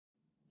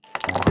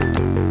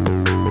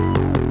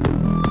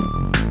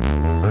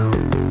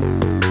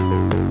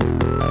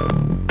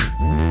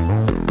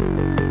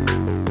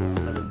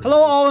Hello,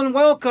 all, and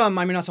welcome.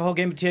 I'm your not so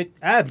humble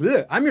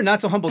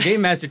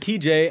game master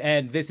TJ,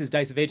 and this is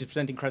Dice of Ages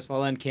presenting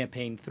CrestVahllen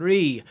Campaign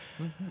 3.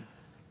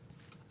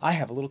 I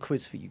have a little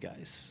quiz for you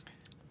guys.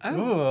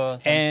 Oh,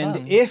 and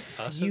fun. if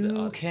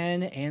you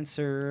can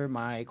answer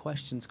my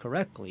questions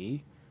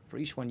correctly, for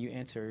each one you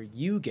answer,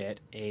 you get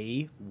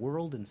a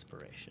world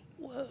inspiration.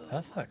 Whoa.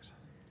 Perfect. So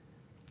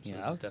Yeah.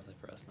 this is definitely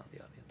for us, not the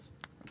audience.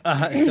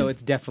 So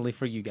it's definitely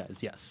for you guys,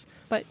 yes.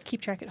 But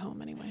keep track at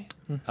home anyway.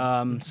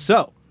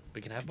 So,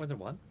 We can have more than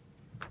one?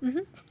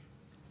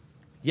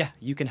 yeah,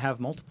 you can have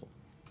multiple.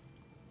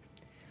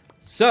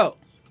 So,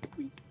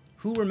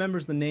 who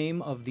remembers the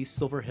name of the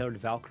silver-haired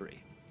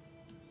Valkyrie?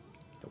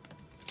 Nope.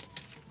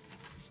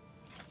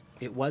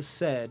 It was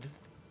said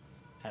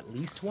at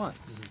least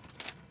once.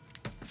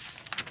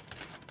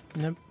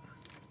 Nope.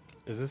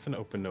 Is this an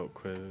open note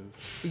quiz?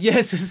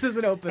 Yes, this is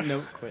an open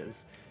note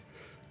quiz.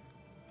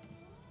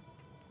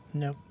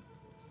 Nope.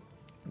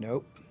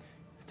 Nope.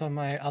 It's on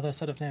my other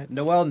set of notes.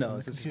 Noelle on the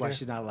knows. This is why computer.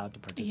 she's not allowed to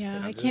participate. Yeah,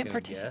 I I'm just can't gonna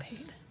participate.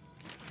 guess.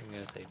 I'm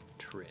going to say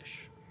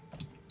Trish.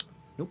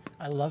 Nope.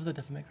 I love the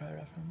Devil May Cry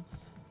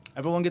reference.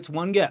 Everyone gets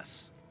one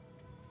guess.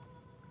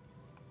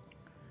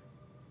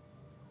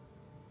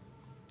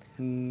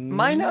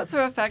 My notes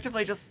are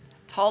effectively just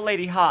tall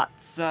lady hot,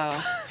 so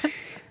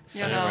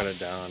you I didn't write know. it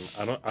down.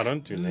 I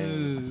don't do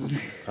names.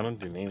 I don't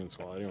do names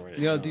well. I didn't write it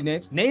You don't do down.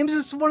 names? Names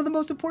is one of the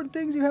most important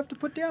things you have to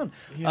put down.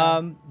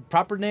 Yeah.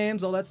 Proper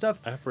names, all that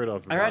stuff. I have to write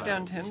off. I write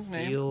down Tim's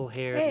name.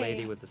 Steel-haired Hey.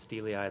 lady with the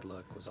steely-eyed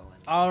look was all I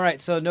knew. All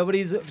right, so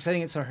nobody's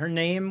saying it. So her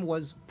name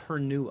was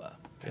Pernua.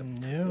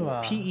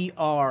 Pernua. P-E-R-N-U-A.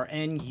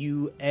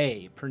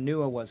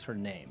 Pernua was her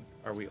name.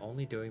 Are we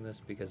only doing this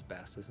because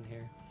Bast isn't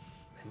here?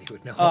 And he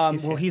would know.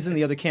 Well, he's in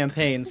the other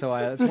campaign, so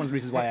that's one of the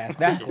reasons why I asked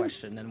that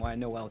question and why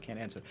Noelle can't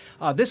answer.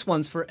 This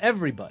one's for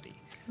everybody.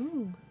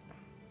 Ooh.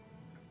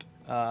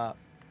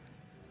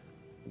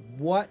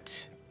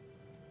 What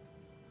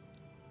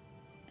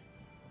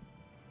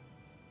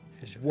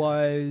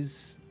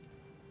was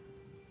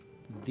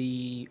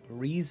the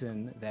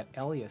reason that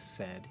Elias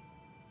said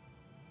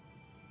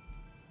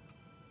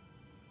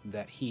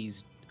that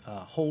he's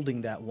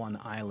holding that one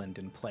island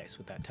in place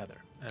with that tether?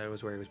 It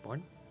was where he was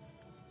born?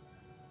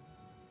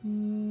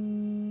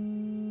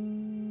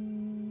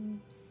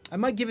 I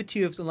might give it to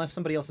you unless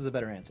somebody else has a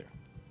better answer.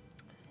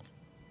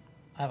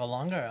 I have a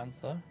longer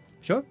answer.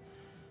 Sure.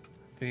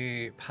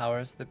 The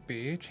powers that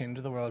be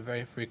change the world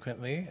very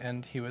frequently,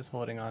 and he was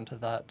holding on to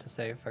that to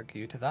say fuck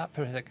you to that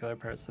particular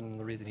person.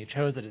 The reason he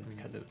chose it is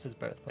because it was his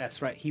birthplace.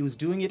 That's right. He was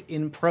doing it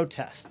in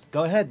protest.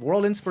 Go ahead.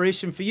 World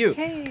inspiration for you.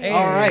 Hey.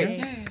 All right.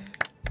 Yay.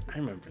 I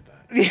remember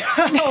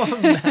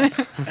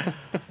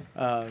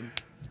that.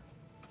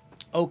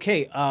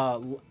 Okay.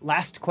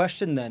 Last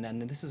question then,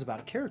 and this is about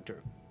a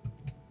character.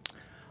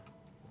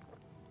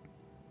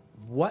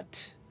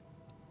 What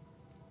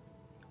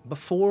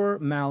before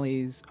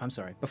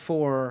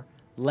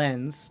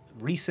Len's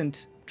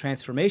recent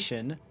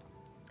transformation,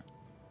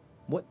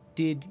 what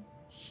did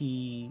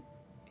he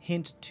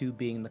hint to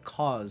being the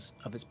cause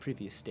of his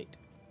previous state?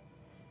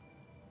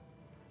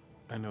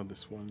 I know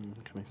this one.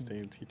 Can I stay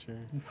a teacher?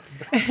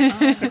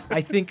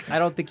 I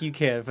don't think you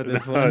can for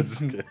this No, one.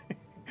 just kidding.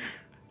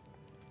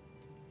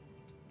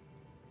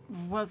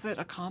 Was it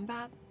a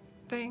combat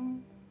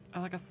thing?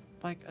 Or like a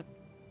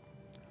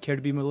Care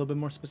to be a little bit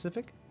more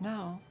specific?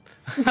 no.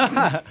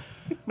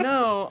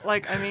 No,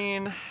 like I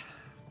mean,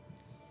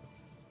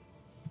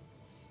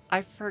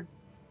 I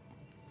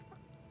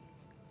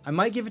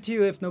might give it to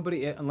you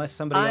unless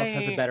somebody else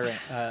has a better.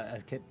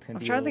 I'm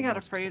trying to think how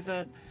to phrase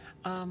it.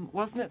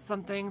 Wasn't it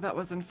something that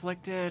was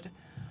inflicted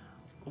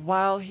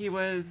while he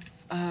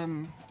was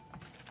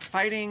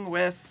fighting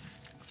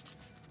with?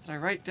 Did I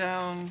write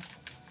down?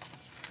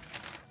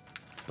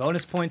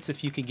 Bonus points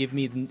if you can give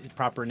me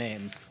proper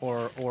names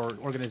or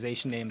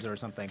organization names or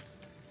something.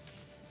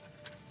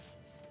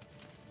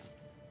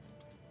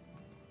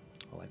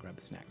 While I grab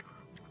a snack.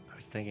 I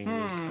was thinking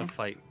it was a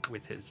fight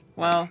with his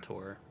Well-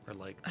 mentor, or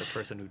like the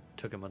person who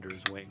took him under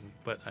his wing,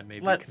 but I may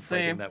be Let's see.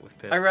 conflating that with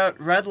Pip. I wrote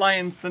Red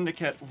Lion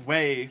Syndicate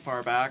way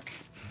far back.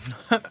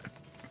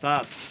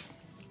 That's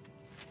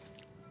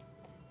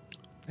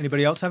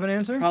Anybody else have an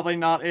answer? probably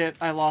not it.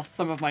 I lost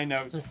some of my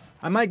notes.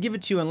 I might give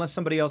it to you unless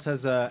somebody else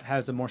has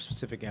a more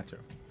specific answer.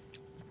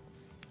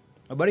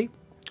 Nobody?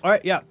 All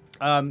right, yeah.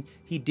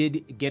 He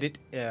did get it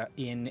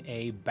in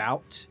a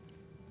bout,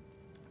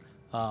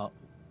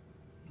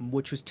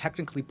 which was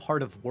technically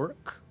part of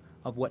work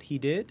of what he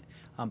did,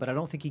 but I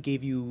don't think he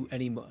gave you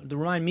any. To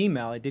remind me,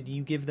 Mal, did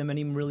you give them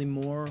any really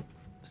more?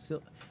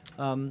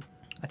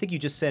 I think you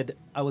just said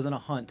I was on a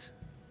hunt,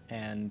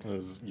 and It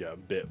was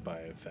bit by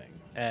a thing.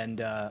 and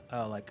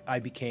like I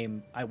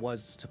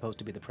was supposed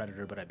to be the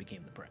predator, but I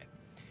became the prey.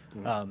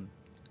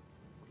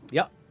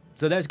 Yeah.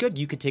 So that's good.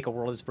 You could take a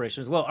world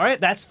inspiration as well. All right,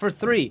 that's for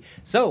 3.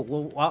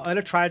 So I'm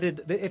gonna try to.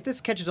 If this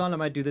catches on, I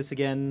might do this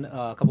again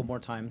a couple more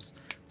times.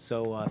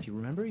 So if you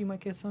remember, you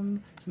might get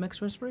some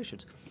extra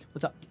inspirations.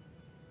 What's up?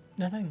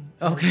 Nothing.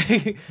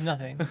 Okay.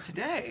 Nothing.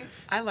 Today,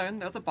 I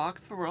learned there's a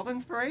box for world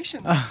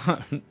inspirations.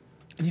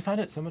 And you found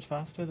it so much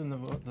faster than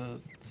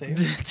the save.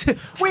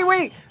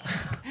 Wait.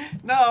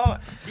 No,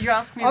 you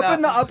asked me Up that.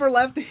 in the upper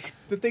left,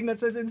 the thing that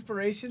says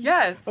inspiration?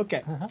 Yes.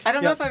 Okay. I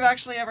don't know Yeah. if I've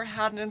actually ever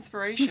had an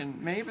inspiration.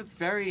 Maeve is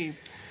very,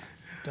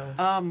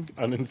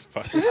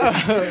 Uninspired.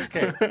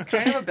 Okay.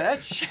 kind of a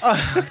bitch.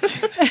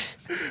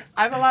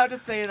 I'm allowed to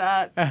say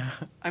that.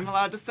 I'm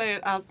allowed to say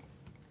it as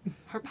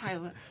her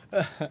pilot.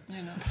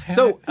 You know.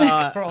 So,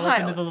 Crawl up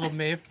into the little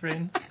Maeve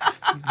brain.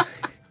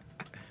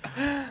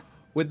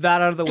 with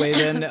that out of the way,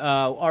 then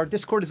our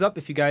Discord is up.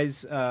 If you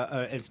guys,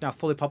 it's now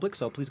fully public,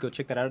 so please go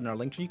check that out in our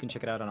link tree. You can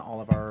check it out on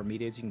all of our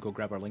medias. You can go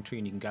grab our link tree,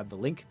 and you can grab the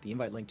link, the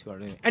invite link to our.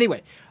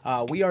 Anyway,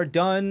 we are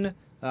done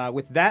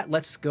with that.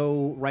 Let's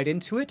go right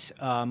into it.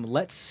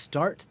 Let's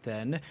start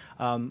then.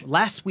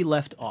 Last we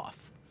left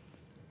off.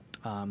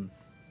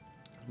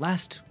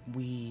 Last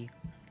we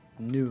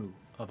knew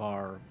of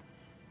our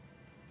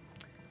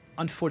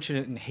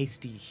unfortunate and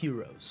hasty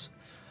heroes.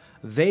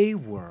 They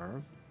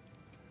were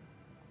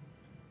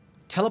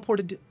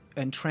teleported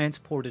and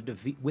transported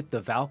with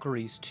the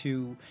Valkyries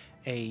to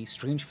a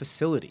strange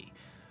facility.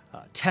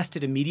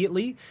 Tested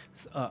immediately.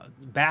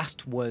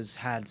 Bast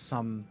had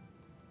some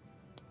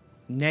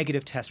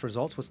negative test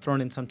results, was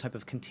thrown in some type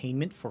of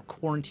containment for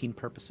quarantine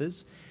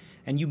purposes,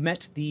 and you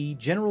met the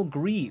General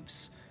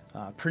Greaves.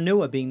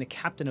 Pernua, being the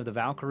captain of the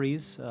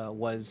Valkyries,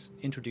 was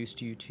introduced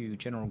to you to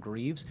General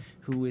Greaves,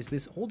 who is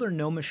this older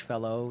gnomish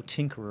fellow,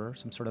 tinkerer,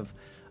 some sort of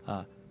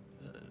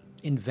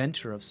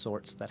inventor of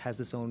sorts that has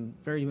this own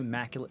very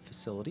immaculate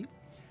facility.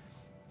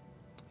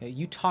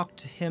 You talked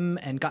to him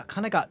and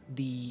got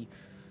the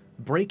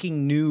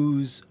breaking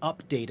news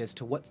update as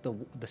to what's the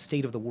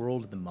state of the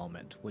world at the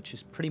moment, which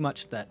is pretty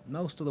much that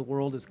most of the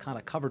world is kind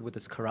of covered with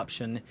this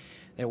corruption.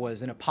 There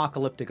was an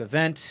apocalyptic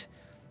event.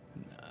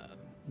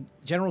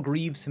 General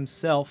Greaves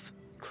himself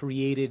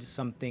created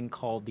something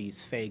called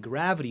these Fey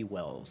gravity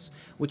wells,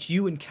 which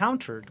you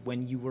encountered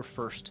when you were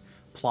first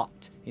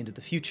plopped into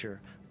the future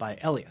by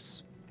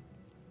Elias,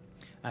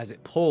 as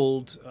it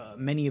pulled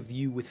many of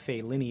you with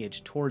Fey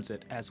lineage towards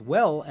it, as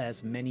well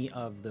as many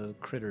of the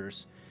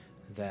critters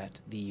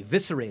that the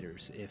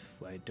Viscerators, if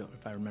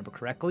I remember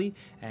correctly,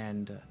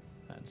 and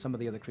some of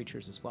the other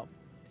creatures as well.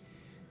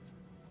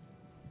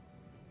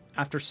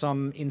 After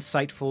some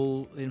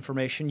insightful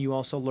information, you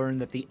also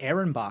learned that the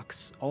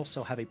Ehrenbachs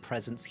also have a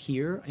presence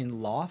here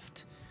in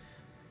Loft,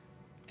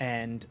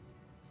 and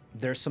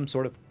there's some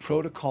sort of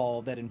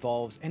protocol that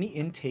involves any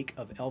intake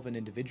of elven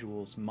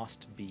individuals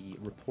must be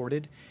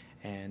reported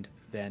and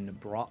then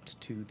brought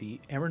to the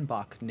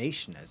Ehrenbach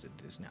Nation, as it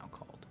is now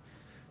called,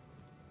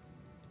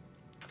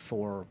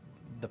 for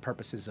the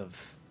purposes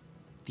of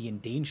the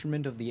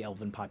endangerment of the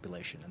elven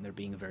population, and there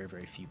being very,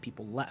 very few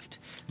people left.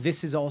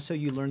 This is also,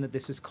 you learn that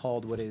this is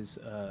called what is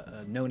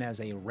known as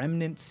a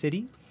remnant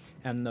city,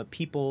 and the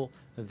people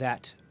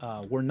that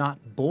were not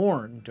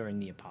born during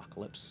the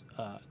apocalypse,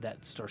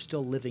 that are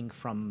still living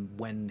from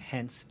when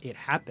hence it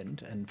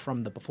happened, and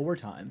from the before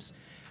times,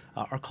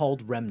 are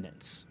called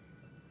remnants.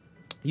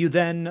 You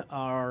then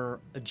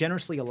are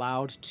generously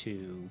allowed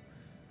to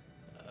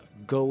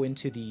go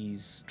into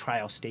these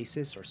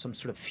cryostasis or some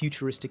sort of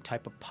futuristic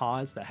type of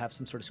pods that have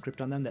some sort of script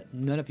on them that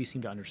none of you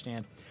seem to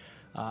understand.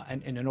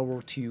 And in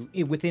order to,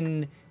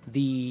 within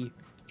the,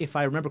 if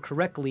I remember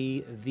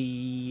correctly,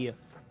 the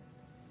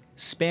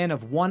span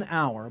of 1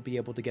 hour, be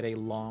able to get a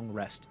long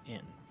rest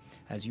in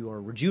as you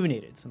are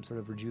rejuvenated, some sort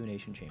of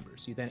rejuvenation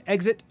chambers. You then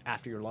exit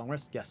after your long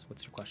rest. Yes,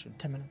 what's your question?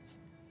 10 minutes.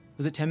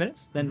 Was it 10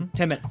 minutes? Then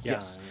 10 minutes, Yeah,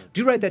 yes. yeah.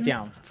 Do write that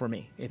down for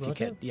me, if you Will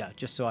can. do. Yeah,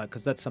 just so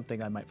because that's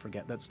something I might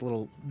forget. That's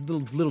little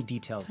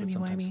details that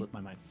sometimes Timey-wimey. slip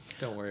my mind.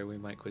 Don't worry, we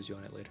might quiz you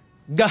on it later.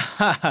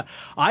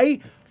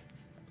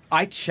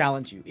 I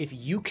challenge you. If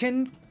you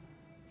can,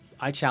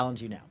 I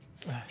challenge you now.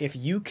 If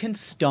you can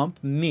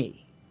stump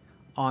me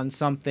on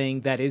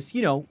something that is,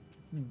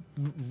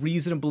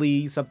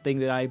 reasonably something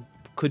that I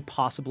could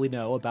possibly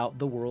know about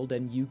the world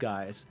and you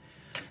guys,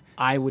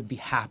 I would be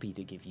happy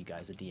to give you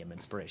guys a DM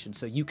inspiration.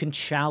 So you can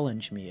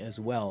challenge me as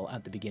well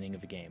at the beginning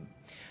of a game,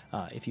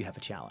 if you have a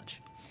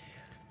challenge.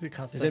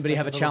 Does anybody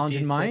have a challenge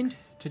in mind?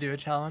 To do a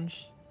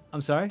challenge?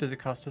 I'm sorry? Does it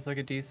cost us like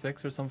a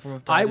D6 or some form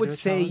of die I to would do a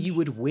say challenge? you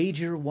would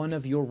wager one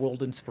of your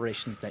world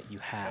inspirations that you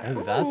have.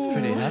 Oh, that's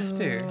pretty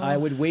hefty. I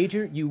would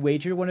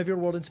wager one of your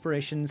world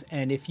inspirations,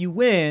 and if you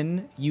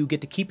win, you get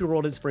to keep your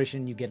world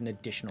inspiration. You get an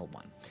additional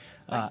one.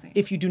 Spicy.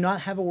 If you do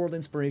not have a world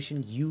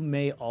inspiration, you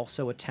may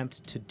also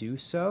attempt to do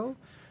so.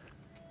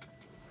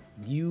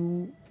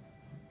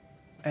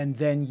 And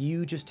then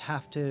you just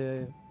have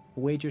to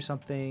wager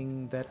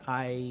something that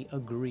I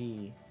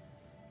agree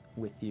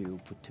with you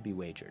to be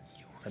wagered.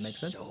 Does that make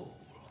sense?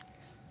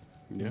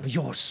 Yeah.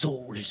 Your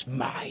soul is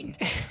mine.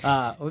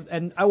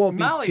 And I won't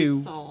be Mally's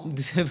too. soul.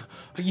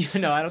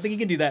 I don't think you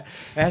can do that.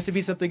 It has to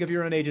be something of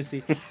your own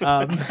agency.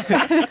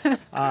 And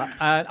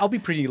I'll be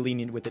pretty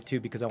lenient with it too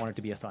because I want it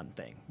to be a fun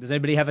thing. Does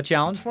anybody have a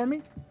challenge for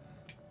me?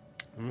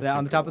 That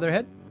on the top of their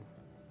head?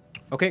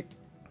 Okay.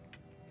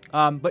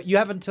 But you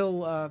have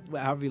until,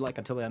 however you like,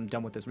 until I'm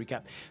done with this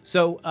recap.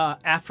 So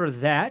after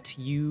that,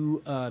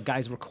 you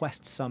guys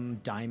request some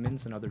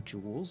diamonds and other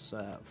jewels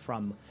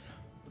from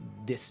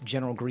this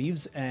General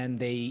Greaves, and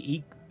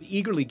they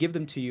eagerly give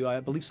them to you. I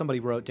believe somebody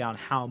wrote down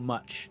how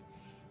much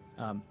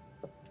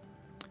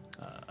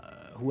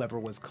whoever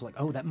was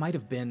collecting. Oh, that might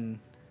have been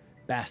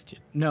Bastion.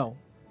 No,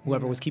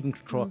 whoever was keeping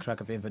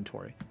track of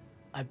inventory.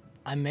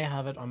 I may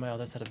have it on my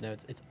other set of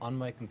notes. It's on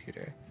my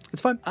computer.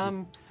 It's fine.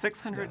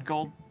 600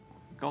 gold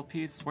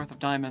piece worth of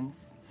diamonds.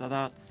 So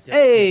that's.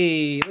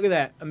 Hey, look at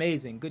that.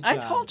 Amazing. Good job. I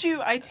told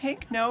you I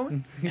take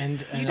notes.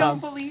 And you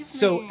don't believe me.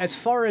 So as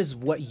far as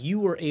what you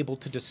were able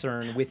to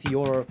discern with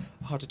your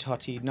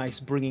hotty-totty nice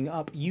bringing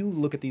up, you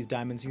look at these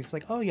diamonds and you're just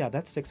like, oh yeah,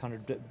 that's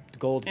 600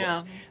 gold.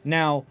 Yeah.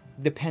 Now,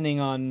 depending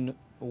on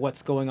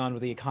what's going on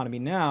with the economy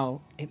now,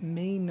 it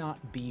may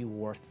not be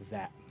worth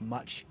that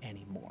much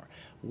anymore,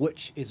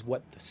 which is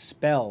what the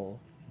spell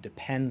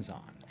depends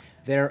on.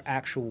 Their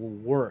actual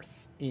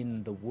worth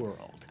in the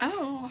world.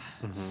 Oh.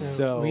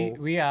 So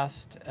we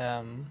asked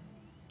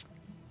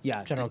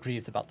yeah, General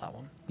Greaves about that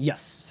one.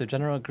 yes. So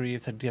General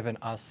Greaves had given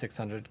us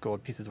 600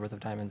 gold pieces worth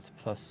of diamonds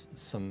plus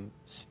some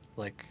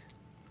like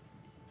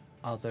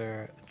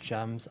other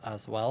gems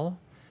as well,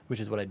 which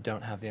is what I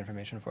don't have the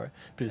information for.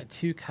 But it was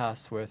 2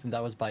 casts worth, and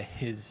that was by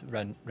his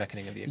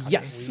reckoning of the economy.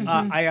 Yes, We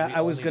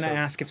I was only going to took-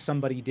 ask if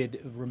somebody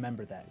did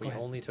remember that. Go We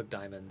ahead. only took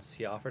diamonds.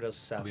 He offered us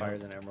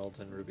sapphires and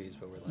emeralds and rubies,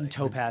 but we're like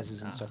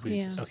Topazes and nah. stuff.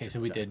 Yeah. Okay, so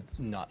we did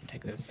not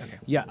take those. Okay.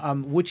 Yeah,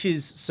 which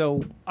is,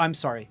 so, I'm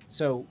sorry.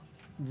 So,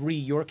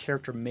 your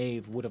character,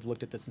 Maeve, would have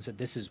looked at this and said,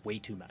 this is way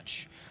too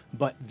much.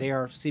 But they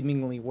are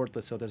seemingly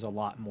worthless, so there's a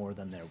lot more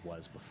than there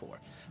was before.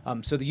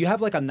 So you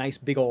have like a nice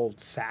big old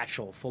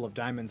satchel full of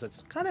diamonds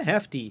that's kind of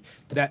hefty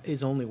that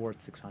is only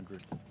worth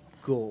 600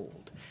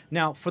 gold.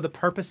 Now, for the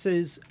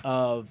purposes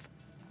of,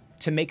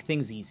 to make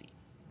things easy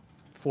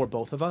for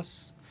both of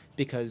us,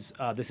 because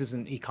this is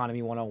an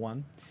economy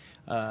 101,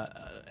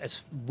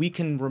 as we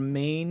can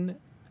remain,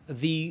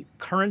 the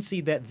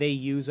currency that they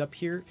use up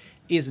here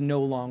is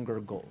no longer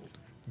gold.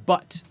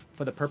 But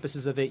for the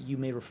purposes of it, you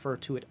may refer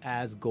to it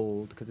as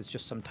gold because it's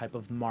just some type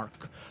of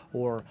mark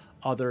or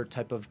other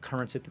type of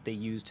currency that they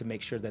use to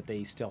make sure that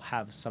they still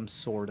have some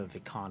sort of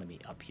economy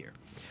up here.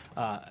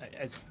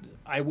 As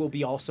I will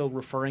be also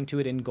referring to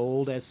it in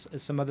gold as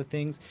some other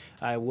things.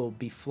 I will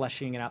be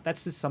fleshing it out.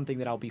 That's just something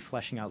that I'll be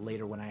fleshing out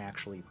later when I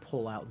actually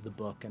pull out the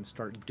book and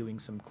start doing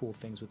some cool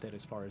things with it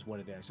as far as what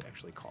it is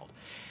actually called.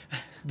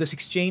 This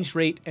exchange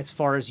rate, as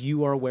far as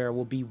you are aware,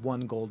 will be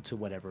 1 gold to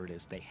whatever it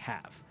is they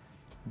have.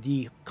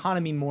 The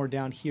economy more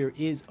down here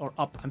is, or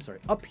up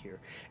here,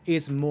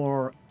 is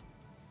more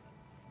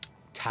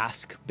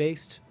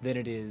task-based than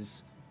it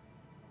is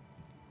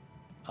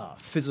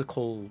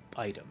physical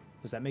item.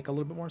 Does that make a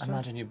little bit more sense?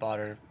 Imagine you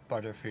barter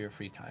for your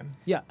free time.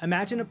 Yeah,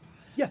 imagine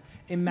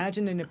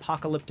an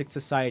apocalyptic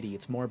society.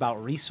 It's more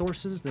about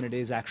resources than it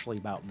is actually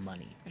about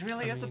money. It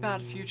really is a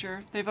bad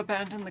future. They've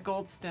abandoned the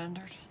gold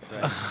standard.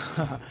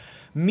 Right.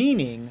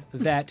 Meaning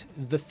that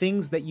the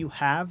things that you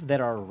have that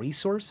are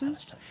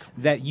resources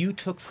that you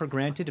took for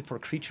granted for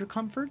creature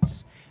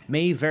comforts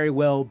may very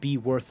well be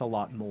worth a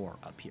lot more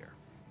up here.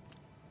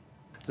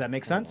 Does that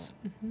make sense?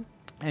 Mm-hmm.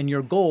 And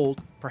your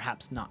gold,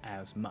 perhaps not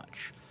as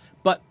much.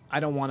 But I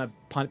don't want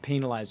to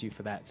penalize you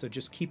for that, so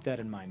just keep that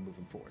in mind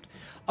moving forward.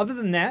 Other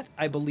than that,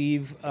 I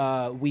believe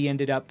we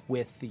ended up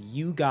with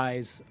you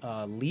guys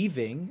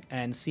leaving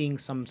and seeing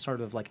some sort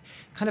of like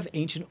kind of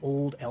ancient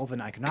old elven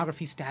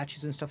iconography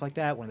statues and stuff like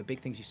that. One of the big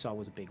things you saw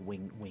was a big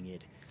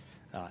winged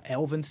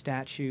elven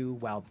statue,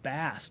 while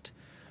Bast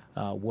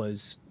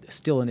was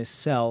still in his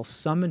cell,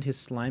 summoned his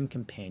slime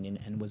companion,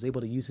 and was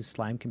able to use his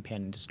slime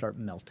companion to start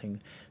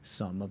melting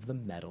some of the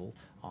metal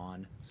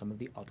on some of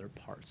the other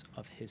parts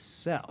of his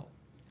cell.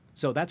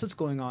 So that's what's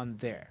going on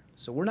there.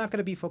 So we're not going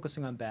to be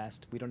focusing on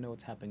Bast. We don't know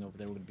what's happening over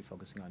there. We're going to be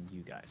focusing on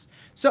you guys.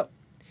 So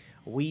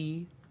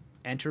we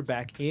enter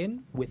back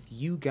in with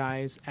you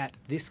guys at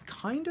this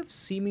kind of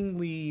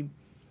seemingly...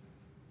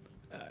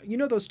 you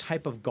know those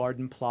type of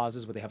garden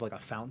plazas where they have like a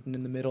fountain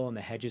in the middle and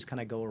the hedges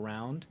kind of go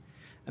around?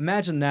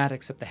 Imagine that,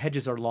 except the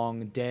hedges are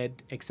long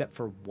dead, except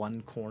for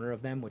one corner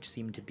of them, which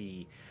seem to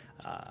be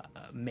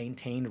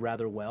maintained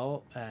rather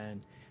well.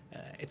 And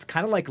it's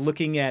kind of like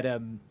looking at,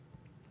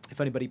 if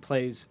anybody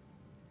plays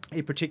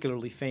a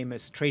particularly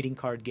famous trading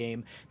card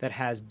game that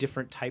has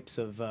different types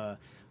of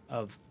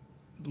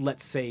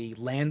let's say,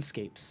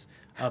 landscapes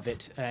of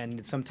it,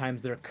 and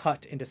sometimes they're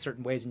cut into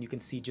certain ways, and you can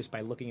see just by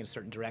looking in a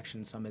certain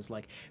direction, some is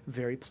like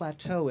very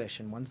plateauish,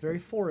 and one's very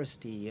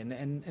foresty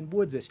and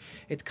woodsish.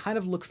 It kind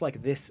of looks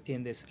like this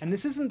in this, and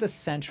this isn't the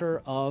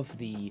center of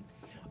the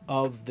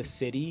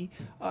city.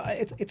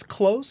 It's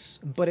close,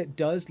 but it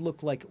does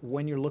look like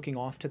when you're looking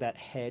off to that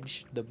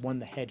hedge,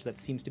 the hedge that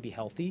seems to be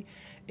healthy,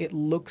 it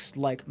looks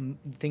like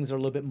things are a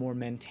little bit more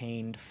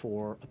maintained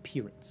for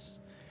appearance.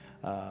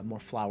 more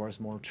flowers,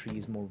 more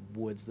trees, more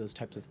woods, those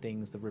types of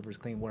things. The river's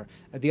clean, where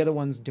the other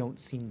ones don't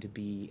seem to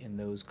be in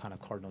those kind of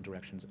cardinal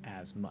directions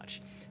as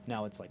much.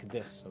 Now it's like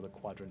this, so the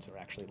quadrants are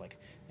actually like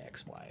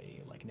X,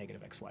 Y, like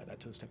negative X, Y,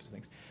 those types of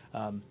things.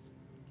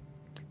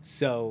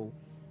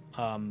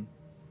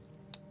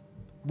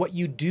 What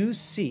you do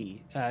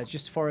see, just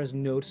as far as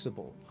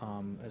noticeable,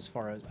 as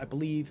far as, I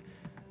believe,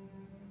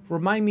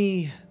 remind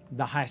me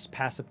the highest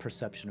passive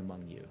perception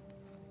among you.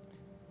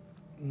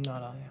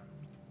 Not I.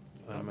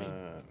 I'm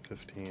at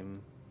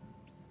 15.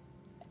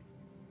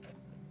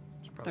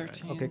 It's probably right.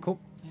 13. Okay, cool.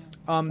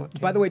 Yeah.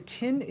 By the way,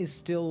 Tin is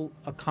still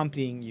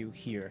accompanying you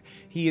here.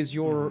 He is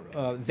your,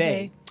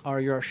 they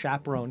are your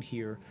chaperone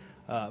here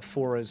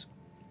for as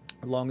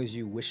long as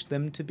you wish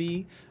them to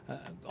be.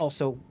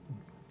 Also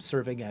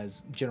serving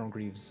as General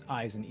Greaves'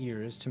 eyes and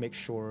ears to make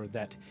sure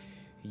that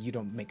you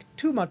don't make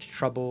too much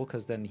trouble,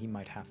 because then he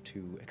might have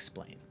to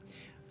explain.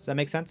 Does that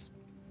make sense?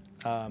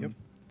 Yep.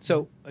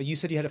 So you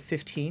said you had a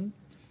 15.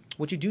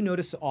 What you do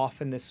notice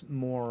off in this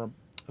more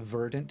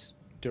verdant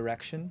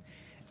direction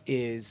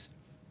is,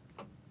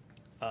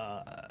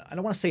 I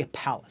don't want to say a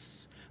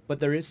palace,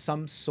 but there is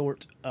some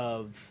sort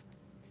of,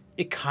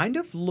 it kind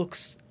of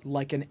looks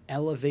like an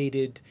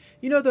elevated,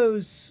 you know,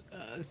 those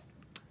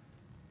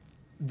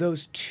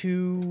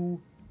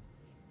two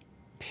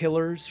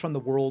pillars from the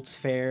World's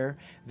Fair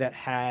that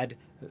had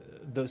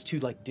those two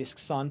like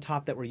discs on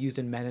top that were used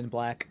in Men in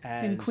Black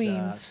as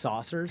Queens.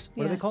 saucers.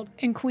 What are they called?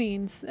 In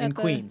Queens. In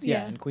Queens,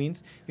 yeah, in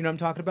Queens. You know what I'm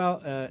talking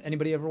about?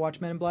 Anybody ever watch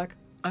Men in Black?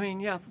 I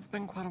mean, yes, it's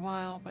been quite a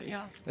while, but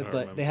yes.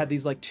 They had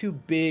these like two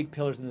big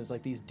pillars, and there's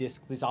like these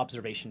discs, these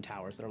observation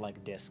towers that are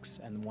like discs,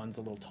 and one's a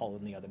little taller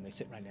than the other, and they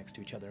sit right next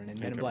to each other. And in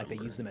Men in Black, they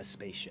use them as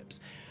spaceships.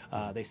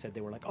 They said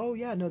they were like, oh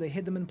yeah, no, they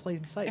hid them in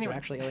plain sight. Anyway. They're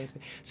actually aliens.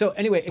 So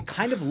anyway, it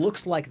kind of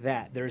looks like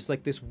that. There's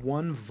like this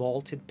one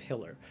vaulted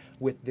pillar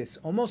with this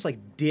almost like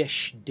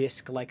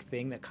disc-like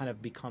thing that kind of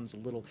becomes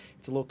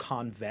it's a little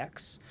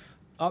convex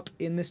up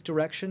in this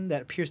direction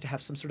that appears to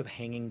have some sort of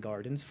hanging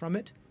gardens from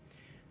it,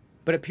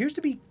 but appears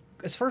to be,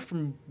 as far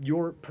from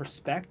your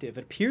perspective,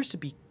 it appears to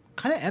be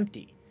kind of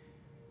empty.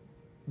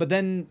 But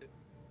then,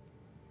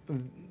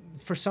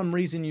 for some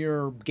reason,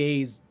 your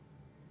gaze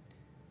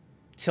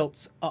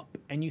tilts up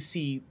and you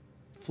see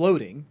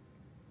floating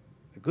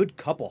a good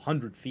couple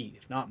 100 feet,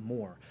 if not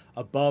more,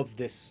 above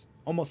this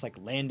almost like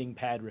landing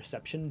pad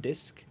reception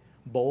disc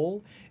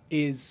bowl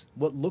is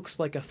what looks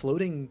like a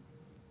floating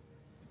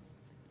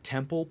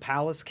temple,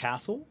 palace,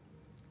 castle,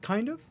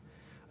 kind of.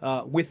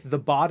 With the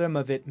bottom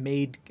of it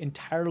made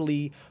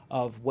entirely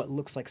of what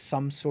looks like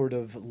some sort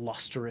of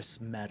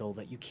lustrous metal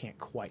that you can't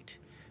quite.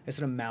 It's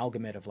an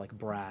amalgamate of like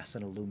brass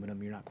and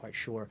aluminum, you're not quite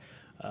sure.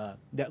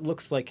 That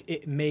looks like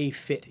it may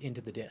fit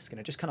into the disc, and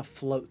it just kind of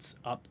floats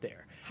up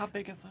there. How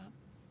big is that?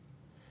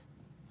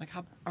 Like,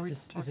 how are we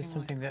Is talking? this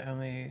something that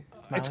only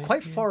It's Mali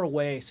quite far sees?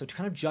 away, so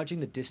kind of judging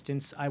the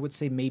distance, I would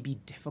say may be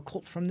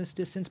difficult from this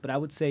distance, but I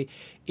would say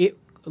it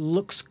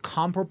looks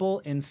comparable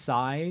in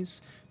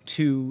size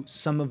to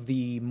some of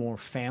the more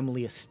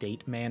family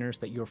estate manners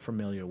that you're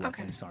familiar with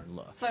in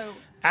Sarnla. So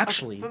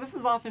Actually- so this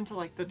is off into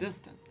like the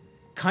distance.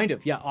 Kind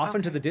of, yeah, off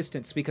into Okay. the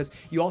distance, because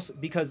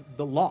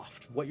the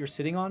loft, what you're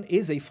sitting on,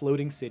 is a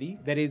floating city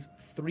that is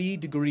 3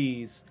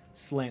 degrees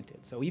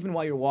slanted. So even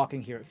while you're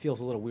walking here, it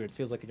feels a little weird. It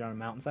feels like you're on a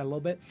mountainside a little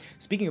bit.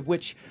 Speaking of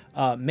which,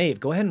 Maeve,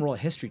 go ahead and roll a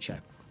history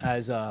check,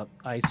 as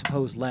I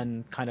suppose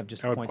Len kind of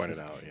just I would points point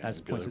this, it out. Yeah, as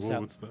and be points like, this "Whoa,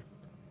 out. what's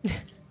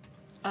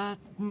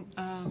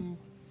the?"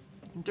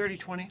 Dirty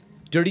 20.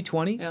 Dirty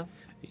 20.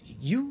 Yes.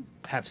 You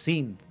have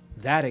seen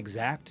that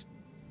exact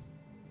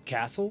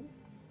castle,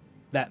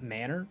 that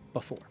manor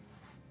before.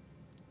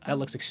 That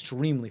looks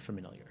extremely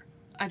familiar.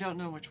 I don't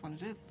know which one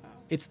it is though.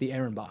 It's the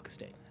Ehrenbach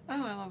estate.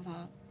 Oh, I love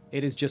that.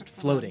 It is just Good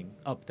for floating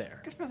up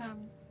there. Good for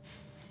them.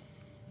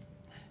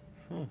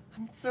 I'm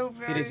so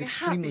very is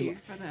extremely happy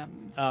for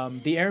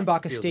them. The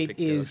Ehrenbach Feels a estate bit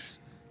is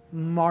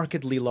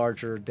markedly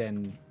larger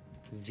than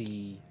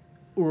the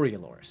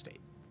Urielor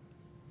estate,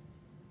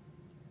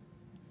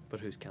 But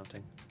who's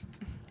counting?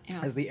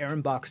 Yes. as the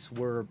Ehrenbachs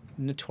were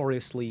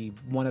notoriously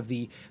one of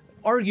the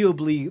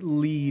arguably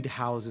lead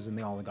houses in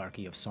the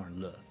oligarchy of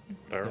Sarnle.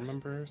 I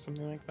remember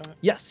something like that.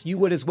 Yes, you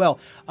would as well.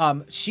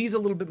 She's a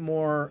little bit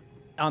more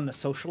on the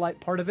socialite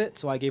part of it,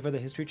 so I gave her the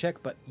history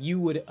check, but you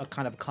would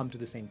kind of come to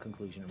the same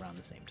conclusion around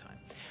the same time.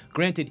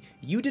 Granted,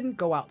 you didn't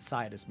go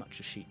outside as much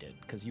as she did,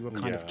 because you were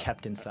kind of Yeah.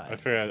 kept I inside.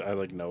 figure I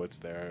like know it's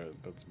there.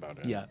 That's about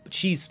it. Yeah, but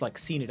she's like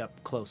seen it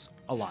up close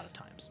a lot of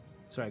times.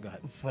 Sorry, go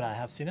ahead. Would I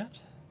have seen it?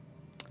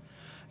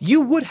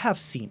 You would have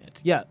seen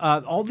it. Yeah,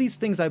 all these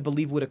things I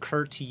believe would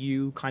occur to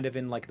you kind of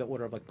in like the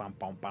order of like bam,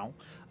 bam,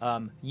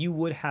 bam. You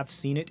would have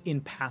seen it in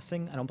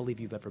passing. I don't believe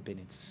you've ever been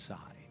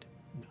inside.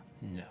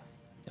 No.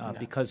 No.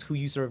 Because who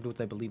you served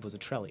was, I believe, was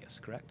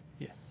Atrelius, correct?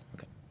 Yes.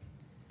 Okay.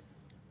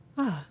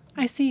 Ah,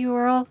 I see you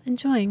are all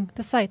enjoying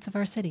the sights of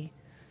our city.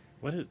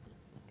 What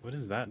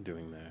is that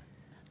doing there?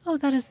 Oh,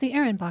 that is the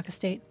Ehrenbach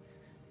estate.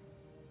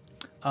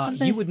 Of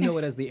the- You would know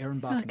it as the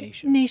Ehrenbach Okay,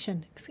 Nation.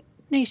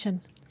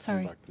 Nation.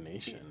 Sorry. Buck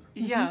Nation.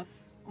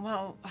 Yes.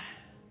 Well,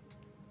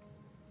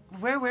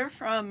 where we're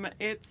from,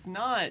 it's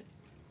not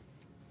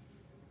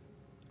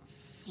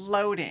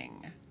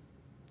floating.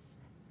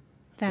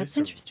 That's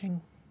sur-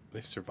 interesting.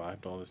 They've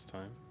survived all this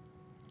time.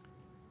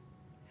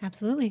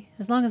 Absolutely.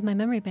 As long as my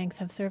memory banks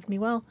have served me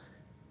well.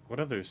 What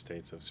other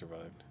states have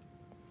survived?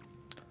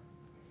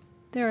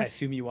 There I are.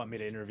 assume you want me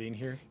to intervene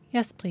here.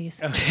 Yes,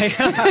 please.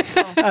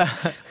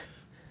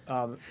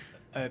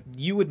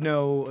 You would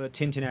know,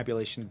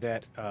 Tintinabulation,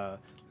 that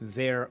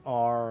there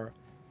are...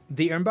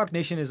 The Ehrenbach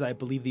Nation is, I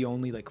believe, the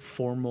only like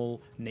formal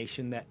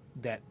nation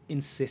that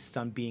insists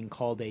on being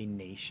called a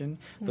nation.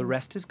 The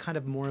rest is kind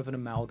of more of an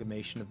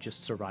amalgamation of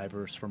just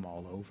survivors from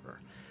all over.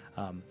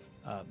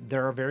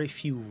 There are very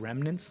few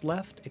remnants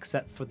left,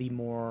 except for the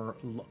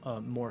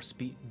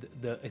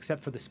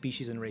except for the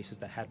species and races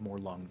that had more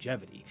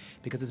longevity,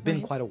 because it's been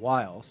Right. quite a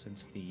while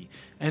since the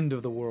end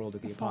of the world or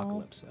the fall.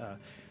 apocalypse.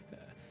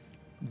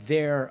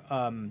 There,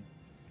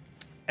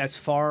 as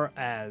far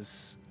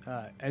as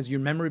your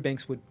memory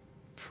banks would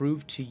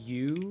prove to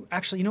you,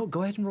 actually, you know,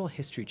 go ahead and roll a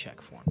history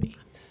check for me.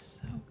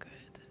 So good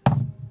at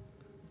this.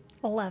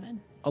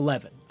 11.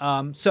 11.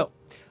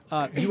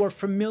 You are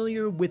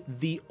familiar with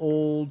the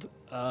old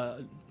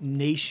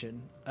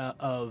nation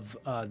of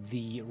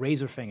the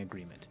Razorfang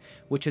Agreement,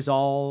 which is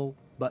all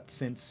but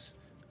since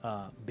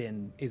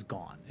is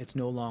gone. It's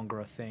no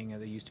longer a thing.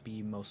 There used to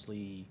be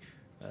mostly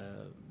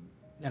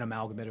an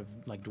amalgamate of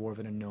like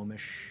Dwarven and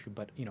Gnomish,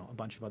 but you know, a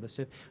bunch of other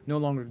stuff. No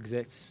longer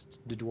exists.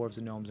 The Dwarves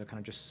and Gnomes are kind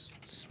of just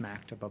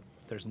smacked above.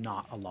 There's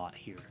not a lot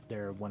here.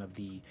 They're one of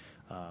the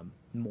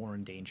more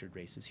endangered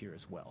races here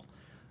as well.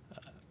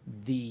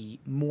 The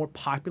more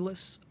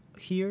populous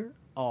here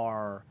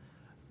are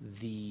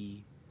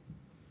the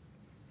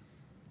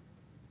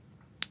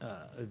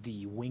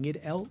winged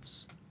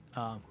elves,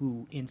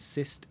 who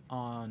insist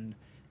on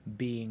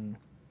being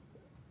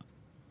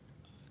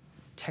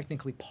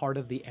technically part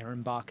of the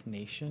Ehrenbach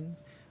Nation.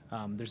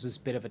 There's this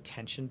bit of a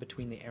tension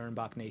between the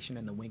Ehrenbach Nation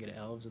and the Winged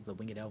Elves, as the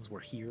Winged Elves were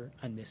here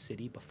in this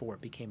city before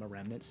it became a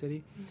remnant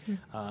city.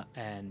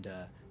 And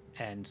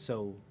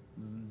so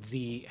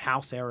the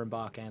House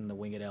Ehrenbach and the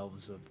Winged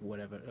Elves of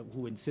whatever,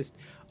 who insist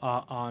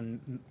on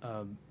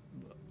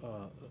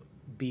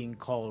being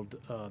called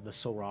the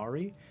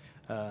Sorari,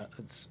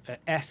 it's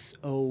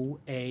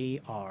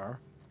S-O-A-R,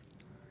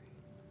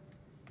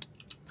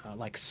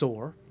 like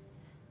Sor,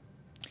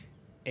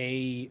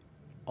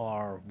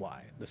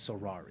 A-R-Y, the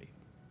Sorari.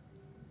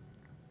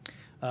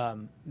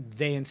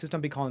 They insist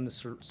on being called the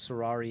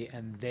Sorari,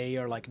 and they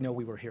are like, no,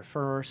 we were here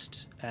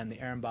first. And the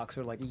Ehrenbachs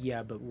are like,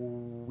 yeah, but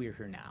we're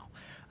here now.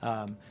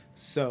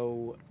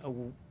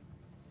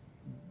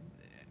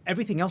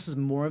 Everything else is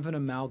more of an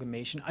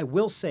amalgamation. I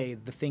will say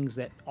the things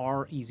that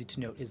are easy to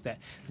note is that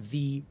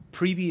the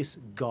previous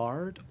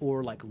guard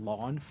or like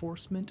law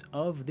enforcement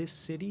of this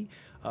city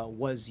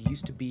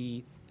used to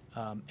be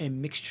a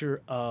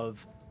mixture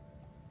of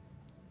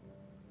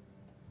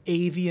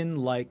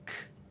avian-like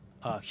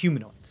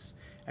humanoids.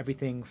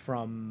 Everything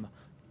from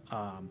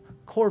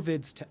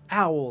corvids to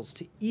owls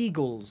to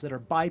eagles that are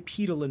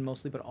bipedal and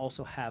mostly, but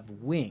also have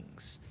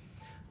wings.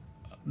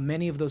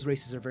 Many of those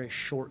races are very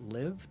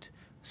short-lived,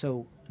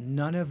 so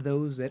none of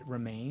those that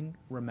remain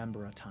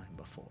remember a time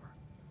before,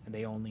 and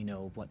they only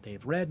know what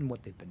they've read and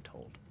what they've been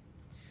told.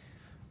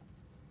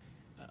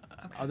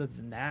 Other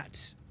than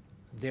that,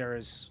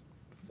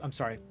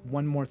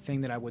 one more thing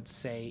that I would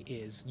say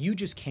is you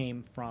just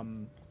came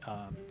from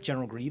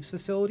General Greaves'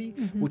 facility,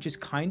 which is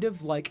kind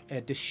of like a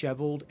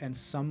disheveled and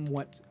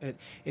somewhat,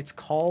 it's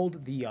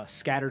called the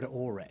scattered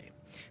ore,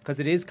 because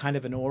it is kind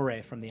of an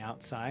ore from the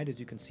outside, as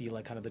you can see,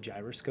 like kind of the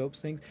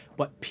gyroscopes things,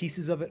 but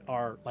pieces of it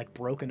are like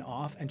broken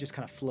off and just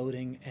kind of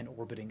floating and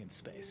orbiting in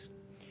space.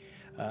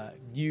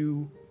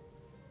 The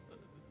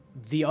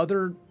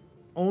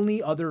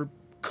only other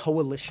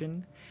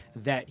coalition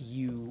that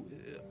is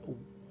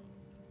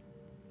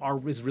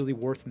really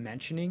worth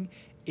mentioning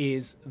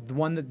is the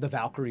one that the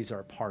Valkyries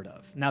are a part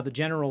of. Now, the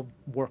general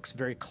works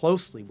very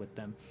closely with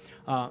them,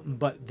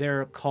 but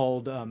they're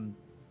called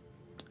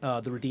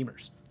the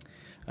Redeemers.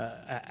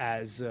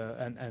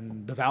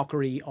 And the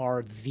Valkyrie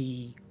are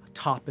the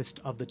toppest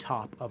of the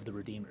top of the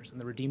Redeemers. And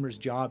the Redeemers'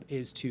 job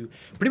is to,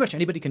 pretty much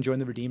anybody can join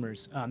the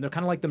Redeemers. They're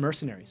kind of like the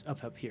mercenaries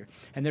of up here.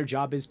 And their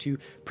job is to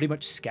pretty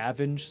much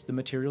scavenge the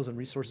materials and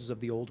resources of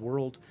the old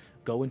world,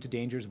 go into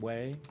Danger's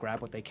way,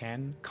 grab what they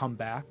can, come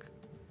back,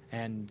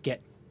 and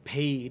get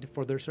paid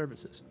for their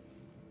services.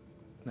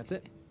 And that's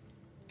it.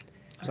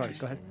 Sorry,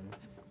 go ahead.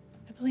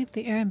 I believe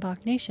the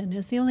Ehrenbach Nation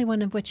is the only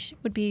one of which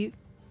would be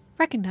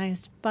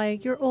recognized by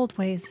your old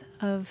ways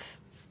of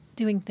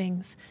doing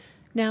things.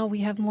 Now we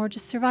have more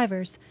just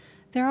survivors.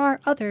 There are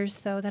others,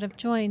 though, that have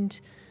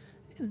joined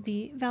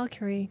the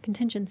Valkyrie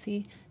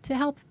contingency to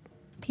help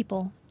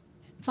people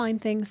find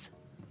things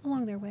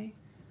along their way.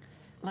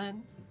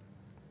 Len,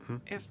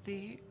 if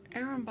the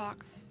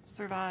Ehrenbachs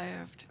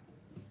survived,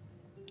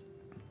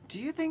 do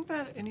you think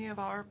that any of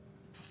our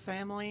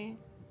family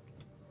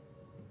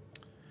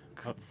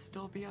could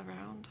still be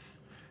around?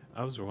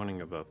 I was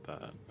wondering about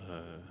that.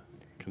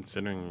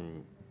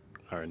 Considering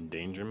our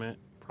endangerment,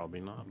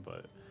 probably not,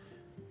 but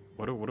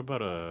What about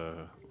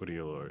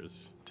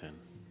Udiolor's tin?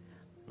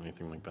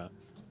 Anything like that?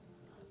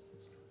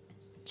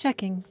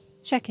 Checking.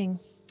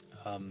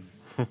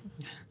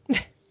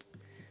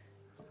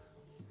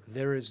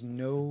 There is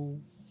no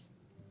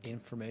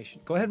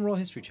information. Go ahead and roll a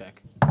history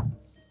check.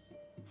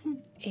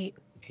 8.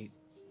 8.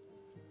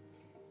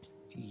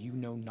 You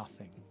know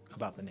nothing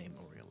about the name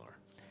Aurelor.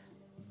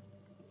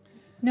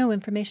 No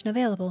information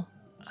available.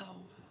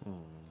 Oh.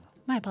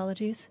 My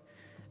apologies.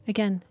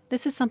 Again,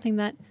 this is something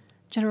that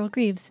General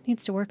Greaves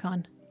needs to work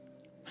on.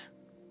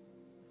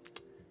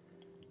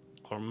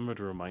 I'll remember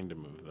to remind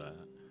him of that.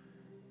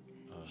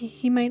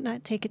 He might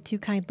not take it too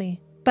kindly,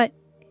 but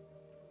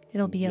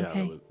it'll be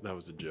okay. Yeah, that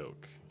was a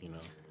joke, you know.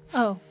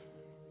 Oh.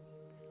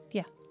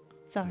 Yeah.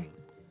 Sorry.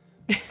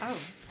 Oh.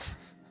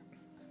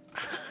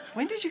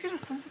 When did you get a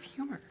sense of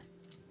humor?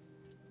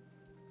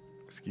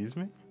 Excuse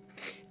me?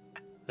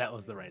 That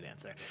was the right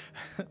answer.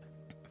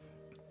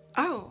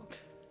 Oh.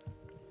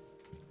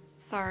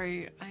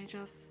 Sorry, I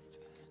just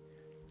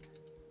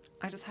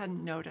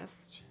hadn't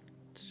noticed.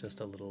 It's just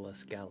a little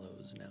less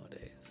gallows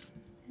nowadays.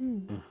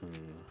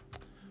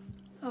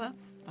 Oh,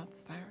 that's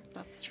fair.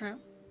 That's true.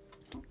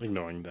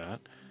 Ignoring that,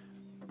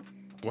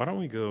 why don't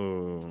we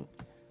go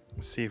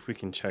see if we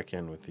can check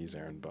in with these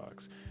errand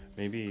bugs?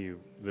 Maybe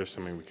there's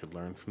something we could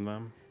learn from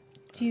them.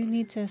 Do you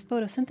need to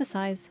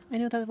photosynthesize? I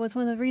know that was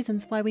one of the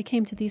reasons why we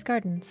came to these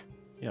gardens.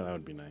 Yeah, that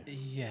would be nice.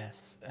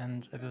 Yes,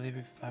 and I believe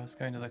I was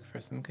going to look for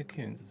some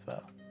cocoons as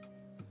well.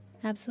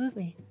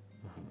 Absolutely.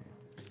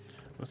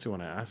 Let's see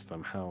when I ask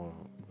them how,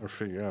 or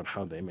figure out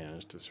how they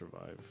managed to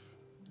survive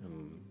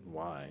and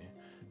why.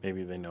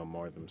 Maybe they know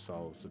more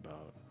themselves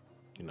about,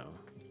 you know.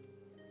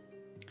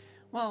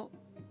 Well,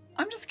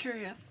 I'm just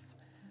curious.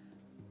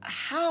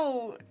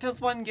 How does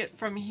one get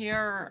from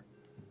here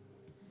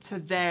to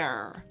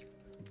there?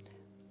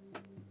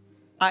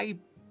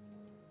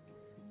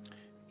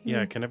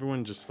 Yeah, can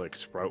everyone just like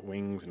sprout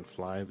wings and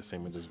fly the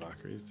same way those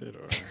Valkyries did?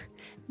 Or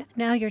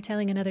Now you're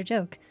telling another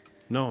joke.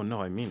 no,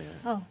 I mean it.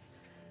 Oh.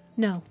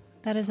 No,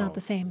 that is not Oh.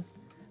 the same.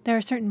 There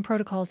are certain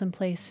protocols in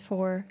place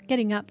for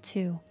getting up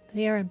to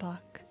the Ehrenbach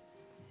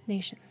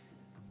nation.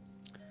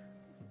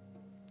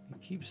 You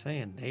keep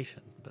saying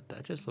nation, but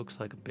that just looks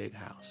like a big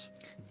house.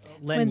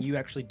 Len, When- you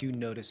actually do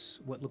notice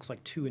what looks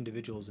like two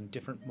individuals in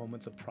different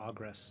moments of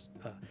progress,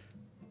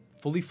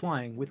 fully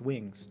flying with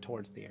wings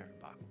towards the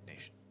Ehrenbach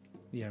nation.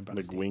 The Ehrenbach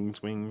Like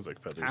state. wings, like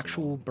feathers. and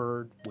Actual all.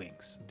 bird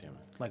wings. Damn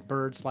it. Like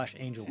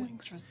bird/angel wings.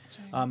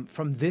 Interesting.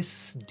 From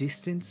this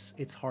distance,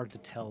 it's hard to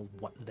tell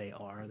what they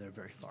are. They're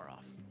very far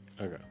off.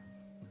 Okay.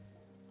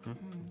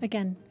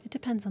 Again, it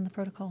depends on the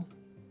protocol.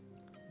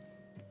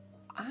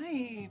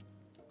 I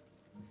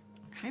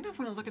kind of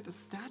want to look at the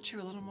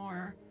statue a little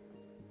more.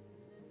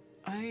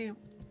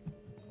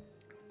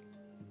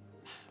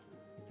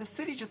 The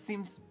city just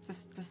seems,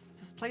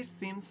 this place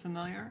seems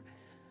familiar.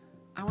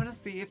 I want to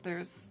see if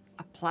there's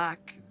a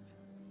plaque,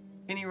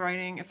 any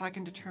writing, if I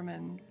can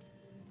determine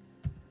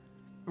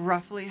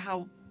roughly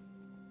how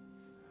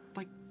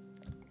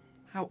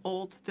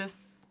old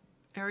this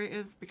area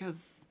is,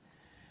 because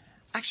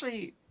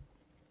actually,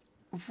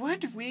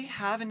 would we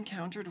have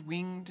encountered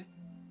winged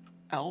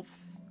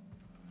elves?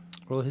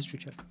 Roll a history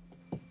check.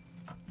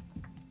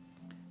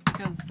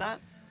 Because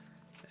that's...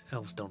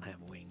 Elves don't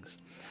have wings.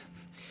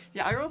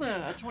 Yeah, I rolled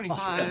a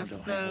 25,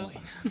 so...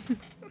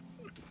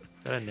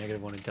 Got a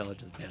 -1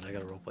 intelligence, man. I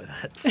gotta roleplay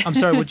that. I'm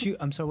sorry. What'd you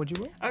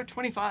roll? Oh,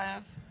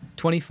 25.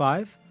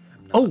 25.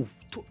 I'm not Oh,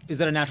 is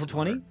that a natural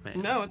 20? smart,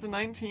 man. No, it's a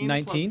 19,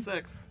 19? plus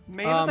 6.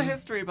 Maine is a Um,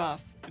 history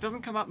buff. It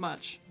doesn't come up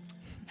much.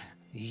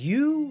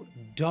 You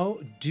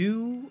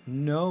do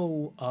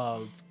know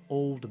of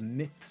old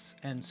myths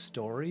and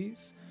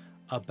stories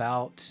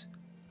about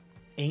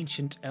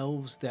ancient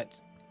elves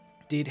that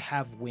did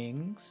have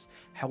wings.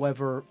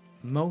 However,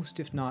 most,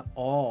 if not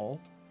all,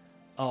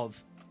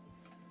 of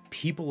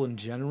people in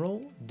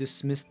general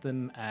dismissed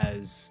them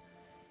as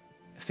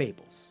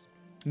fables,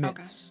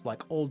 myths,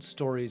 like old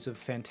stories of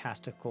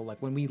fantastical,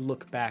 like when we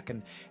look back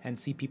and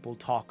see people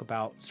talk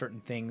about certain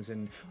things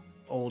and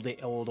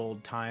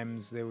old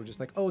times, they were just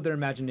like, oh, their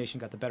imagination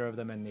got the better of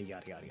them and they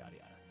yada yada yada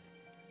yada,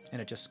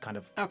 and it just kind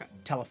of Okay,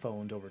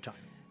 telephoned over time.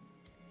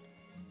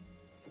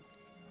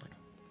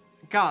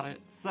 got it.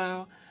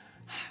 So,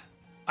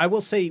 I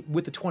will say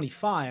with the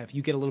 25,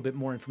 you get a little bit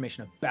more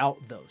information about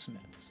those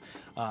myths.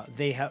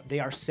 They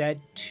are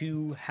said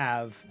to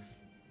have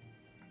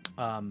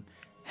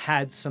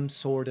had some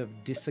sort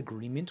of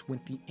disagreement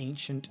with the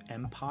ancient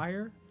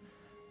empire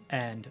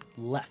and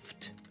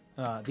left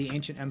the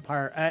ancient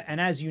empire. And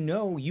as you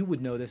know, you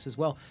would know this as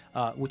well,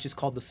 which is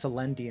called the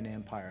Celendian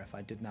Empire, if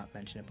I did not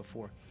mention it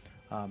before.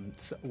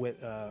 Whose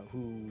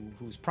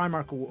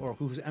primarch or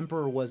whose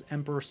emperor was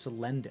Emperor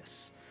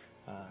Celendis.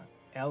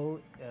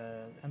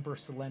 Emperor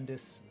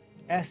Celendis,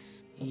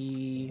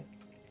 S-E...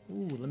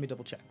 Ooh, let me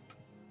double check.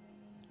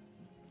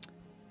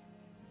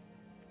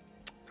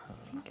 I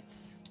think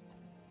it's...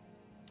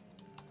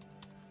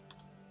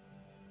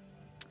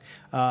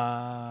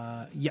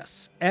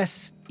 Yes,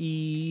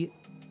 S-E-L-E-N.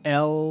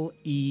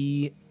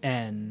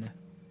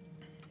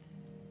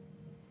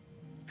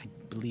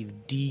 believe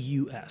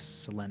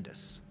D-U-S,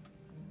 Selendis.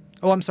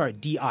 Oh, I'm sorry,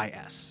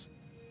 D-I-S.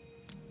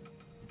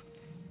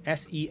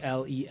 S-E-L-E-N-D-I-S.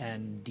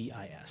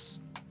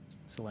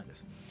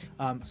 Selendis.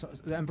 So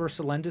the Emperor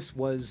Selendis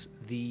was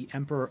the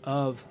emperor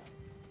of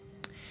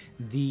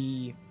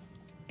the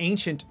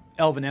ancient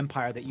elven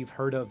empire that you've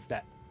heard of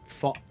that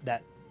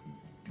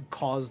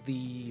caused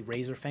the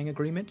Razorfang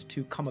Agreement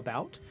to come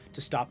about,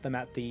 to stop them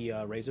at the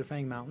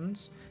Razorfang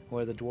Mountains,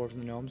 where the dwarves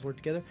and the gnomes were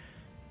together.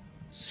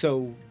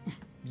 So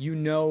you've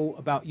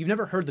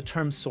never heard the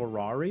term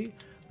Sorari,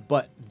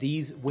 but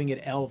these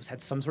winged elves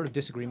had some sort of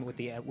disagreement with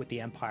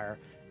the Empire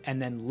and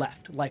then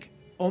left,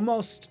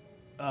 almost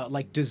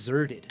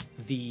deserted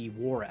the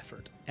war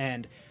effort,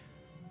 and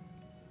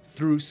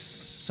through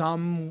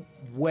some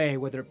way,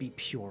 whether it be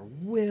pure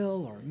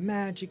will or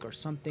magic or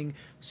something,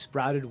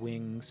 sprouted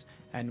wings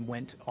and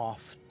went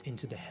off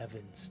into the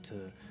heavens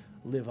to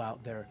live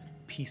out their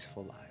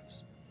peaceful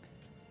lives.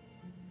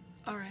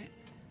 All right.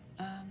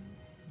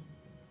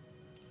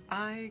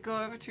 I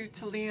go over to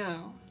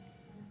Talio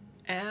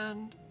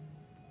and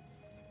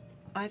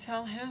I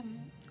tell him,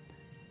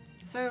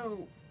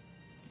 so,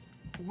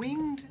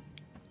 winged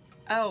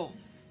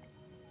elves,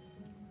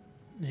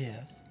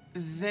 Yes.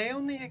 they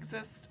only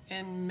exist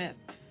in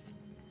myths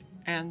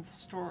and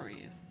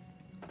stories.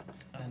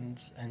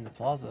 And in the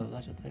plaza,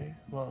 allegedly.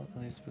 Well,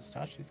 at least with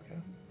statues go.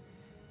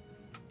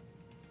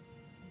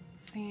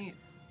 See,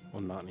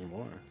 Well, not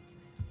anymore.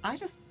 I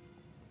just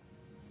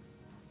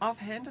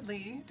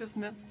offhandedly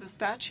dismissed the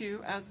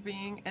statue as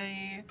being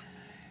a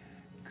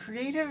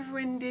creative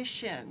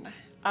rendition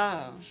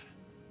of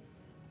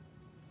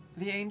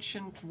the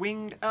ancient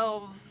winged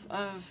elves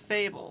of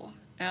fable.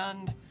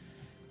 And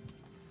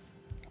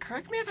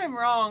correct me if I'm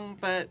wrong,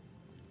 but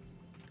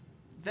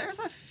there's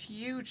a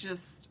few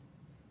just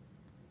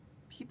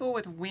people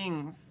with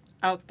wings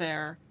out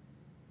there,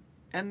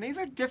 and these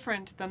are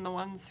different than the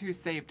ones who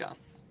saved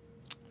us.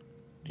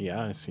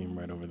 Yeah, I see him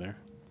right over there.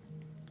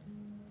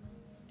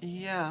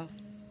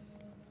 Yes.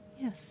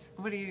 Yes.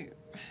 What do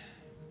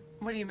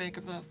you make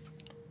of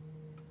this?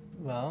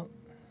 Well,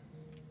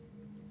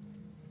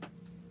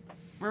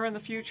 We're in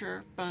the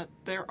future, but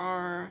there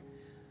are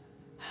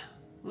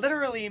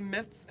literally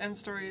myths and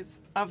stories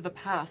of the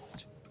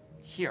past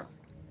here.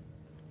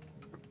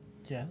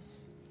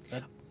 yes.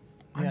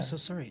 I'm Yeah. so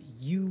sorry.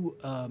 You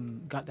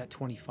got that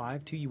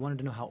 25 too. You wanted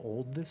to know how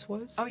old this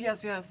was? Oh,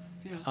 yes.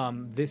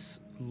 This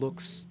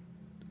looks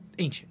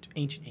ancient,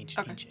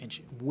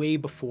 Okay. way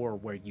before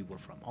where you were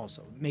from.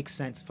 Also, makes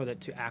sense for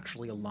that to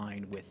actually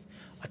align with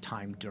a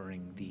time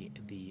during the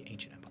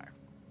ancient empire.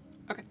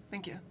 Okay,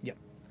 thank you. Yep.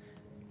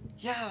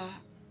 Yeah.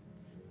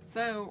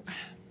 So,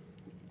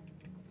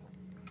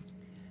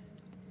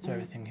 So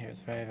everything here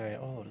is very, very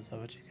old. Is that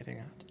what you're getting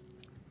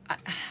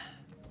at?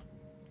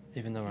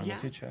 Even though we're in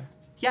yes. the future.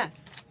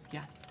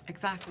 Yes,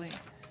 exactly.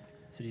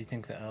 So do you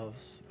think the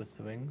elves with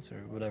the wings,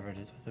 or whatever it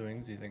is with the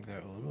wings, do you think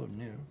they're old or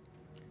new?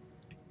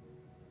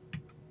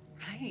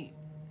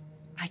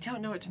 I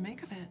don't know what to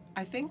make of it.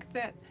 I think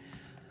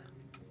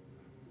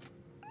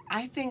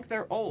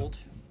they're old.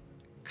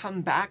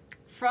 Come back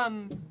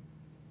from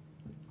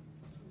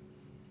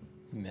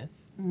Myth?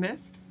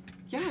 myths?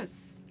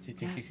 Yes. Do you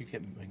think you Yes. could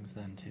get wings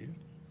then too?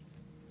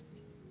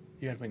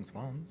 You had wings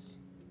once.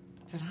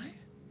 Did I?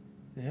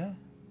 Yeah.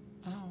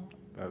 Oh.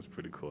 That was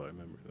pretty cool. I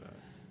remember that.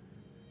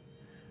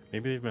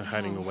 Maybe they've been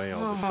hiding away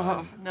all this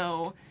time.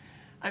 No.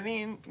 I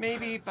mean,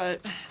 maybe,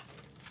 but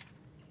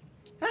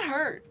that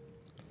hurt.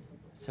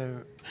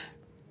 So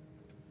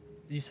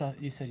you said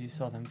you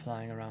saw them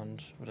flying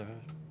around whatever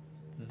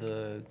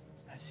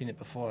I've seen it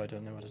before, I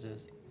don't know what it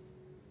is.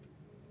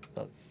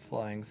 That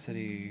flying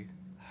city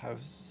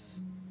house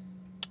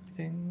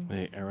thing?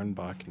 The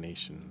Ehrenbach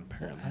Nation,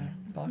 apparently.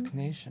 Ehrenbach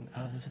Nation.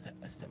 Oh, it's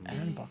the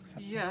Ehrenbach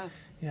family.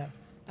 Yes. Yeah.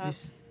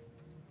 That's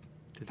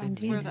Did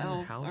that's they where name the their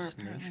elves house are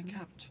apparently Nation?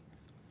 kept.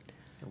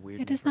 A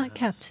weird It is name not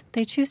for a house. kept.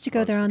 They choose to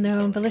go there on their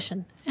own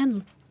volition,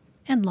 and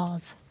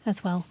laws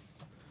as well.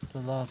 The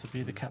laws would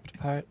be the kept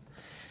part.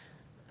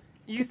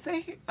 You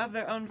say of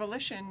their own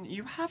volition,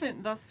 you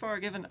haven't thus far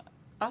given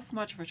us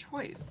much of a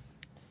choice.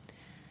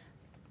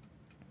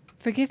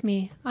 Forgive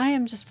me, I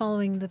am just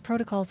following the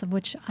protocols of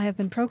which I have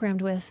been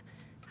programmed with.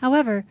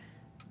 However,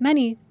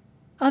 many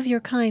of your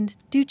kind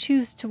do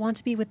choose to want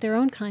to be with their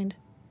own kind.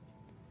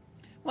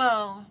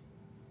 Well,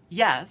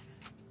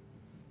 yes.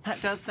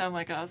 That does sound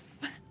like us.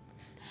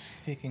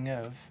 Speaking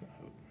of,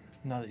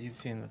 now that you've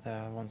seen that there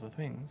are ones with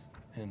wings,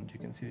 and you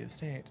can see the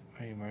estate,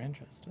 are you more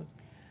interested?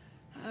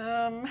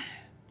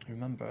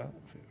 Remember,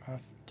 we are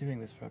doing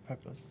this for a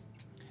purpose.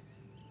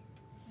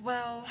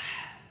 Well,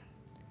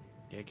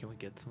 Yeah, can we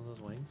get some of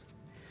those wings?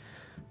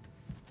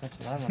 That's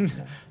what I want to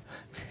know.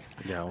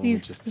 Yeah, You we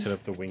just hit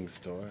up the wing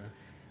store.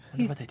 I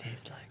wonder what they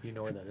taste like. You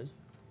know where that is?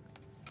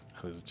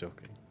 I was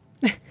joking.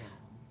 No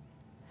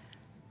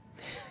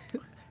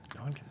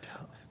one can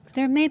tell.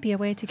 There may be a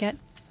way to get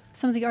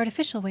some of the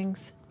artificial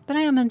wings, but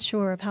I am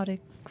unsure of how to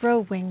grow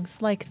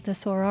wings like the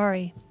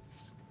Sorari.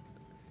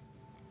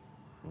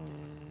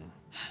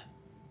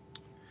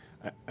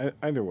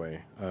 Either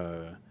way,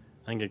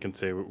 I think I can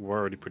say we're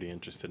already pretty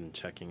interested in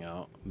checking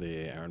out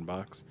the Aeon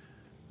box.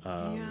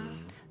 So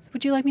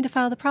would you like me to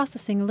file the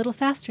processing a little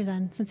faster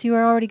then, since you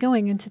are already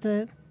going into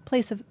the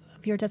place of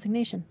your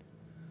designation?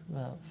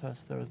 Well,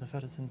 first there was the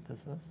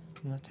photosynthesis,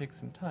 and that takes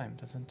some time,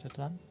 doesn't it,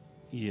 Lon?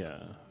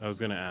 Yeah, I was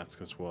going to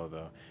ask as well,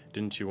 though.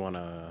 Didn't you want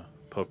to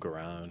poke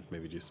around,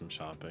 maybe do some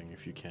shopping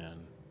if you can?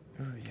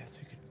 Oh, yes,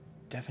 we could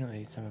definitely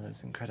use some of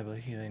those incredible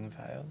healing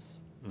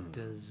vials.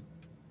 Does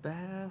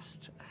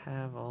Bast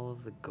have all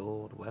of the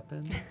gold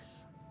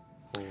weapons?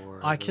 Or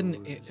I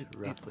can those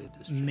roughly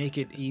distributed? make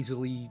it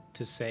easily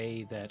to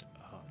say that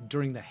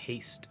during the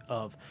haste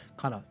of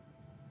kind of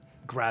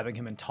grabbing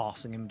him and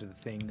tossing him to the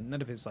thing,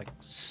 none of his like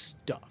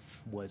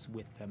stuff was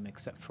with them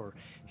except for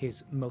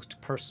his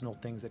most personal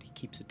things that he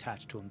keeps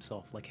attached to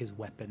himself, like his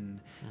weapon,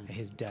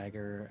 his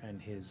dagger,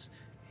 and his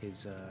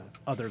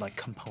other like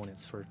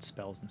components for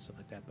spells and stuff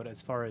like that. But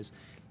as far as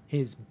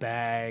his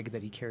bag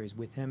that he carries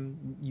with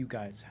him, you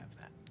guys have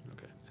that.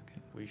 Okay.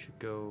 We should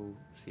go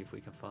see if we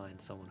can find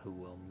someone who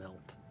will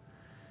melt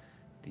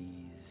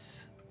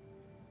these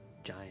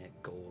giant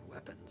gold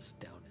weapons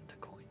down into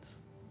coins.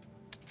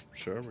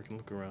 Sure, we can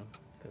look around.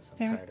 Because I'm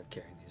Fair. tired of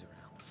carrying these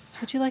around.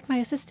 Would you like my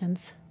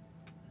assistance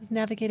with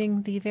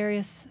navigating the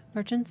various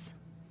merchants?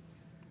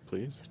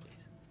 Please? Yes,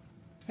 please.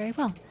 Very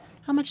well.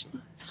 How much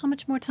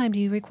more time do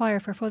you require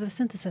for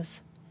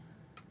photosynthesis?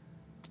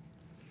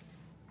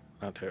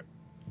 Not ter-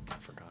 I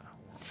forgot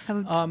how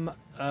long.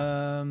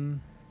 I would,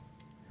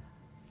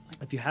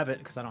 If you have it,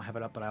 because I don't have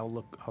it up, but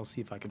I'll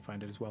see if I can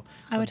find it as well.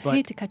 I would But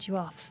hate to cut you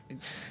off.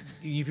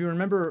 if you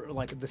remember,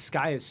 like the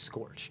sky is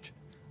scorched,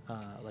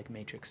 like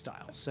Matrix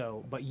style.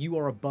 So, but you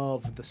are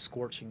above the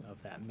scorching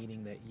of that,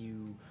 meaning that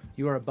you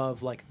are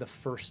above like the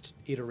first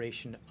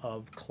iteration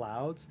of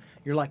clouds.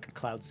 You're like a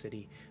cloud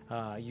city.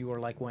 You are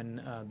like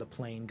when the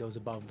plane goes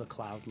above the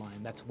cloud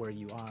line. That's where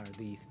you are.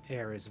 The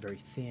air is very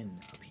thin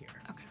up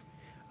here. Okay.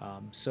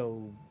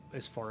 So,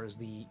 as far as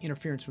the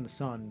interference from the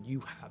sun, you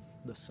have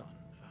the sun.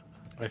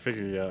 I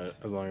figure, yeah,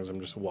 as long as I'm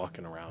just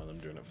walking around, I'm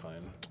doing it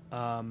fine.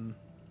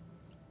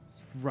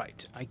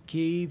 Right. I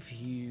gave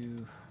you.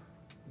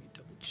 Let me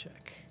double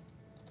check.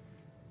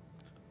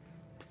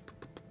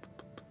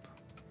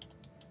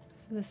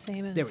 Is it the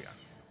same as... There we go.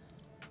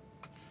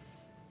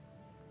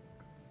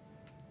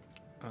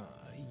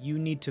 You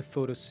need to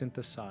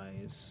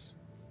photosynthesize.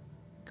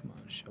 Come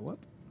on, show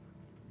up.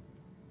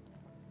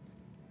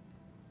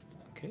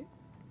 Okay.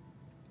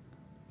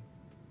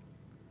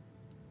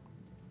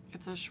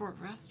 It's a short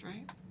rest,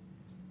 right?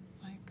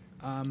 Like,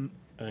 I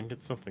think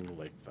it's something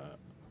like that.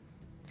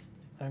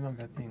 I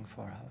remember it being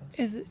 4 hours.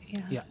 Is it...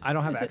 Yeah. Yeah, I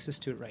don't have Is it- access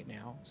to it right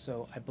now,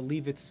 so I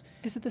believe it's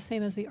Is it the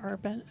same as the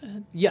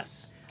Arben?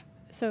 yes.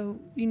 So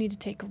you need to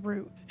take a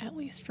root at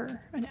least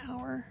for an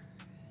hour,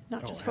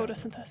 not Oh, just I have it. I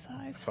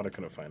photosynthesize. thought I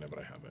couldn't find it, but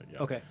I have it. Yeah.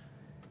 Okay.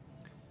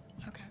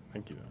 okay.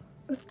 Thank you.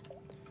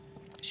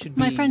 Should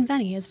My be friend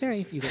Benny is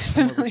very either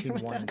somewhere familiar between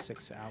with 1 that. and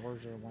 6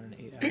 hours or 1 and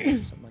 8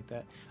 hours or something like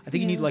that. I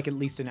think you need Yeah. like at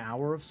least an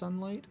hour of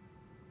sunlight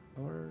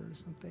or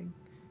something.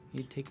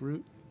 You take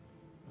root.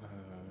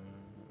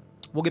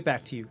 We'll get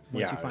back to you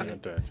once Yeah, you find I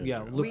it. did- Yeah,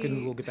 look and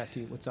We- we'll get back to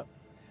you. What's up?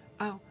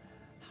 Oh.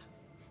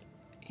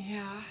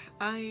 Yeah,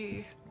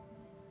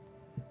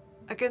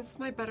 against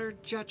my better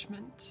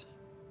judgment,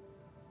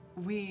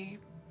 we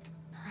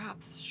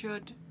perhaps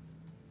should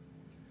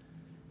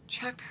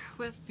check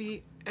with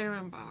the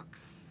Aeon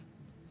box.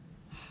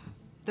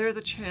 There's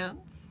a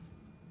chance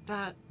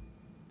that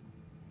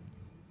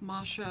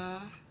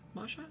Masha?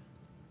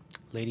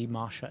 Lady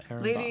Masha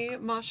Ehrenbach. Lady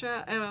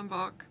Masha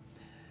Ehrenbach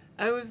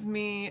owes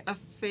me a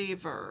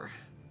favor.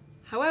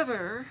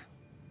 However,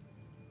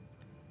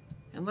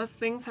 unless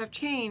things have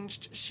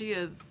changed, she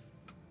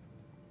is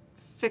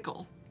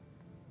fickle.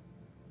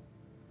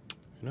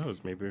 Who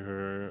knows? Maybe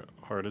her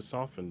heart is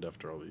softened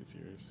after all these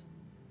years.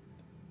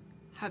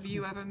 Have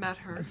you ever met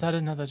her? Is that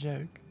another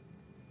joke?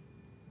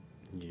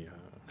 Yeah.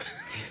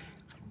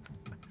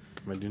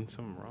 Am I doing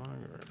something wrong?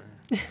 Or?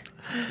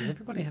 Does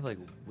everybody have like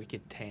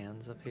wicked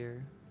tans up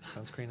here?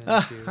 Sunscreen an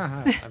issue?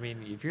 I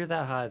mean, if you're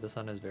that high, the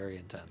sun is very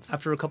intense.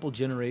 After a couple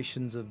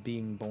generations of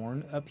being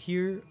born up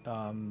here,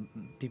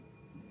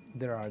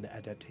 there are the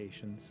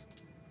adaptations.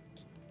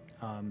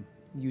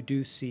 You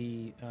do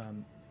see,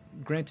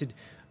 granted,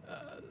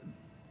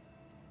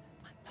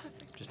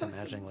 Just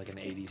imagining like an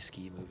 80s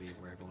ski movie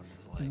where everyone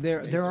is like...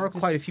 there are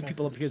quite a few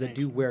people up here that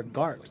do wear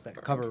garbs that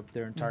cover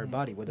their entire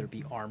body, whether it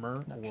be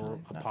armor or Naturally.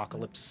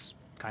 apocalypse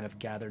kind of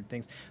gathered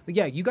things. But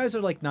yeah, you guys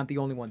are like not the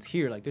only ones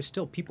here. Like there's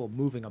still people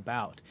moving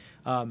about.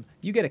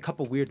 You get a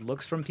couple weird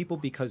looks from people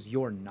because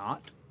you're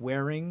not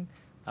wearing.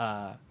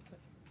 I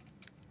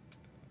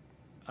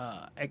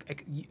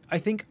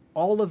think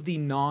all of the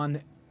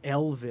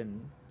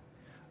non-elven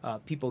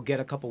people get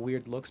a couple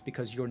weird looks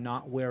because you're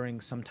not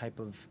wearing some type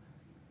of.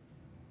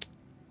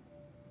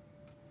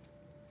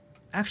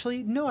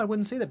 Actually, no, I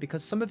wouldn't say that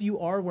because some of you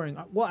are wearing.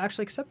 Well,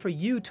 actually, except for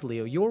you,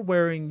 Talio,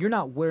 you're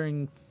not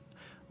wearing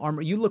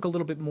armor. You look a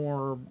little bit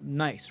more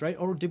nice, right?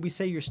 Or did we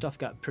say your stuff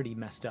got pretty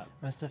messed up?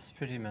 My stuff's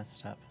pretty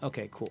messed up.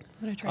 Okay, cool.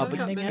 But I tried but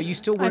mending are it. Are you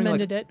still I wearing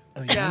mended it.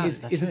 Oh, Yeah.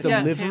 Is that's it the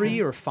Yeah, livery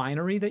tin. or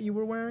finery that you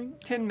were wearing?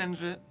 Tin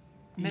mended it.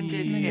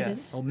 Mended.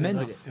 Yes. Oh, It was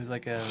mended like, it. it was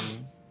like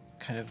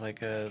kind of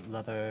like a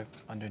leather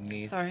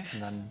underneath. Sorry.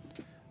 And then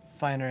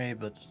finery,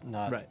 but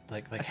not Right.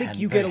 like I think hand-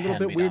 you get a very little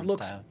bit weird hand-me-down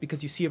looks style.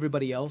 because you see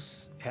everybody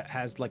else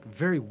has like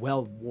very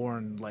well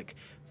worn, like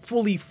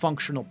fully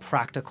functional,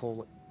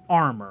 practical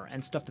armor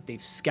and stuff that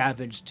they've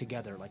scavenged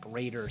together, like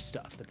raider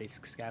stuff that they've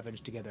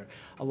scavenged together.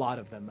 A lot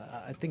of them.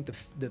 I think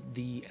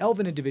the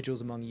elven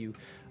individuals among you,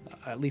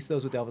 at least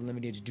those with elven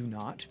lineage, do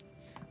not,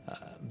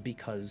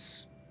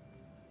 because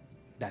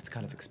that's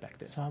kind of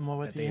expected. So I'm more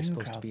with that the they are in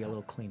supposed to crowd be a then.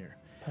 little cleaner.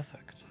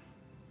 Perfect.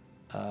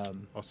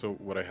 Also,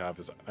 what I have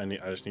is I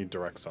just need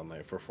direct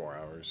sunlight for 4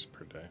 hours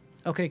per day.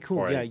 Okay, cool.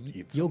 Or I Yeah, eat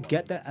you'll someone.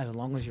 get that as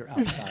long as you're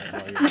outside.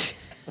 While you're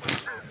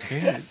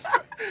Good.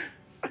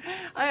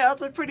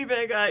 That's a pretty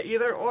big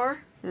either or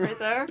right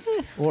there.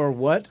 or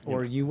what?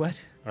 Or you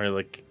what? Or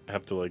like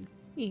have to like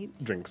Eat.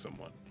 drink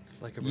someone. It's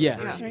like a Yeah,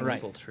 reverse right.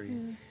 maple tree.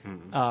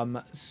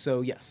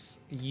 So yes,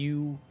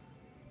 you,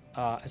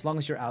 as long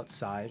as you're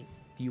outside,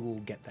 you will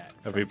get that.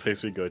 Every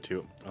place we go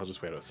to, I'll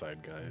just wait outside,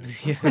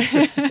 guys.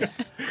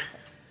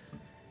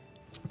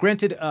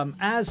 Granted,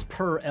 as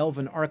per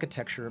elven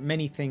architecture,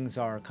 many things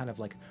are kind of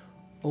like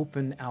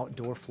open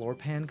outdoor floor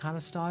pan kind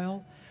of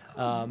style.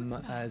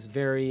 As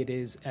varied it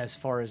is as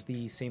far as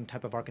the same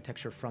type of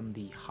architecture from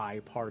the high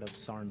part of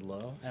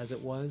Sarnlo as it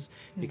was,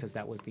 because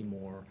that was the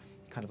more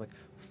kind of like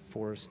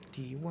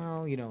foresty,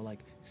 well, like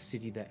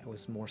city that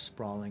was more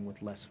sprawling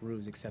with less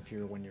roofs, except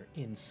for when you're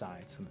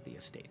inside some of the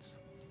estates.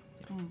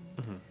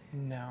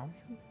 Now,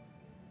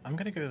 I'm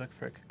gonna go look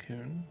for a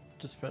cocoon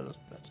just for a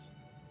little bit.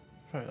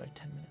 Probably like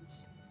 10 minutes.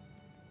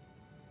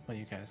 While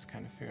you guys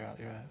kind of figure out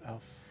your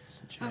elf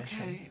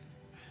situation. Okay.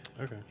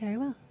 Okay. Very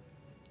well.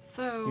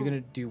 So You're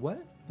gonna do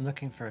what? I'm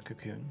looking for a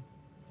cocoon.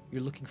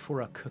 You're looking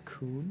for a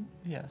cocoon?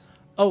 Yes.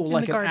 Oh, the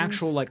like an gardens.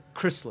 actual like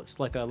chrysalis,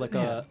 like a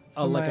Yeah,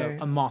 a for like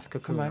my- a moth For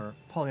cocoon. my Or,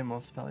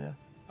 polymorph spell, yeah.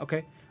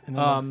 okay. And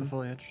amongst the Um,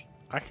 foliage.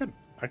 I could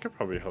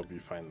probably help you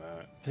find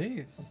that.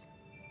 Please.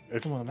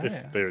 If Come on, if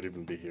Maya. they would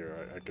even be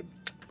here, I could.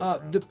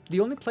 look around. The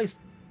only place,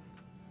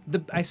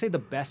 I say the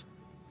best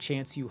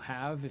chance you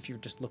have if you're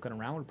just looking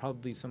around would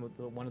probably be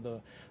one of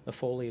the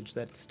foliage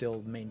that's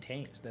still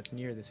maintained that's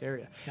near this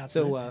area. Yeah,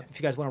 So absolutely. if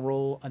you guys want to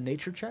roll a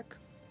nature check,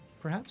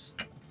 perhaps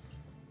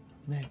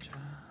Nature.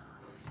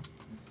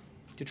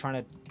 to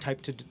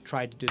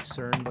try to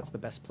discern what's the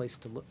best place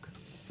to look.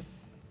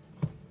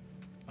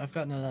 I've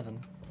got an 11.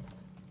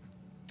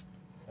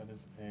 That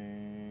is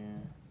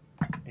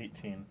a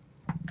 18.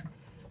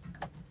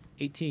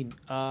 18.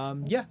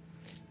 Yeah.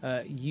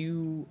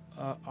 You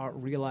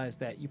realize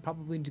that you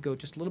probably need to go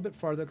just a little bit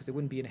farther because they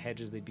wouldn't be in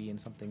hedges; they'd be in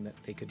something that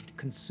they could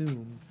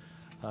consume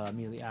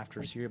immediately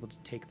after. So you're able to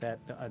take that.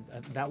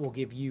 That will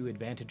give you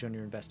advantage on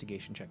your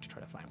investigation check to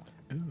try to find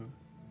one. Ooh.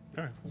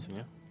 All right. So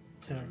yeah.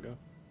 So, There we go.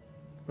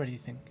 where do you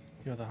think?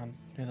 You're the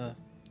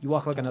You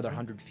walk like Sounds another right.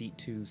 100 feet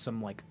to some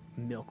like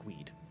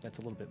milkweed. That's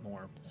a little bit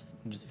more.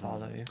 just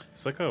follow you.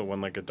 It's like when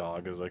like a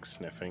dog is like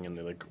sniffing and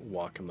they like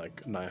walk in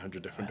like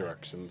 900 different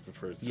directions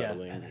before it's Yeah.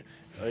 settling.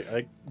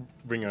 I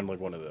bring on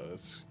like one of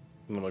those,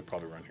 and I'm like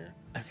probably around here.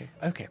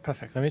 Okay,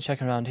 perfect. Let me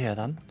check around here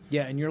then.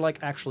 Yeah, and you're like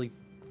actually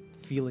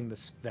feeling the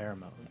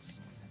pheromones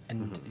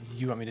And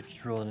you want me to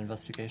just roll an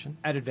investigation?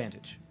 at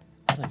advantage.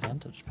 At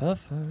advantage.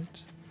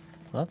 Perfect.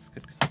 Well, that's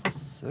good because that's a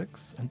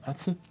 6 and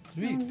that's a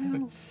 3. Oh, Perfect.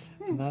 no.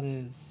 And that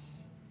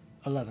is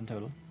 11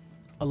 total.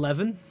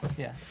 11.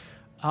 Yeah.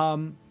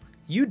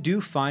 You do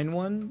find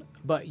one,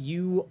 but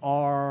you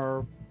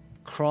are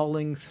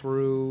crawling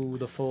through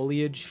the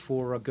foliage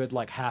for a good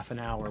like half an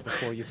hour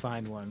before you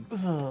find one.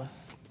 Ugh.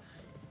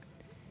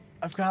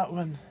 I've got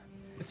one.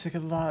 It took a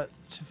lot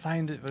to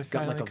find it, but I Got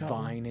finally like a got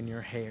one. vine in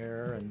your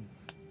hair and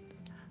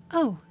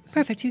Oh,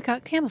 perfect. You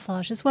got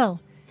camouflage as well.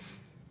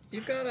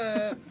 you've got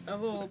a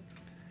little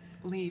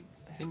leaf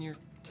in your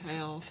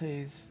tail.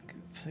 Please,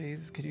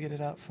 could you get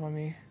it out for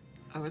me?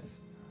 Oh,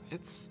 it's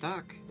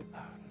stuck. Oh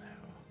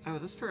no. Oh,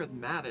 this fur is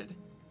matted.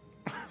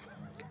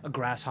 a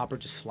grasshopper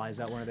just flies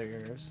out one of their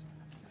ears.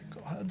 Oh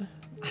my god.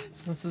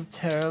 This is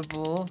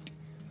terrible.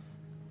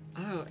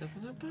 Oh,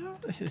 isn't it though?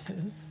 It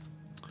is.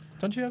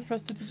 Don't you have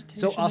prestidigitation?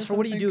 So, or Oscar,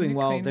 what are you something? Can doing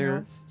while clean me they're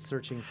off?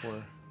 searching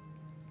for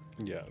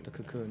Yeah. the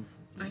cocoon?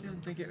 I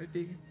don't think it would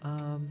be.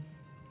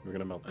 We're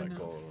gonna melt that know.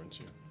 gold, aren't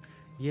you?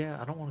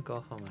 Yeah, I don't want to go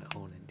off on my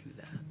own and do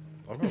that.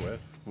 I'll go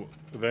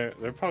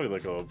with. They're probably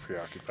like a little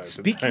preoccupied. for the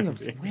Speaking time of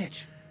being.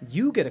 which,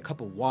 you get a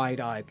couple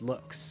wide-eyed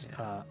looks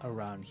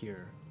around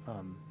here,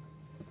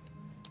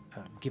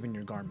 given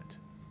your garment.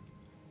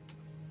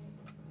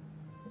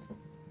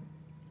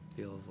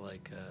 Feels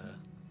like a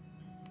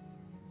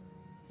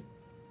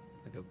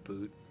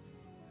boot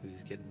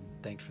who's getting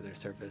thanked for their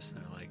service,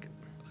 and they're like,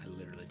 I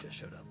literally just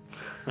showed up.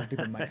 I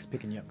think the mic's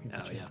picking you up. Can you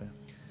Oh, put you yeah. up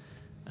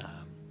there?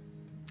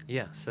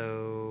 Yeah,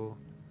 so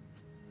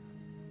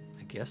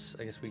I guess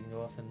we can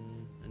go off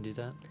and do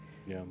that.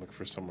 Yeah, look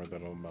for somewhere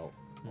that'll melt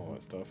all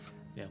that stuff.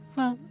 Yeah.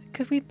 Well,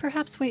 could we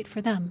perhaps wait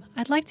for them?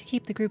 I'd like to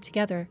keep the group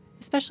together,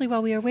 especially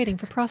while we are waiting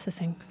for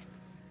processing.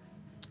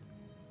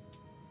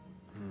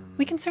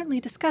 We can certainly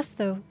discuss,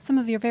 though, some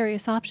of your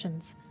various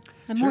options.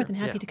 I'm more than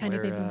happy to kind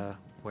of even...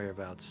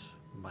 Whereabouts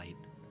might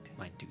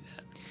do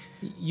that.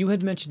 You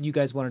had mentioned you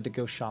guys wanted to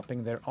go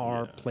shopping. There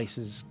are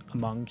places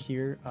among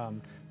here.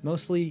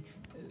 Mostly,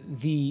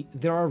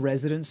 there are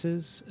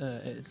residences.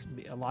 It's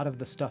a lot of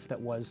the stuff that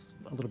was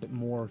a little bit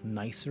more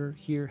nicer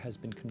here has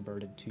been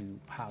converted to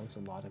house a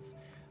lot of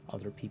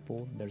other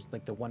people. There's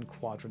like the one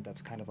quadrant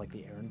that's kind of like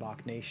the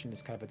Ehrenbach Nation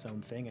is kind of its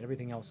own thing, and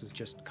everything else is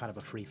just kind of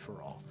a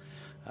free-for-all.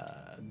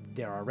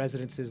 There are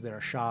residences, there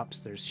are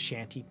shops, there's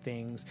shanty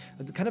things,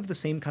 kind of the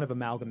same kind of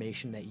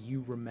amalgamation that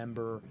you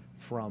remember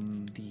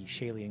from the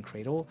Shalian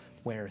Cradle,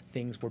 where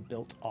things were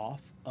built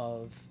off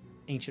of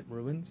ancient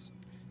ruins,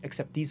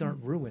 except these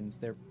aren't ruins.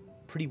 They're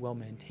pretty well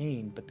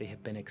maintained, but they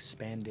have been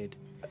expanded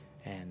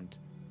and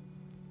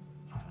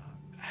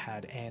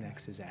had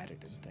annexes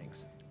added and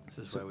things.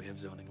 This is why we have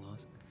zoning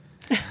laws.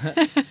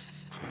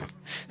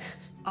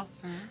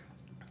 Oscar,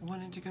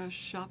 wanted to go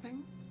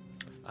shopping?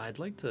 I'd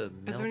like to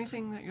melt... Is there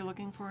anything that you're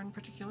looking for in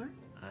particular?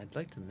 I'd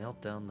like to melt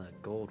down the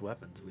gold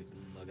weapons we've been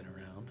lugging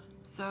around.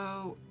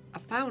 So, a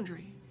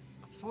foundry,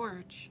 a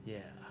forge. Yeah.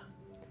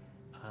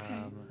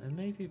 Okay. And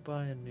maybe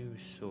buy a new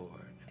sword.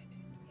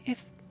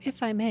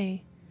 If I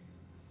may,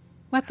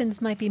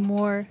 weapons might be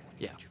more...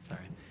 Yeah,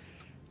 sorry.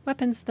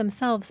 Weapons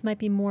themselves might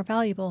be more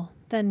valuable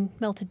than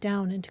melted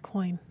down into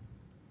coin.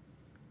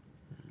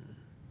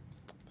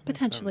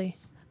 Potentially.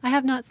 I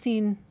have not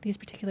seen these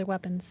particular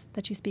weapons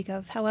that you speak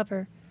of.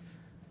 However,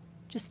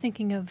 just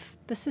thinking of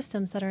the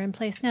systems that are in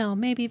place now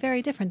may be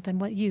very different than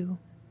what you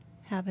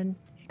have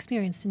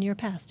experienced in your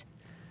past.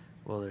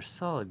 Well, they're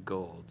solid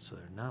gold, so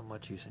they're not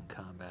much use in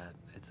combat.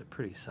 It's a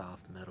pretty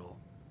soft metal.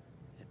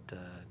 It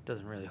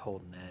doesn't really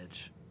hold an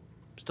edge.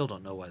 Still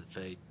don't know why the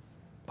Fae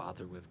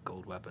bother with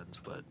gold weapons,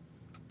 but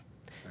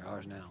they're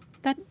ours now.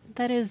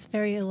 That is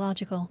very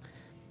illogical.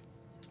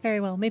 Very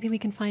well. Maybe we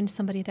can find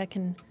somebody that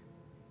can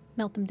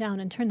melt them down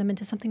and turn them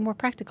into something more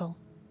practical.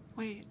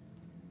 Wait.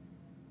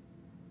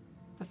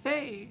 The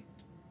Fae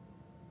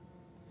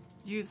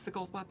use the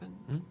gold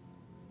weapons.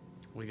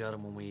 We got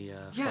them when we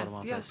fought them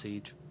off that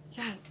siege.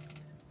 Yes.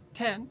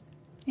 10.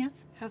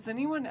 Yes? Has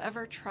anyone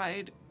ever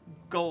tried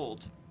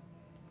gold?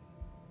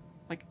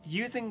 Like,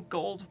 using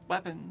gold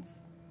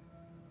weapons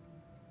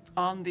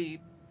on the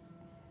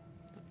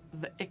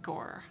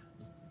Ichor?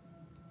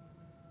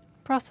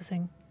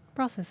 Processing.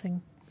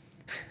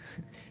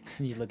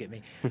 And you look at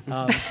me.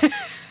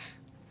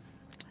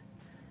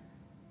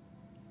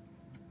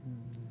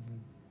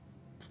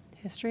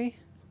 History?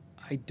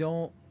 I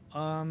don't...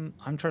 I'm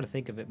trying to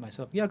think of it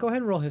myself. Yeah, go ahead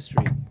and roll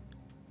history.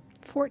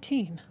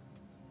 14.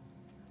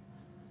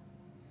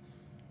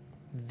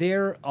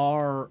 There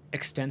are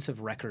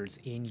extensive records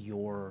in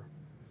your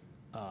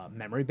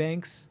memory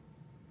banks,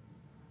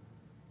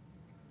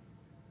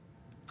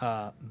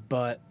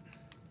 but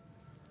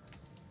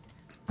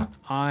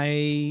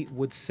I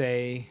would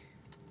say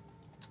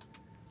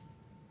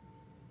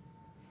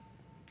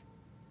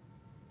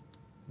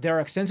there are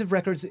extensive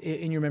records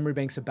in your memory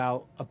banks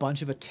about a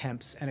bunch of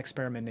attempts and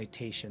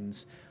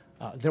experimentations.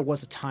 There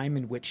was a time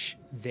in which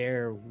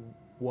there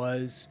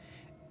was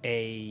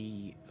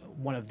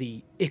one of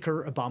the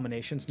Ichor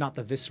abominations, not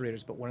the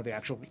viscerators, but one of the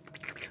actual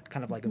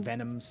kind of like a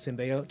venom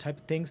symbiote type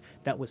of things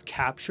that was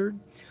captured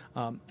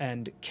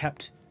and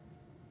kept,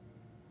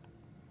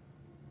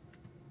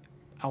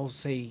 I'll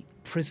say,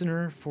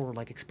 prisoner for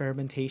like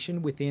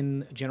experimentation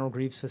within General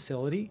Greaves'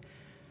 facility.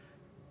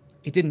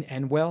 It didn't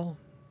end well.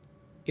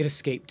 It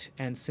escaped,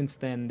 and since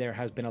then there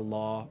has been a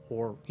law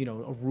or,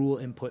 a rule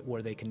input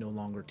where they can no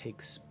longer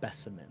take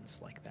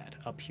specimens like that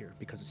up here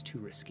because it's too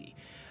risky.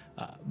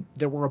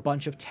 There were a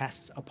bunch of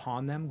tests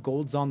upon them.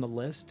 Gold's on the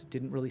list.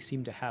 Didn't really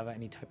seem to have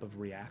any type of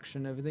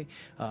reaction, everything.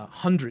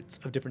 Hundreds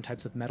of different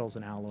types of metals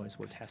and alloys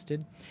were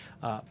tested.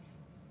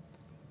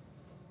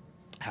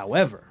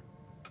 However,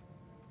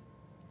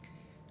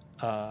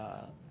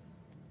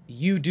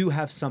 you do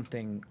have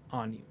something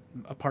on you.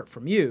 Apart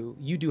from you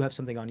do have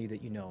something on you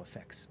that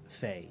affects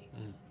Fae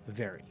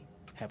very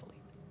heavily.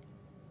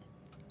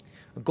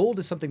 Gold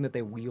is something that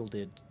they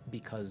wielded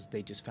because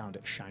they just found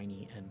it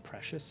shiny and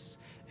precious,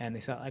 and they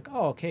said like,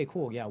 oh, okay,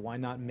 cool, yeah, why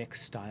not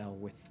mix style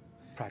with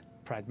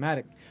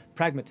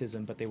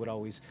pragmatism? But they would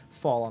always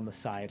fall on the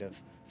side of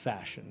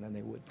fashion than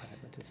they would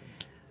pragmatism.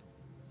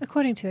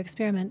 According to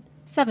experiment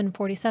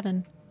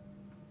 747,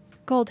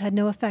 gold had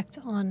no effect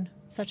on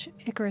such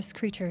Icarus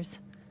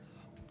creatures.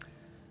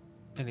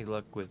 Any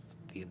luck with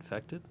the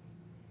infected?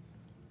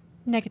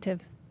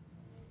 Negative.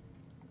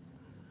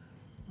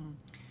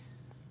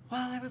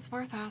 Well, it was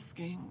worth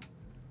asking.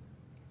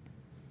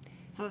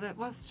 So that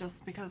was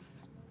just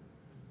because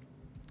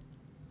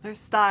they're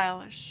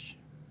stylish.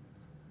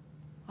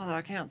 Although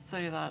I can't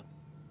say that.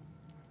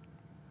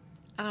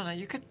 I don't know.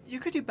 You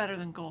could do better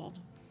than gold.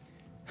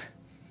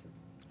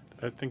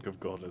 I think of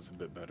gold as a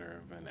bit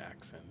better of an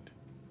accent,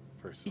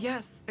 personally.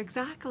 Yes,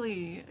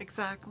 exactly.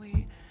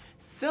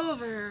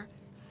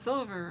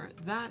 Silver,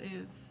 that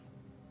is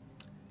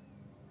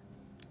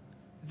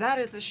That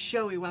is a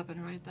showy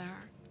weapon right there.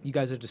 You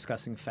guys are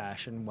discussing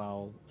fashion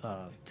while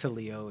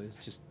Talio is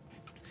just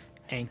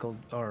ankle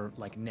or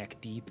like neck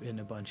deep in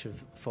a bunch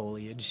of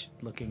foliage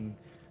looking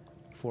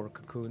for a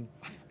cocoon.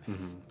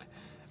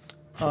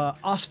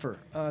 Osfer,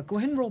 go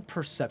ahead and roll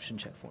perception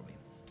check for me.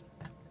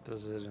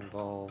 Does it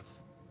involve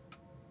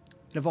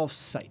It involves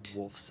sight.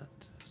 wolf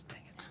senses? Dang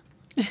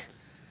it.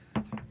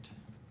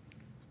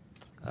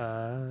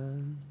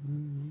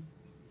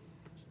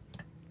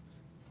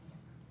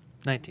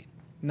 19.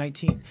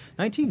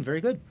 19,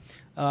 very good.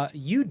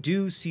 You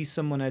do see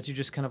someone as you're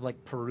just kind of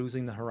like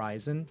perusing the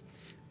horizon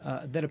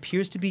that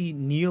appears to be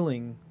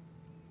kneeling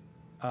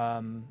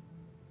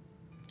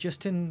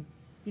just in,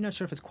 you're not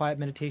sure if it's quiet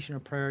meditation or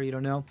prayer, you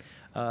don't know,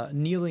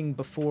 kneeling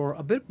before,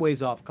 a bit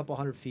ways off, a couple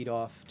 100 feet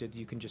off,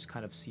 you can just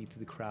kind of see through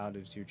the crowd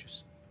as you're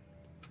just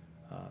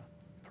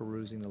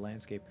perusing the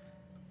landscape,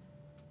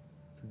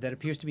 that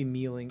appears to be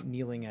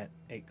kneeling at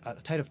a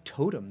type of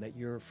totem that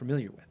you're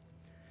familiar with.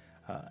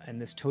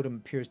 And this totem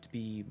appears to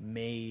be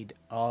made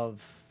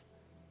of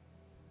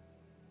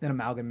an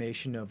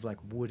amalgamation of like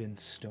wood and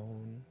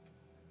stone,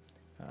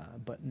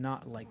 but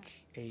not like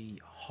a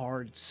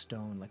hard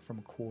stone like from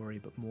a quarry,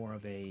 but more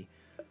of a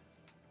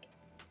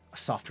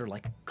softer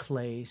like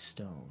clay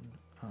stone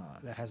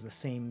that has the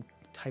same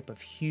type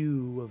of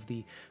hue of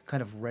the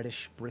kind of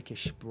reddish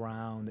brickish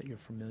brown that you're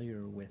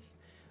familiar with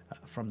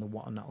from the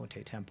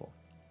Wa'anaote temple.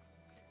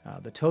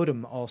 The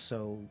totem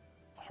also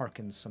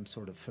harkens some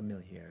sort of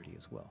familiarity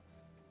as well.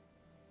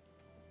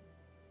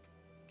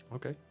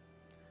 Okay.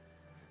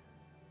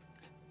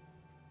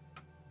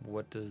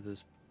 What does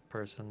this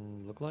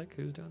person look like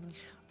who's doing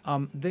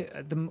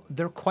this?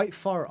 They're quite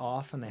far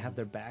off and they have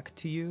their back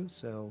to you,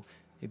 so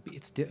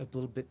it's a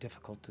little bit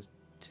difficult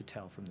to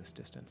tell from this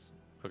distance.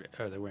 Okay.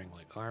 Are they wearing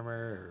like armor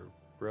or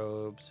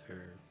robes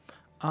or?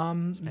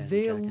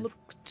 They jacket? look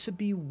to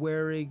be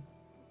wearing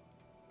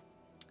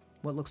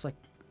what looks like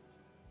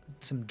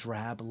some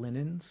drab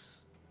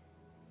linens,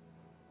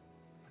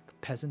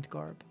 like peasant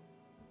garb.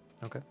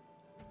 Okay.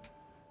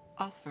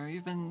 Osfer,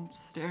 you've been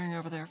staring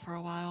over there for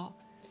a while.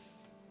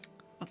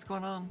 What's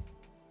going on?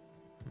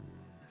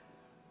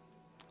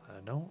 I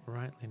don't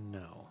rightly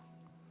know.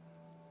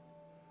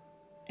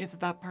 Is it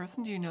that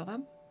person? Do you know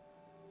them?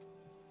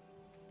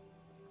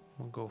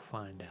 We'll go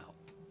find out.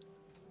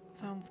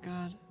 Sounds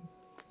good.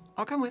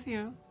 I'll come with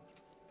you.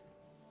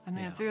 I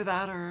mean, Yeah. it's either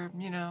that or,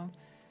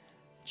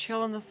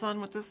 chill in the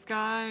sun with this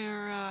guy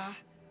or,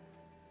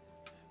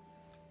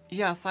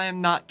 Yes, I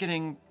am not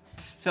getting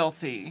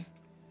filthy.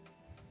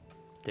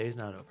 Day's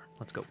not over.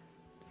 Let's go.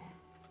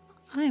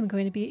 I am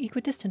going to be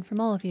equidistant from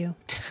all of you.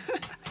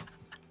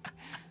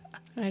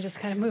 And I just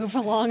kind of move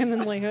along and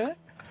then like,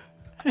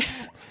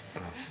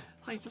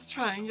 Like, just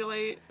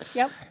triangulate.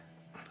 Yep.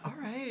 All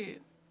right.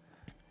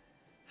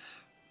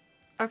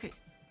 Okay.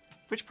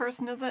 Which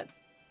person is it?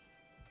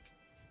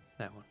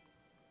 That one.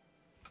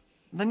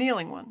 The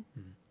kneeling one.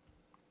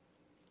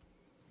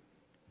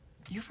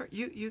 You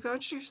go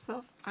to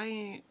yourself.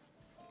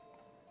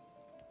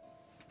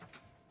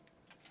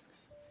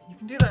 You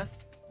can do this.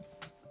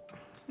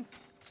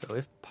 So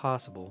if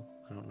possible,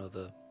 I don't know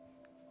the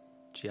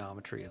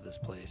geometry of this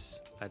place.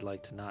 I'd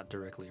like to not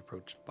directly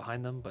approach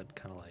behind them, but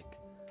kind of like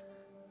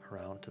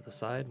around to the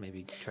side,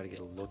 maybe try to get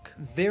a look.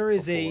 There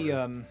is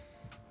before-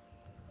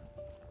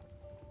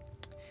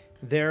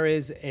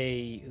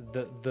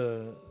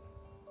 the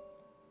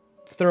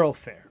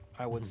thoroughfare,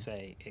 I would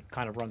say. It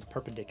kind of runs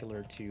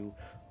perpendicular to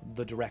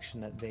the direction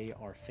that they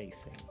are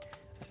facing.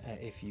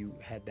 If you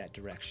head that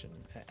direction,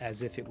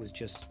 as if it was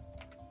just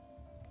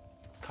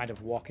kind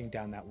of walking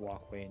down that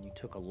walkway and you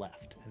took a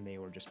left and they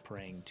were just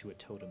praying to a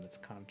totem that's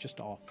kind of just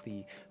off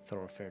the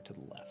thoroughfare to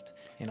the left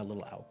in a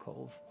little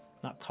alcove,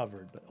 not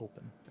covered but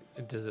open.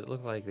 Does it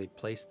look like they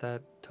placed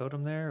that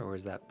totem there, or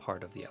is that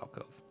part of the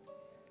alcove?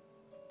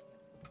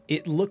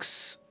 It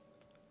looks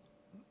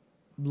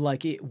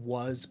like it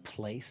was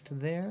placed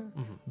there,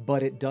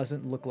 but it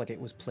doesn't look like it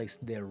was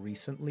placed there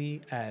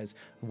recently, as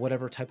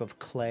whatever type of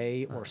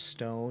clay or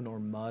stone or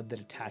mud that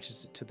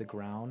attaches it to the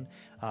ground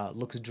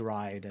looks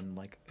dried and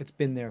like it's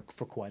been there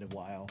for quite a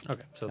while.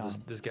 Okay, so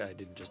this guy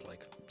didn't just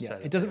like Yeah,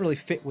 set it doesn't there. really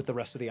fit with the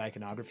rest of the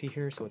iconography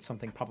here, so it's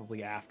something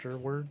probably after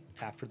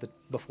the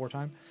before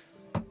time.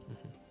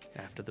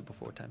 After the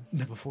before time.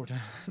 The before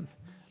time.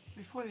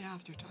 Before the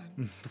after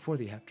time. Before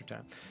the after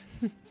time.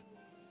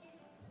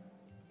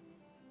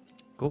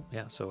 Cool.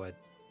 Yeah. So I'd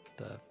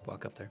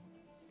walk up there.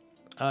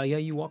 Yeah,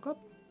 you walk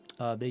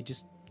up. They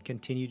just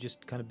continue,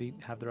 just kind of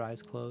have their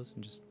eyes closed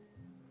and just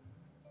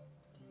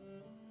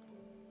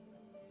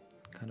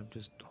kind of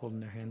just holding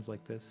their hands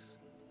like this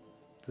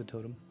to the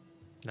totem.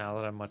 Now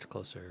that I'm much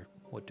closer,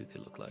 what do they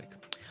look like?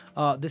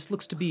 This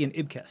looks to be an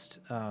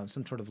Ibkest,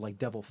 some sort of like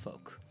devil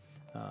folk.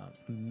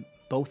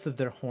 Both of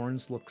their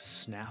horns look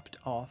snapped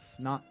off,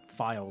 not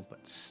filed,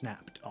 but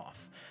snapped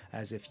off,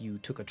 as if you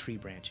took a tree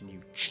branch and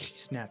you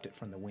snapped it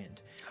from the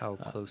wind. How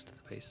close to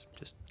the base?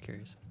 Just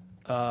curious.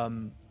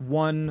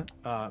 One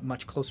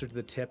much closer to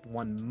the tip,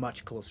 one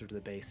much closer to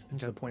the base,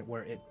 to the Okay. point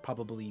where it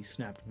probably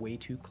snapped way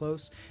too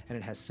close, and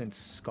it has since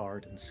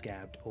scarred and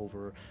scabbed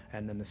over,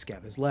 and then the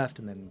scab is left,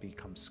 and then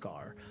becomes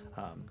scar.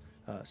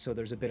 So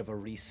there's a bit of a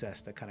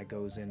recess that kind of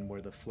goes in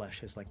where the flesh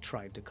has like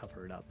tried to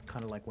cover it up,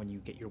 kind of like when you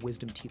get your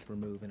wisdom teeth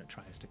removed and it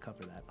tries to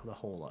cover the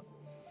hole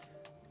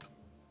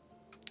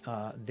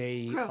up.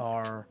 They Gross.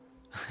 are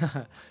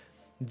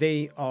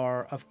they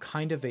are of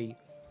kind of a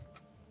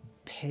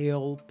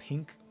pale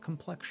pink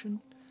complexion,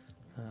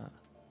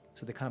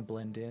 so they kind of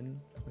blend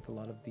in with a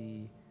lot of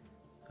the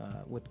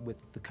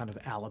with the kind of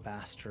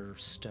alabaster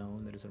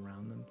stone that is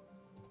around them.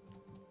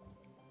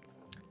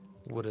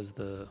 What does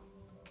the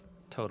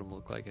totem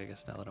look like? I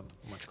guess now that I'm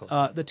much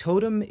closer. The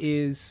totem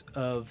is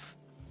of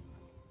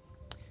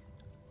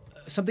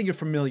something you're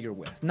familiar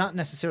with, not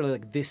necessarily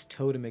like this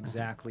totem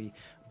exactly,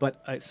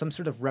 but some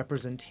sort of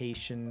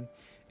representation.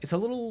 It's a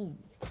little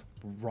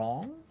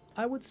wrong,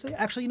 I would say.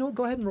 Actually, you know what?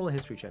 Go ahead and roll a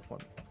history check for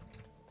me.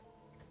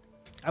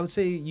 I would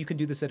say you can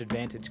do this at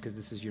advantage because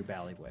this is your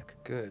bailiwick.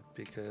 Good,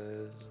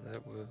 because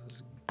that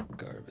was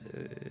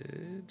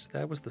garbage.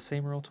 That was the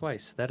same roll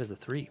twice. That is a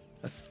 3.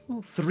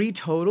 3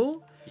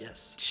 total?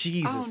 Yes.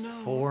 Jesus. Oh,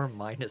 no. 4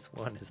 minus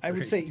 1 is 3. I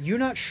would say you're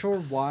not sure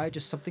why,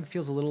 just something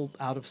feels a little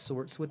out of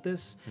sorts with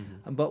this.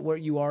 But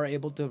what you are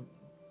able to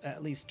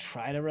at least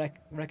try to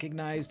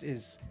recognize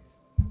is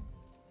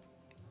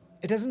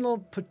it doesn't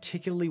look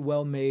particularly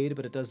well made,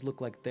 but it does look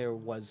like there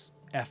was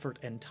effort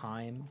and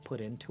time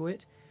put into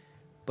it,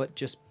 but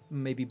just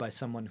maybe by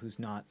someone who's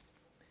not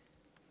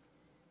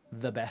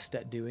the best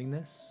at doing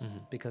this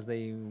because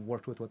they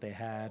worked with what they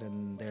had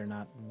and they're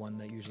not one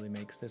that usually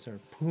makes this, or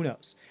who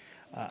knows.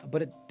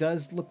 But it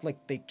does look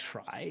like they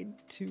tried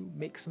to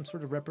make some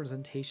sort of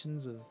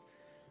representations of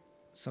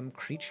some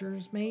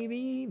creatures,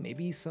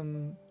 maybe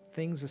some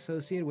things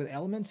associated with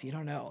elements. You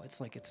don't know. It's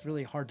like, it's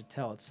really hard to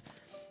tell. It's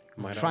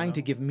Might I trying to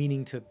know? give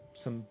meaning to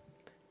some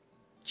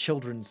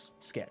children's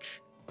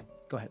sketch.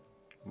 Go ahead.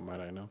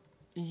 Might I know?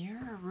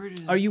 You're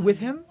rooted. Are in you with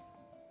him? place.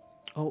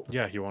 Oh,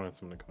 Yeah, he wanted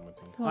someone to come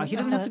with me. Well, he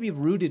doesn't have to be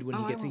rooted when Oh,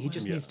 he I gets it. won't He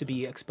just worry. needs Yeah. to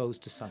be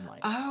exposed to sunlight.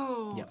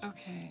 Oh, Yep.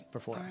 okay. For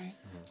 4. Sorry.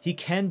 He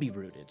can be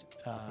rooted.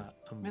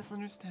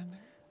 Misunderstanding.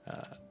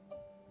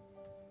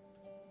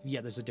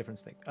 Yeah, there's a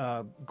difference thing.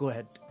 Go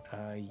ahead.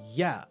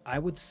 Yeah, I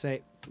would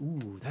say.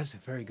 Ooh, that's a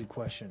very good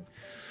question.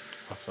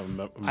 Also, I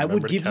would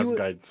remember to give cast you a-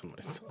 guidance on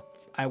myself.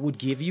 I would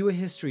give you a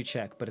history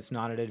check, but it's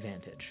not an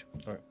advantage.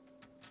 All right.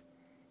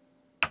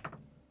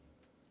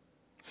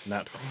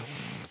 Not.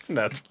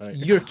 Not 20.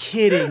 You're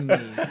kidding me.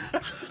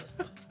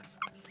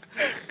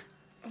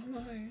 Oh my.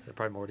 Is that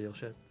primordial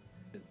shit?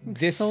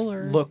 This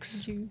Solar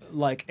looks juice.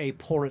 like a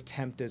poor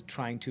attempt at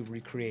trying to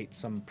recreate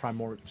some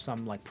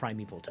like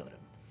primeval totem,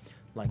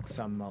 like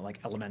some like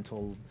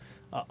elemental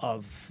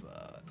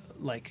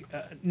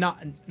not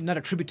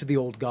a tribute to the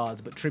old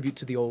gods, but tribute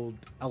to the old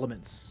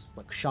elements,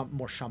 like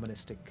more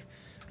shamanistic,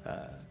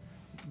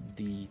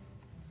 the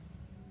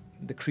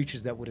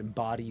creatures that would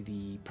embody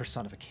the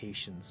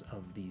personifications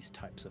of these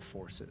types of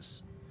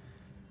forces.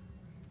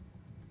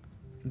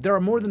 There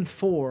are more than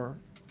 4,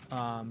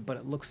 but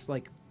it looks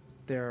like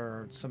there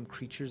are some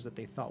creatures that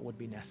they thought would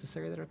be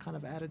necessary that are kind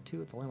of added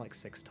to. It's only like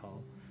 6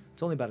 tall.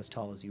 It's only about as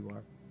tall as you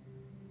are.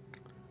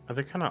 Are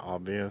they kind of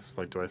obvious?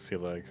 Like, do I see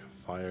like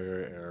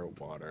fire, air,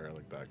 water,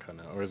 like that kind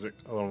of, or is it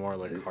a little more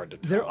like hard to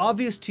tell? They're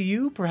obvious to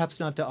you, perhaps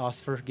not to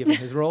Osfer, given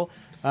his role.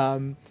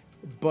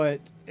 But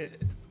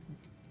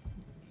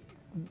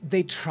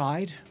they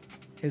tried,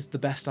 is the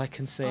best I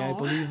can say, I Oh.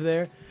 believe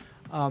there.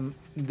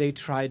 They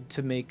tried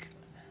to make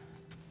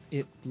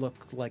it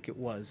look like it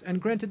was.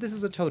 And granted, this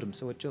is a totem,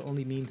 so it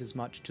only means as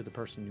much to the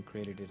person who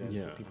created it as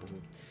the Yeah. people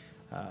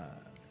who...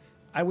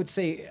 I would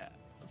say,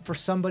 for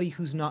somebody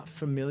who's not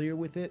familiar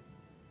with it,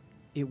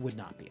 it would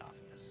not be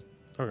obvious.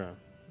 Okay.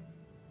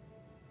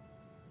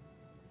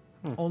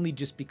 Only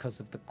just because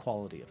of the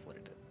quality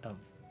of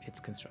its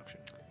construction.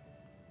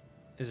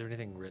 Is there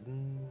anything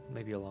written,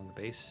 maybe along the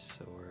base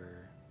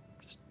or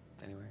just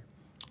anywhere?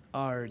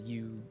 Are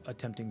you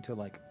attempting to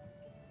like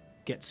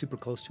get super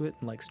close to it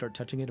and like start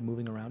touching it and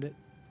moving around it?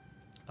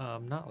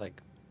 Not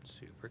like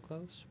super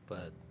close,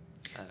 but.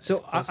 So as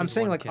close I'm as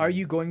saying, one like, are can-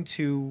 you going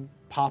to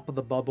pop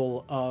the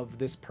bubble of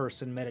this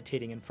person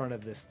meditating in front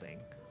of this thing?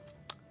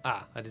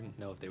 Ah, I didn't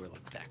know if they were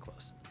like that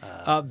close.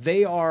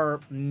 They are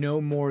no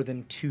more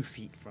than 2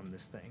 feet from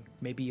this thing.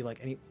 Maybe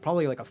like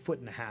probably like 1.5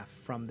 feet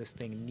from this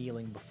thing,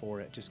 kneeling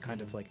before it, just kind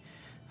of like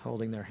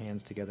holding their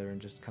hands together and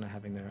just kind of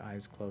having their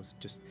eyes closed,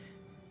 just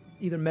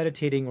either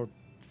meditating or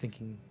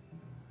thinking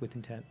with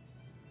intent.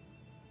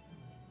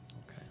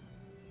 Okay.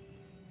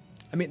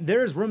 I mean,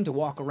 there's room to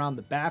walk around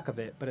the back of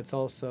it, but it's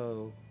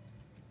also...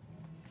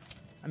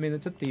 I mean,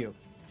 it's up to you.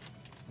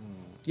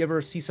 You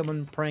ever see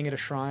someone praying at a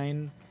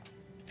shrine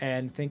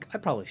and think, I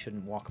probably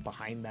shouldn't walk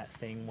behind that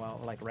thing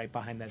right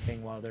behind that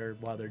thing while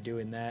they're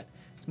doing that?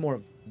 It's more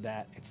of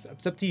that. It's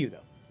up to you,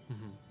 though.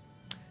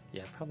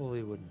 Yeah,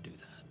 probably wouldn't do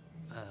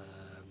that.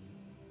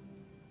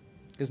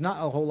 There's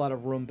not a whole lot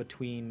of room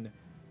between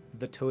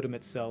the totem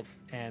itself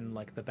and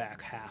like the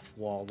back half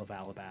wall of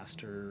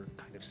alabaster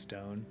kind of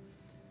stone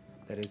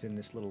that is in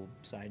this little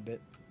side bit.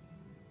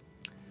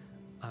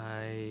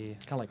 I'm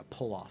Kind of like a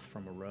pull off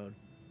from a road.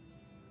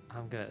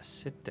 gonna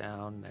sit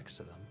down next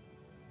to them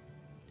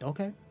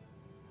Okay.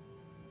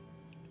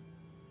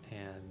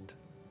 and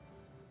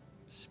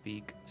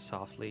speak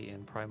softly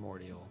in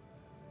primordial.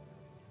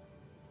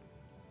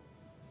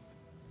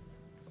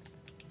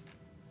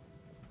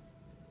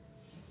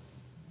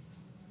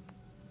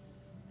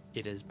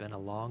 It has been a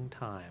long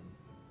time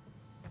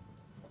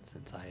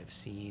since I have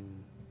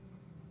seen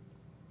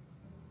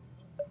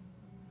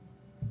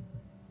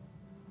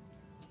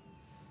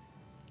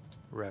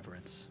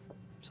reverence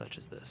such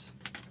as this.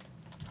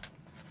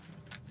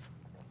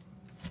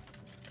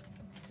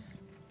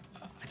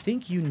 I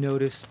think you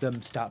notice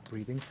them stop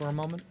breathing for a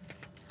moment.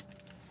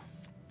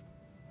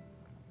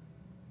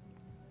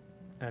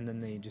 And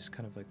then they just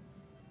kind of like,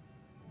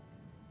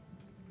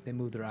 they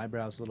move their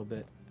eyebrows a little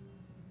bit.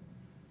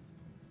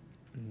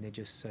 And they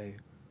just say,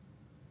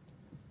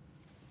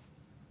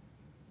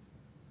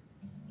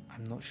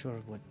 I'm not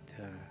sure what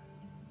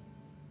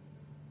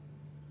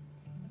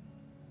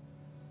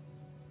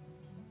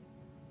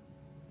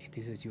it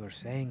is that you are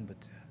saying, but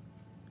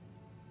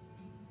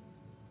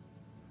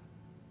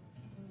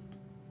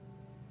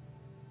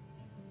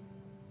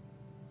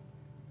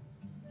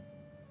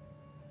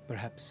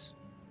perhaps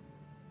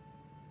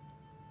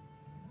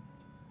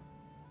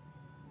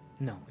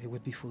no, it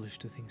would be foolish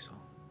to think so.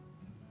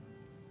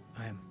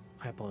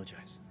 I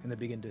apologize. And they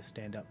begin to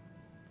stand up.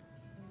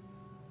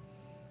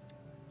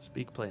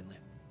 Speak plainly.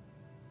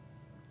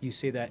 You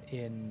say that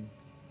in...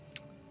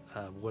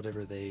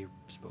 Whatever they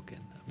spoke in.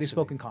 I'm They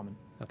spoke in assuming. common.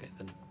 Okay,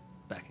 then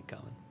back in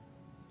common.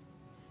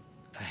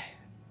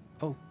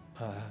 Oh,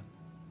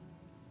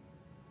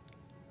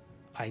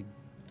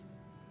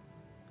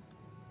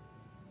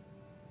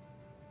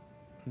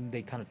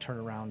 They kind of turn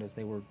around as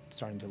they were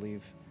starting to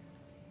leave.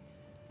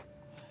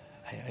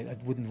 I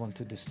wouldn't want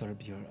to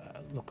disturb your...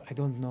 look, I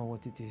don't know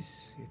what it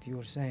is that you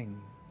are saying.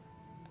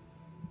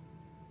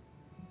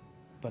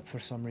 But for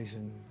some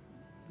reason,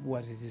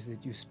 what it is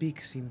that you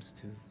speak seems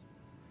to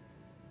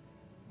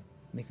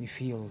make me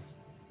feel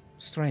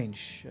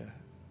strange.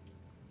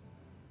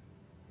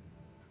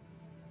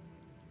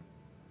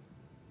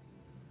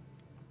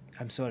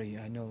 I'm sorry,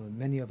 I know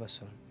many of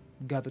us are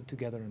gathered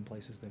together in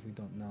places that we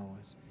don't know.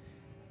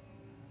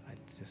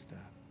 It's just,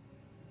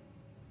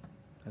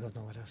 I don't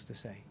know what else to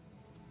say.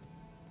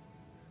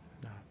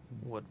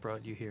 What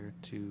brought you here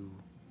to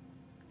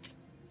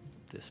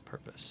this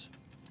purpose?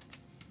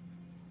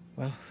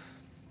 Well,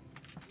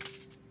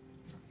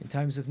 in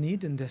times of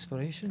need and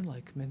desperation,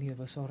 like many of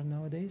us are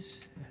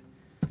nowadays,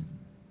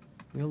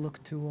 we'll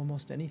look to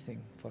almost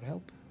anything for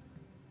help.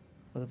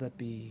 Whether that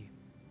be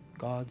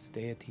gods,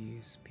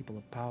 deities, people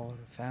of power,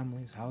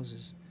 families,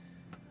 houses,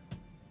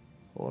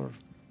 or...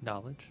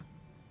 Knowledge?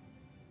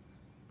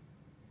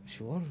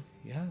 Sure,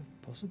 yeah,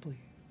 possibly.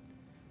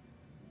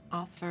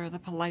 Osfer, the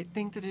polite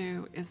thing to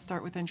do is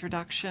start with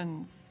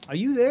introductions. Are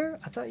you there?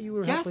 I thought you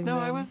were Yes, helping no,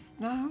 them. I was.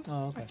 No, I was.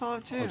 Oh, okay. I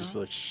followed too. I'll just be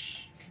like,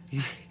 shh.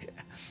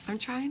 I'm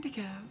trying to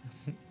give.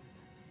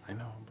 I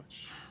know, but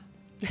shh.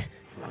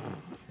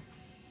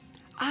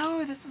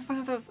 Oh, this is one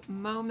of those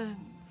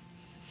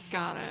moments.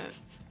 Got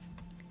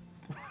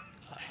it.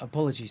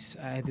 Apologies,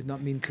 I did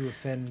not mean to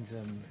offend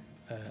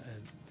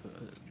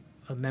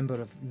a member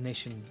of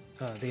nation,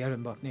 the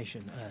Ehrenbach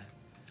Nation.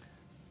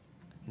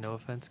 No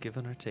offense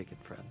given or taken,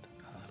 friend.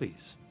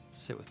 Please,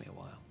 sit with me a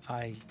while.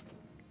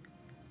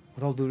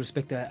 With all due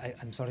respect,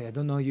 I'm sorry, I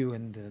don't know you,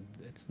 and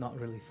it's not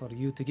really for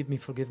you to give me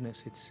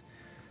forgiveness. It's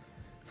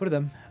for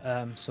them.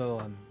 And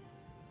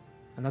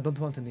I don't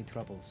want any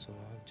trouble, so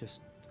I'll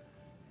just...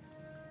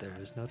 There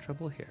is no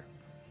trouble here.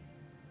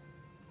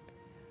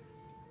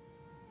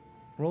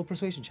 Roll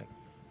persuasion check.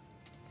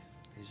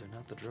 These are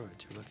not the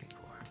droids you're looking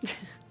for.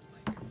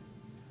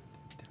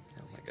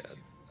 Oh my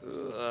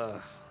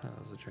god. That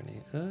was a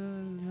journey.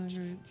 Not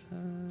great.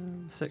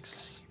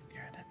 6.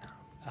 You're in it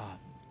now.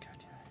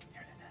 Good,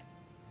 you're in it.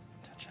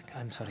 Don't check it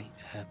I'm out. sorry.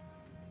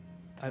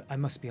 I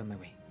must be on my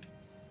way.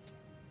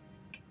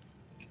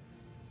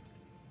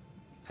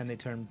 And they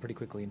turn pretty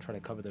quickly and try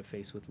to cover their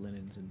face with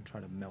linens and try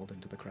to meld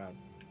into the crowd.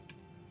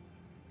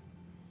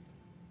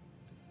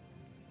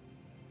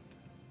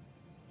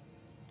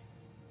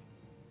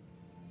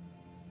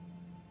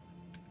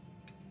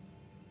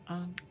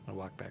 I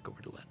walk back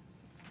over to Len.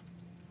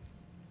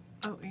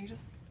 Oh, you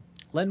just.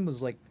 Len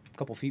was like a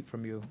couple feet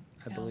from you,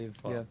 I Yeah. believe.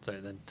 Well, Yeah.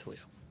 sorry, then to Leo.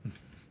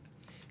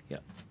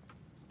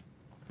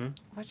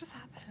 What just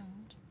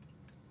happened?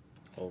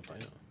 Oh, I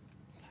know.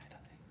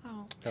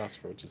 Oh, Ask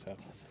for what just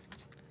happened.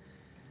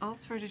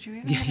 Osfer, did you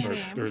even get a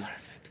name?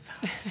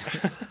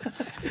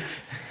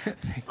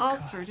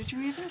 Osfer, did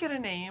you even get a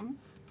name?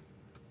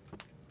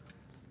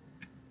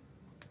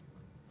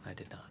 I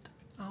did not.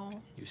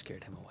 Oh, You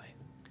scared him away.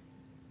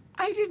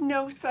 I did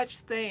no such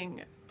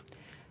thing.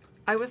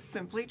 I was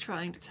simply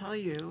trying to tell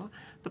you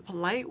the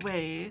polite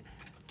way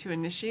to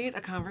initiate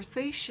a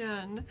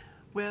conversation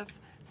with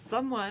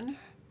someone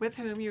with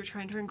whom you're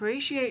trying to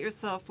ingratiate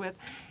yourself with.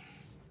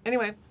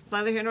 Anyway, it's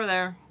neither here nor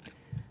there.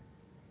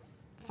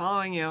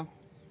 Following you.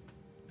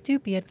 Do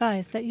be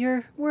advised that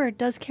your word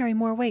does carry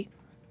more weight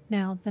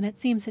now than it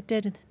seems it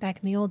did back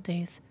in the old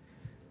days.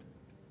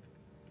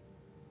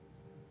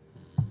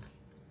 I'm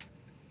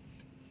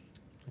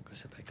going to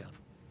sit back down.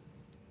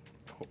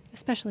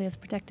 Especially as a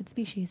protected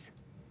species.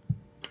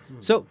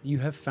 So you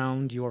have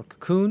found your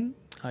cocoon.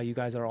 You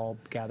guys are all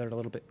gathered a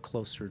little bit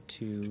closer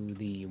to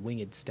the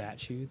winged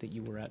statue that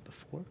you were at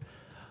before.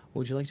 What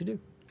would you like to do?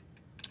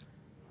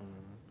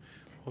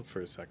 Hold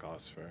for a sec,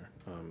 Osfer.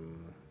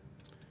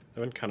 I've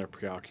been kind of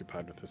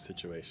preoccupied with the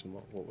situation.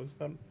 What was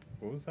that?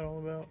 What was that all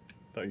about?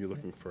 Thought you were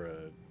looking for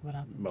What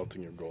happened?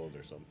 melting your gold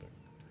or something.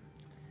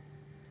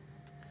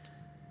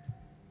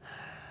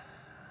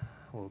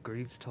 Well,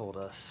 Greaves told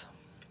us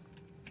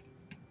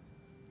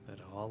that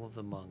all of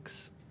the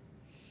monks,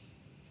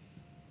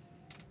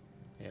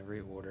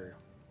 every order,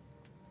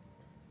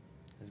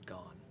 is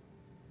gone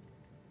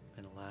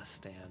in a last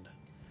stand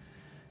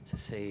to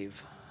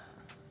save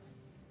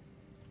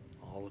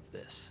all of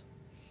this.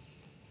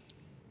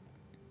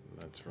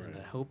 That's right. And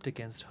I hoped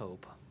against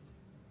hope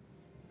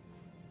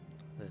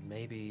that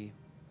maybe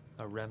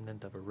a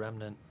remnant of a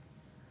remnant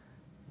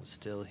was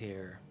still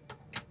here,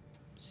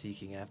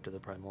 seeking after the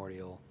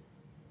primordial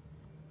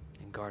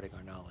and guarding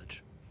our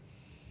knowledge.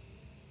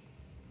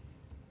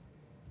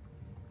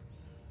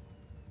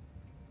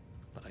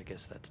 But I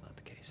guess that's not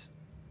the case.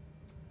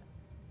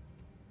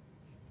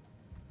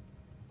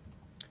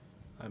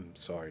 I'm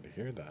sorry to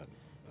hear that.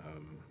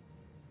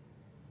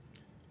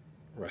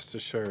 Rest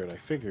assured, I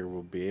figure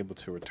we'll be able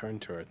to return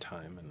to our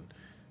time and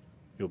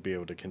you'll be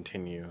able to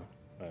continue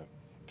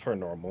per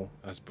normal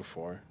as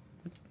before.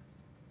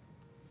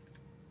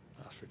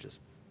 Osford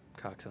just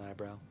cocks an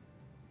eyebrow.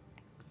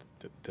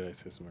 Did I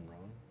say something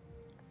wrong?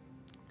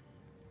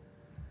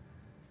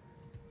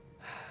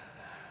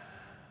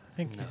 I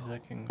think he's No.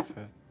 looking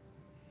for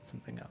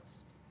something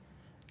else.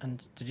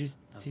 And did you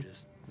I'm see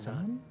just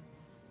someone?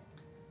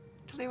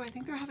 Taleo, I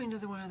think they're having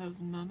another one of those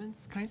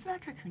moments. Can I see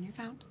that cocoon you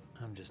found?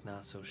 I'm just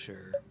not so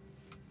sure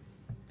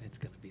it's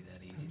gonna be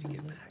that easy to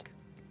get back.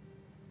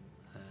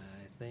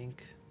 I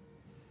think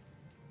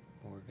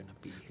we're gonna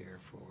be here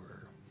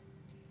for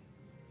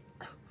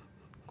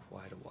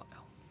quite a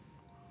while.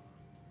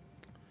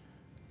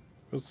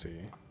 We'll see.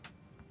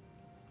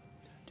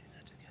 Don't do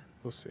that again.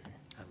 We'll see.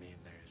 I mean,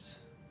 there's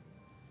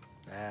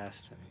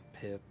Vast and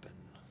Pip and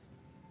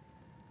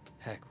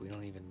heck, we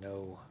don't even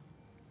know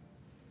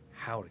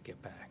how to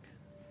get back.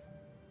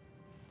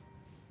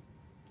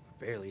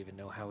 We barely even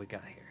know how we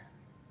got here.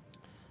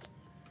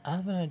 I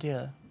have an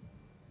idea.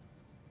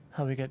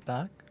 How we get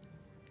back?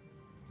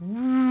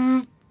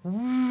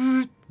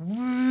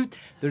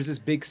 There's this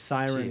big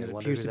siren Gee, I that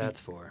wonder appears who to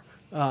that's be, for.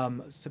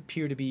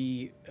 appear to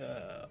be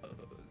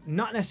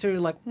not necessarily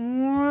like,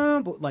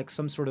 but like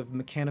some sort of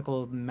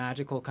mechanical,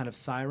 magical kind of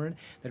siren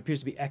that appears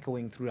to be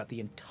echoing throughout the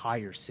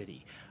entire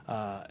city.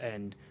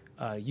 And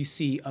you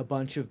see a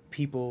bunch of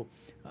people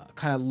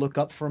kind of look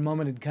up for a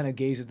moment and kind of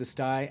gaze at the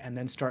sky and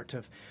then start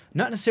to,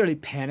 not necessarily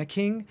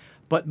panicking,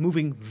 but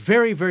moving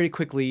very, very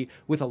quickly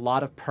with a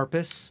lot of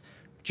purpose,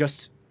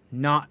 just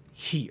not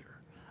here.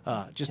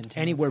 Just Hinting what's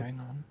anywhere going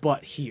on.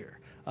 but here.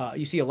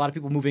 You see a lot of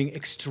people moving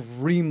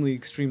extremely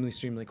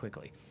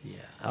quickly. Yeah,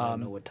 I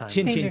don't know what time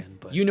Tin it's Tin, in,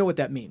 but you know what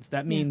that means.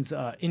 That means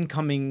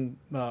incoming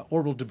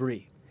orbital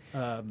debris.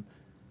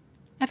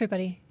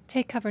 Everybody,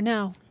 take cover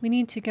now. We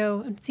need to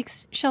go and seek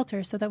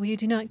shelter so that we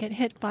do not get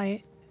hit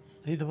by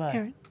Either way.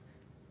 errant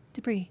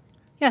debris.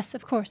 Yes,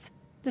 of course.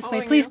 This way,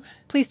 Following please. you.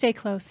 Please stay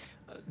close.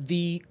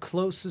 The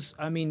closest,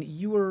 I mean,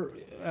 you were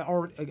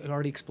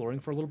already exploring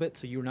for a little bit,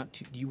 so you were not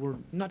too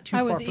I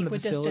far was from the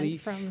facility.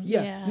 equidistant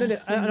from- No,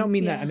 I don't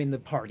mean that. yeah. I mean the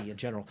party in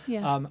general.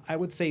 Yeah. I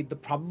would say the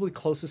probably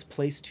closest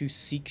place to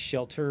seek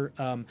shelter.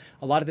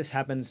 A lot of this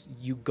happens.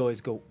 You guys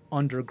go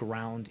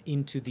underground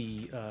into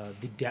the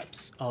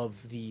depths of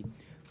the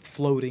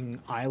floating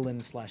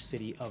island /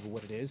 city of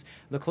what it is.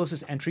 The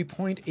closest entry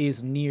point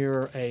is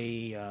near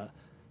a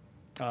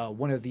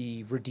one of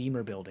the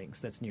Redeemer buildings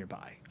that's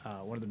nearby.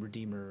 One of the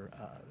Redeemer,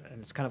 and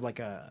it's kind of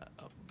like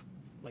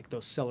like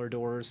those cellar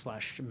doors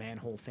 /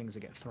 manhole things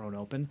that get thrown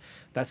open.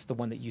 That's the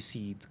one that you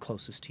see the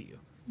closest to you.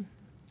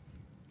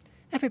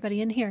 Everybody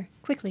in here,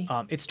 quickly.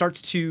 It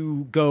starts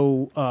to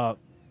go.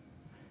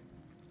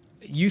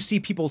 You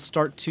see people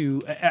start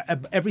to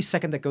every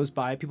second that goes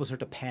by, people start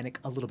to panic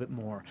a little bit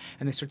more,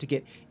 and they start to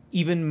get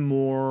even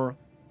more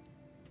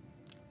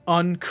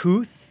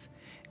uncouth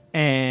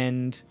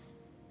and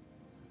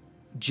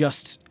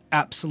just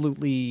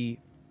absolutely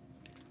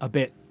a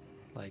bit.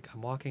 like,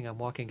 I'm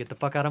walking, get the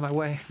fuck out of my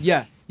way.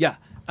 Yeah.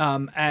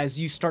 As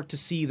you start to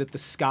see that the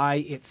sky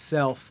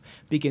itself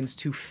begins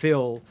to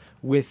fill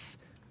with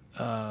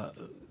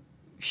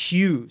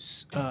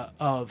hues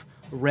of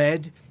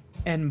red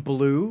and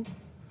blue,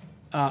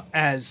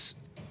 as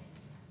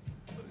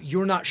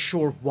you're not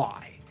sure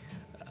why,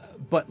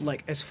 but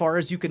like as far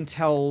as you can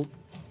tell,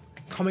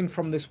 coming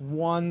from this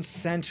one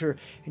center,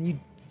 and you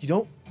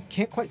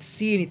can't quite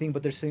see anything,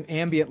 but there's some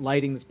ambient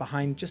lighting that's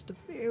behind just a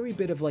very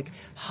bit of like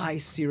high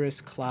cirrus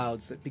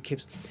clouds that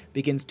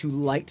begins to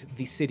light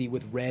the city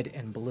with red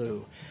and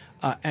blue.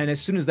 And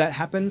as soon as that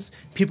happens,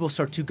 people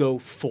start to go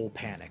full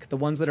panic. The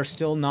ones that are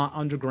still not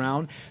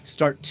underground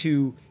start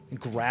to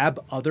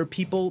grab other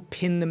people,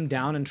 pin them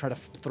down, and try to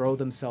throw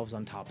themselves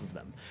on top of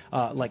them.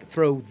 Like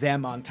throw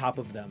them on top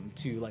of them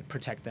to like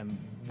protect them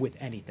with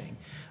anything.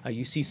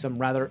 You see some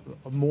rather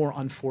more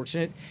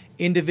unfortunate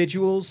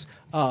individuals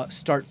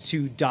start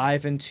to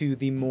dive into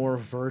the more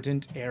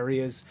verdant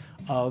areas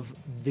of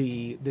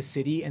the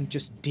city and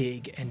just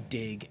dig and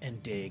dig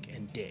and dig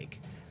and dig.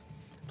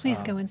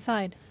 Please go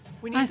inside.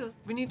 We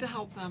need to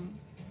help them.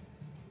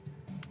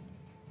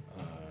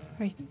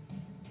 Right.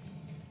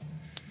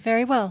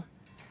 Very well.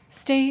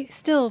 Stay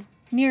still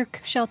near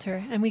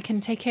shelter, and we can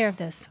take care of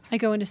this. I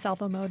go into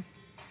salvo mode.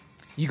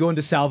 You go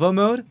into salvo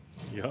mode.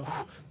 Yeah.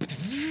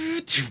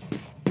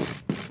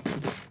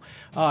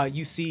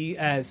 You see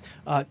as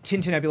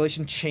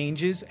tintinabulation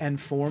changes and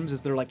forms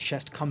as their like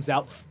chest comes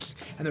out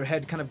and their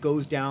head kind of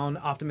goes down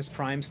Optimus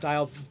Prime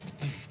style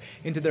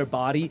into their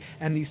body,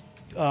 and these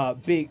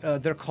big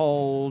they're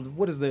called,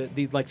 what is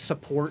the like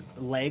support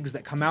legs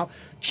that come out,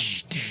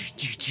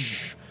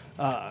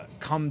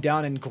 come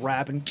down and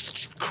grab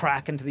and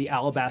crack into the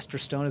alabaster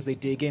stone as they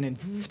dig in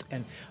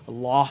and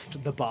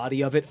loft the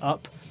body of it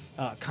up,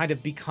 kind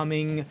of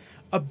becoming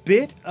a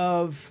bit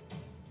of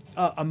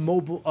a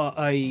mobile,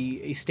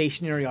 a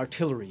stationary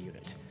artillery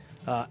unit.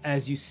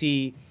 As you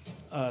see,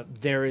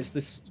 there is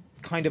this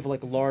kind of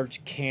like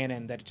large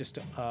cannon that just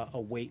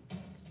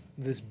awaits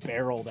this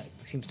barrel that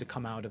seems to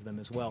come out of them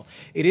as well.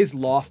 It is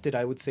lofted,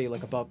 I would say,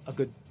 like above a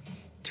good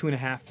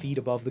 2.5 feet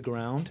above the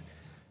ground.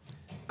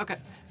 Okay.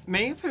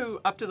 Maeve, who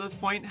up to this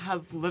point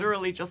has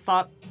literally just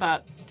thought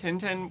that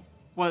Tintin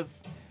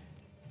was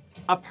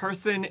a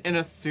person in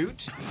a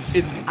suit,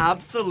 is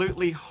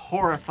absolutely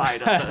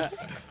horrified at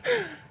this.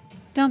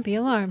 Don't be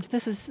alarmed.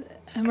 This is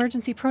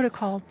emergency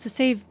protocol to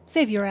save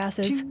your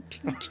asses.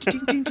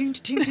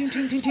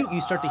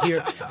 You start to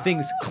hear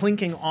things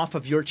clinking off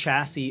of your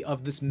chassis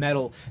of this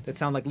metal that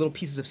sound like little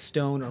pieces of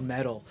stone or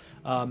metal.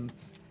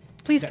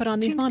 Please put on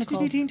these monocles.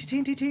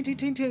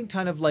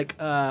 Kind of like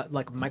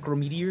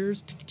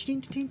micrometeors.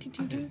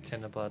 Is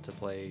Tin about to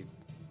play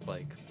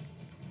like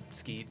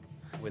skeet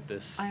with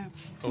this I-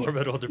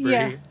 orbital debris?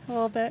 Yeah, a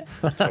little bit.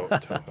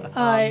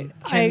 Toho.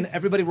 Can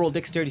everybody roll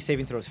dexterity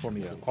saving throws for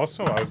me?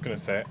 Also, I was gonna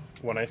say,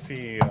 when I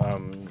see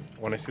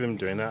them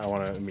doing that, I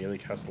want to immediately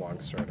cast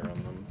Longstrider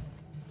on them.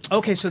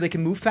 Okay, so they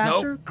can move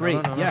faster? Nope.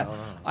 Great, No, yeah. no.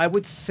 I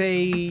would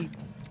say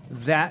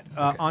that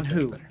on that's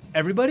who? better.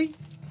 Everybody?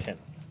 10.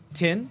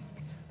 10.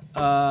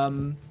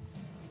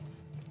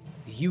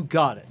 You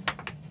got it.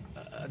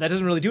 That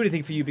doesn't really do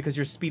anything for you because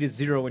your speed is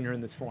 0 when you're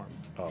in this form.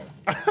 Oh.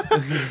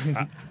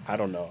 I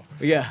don't know.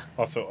 Yeah,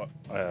 Also,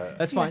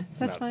 that's fine.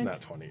 That's fine.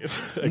 Nat 20 is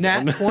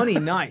Nat 20,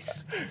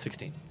 nice.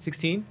 16.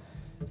 16?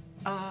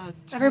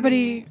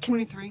 Everybody can-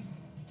 23.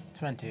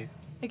 20.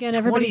 Again,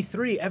 everybody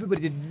 23.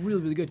 Everybody did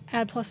really, really good.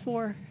 add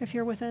 +4 if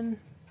you're within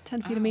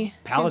 10 feet of me.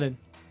 Paladin,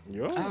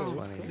 Yo, Oh.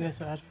 20. Yeah,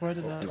 so add 4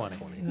 to that. 20.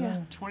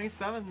 Yeah.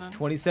 27 then.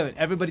 27.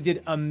 Everybody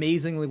did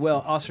amazingly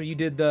well. Oscar, you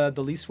did the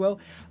least well.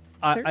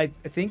 I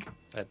think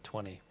At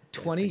 20.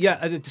 20.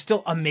 Yeah, it's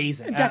still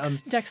amazing.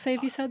 Dex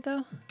save, you said,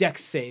 though?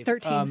 Dex save.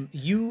 13.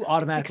 You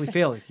automatically Dex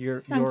fail it.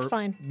 You're That's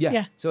fine. Yeah,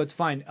 Yeah. so it's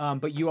fine.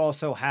 But you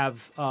also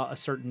have a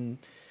certain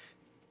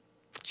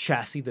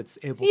chassis that's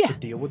able Yeah. to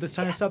deal with this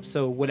kind of stuff.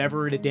 So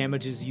whatever the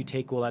damages you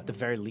take will at the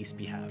very least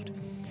be halved.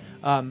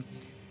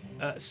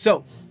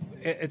 So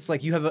it's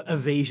like you have an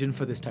evasion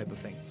for this type of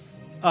thing.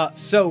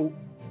 So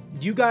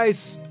you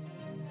guys,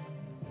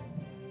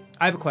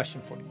 I have a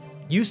question for you.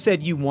 You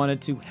said you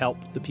wanted to help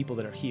the people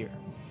that are here.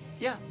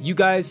 Yes. You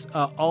guys,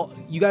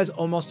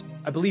 almost,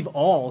 I believe,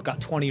 all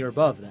got 20 or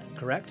above. Then,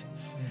 correct?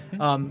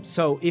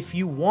 So if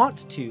you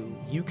want to,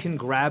 you can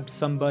grab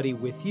somebody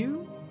with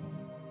you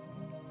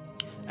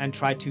and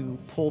try to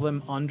pull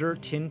them under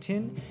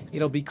Tintin.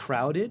 It'll be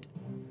crowded.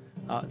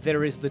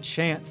 There is the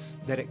chance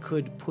that it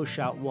could push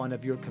out one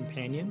of your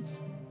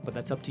companions, but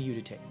that's up to you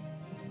to take.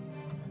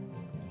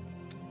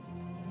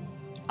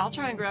 I'll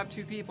try and grab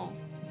 2 people.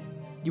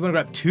 You want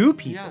to grab 2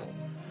 people?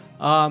 Yes.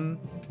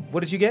 What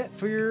did you get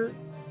for your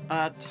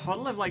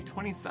Total of like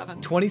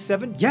 27.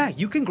 27? Yeah,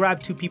 you can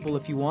grab 2 people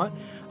if you want.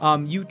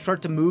 You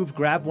start to move,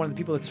 grab one of the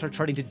people that start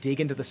starting to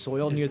dig into the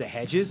soil near the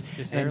hedges,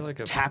 is there and like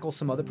a- tackle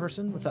some other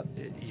person. What's up?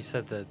 You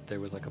said that there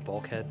was like a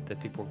bulkhead that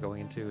people were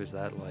going into. Is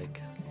that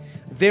like...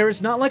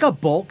 There's not like a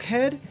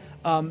bulkhead.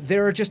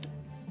 There are just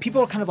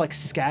people are kind of like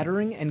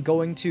scattering and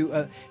going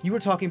to. You were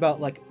talking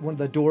about like one of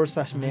the doors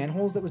 /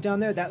 manholes that was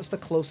down there. That's the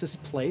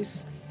closest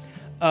place.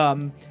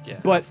 Yeah,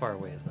 But- how far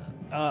away is that?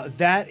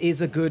 That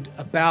is a good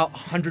about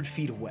 100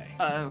 feet away.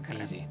 Okay.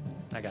 Easy.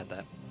 I got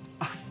that.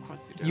 Of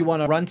course you do. You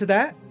want to run to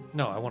that?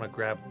 No, I want to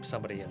grab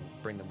somebody and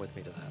bring them with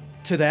me to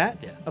that. To that?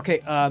 Yeah. Okay.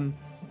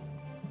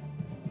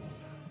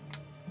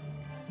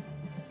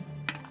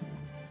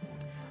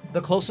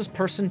 The closest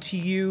person to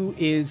you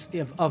is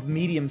of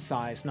medium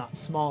size, not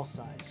small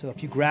size. So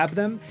if you grab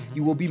them,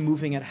 you will be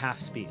moving at half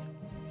speed.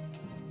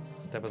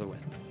 Step of the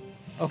wind.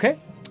 Okay.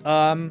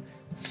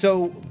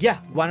 So yeah,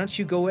 why don't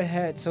you go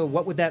ahead? So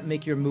what would that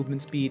make your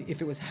movement speed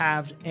if it was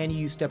halved and you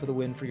use Step of the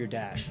Wind for your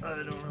dash? I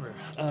don't remember.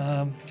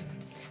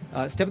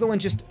 Step of the Wind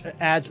just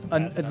adds,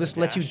 just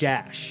lets you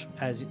dash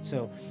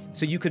so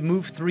you could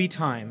move 3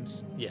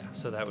 times. Yeah,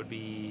 so that would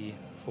be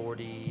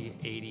 40,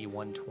 80,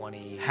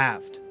 120.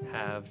 Halved.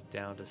 Halved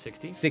down to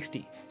 60.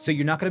 60. So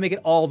you're not going to make it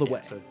all the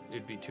way. So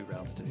it'd be 2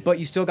 rounds to do. But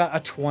you still got a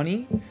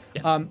 20.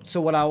 Yeah.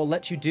 So what I will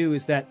let you do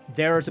is that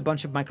there's a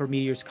bunch of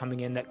micrometeors coming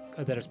in that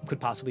could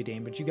possibly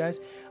damage you guys.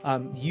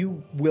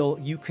 You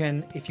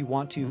can, if you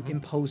want to,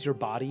 impose your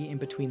body in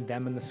between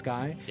them and the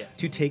sky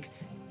to take.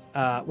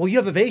 Well, you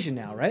have evasion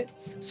now, right?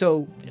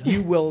 So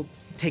you will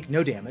take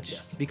no damage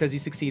because you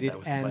succeeded, That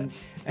was the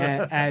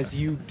and as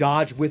you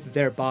dodge with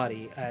their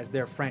body as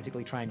they're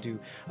frantically trying to.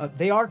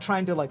 They are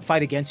trying to like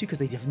fight against you because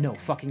they have no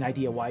fucking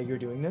idea why you're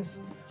doing this.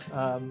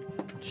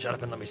 Shut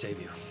up and let me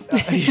save you.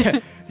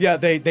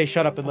 They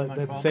shut up and let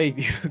them God. save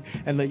you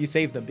and let you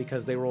save them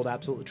because they rolled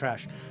absolute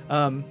trash.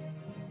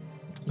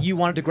 You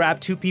wanted to grab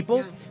 2 people.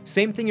 Yes.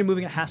 Same thing. You're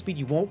moving at half speed.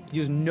 You won't.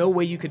 There's no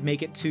way you could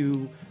make it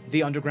to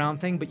the underground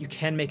thing, but you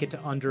can make it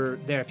to under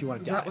there if you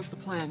want to dive. That was the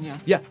plan,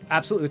 yes. Yeah,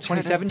 absolutely. With Try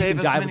to 27, you save can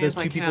as dive with many those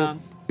as 2 I people.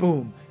 can.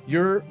 Boom.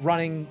 You're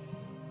running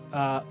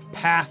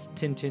past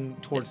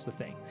Tintin towards the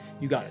thing.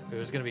 You got it. It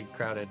was going to be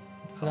crowded.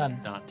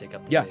 Then. Not take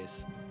up the Yeah.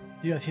 base.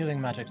 You have healing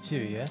magic too,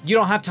 yes? You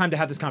don't have time to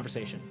have this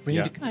conversation. We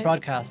Yeah. need to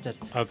broadcast it.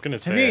 I was gonna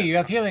To say. me, you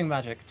have healing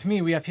magic. To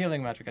me, we have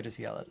healing magic. I just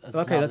yell it. As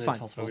Okay, loudly that's as fine. I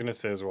possible. was gonna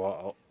say as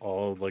well.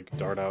 I'll like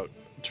dart out,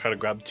 try to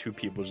grab 2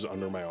 people just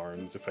under my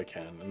arms if I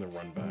can, and then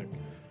run back.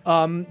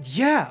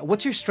 Yeah.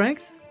 What's your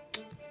strength?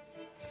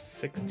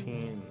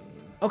 16.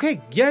 Okay.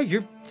 Yeah.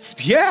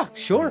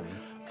 Sure.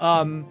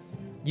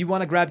 You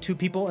want to grab 2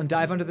 people and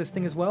dive under this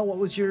thing as well? What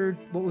was your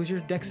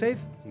dex save?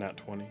 Nat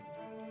 20.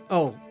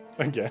 Oh,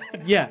 Again.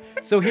 yeah.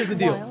 So here's the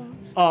deal.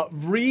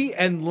 Ree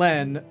and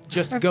Len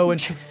just go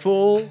into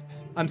full.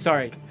 I'm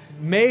sorry,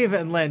 Maeve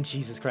and Len.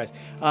 Jesus Christ.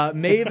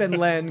 Maeve and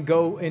Len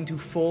go into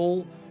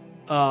full.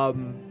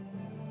 Nope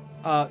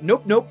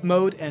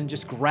mode and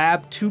just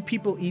grab 2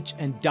 people each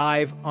and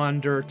dive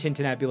under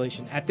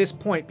Tintinabulation. At this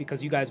point,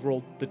 because you guys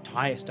rolled the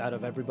highest out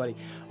of everybody,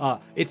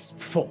 it's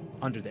full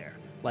under there.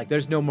 Like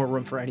there's no more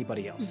room for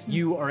anybody else.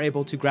 You are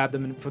able to grab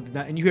them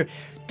and you hear.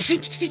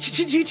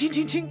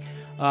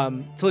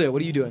 Talia,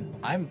 what are you doing?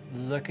 I'm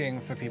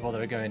looking for people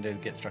that are going to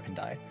get struck and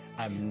die.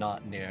 I'm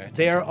not near.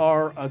 There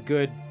are a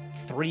good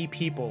 3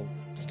 people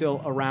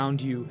still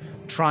around you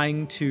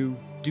trying to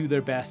do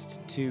their best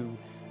to.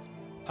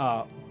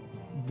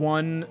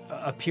 One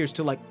appears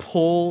to like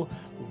pull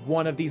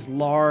one of these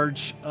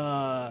large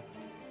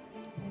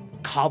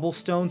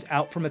cobblestones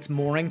out from its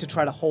mooring to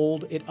try to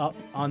hold it up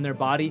on their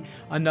body.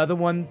 Another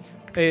one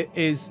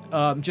is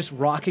just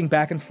rocking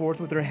back and forth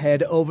with their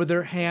head over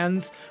their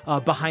hands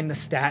behind the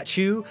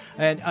statue,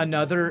 and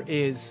another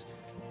is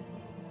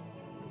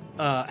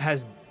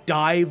has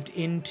dived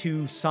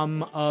into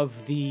some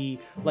of the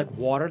like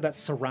water that's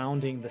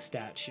surrounding the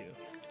statue.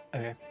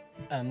 Okay.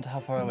 And how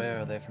far away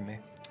are they from me?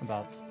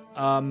 About.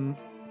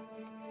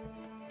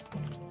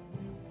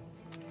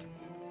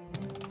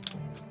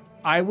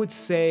 I would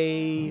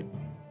say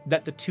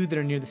that the 2 that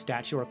are near the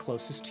statue are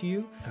closest to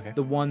you. Okay.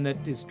 The one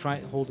that is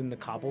holding the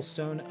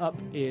cobblestone up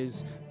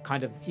is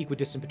kind of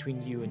equidistant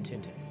between you and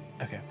Tintin.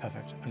 Okay,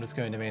 perfect. I'm just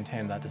going to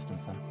maintain that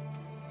distance then.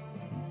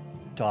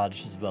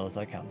 Dodge as well as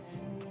I can.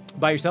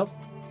 By yourself?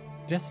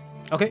 Yes.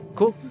 Okay,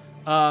 cool.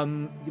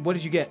 What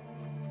did you get?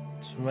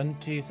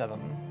 27.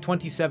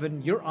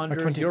 27. You're under.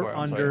 24, You're I'm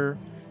under.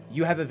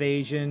 You have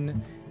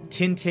evasion.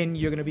 Tintin,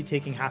 you're going to be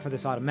taking half of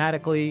this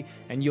automatically,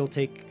 and you'll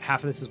take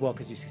half of this as well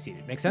because you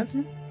succeeded. Make sense?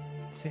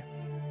 See.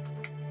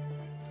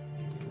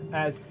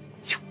 As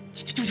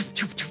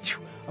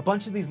a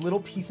bunch of these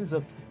little pieces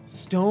of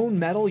stone,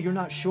 metal, you're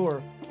not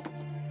sure,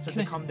 start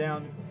to come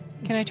down.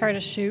 Can I try to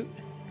shoot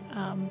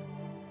some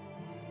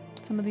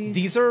of these?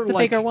 These are the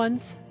like- bigger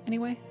ones,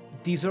 anyway.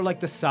 These are like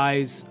the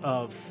size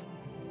of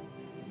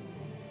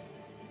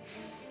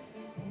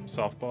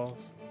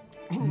Softballs.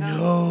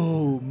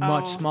 no,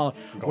 much Oh. smaller.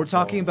 Golf We're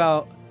talking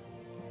balls. about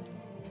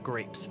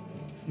Grapes.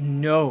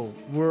 no.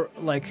 We're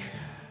like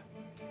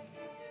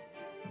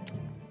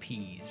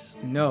Peas.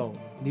 no.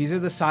 These are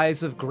the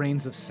size of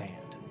grains of sand.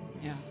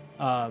 Yeah.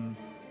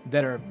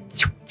 That are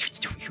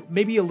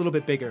maybe a little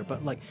bit bigger,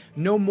 but like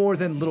no more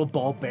than little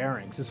ball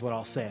bearings is what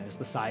I'll say is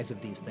the size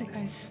of these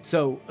things. Okay.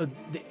 So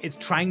it's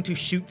trying to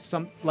shoot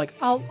some like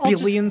I'll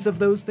just- billions of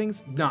those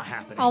things, not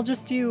happening. I'll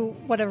just do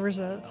whatever's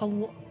a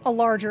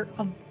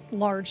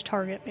large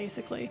target,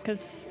 basically,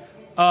 because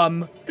At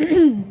the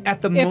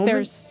if moment,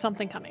 there's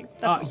something coming,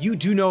 that's all. you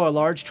do know a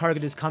large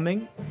target is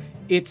coming.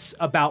 It's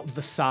about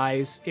the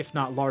size, if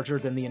not larger,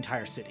 than the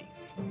entire city.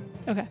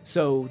 Okay.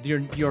 So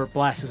your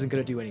blast isn't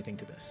going to do anything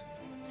to this.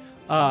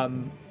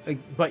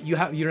 But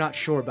you're not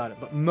sure about it.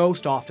 But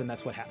most often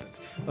that's what happens.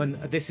 And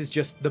this is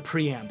just the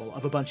preamble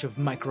of a bunch of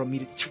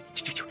micrometers.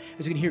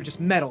 As you can hear, just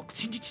metal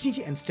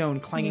and stone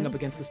clanging up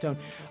against the stone.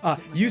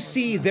 You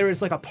see there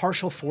is like a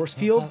partial force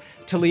field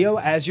to Leo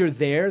as you're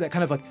there that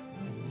kind of like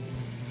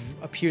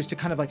appears to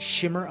kind of like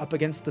shimmer up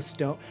against the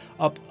stone,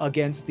 up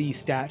against the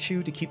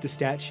statue to keep the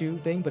statue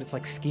thing, but it's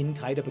like skin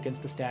tight up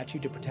against the statue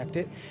to protect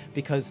it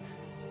because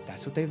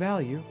that's what they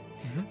value.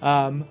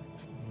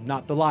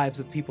 Not the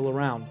lives of people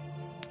around.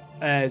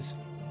 As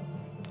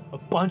a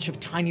bunch of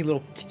tiny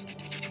little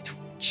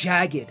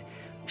jagged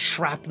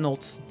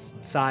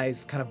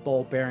shrapnel-sized kind of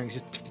ball bearings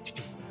just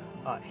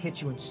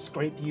hit you and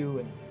scrape you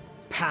and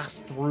pass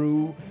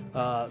through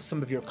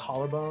some of your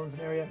collarbones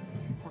and area.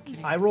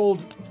 I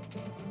rolled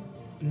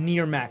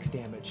near max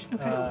damage.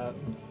 Okay.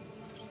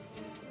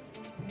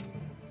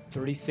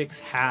 36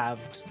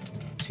 halved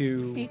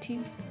to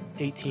 18.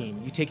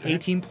 18. You take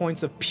 18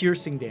 points of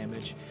piercing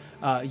damage.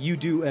 You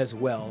do as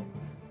well,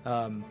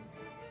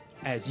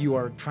 as you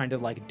are trying to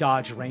like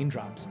dodge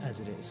raindrops as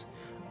it is.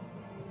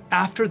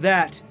 After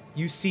that,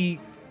 you see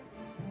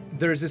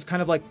there's this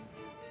kind of like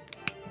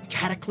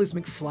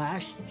cataclysmic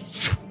flash,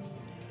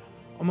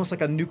 almost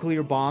like a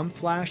nuclear bomb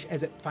flash,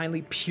 as it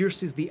finally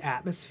pierces the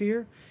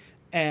atmosphere.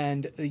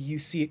 And you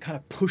see it kind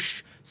of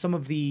push some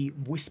of the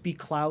wispy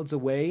clouds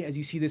away as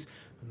you see this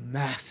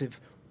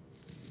massive,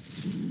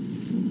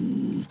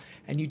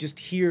 and you just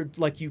hear,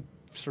 like you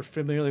sort of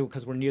familiarly,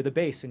 because we're near the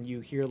base, and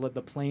you hear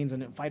the planes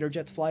and fighter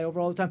jets fly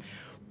over all the time.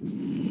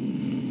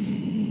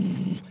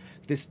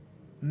 This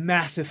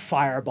massive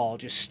fireball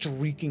just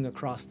streaking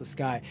across the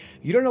sky.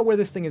 You don't know where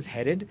this thing is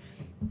headed.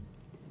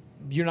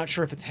 You're not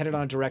sure if it's headed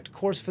on a direct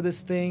course for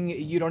this thing.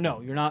 You don't know.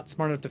 You're not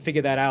smart enough to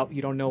figure that out.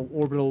 You don't know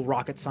orbital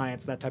rocket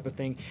science, that type of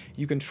thing.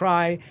 You can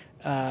try,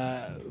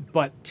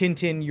 but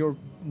Tintin,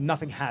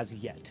 nothing has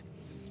yet.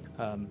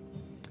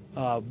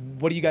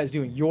 What are you guys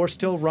doing? You're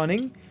still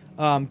running.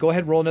 Go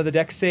ahead, roll another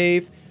dex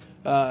save.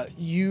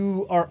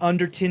 You are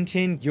under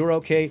Tintin. You're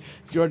okay.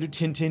 You're under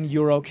Tintin.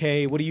 You're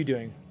okay. What are you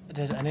doing?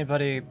 Did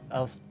anybody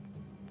else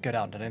go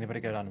down? Did anybody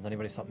go down? Has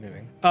anybody stopped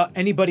moving?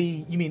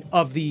 Anybody? You mean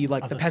of the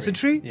Of the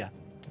peasantry? three. Yeah.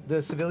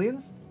 The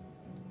civilians?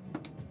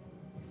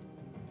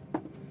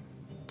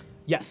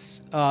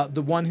 Yes.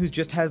 The one who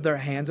just has their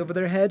hands over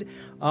their head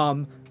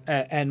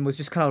and was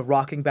just kind of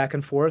rocking back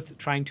and forth,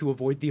 trying to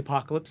avoid the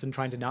apocalypse and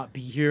trying to not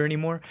be here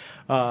anymore,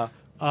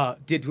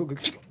 did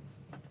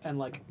and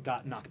like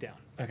got knocked down.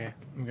 Okay,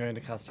 I'm going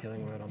to cast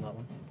Healing Word on that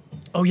one.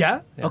 Oh,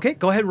 yeah? Yeah. Okay,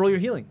 go ahead and roll your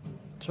healing.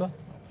 Sure.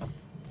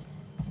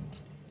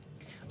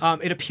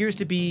 It appears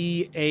to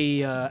be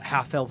a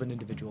half-elven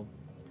individual.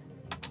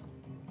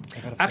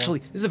 Actually,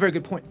 this is a very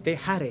good point. They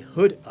had a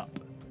hood up,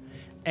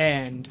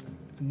 and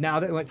now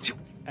they went,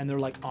 and they're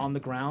like on the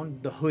ground.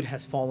 The hood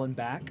has fallen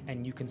back,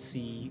 and you can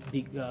see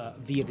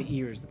via the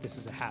ears that this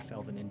is a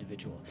half-elven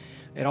individual.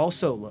 It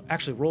also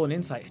actually roll an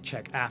insight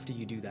check after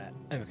you do that.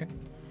 Okay.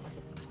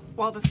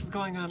 While this is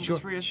going on, Sure.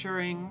 just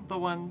reassuring the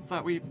ones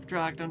that we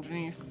dragged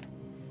underneath.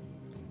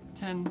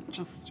 10,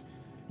 just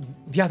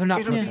Yeah, they're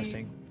not It'll be-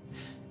 protesting.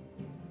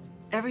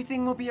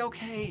 everything will be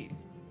okay.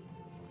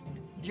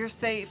 You're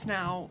safe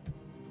now.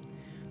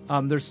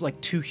 There's like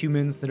two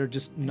humans that are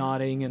just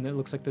nodding, and it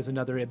looks like there's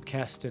another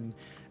Ibkest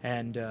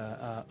and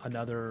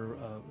another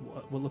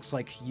what looks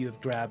like you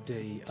have grabbed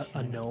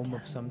a gnome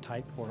of some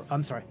type, or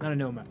I'm sorry, not a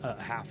gnome, a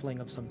halfling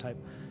of some type.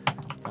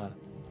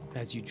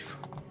 As you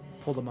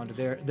pull them under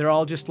there, they're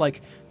all just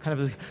like kind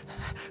of,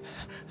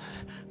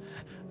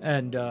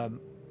 and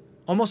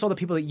almost all the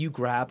people that you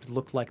grabbed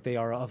look like they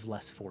are of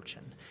less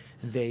fortune.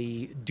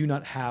 They do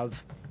not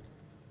have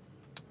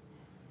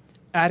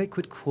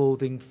adequate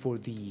clothing for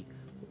the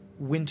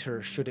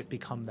winter should it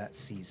become that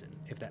season,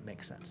 if that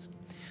makes sense.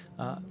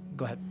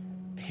 Go ahead.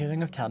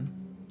 Healing of 10.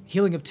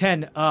 Healing of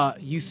 10,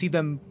 you see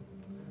them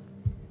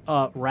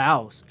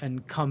rouse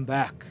and come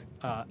back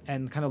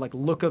and kind of like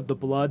look of the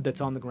blood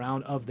that's on the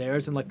ground of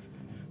theirs and like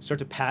start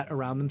to pat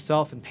around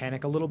themselves and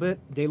panic a little bit.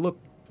 They look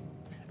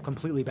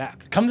completely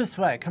back. Come this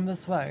way. Come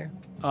this way.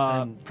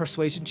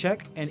 Persuasion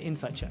check and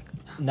insight check.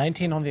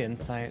 19 on the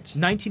insight.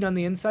 19 on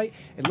the insight.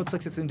 It looks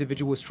like this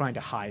individual was trying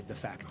to hide the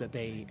fact that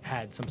they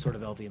had some sort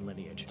of elven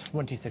lineage.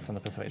 26 on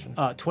the persuasion.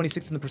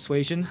 26 in the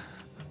persuasion.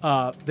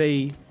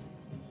 They,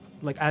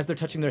 like, as they're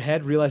touching their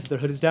head, realize their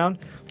hood is down,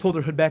 pull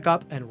their hood back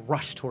up, and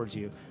rush towards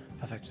you.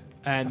 Perfect.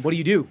 And what do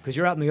you do? Because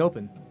you're out in the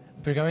open.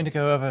 We're going to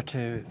go over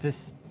to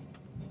this.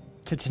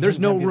 There's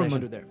no room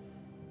under there.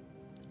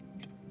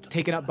 It's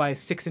taken up by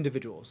 6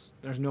 individuals.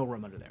 There's no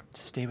room under there.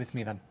 Stay with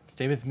me then.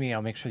 Stay with me.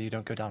 I'll make sure you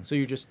don't go down. So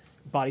you're just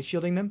body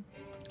shielding them?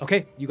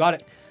 Okay, you got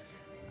it.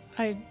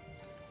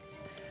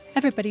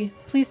 Everybody,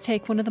 please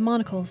take one of the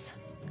monocles.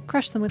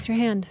 Crush them with your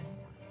hand.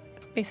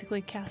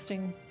 Basically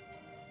casting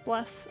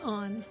Bless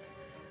on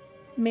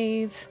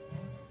Maeve,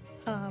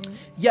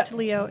 Yeah.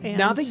 Leo, and...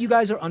 Now that you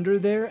guys are under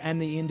there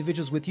and the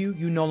individuals with you,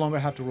 you no longer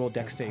have to roll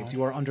dex saves.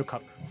 You are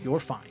undercover. You're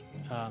fine.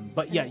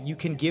 But yeah, you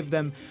can give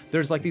them.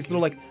 There's like these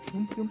little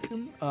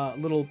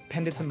little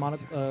pendants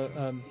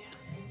and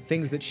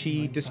things that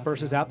she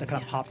disperses out that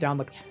kind of pop down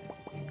like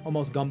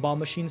almost gumball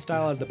machine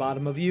style at the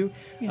bottom of you.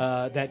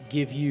 That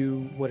give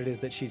you what it is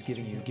that she's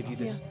giving you. Give you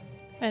this.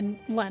 And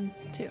Len,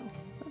 too.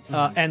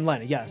 And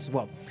Lena, yes,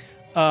 well.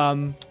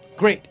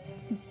 Great.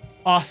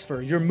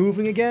 Osfer, you're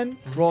moving again.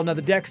 Roll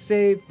another dex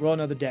save. Roll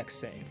another dex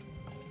save.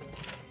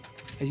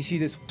 as you see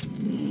this.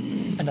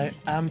 And I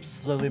am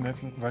slowly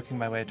working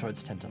my way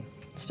towards Tintin.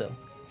 Still.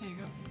 Here you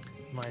go.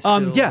 Am I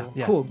still,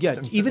 Yeah, cool. Yeah,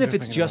 I'm even if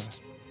it's moving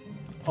just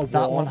a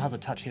That wall. one has a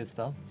touch healed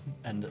spell,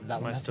 and that Am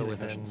one I has still healing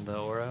within potions. the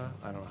aura?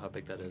 I don't know how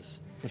big that is.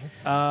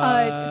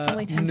 It's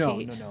only 10 no,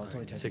 feet. No, it's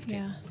only 10 feet. 16.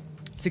 Yeah.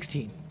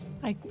 16.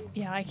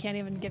 I can't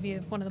even give you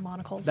one of the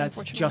monocles. That's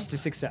unfortunately. just a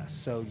success,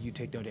 so you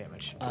take no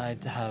damage.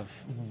 I'd have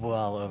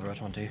well over a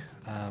 20.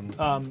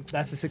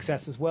 That's a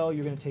success as well.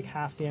 You're going to take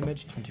half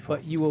damage, 24.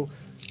 but you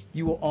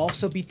will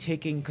also be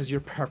taking, because you're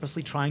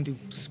purposely trying to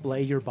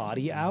splay your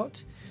body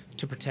out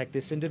to protect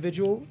this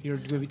individual. You're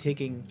going to be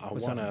taking. I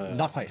what's up? wanna.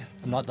 Not quite.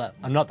 I'm not that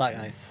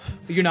nice.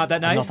 You're not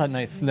that nice. I'm not that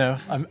nice. No.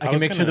 I can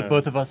was make sure that gonna-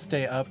 both of us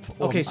stay up.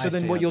 or Okay, so I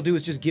then stay what up. you'll do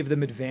is just give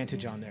them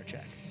advantage on their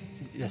check,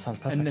 Yeah, sounds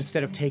perfect. and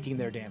instead of taking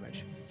their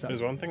damage. So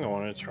There's one thing I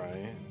want to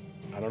try.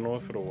 I don't know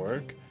if it'll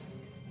work.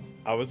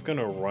 I was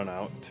gonna run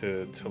out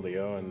to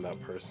Leo and that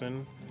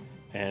person,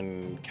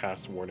 and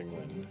cast Warding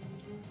Wind.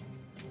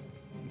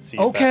 See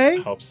if Okay.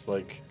 that helps.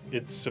 Like,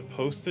 it's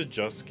supposed to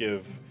just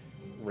give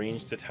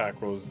ranged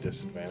attack rolls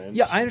disadvantage.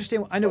 yeah, I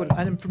understand. I know. but-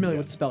 I'm familiar yeah.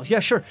 with the spell.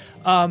 Yeah, sure.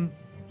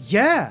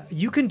 Yeah,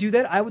 you can do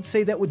that. I would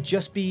say that would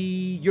just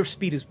be your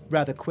speed is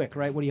rather quick,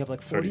 right? What do you have,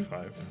 like 40?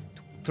 35.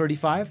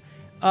 35.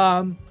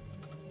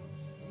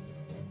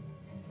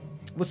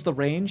 What's the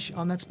range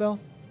on that spell?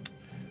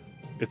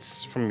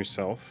 It's from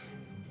yourself.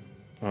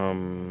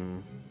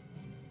 And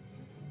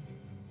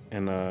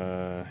hang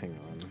on.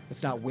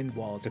 It's not wind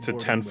wall. It's It's a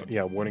warding 10 wind. foot.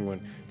 Yeah, Warding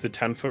Wind. It's a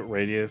 10-foot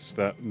radius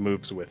that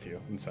moves with you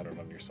and centered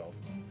on yourself.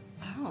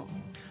 Oh.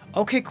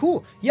 Okay,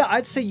 cool. Yeah,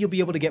 I'd say you'll be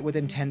able to get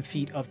within 10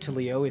 feet of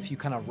Talio if you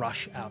kind of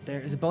rush out there.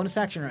 Is it bonus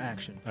action or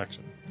action?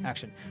 Action.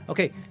 Action.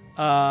 Okay.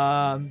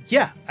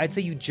 Yeah, I'd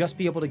say you'd just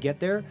be able to get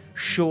there.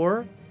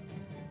 Sure.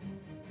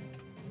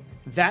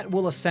 That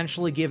will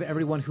essentially give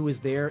everyone who is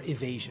there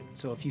evasion.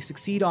 So if you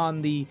succeed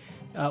on the,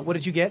 what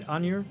did you get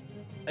on your?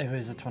 It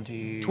was a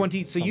 20.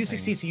 20. So you something.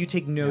 succeed, so you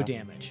take no Yeah.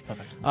 damage.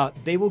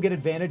 Perfect. They will get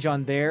advantage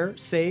on their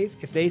save.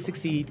 If they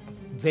succeed,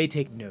 they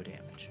take no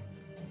damage.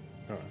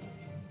 All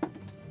right.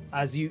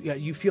 As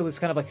you feel this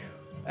kind of like,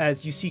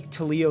 as you see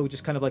Talio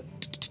just kind of like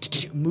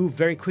move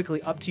very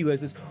quickly up to you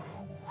as this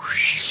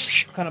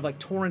kind of like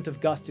torrent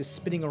of gust is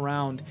spinning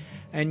around,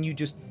 and you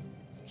just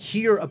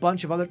hear a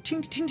bunch of other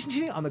ting ting ting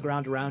ting on the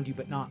ground around you,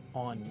 but not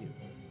on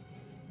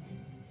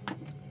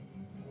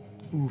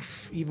you.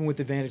 Oof! Even with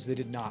advantage, they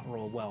did not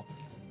roll well.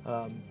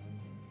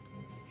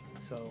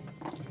 So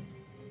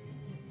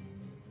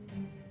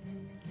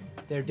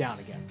they're down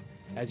again.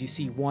 As you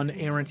see one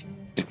errant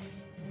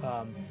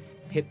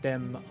hit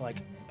them like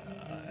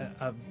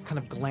a kind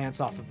of glance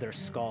off of their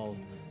skull,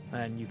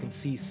 and you can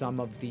see some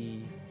of the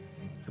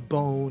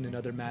bone and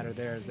other matter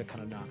there as they're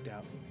kind of knocked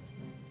out.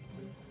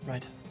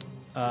 Right.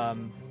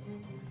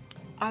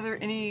 Are there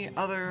any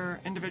other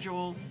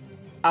individuals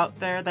out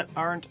there that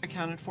aren't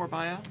accounted for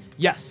by us?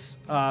 Yes,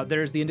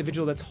 there's the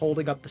individual that's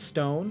holding up the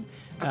stone,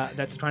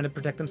 that's trying to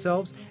protect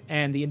themselves,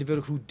 and the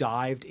individual who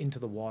dived into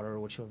the water,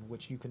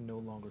 which you can no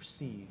longer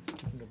see.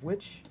 Speaking of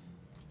which,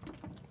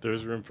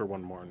 There's room for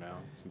one more now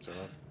since I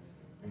left.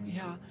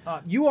 Yeah.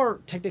 you are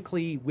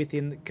technically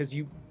within, because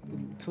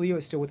Talio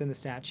is still within the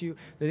statue.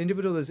 The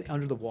individual that's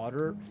under the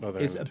water Oh,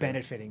 they're is in the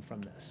benefiting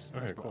from this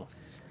as Okay, well.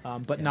 cool.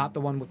 But not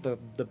the one with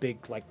the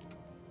big like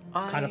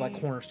kind of like I-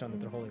 cornerstone that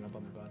they're holding up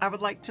on their body. I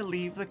would like to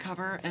leave the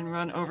cover and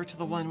run over to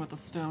the one with the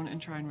stone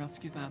and try and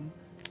rescue them.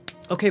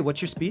 Okay,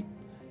 what's your speed?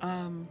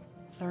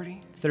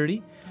 30.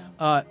 30.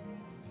 Yes.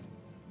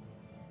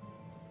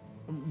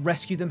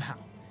 Rescue them how?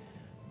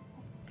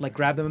 Like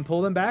grab them and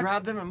pull them back?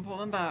 Grab them and pull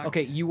them back.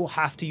 Okay, you will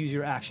have to use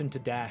your action to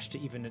dash to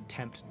even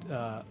attempt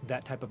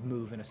that type of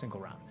move in a single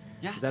round.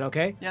 Yeah. Is that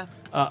okay?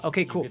 Yes.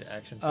 Okay, cool. You could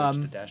action search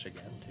to dash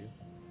again too.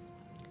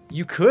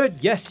 You could,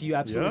 yes, you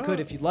absolutely Yeah. could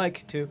if you'd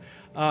like to.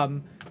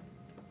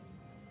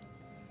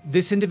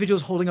 This individual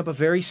is holding up a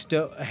very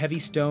a heavy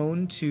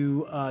stone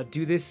to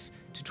do this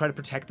to try to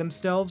protect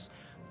themselves.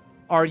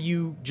 Are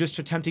you just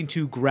attempting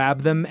to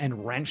grab them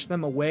and wrench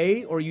them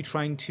away, or are you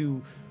trying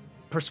to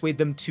persuade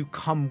them to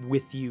come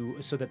with you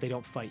so that they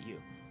don't fight you?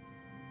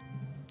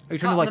 Are you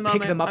trying Not to in like the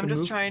pick them moment. up I'm and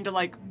just move? trying to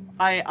like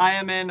I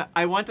am in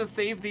I want to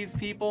save these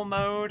people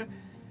mode.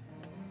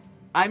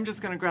 I'm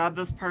just gonna grab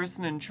this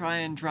person and try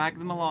and drag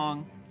them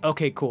along.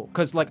 Okay, cool.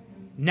 Because like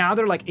now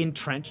they're like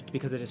entrenched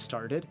because it has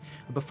started.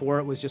 Before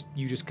it was just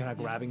you just kind of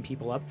grabbing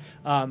people up.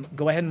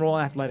 Go ahead and roll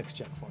an athletics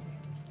check for me.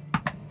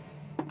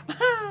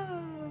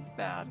 That's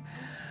bad.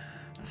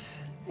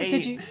 Did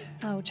 8. you?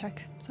 Oh,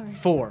 check. Sorry.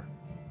 4.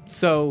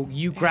 So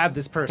you grab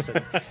this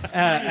person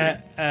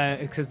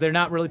because they're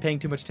not really paying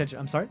too much attention.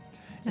 I'm sorry.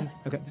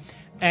 Yes. Okay,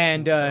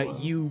 and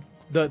you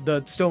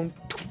the stone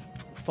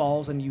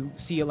falls and you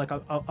see like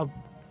a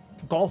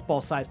golf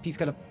ball sized piece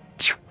kind of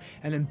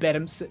and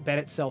embed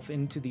itself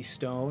into the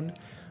stone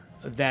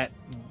that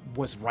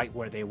was right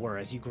where they were.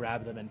 As you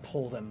grab them and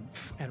pull them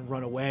and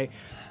run away,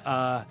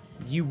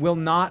 you will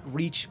not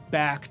reach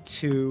back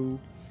to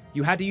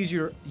you had to use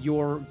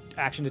your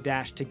action to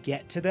dash to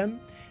get to them.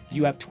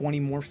 You have 20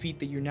 more feet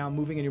that you're now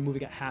moving, and you're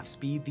moving at half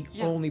speed. The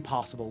Yes. only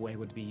possible way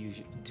would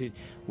be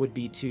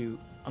to,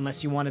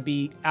 unless you want to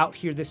be out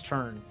here this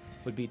turn,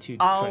 would be to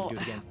try to do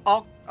it again.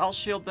 I'll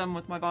shield them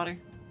with my body.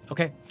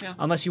 Okay. Yeah.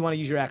 Unless you want to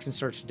use your action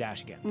surge to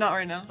dash again. Not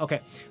right now.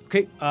 Okay.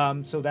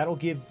 So that'll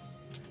give.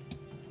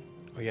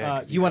 Oh yeah.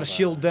 'cause You want have to a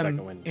shield them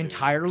second wind, too.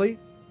 entirely?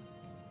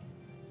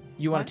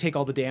 You want What? to take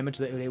all the damage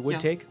that they would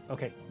take? Yes.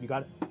 Okay, you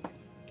got it.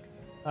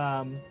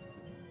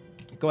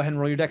 Go ahead and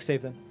roll your dex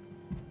save then.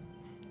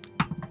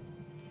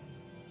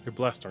 You're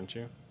blessed, aren't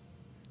you?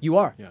 You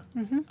are. Yeah.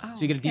 Oh.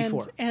 So you get a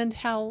D4. And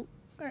how,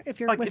 if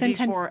you're like within a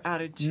 10. D4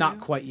 added to. Not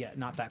quite yet.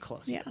 Not that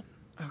close. Yeah.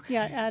 Okay.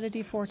 Yeah, add a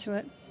d4 to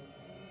it.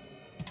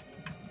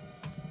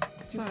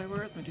 Sorry,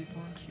 where is my D4?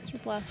 So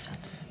you're blessed.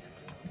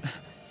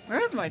 Where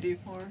is my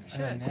D4?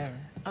 Shit. never.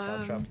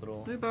 Drop little.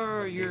 Let me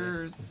borrow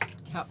yours,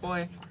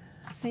 Catboy.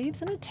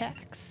 Saves and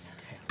attacks.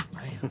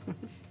 Man.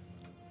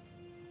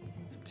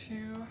 It's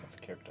 2. That's a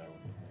character.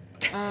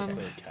 Um,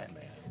 Cat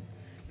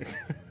man.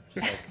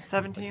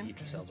 17. Eat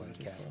yourselves like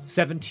cats.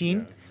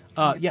 17.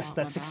 Yes, thought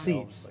that about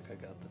succeeds. Like I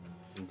got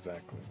this.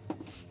 Exactly.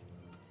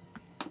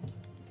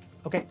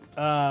 Okay.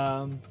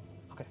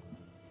 Okay.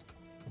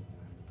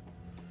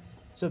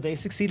 So they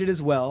succeeded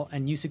as well,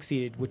 and you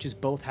succeeded, which is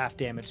both half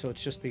damage. So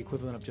it's just the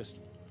equivalent of just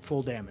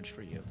full damage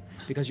for you,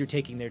 because you're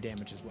taking their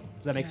damage as well.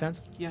 Does that make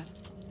sense?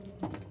 Yes.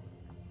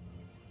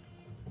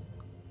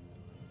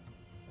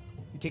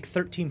 You take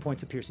 13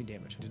 points of piercing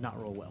damage. I did not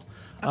roll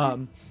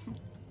well.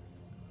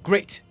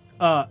 Great.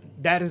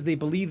 That is, they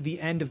believe, the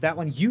end of that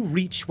one. You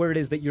reach where it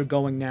is that you're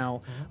going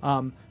now.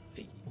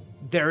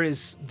 There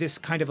is this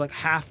kind of like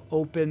half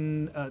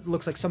open,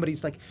 looks like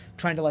somebody's like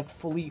trying to like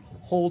fully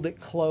hold it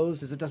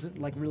closed as it doesn't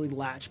like really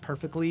latch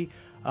perfectly.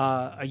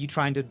 Are you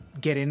trying to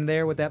get in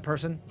there with that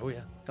person? Oh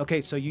yeah.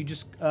 Okay, so you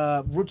just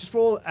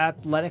roll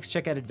athletics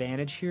check at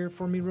advantage here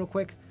for me real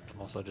quick.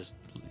 I'm also just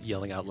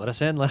yelling out, "Let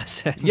us in! Let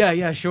us in!"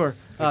 Yeah, sure.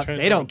 You're trying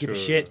to They don't jump give a to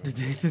shit.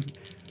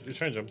 You're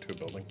trying to jump to a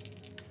building.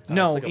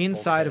 No, it's like a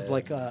inside of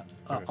bulkhead.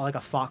 like a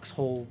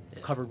foxhole Yeah.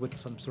 covered with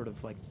some sort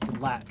of like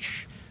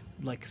latch,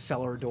 like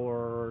cellar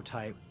door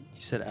type.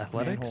 You said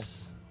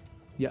athletics.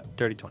 Yeah.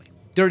 Dirty 20.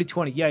 Dirty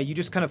 20. Yeah, you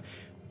just kind of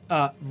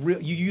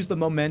you use the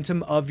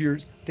momentum of your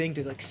thing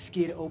to like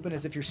skid open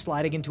as if you're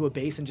sliding into a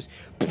base and just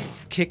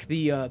kick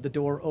the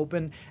door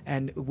open,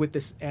 and with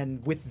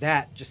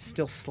that just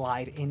still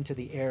slide into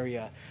the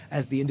area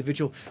as the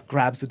individual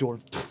grabs the door,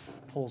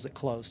 pulls it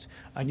closed,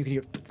 and you can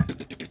hear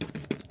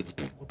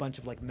a bunch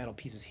of like metal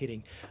pieces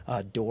hitting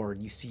door,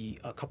 and you see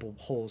a couple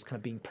holes kind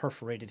of being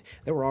perforated.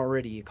 There were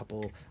already a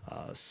couple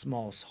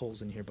small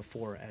holes in here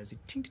before, as you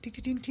ting ting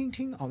ting ting ting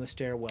ting on the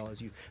stairwell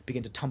as you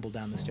begin to tumble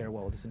down the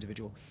stairwell with this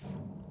individual.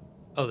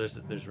 Oh, there's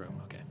room.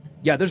 Okay.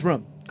 Yeah, there's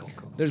room. Cool.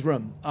 There's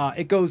room.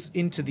 It goes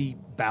into the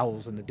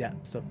bowels and the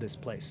depths of this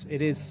place.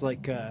 It is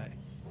like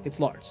it's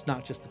large,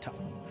 not just the top.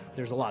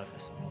 There's a lot of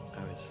this.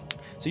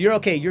 So you're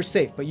okay. You're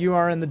safe, but you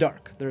are in the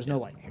dark. There's no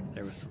light here.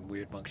 There was some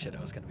weird monk shit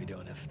I was gonna be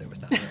doing if there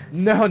was not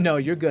there. No,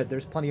 you're good.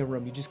 There's plenty of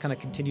room. You just kind of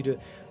continue to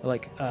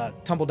like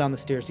tumble down the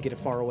stairs to get as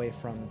far away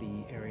from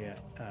the area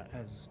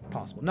as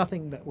possible.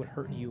 Nothing that would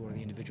hurt you or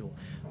the individual,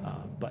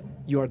 but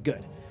you are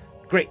good.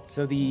 Great.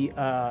 So the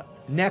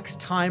next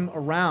time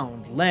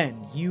around,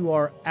 Len, you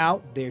are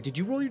out there. Did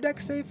you roll your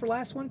dex save for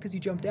last one? Because you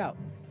jumped out.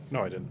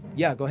 No, I didn't.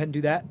 Yeah, go ahead and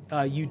do that.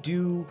 You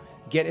do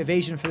get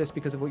evasion for this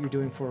because of what you're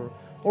doing for,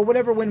 or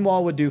whatever Wind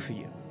Wall would do for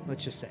you.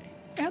 Let's just say.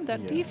 Add that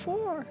Yeah.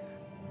 d4.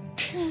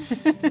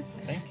 Thank you.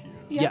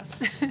 Yep.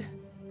 Yes. Can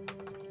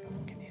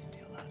you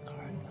steal that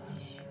card?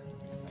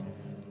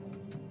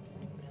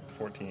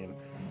 14.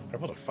 I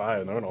rolled a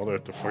 5, and I went all the way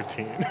up to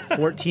 14.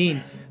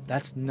 14.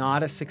 That's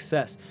not a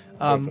success.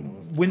 Close enough.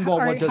 Wind Wall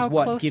How does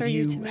what? close Give are you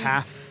you to me?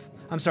 half.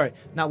 I'm sorry,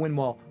 not Wind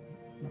Wall.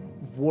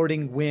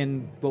 Warding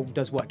Wind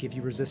does what? Give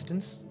you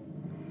resistance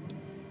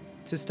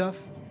to stuff?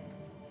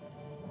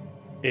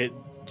 It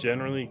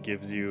generally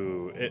gives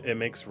you... It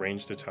makes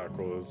ranged attack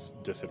rolls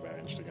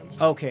disadvantaged against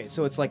it. Okay,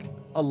 so it's like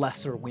a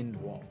lesser Wind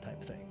Wall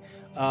type thing.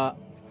 Also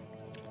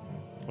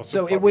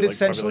so it probably would like,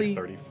 essentially-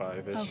 Probably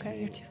like 35-ish. Okay,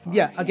 you're too far.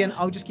 Yeah, again,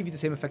 I'll just give you the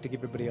same effect I give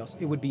everybody else.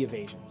 It would be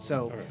evasion.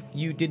 So Okay.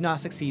 you did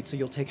not succeed, so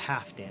you'll take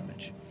half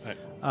damage.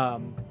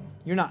 Alright.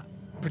 You're not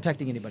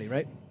protecting anybody,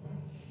 right?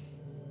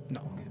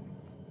 No.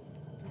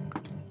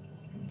 Okay.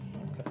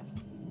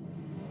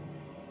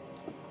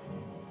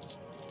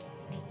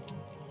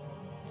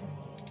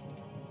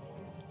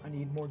 I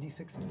need more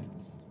d6s.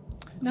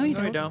 No, you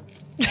No, you don't.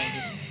 don't.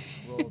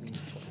 Roll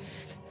these twice.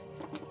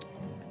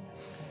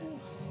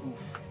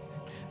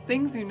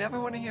 Things you never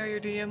want to hear your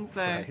DM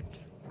say. Right.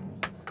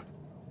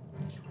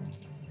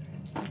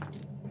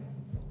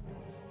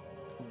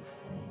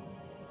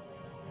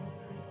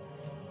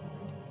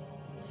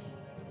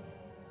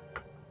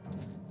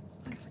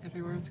 I guess it could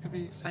be worse. It could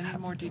be. I need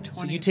more D20s.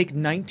 So you take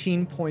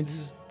 19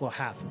 points, well,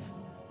 half of.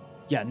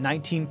 Yeah,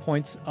 19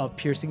 points of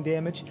piercing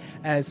damage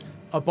as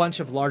a bunch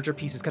of larger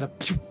pieces kind of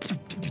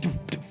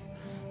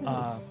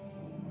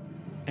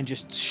and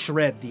just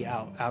shred the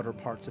outer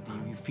parts of you.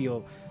 You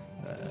feel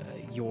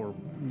your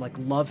like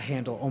love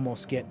handle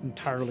almost get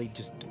entirely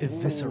just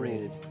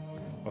eviscerated.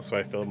 Also,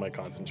 I failed my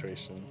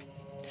concentration.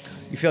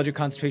 You failed your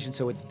concentration,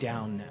 so it's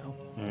down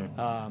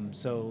now.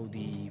 So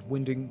the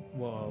winding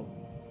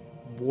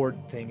ward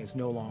thing is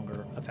no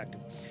longer effective.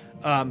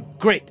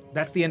 Great.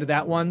 That's the end of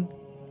that one.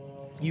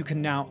 You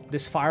can now,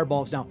 this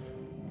fireball is now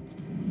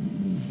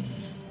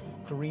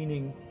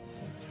careening.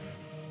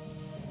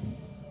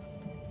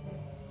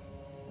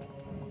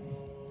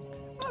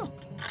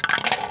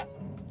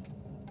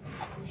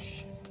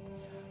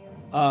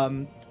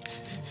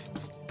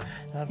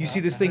 You see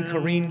this thing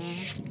careen.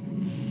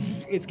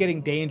 It's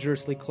getting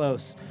dangerously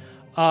close.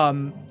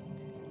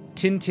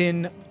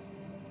 Tintin,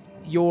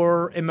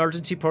 your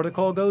emergency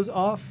protocol goes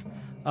off.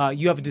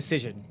 You have a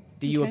decision.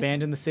 Do you Okay.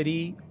 abandon the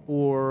city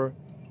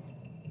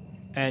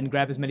and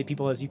grab as many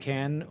people as you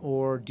can,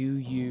 or do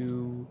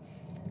you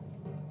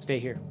stay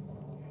here?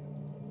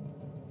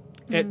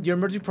 Your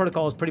emergency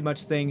protocol is pretty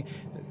much saying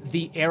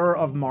the error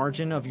of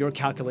margin of your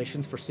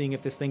calculations for seeing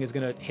if this thing is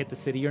going to hit the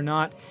city or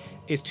not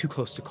is too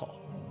close to call.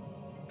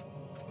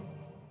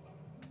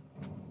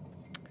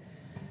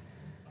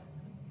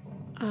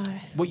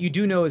 What you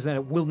do know is that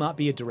it will not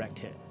be a direct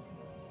hit.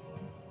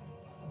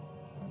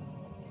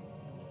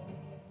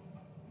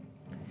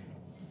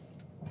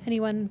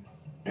 Anyone?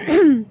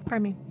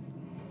 Pardon me.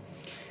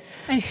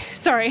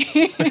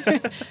 Sorry.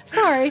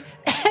 Sorry.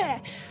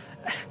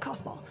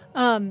 Cough ball.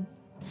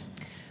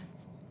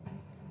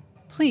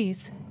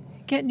 Please,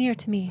 get near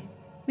to me.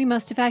 We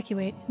must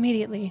evacuate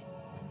immediately.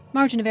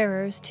 Margin of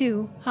error is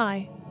too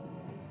high.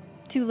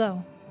 Too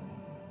low.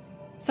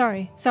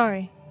 Sorry.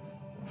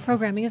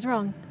 Programming is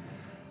wrong.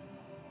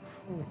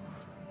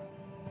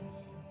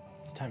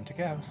 It's time to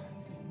go.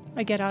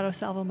 I get auto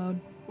salvo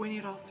mode. We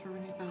need Oscar, we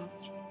need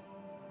Bast.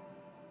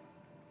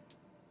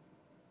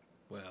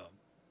 Well,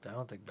 I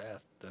don't think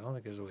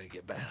there's a way to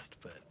get Bast,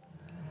 but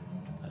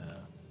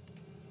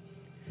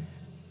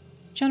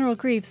General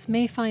Greaves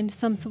may find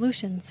some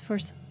solutions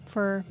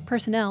for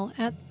personnel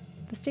at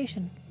the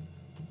station.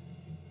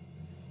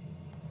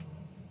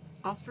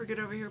 Oscar, get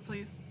over here,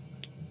 please.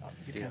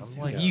 dude, can't I'm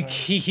see like, that.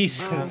 He's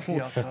see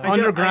us.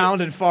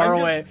 underground and far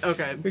away.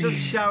 Okay, just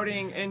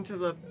shouting into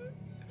the.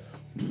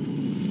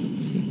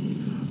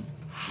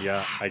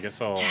 Yeah, I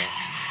guess I'll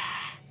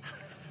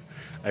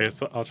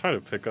try to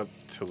pick up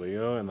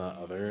Tulio and that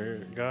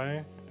other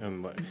guy,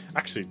 and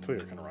actually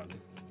Tulio can run.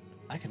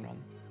 I can run.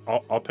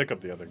 I'll pick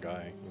up the other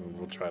guy, and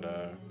we'll try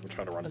to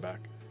run back.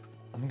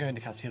 I'm going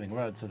to cast Healing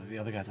Word so that the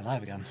other guy's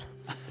alive again.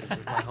 this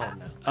is my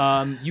home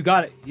now. You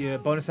got it. Yeah,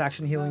 bonus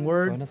action healing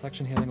word. Bonus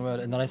action Healing Word,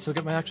 and then I still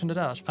get my action to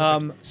dash.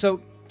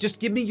 So just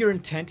give me your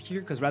intent here,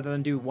 because rather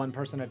than do one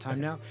person at a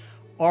time now,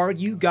 are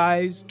you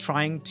guys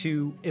trying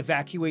to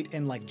evacuate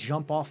and like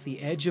jump off the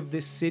edge of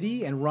this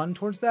city and run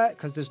towards that?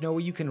 Because there's no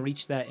way you can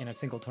reach that in a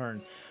single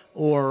turn.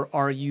 Or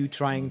are you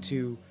trying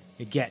to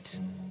get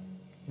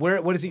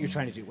what is it you're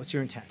trying to do? What's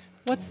your intent?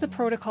 What's the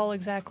protocol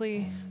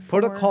exactly?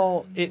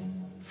 Your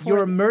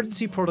for-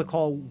 emergency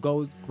protocol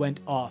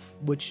went off,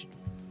 which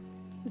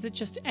Is it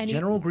just any?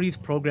 General Greaves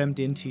programmed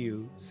into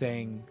you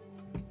saying,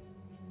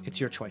 it's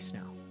your choice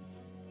now.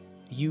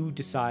 You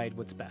decide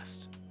what's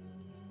best.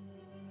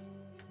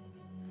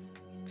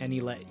 And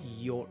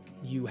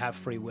you have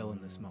free will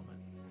in this moment.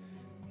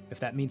 If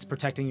that means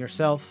protecting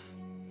yourself,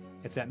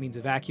 if that means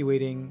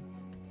evacuating,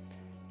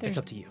 it's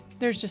up to you.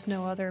 There's just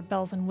no other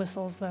bells and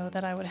whistles, though,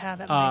 that I would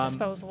have at my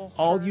disposal.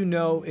 All for- you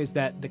know is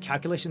that the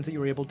calculations that you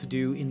were able to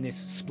do in this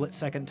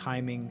split-second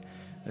timing,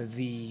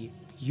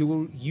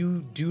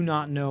 you do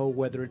not know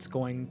whether it's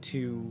going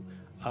to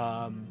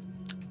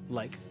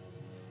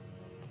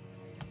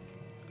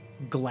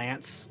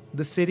glance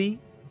the city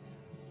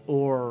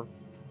or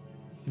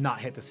not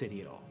hit the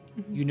city at all.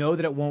 Mm-hmm. You know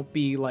that it won't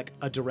be like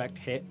a direct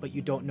hit, but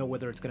you don't know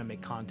whether it's going to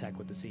make contact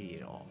with the city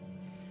at all.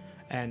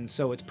 And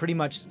so it's pretty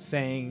much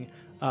saying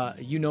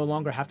you no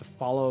longer have to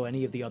follow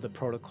any of the other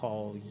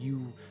protocol.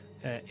 You,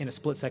 in a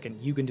split second,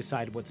 you can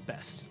decide what's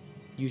best.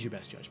 Use your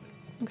best judgment.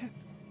 Okay.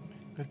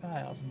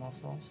 Goodbye, Osmov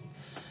Souls.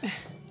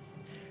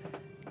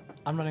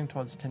 I'm running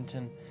towards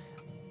Tintin.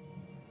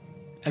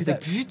 As Do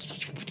they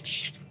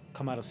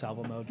come out of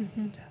salvo mode.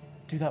 Mm-hmm.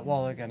 Do that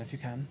wall again if you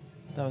can.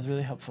 That was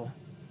really helpful.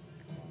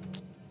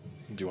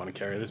 Do you want to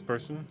carry this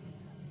person?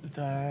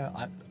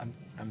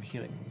 I'm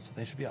healing them, so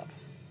they should be up.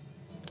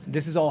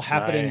 This is all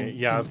happening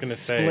in, I was gonna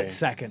split say,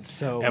 seconds.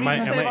 So Am I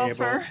Save able?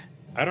 Oscar.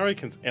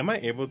 Am I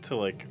able to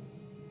like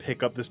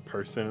pick up this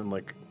person and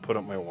like put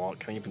up my wall?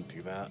 Can I even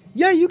do that?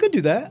 yeah, you could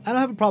do that. I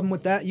don't have a problem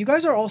with that. You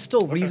guys are all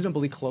still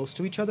reasonably close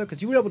to each other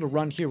because you were able to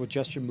run here with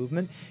just your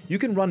movement. You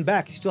can run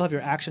back. You still have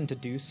your action to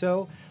do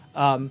so.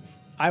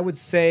 I would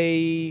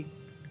say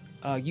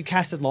you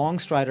casted Long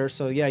Strider,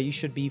 so yeah, you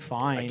should be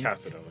fine. I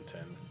cast it on a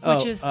 10.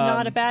 Which is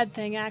not a bad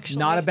thing, actually.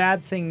 Not a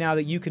bad thing now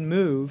that you can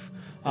move.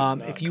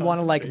 not If you want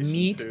to like concentration,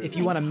 meet, too. if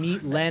you want to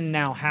meet Len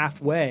now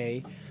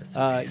halfway,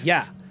 I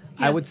Yeah.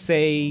 would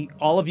say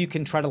all of you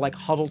can try to like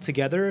huddle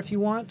together if you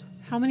want.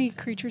 How many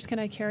creatures can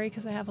I carry?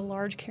 Because I have a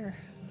large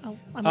I'm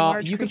a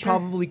large You could creature.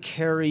 probably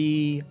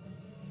carry,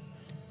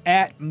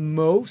 at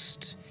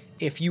most,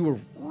 if you were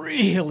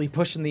really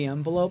pushing the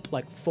envelope,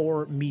 like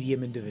 4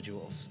 medium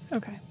individuals.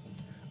 Okay.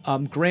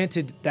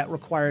 Granted, that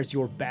requires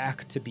your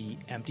back to be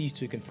empty so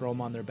you can throw them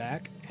on their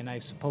back. And I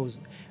suppose,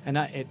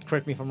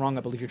 correct me if I'm wrong,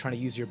 I believe you're trying to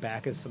use your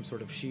back as some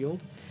sort of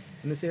shield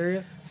in this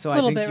area. So A I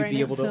little think bit you'd right be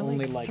now, able to so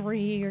only like like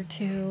 3 or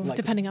 2, like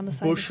depending on the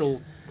size. Bush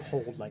will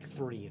hold like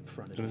 3 in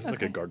front of you. This is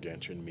like a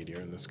gargantuan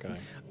meteor in the sky.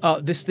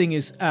 This thing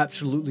is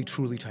absolutely,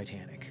 truly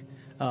Titanic.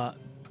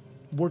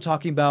 We're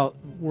talking about,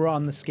 we're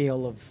on the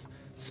scale of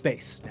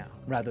space now,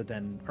 rather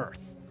than Earth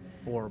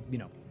or,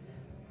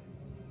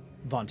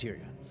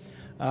 Vonteria.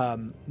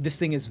 This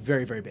thing is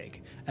very, very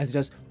big. As it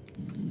does,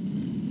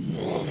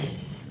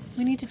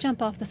 We need to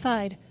jump off the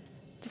side.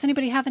 Does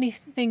anybody have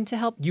anything to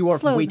help you are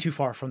slow way them? too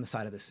far from the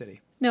side of the city.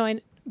 No,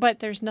 but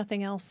there's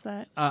nothing else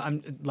that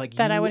I'm like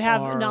that I you would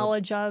have are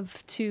knowledge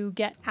of to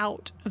get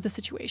out of the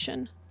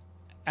situation.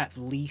 at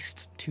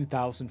least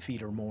 2,000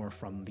 feet or more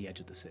from the edge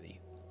of the city,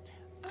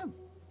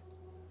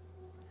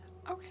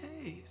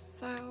 Okay,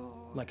 so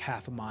like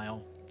half a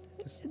mile.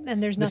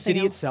 And there's The nothing city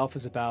else. itself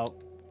is about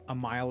a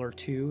mile or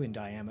 2 in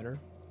diameter.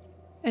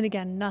 And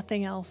again,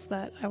 nothing else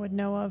that I would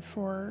know of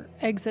for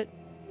exit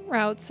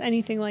routes,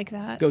 anything like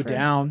that. Go for-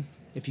 down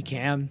if you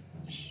can.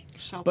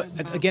 shelters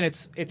But about. again,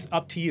 it's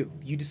up to you.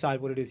 You decide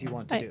what it is you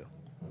want to do.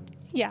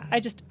 Yeah, I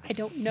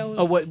don't know.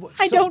 Oh, what?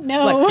 I don't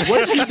know. Like,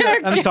 what's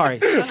I'm sorry.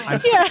 I'm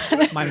sorry.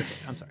 Yeah. My mistake.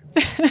 I'm sorry.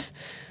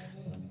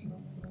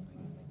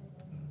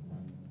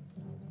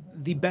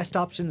 The best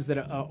options that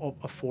are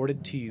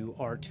afforded to you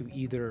are to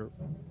either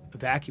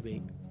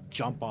evacuate,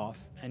 jump off,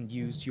 and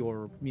use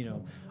your,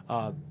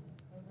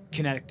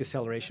 kinetic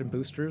deceleration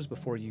boosters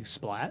before you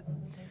splat,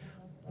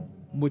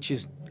 which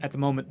is at the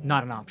moment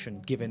not an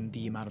option given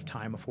the amount of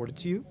time afforded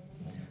to you.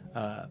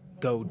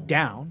 Go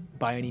down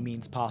by any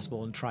means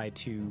possible and try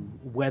to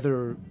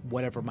weather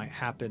whatever might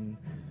happen,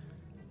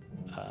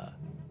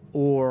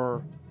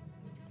 or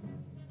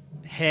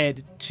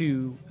head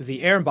to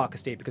the Ehrenbach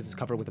estate because it's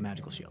covered with a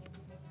magical shield.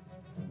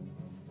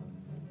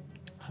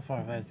 How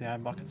far away is the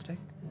iron bucket stake?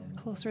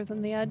 Closer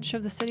than the edge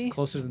of the city.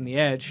 Closer than the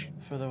edge.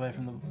 Further away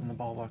from the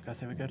bulwark. I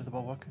say we go to the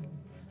bulwark.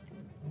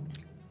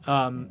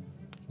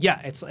 Yeah,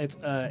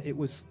 it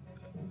was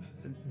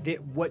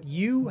what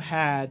you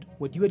had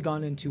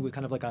gone into was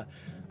kind of like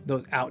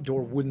those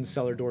outdoor wooden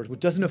cellar doors, which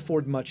doesn't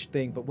afford much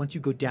thing, but once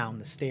you go down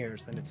the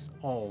stairs, then it's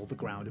all the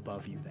ground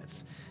above you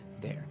that's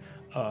there.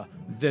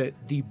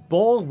 The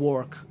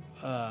bulwark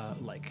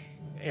like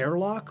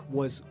airlock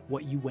was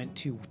what you went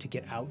to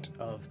get out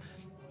of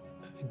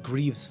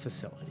Greaves'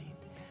 facility,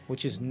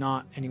 which is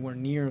not anywhere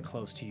near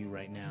close to you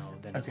right now.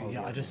 Okay,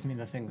 yeah, I just mean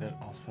the thing that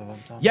Oscar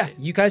went on. Yeah,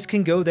 you guys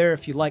can go there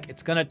if you like.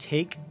 It's gonna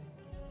take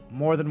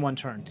more than one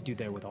turn to do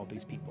there with all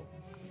these people.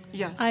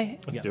 Yes.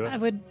 Let's do it. I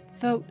would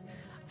vote.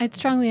 I'd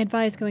strongly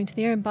advise going to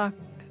the Ehrenbach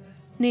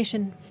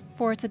Nation,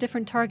 for it's a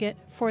different target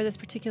for this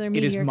particular It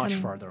meteor is much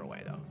coming. farther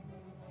away, though.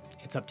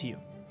 It's up to you.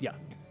 Yeah.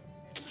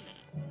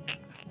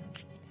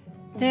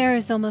 There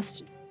is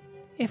almost,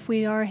 if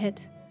we are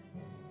hit,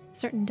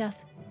 certain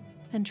death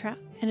and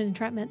an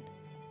entrapment.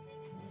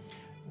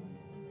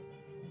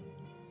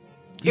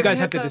 You If it guys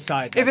have hits to us-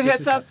 decide. If like, it this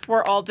hits is- us,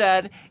 we're all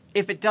dead.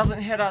 If it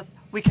doesn't hit us,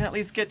 we can at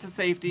least get to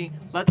safety.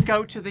 Let's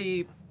go to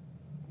the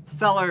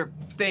cellar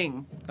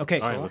thing. Okay,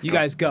 All right, let's you go.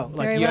 guys go.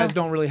 Like Very you guys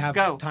well. don't really have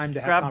Go. time to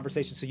have Grab.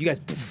 conversations, so you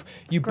guys,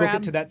 you book it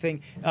Grab. to that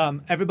thing.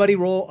 Everybody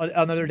roll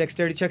another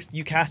dexterity check.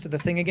 You casted the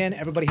thing again.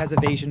 Everybody has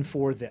evasion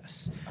for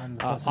this. And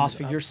the person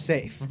Oscar, is you're up.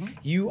 safe.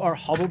 You are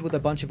huddled with a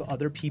bunch of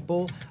other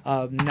people.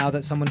 Now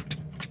that someone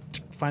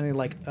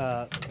finally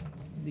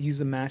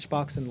use a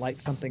matchbox and light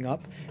something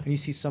up, and you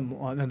see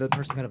another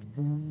person kind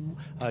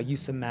of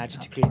use some magic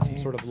to create some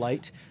sort of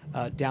light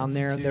down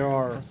there. +2, There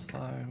are.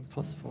 +5,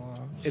 +4.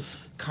 It's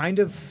kind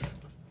of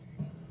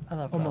I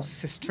love almost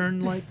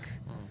cistern-like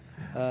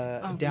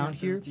Oh, down we have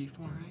here. the D4,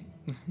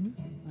 right?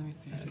 Let me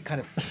see.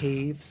 Kind of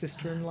cave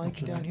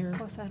cistern-like down here.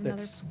 Plus add another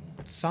That's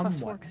 +4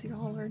 somewhat because you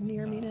all are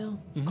near me now.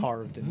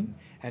 carved and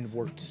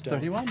worked stone.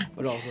 31.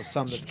 But also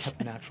some that's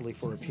kept naturally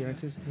for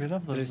appearances. We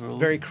love But those it's rules.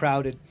 very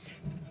crowded.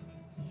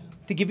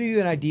 To give you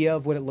an idea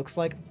of what it looks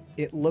like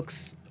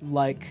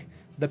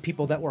the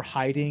people that were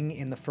hiding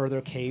in the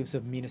further caves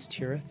of Minas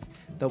Tirith,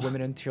 the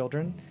women and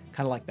children,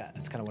 kind of like that.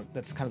 That's kind of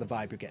the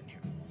vibe you're getting here.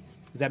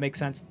 Does that make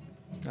sense?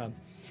 Go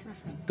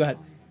ahead.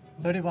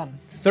 31.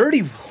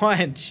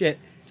 31. Shit.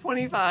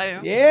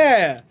 25.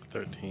 Yeah.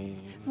 13.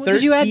 Well,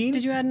 13?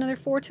 did you add another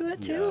 4 to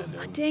it too? Yeah, I did.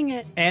 Oh, dang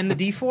it. And the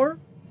D4.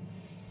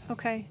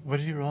 Okay. What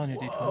did you roll on your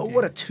d20? Oh,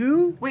 what a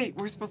 2. Wait,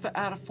 we're supposed to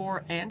add a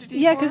 4 and a D4?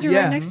 Yeah, because you're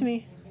Yeah. right next to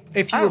me.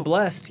 If you were Oh.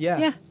 blessed, yeah.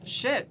 Yeah.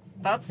 Shit,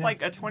 that's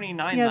like a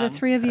 29 Yeah, the then.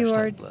 3 of you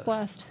are Hashtag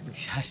blessed.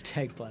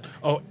 Hashtag blood.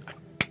 Oh,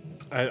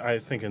 I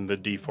was thinking the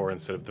D4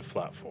 instead of the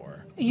flat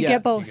 4. You Yeah,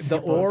 get both. The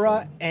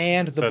aura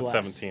and the So that's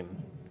bless. 17.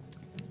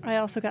 I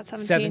also got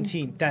 17.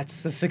 17.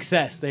 That's a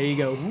success. There you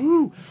go.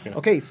 Woo.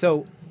 Okay,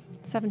 so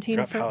 17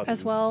 Got for, as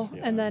paladins, well.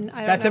 yeah. And then I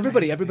don't that's know.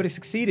 everybody. Everybody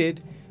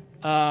succeeded.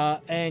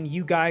 And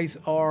you guys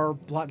are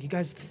you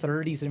guys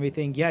 30s and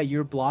everything. Yeah,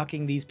 you're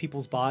blocking these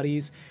people's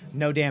bodies.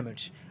 No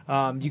damage.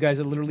 You guys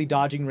are literally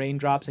dodging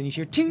raindrops, and you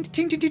hear ting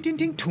ting ting ting ting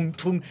ting tung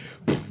tung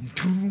boom,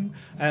 boom,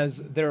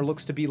 as there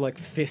looks to be like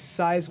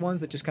fist-sized ones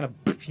that just kind of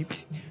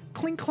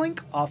clink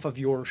clink off of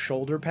your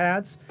shoulder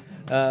pads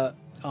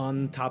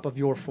on top of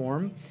your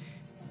form.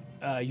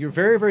 You're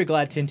very, very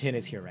glad Tintin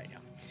is here right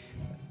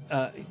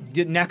now.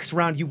 The next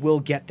round you will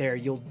get there.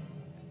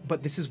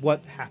 But this is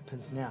what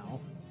happens now.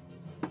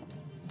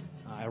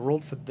 I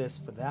rolled for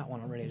that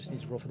one already. I just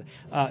need to roll for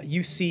that.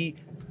 You see,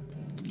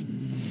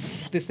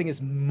 this thing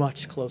is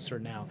much closer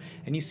now,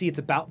 and you see it's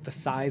about the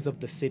size of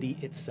the city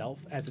itself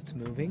as it's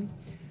moving.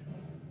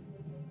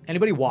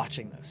 Anybody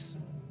watching this?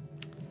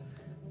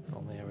 If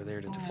only I were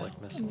there to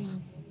deflect missiles.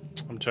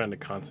 I'm trying to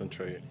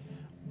concentrate.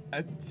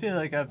 I feel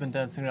like I've been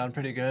dancing around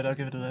pretty good. I'll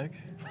give it a look.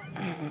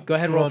 Go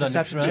ahead and roll a Roll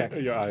perception damage,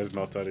 check. Your eyes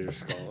melt out of your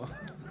skull.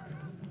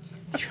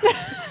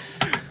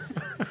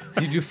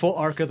 You do full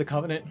Ark of the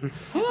Covenant.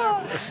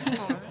 Oh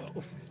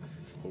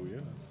yeah.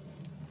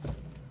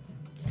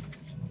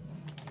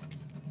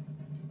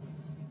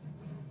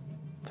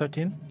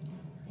 13.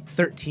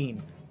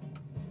 13.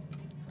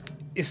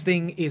 This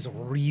thing is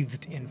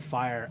wreathed in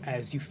fire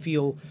as you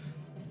feel,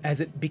 as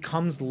it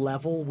becomes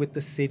level with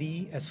the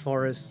city as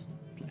far as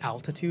the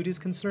altitude is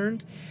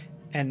concerned,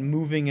 and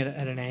moving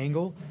at an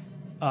angle,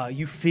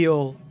 you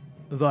feel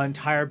the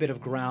entire bit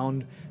of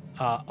ground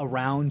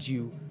around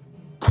you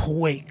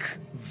quake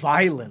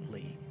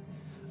violently,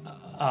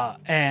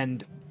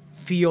 and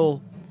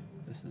feel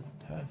This is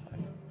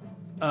terrifying.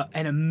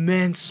 an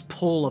immense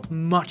pull of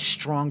much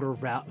stronger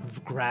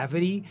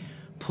gravity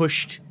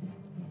pushed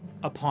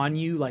upon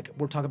you. Like,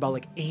 we're talking about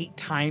like 8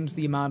 times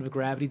the amount of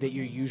gravity that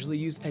you're usually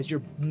used, as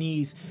your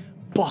knees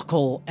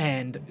buckle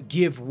and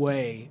give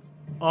way.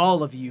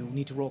 All of you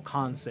need to roll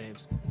con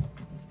saves.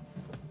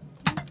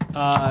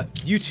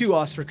 You too,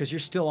 Oscar, because you're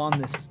still on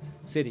this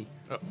city.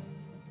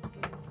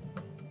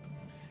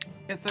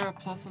 Is there a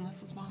plus on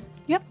this as well?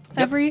 Yep.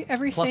 Every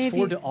Plus save.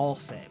 4 to all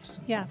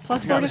saves. Yeah.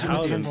 Plus got 4 a to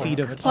paladin 10 feet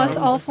of plus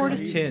all 4 to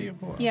 10.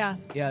 Yeah.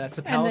 Yeah, that's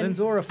a then- paladin's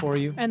aura for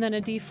you. And then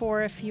a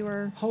D4 if you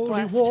were Holy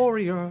blessed.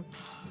 warrior.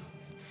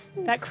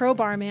 That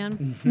crowbar,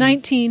 man.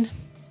 19.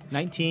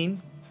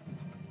 19.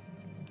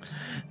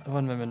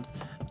 One moment.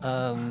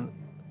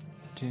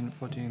 13,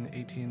 14,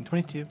 18,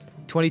 22.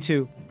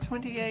 22.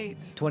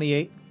 28.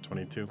 28.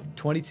 22.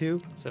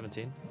 22.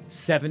 17.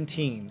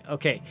 17.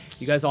 Okay,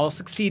 you guys all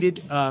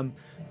succeeded.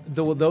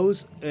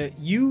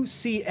 You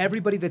see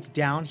everybody that's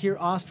down here,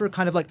 Oscar,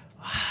 kind of like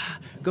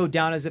go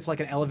down as if like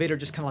an elevator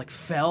just kind of like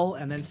fell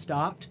and then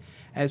stopped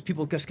as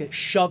people just get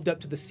shoved up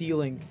to the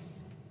ceiling.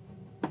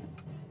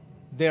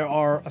 There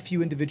are a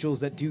few individuals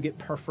that do get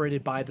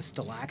perforated by the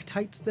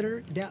stalactites that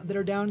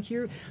are down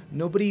here.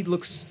 Nobody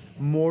looks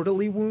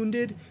mortally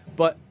wounded,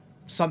 but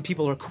some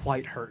people are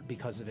quite hurt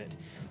because of it.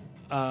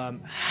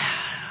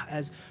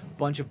 As a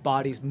bunch of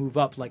bodies move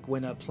up, like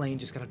when a plane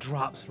just kind of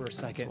drops for a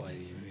second why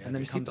you have and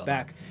then your comes seatbelt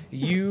back.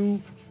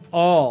 You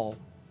all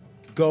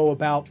go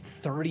about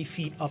 30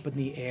 feet up in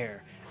the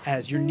air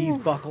as your knees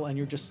buckle and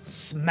you're just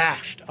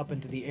smashed up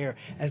into the air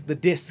as the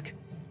disc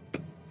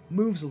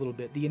moves a little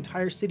bit. The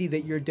entire city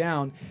that you're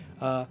down,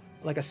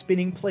 like a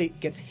spinning plate,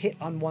 gets hit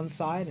on one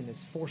side and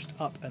is forced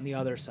up on the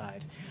other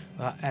side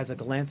as a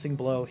glancing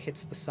blow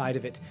hits the side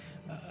of it.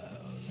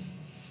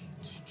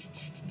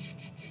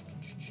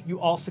 You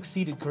all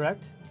succeeded,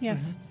 correct?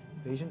 Yes.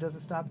 Evasion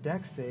doesn't stop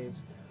dex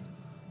saves.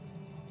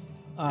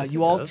 Yes,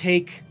 You it all does.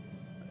 take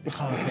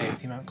Con saves.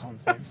 He meant con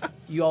saves.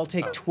 you all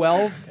take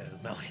 12 Yeah,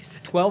 that's not what he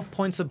said. 12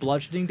 points of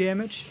bludgeoning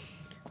damage,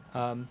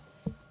 and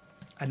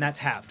that's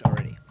halved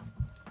already.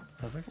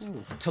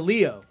 Perfect. To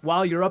Leo,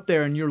 while you're up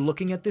there and you're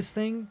looking at this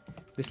thing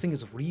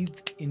is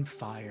wreathed in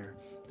fire.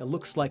 It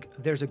looks like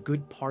there's a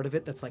good part of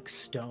it that's like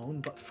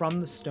stone, but from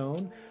the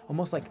stone,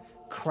 almost like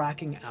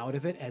cracking out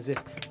of it as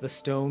if the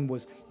stone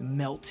was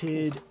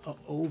melted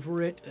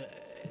over it.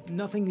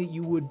 Nothing that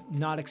you would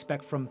not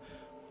expect from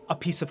a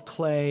piece of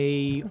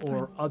clay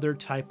or other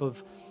type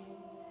of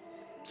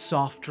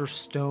softer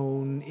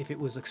stone if it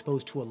was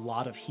exposed to a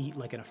lot of heat,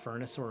 like in a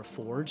furnace or a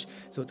forge.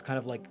 So it's kind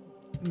of like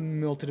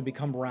melted and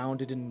become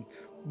rounded and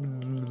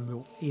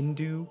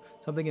into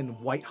something in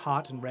white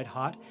hot and red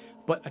hot.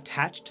 But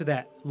attached to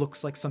that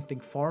looks like something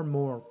far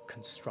more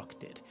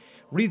constructed.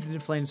 Wreathed in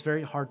flames,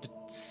 very hard to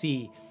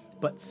see,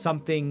 but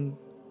something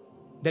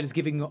that is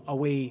giving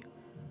away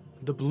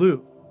the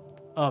blue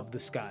of the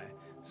sky.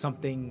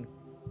 Something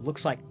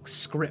looks like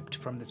script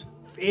from this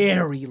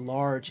very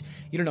large,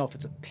 you don't know if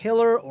it's a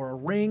pillar or a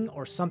ring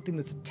or something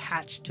that's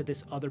attached to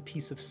this other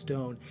piece of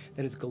stone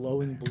that is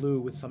glowing blue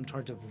with some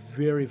sort of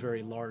very,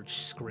 very large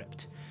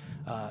script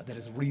that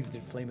is wreathed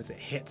in flame as it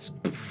hits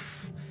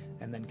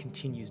and then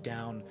continues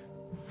down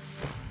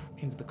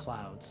into the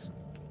clouds.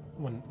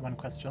 One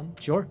question.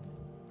 Sure.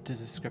 Does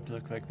this script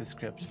look like the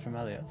script from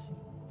Elias?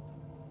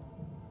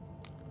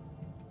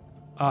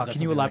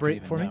 Can you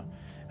elaborate for me?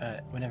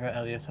 Whenever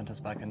Elias sent us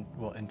back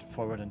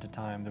forward into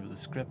time, there was a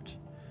script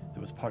that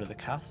was part of the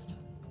cast.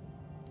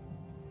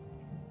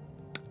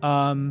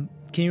 Can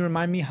you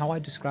remind me how I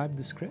described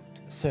the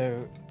script?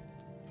 So,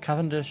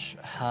 Cavendish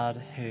had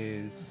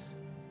his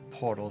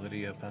portal that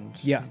he opened.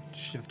 Yeah.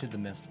 Shifted the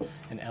mist,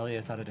 and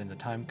Elias added in the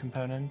time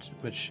component,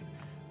 which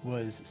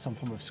was some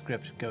form of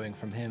script going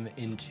from him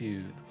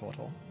into the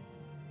portal.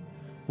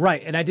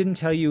 Right, and I didn't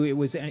tell you it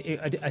was.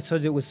 I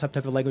said it was some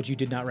type of language you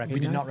did not recognize.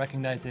 We did not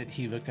recognize it.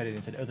 He looked at it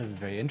and said, "Oh, that was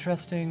very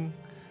interesting,"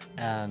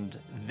 and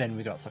then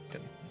we got sucked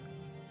in.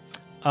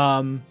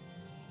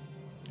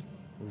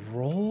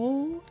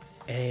 Roll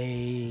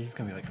a. This is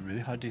gonna be like a really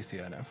hard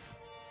DC, I know.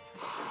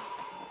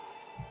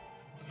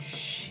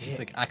 Shit. He's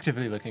like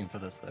actively looking for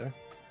this though.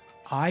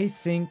 I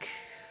think.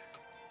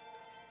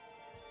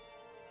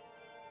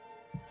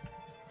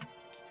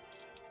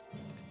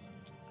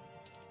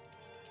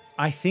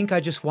 I think I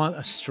just want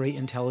a straight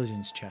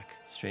intelligence check.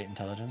 Straight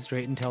intelligence.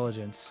 Straight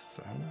intelligence.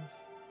 Fair enough.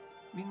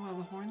 Meanwhile,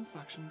 the horn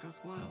section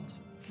goes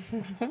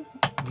wild.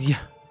 Yeah.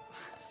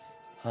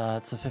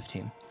 It's a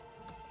 15.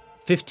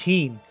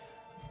 15.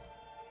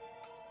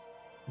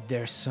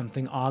 There's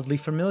something oddly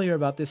familiar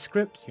about this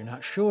script. You're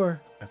not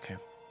sure. Okay.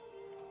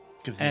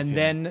 Gives me a And feeling-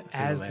 then a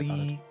feeling as way about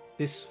it.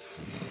 this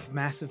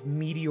massive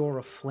meteor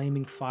of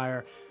flaming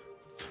fire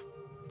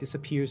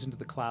disappears into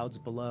the clouds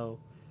below,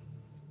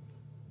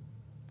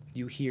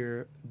 you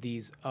hear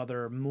these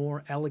other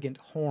more elegant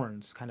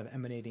horns kind of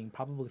emanating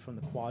probably from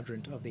the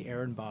quadrant of the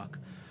Ehrenbach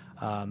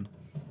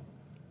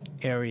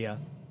area.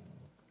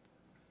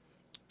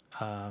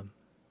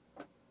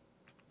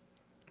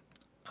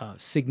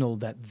 Signal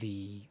that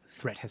the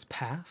threat has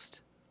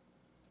passed.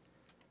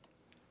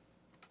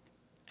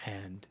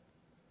 And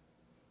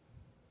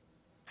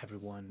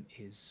everyone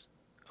is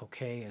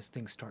okay as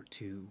things start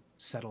to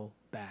settle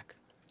back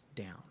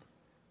down.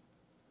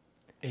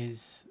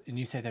 And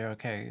you say they're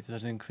okay.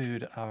 Does it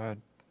include our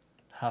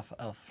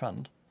half-elf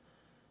friend?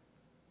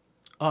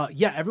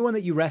 Yeah, everyone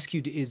that you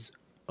rescued is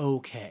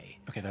okay.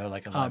 Okay, they're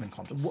like alive and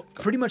conscious.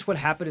 Pretty much what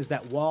happened is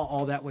that while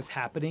all that was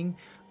happening,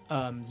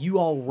 you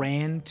all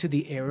ran to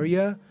the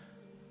area.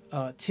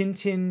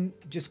 Tintin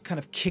just kind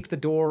of kicked the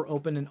door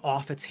open and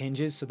off its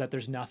hinges so that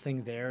there's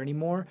nothing there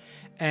anymore.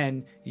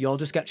 And y'all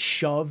just got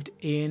shoved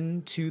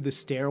into the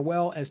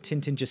stairwell as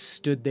Tintin just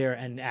stood there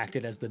and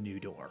acted as the new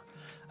door.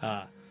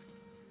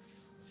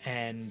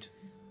 And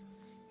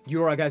you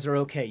guys are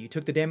okay. You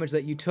took the damage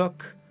that you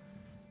took,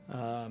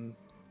 and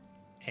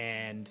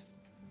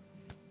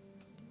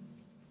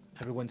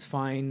everyone's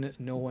fine.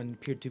 No one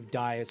appeared to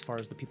die as far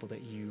as the people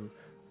that you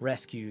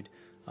rescued.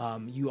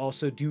 You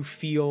also do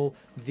feel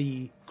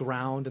the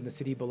ground and the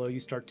city below you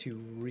start to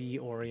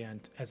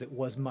reorient, as it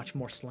was much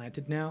more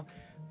slanted now,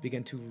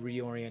 begin to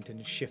reorient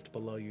and shift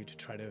below you to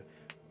try to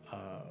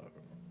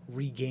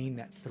regain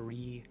that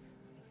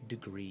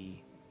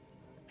 3-degree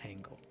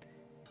angle.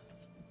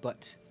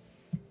 But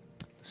the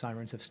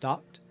sirens have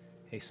stopped.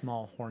 A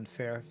small horn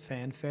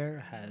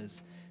fanfare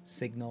has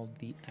signaled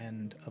the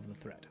end of the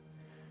threat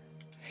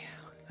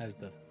as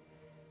the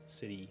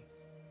city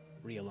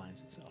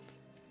realigns itself.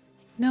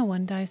 No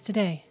one dies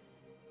today.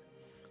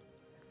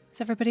 Is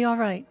everybody all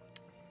right?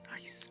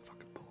 Nice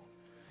fucking pull.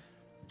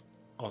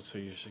 Also,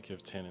 you should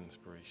give 10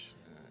 inspiration.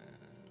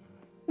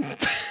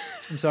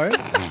 I'm sorry?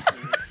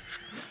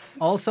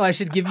 Also, I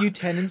should give you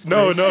 10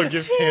 inspiration. No,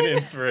 give 10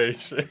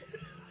 inspiration.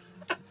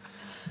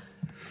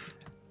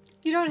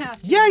 You don't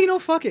have to. Yeah,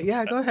 fuck it.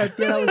 Yeah, go ahead.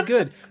 Yeah, that was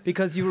good.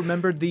 Because you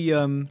remembered the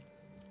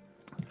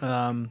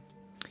mantra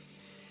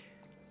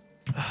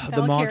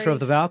of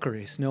the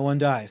Valkyries. No one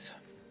dies.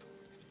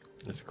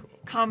 That's cool.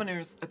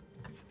 Commoners,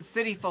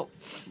 city folk,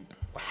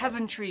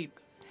 peasantry.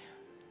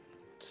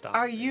 Stop.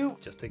 Are you-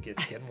 It's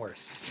getting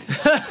worse. You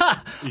just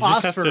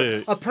have Osfer,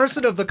 to a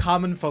person of the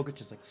common folk is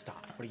just like,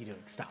 stop. What are you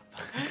doing? Stop.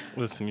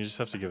 listen. You just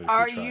have to give it a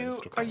Are few tries. you It'll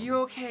are come. you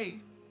okay?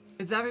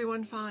 Is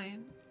everyone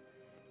fine?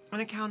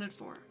 Unaccounted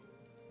for.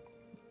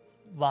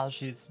 While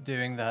she's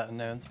doing that and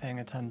no one's paying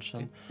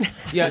attention.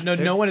 Yeah,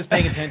 no one is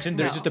paying attention.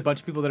 There's No. just a bunch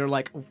of people that are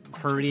like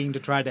hurrying to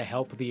try to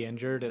help the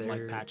injured and like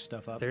They're- patch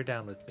stuff up. They're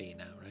down with me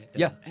now, right?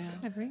 Yeah. Yeah.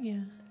 Agree, yeah.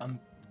 I'm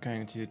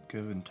going to go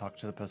and talk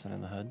to the person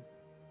in the hood.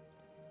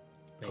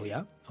 Oh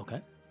yeah.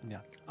 Okay. Yeah.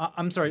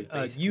 I'm sorry.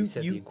 Basically You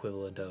said the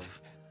equivalent of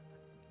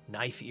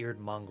knife-eared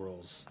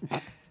mongrels.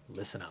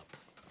 Listen up.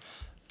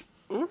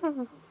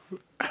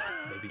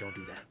 Maybe don't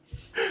do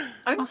that.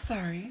 I'm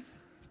sorry.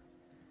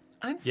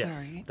 I'm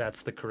Yes, sorry.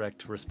 that's the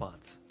correct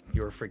response.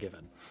 You're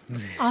forgiven.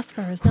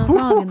 Oscar is not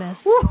wrong in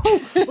this.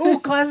 oh,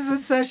 class is in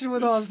session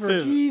with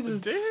Osborne.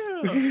 Jesus.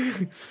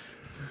 Damn.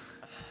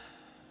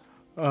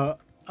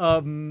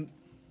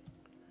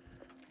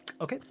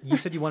 Okay, you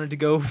said you wanted to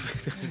go. I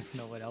don't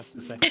know what else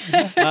to say.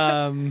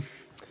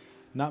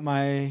 Not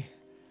my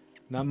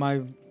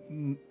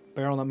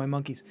barrel, not my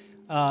monkeys.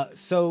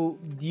 So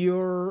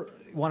you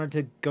wanted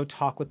to go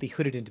talk with the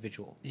hooded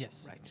individual.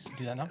 Yes. Right.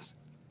 Do that now?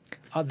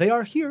 They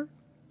are here.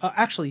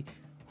 Actually,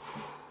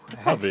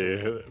 Probably.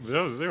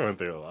 They went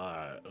through a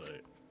lot.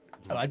 Like,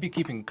 Oh, I'd be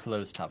keeping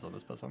close tabs on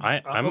this person.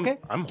 I'm okay.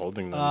 I'm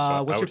holding them. So I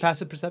what's your would-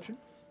 passive perception?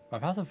 My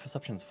passive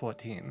perception is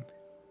 14.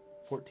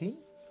 14.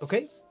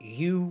 Okay,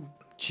 you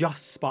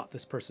just spot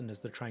this person as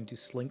they're trying to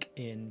slink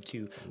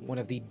into one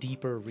of the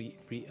deeper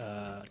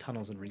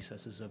tunnels and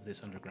recesses of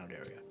this underground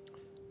area.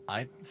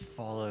 I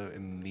follow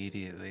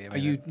immediately. Are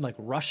you like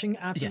rushing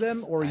after Yes,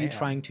 them, or are I you am.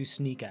 trying to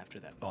sneak after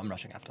them? Oh, I'm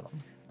rushing after them.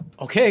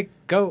 Okay,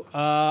 go.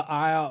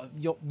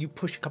 You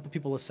push a couple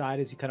people aside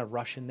as you kind of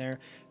rush in there,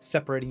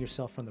 separating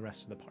yourself from the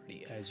rest of the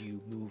party as you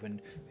move and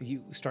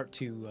you start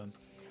to.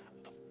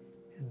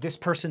 This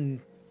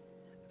person,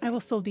 I will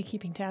still be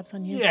keeping tabs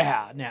on you.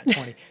 yeah, nat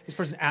 20. This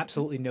person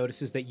absolutely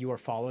notices that you are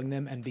following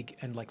them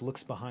and like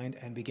looks behind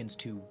and begins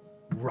to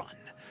run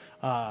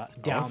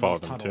down follow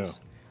these them too.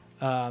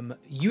 tunnels.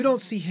 You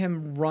don't see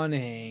him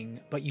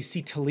running, but you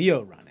see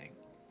Talio running.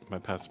 My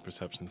passive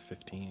perception's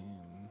 15.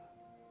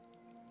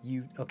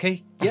 You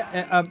okay?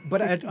 Yeah,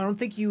 but I don't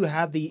think you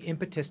have the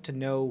impetus to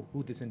know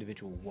who this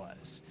individual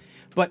was.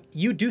 But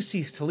you do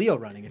see Talio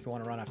running. If you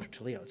want to run after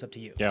Talio, it's up to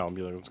you. Yeah, I'll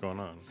be like, what's going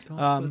on?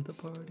 Don't split the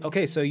party.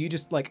 Okay, so you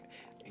just like,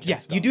 yeah,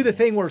 stop you do the me.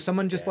 thing where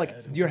someone just like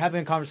you're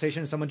having a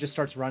conversation, and someone just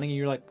starts running, and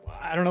you're like,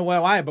 I don't know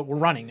why, but we're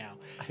running now,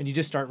 and you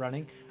just start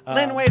running.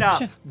 Lynn, wait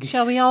up.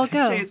 Shall we all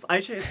go?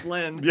 I chase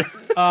Lynn.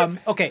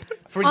 Okay,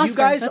 for you Oscar,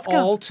 guys let's go.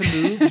 all to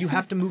move, you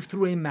have to move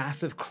through a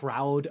massive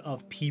crowd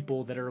of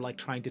people that are like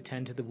trying to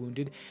tend to the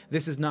wounded.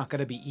 This is not going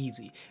to be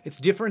easy. It's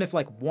different if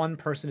like one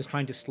person is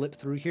trying to slip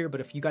through here, but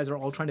if you guys are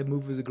all trying to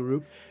move as a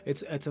group,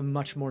 it's a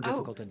much more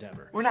difficult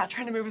endeavor. We're not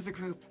trying to move as a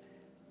group.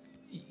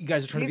 You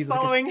guys are trying He's to be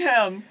like following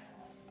him.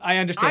 I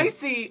understand.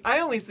 I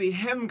only see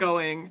him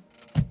going.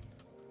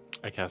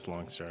 I cast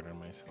Long Stride on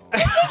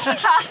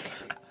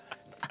myself.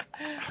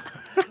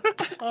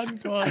 I'm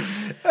gone.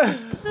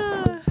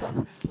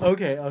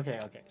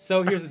 Okay.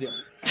 So here's the deal.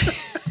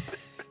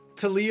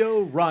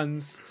 Talio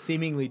runs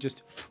seemingly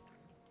just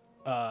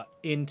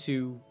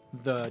into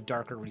the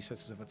darker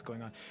recesses of what's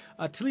going on.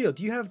 Talio,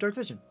 do you have dark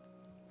vision?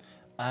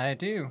 I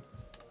do.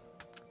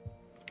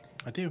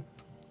 Do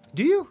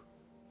you?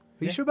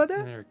 Are you Yeah. sure about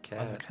that? They're a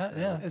As a cat. cat,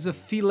 yeah. As a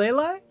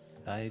Philele?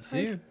 I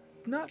do.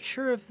 Not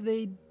sure if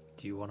they.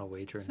 Do you want to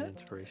wager an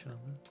inspiration on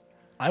that?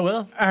 I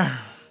will.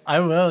 I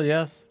will,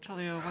 yes.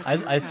 Talio, what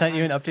do I sent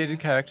you an have?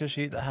 updated character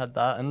sheet that had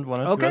that and one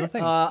or two Okay, other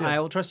things. I yes.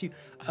 will trust you.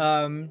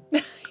 But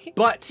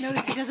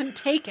Notice he doesn't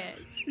take it.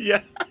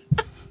 Yeah.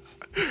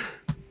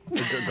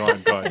 Go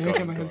on. I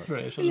get my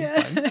inspiration, it's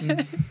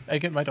fine. I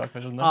get my dark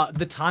vision though.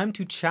 the time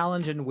to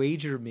challenge and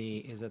wager me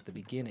is at the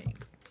beginning.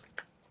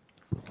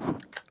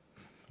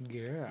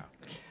 Yeah.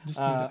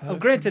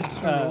 Granted.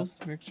 rolls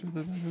to make sure that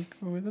I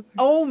don't go with it.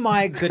 Oh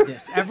my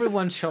goodness!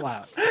 Everyone, chill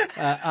out.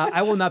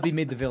 I will not be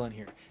made the villain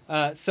here.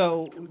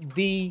 So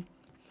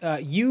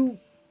you,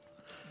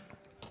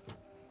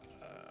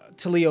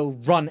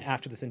 Talio, run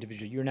after this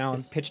individual. You're now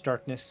in pitch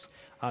darkness.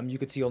 You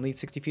could see only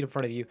 60 feet in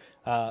front of you.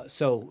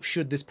 So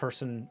should this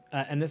person,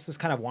 and this is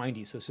kind of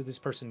windy, so should this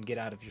person get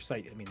out of your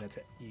sight, I mean, that's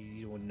it.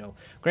 You wouldn't know.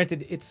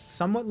 Granted, it's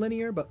somewhat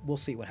linear, but we'll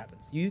see what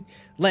happens.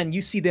 Len,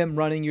 you see them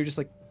running. You're just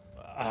like,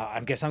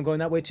 I guess I'm going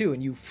that way too,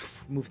 and you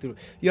move through.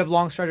 You have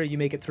long strider. You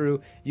make it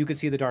through. You can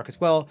see the dark as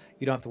well.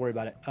 You don't have to worry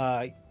about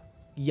it.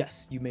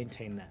 Yes, you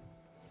maintain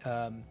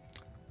that.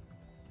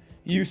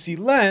 You see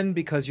Len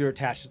because you're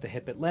attached at the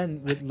hip at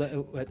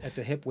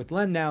the hip with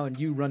Len now, and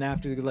you run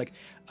after. Like,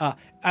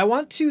 I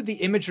want to. The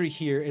imagery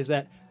here is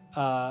that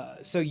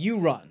so you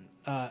run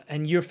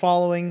and you're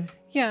following.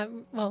 Yeah,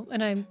 well,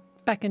 and I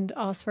beckoned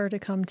Osfer to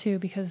come too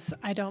because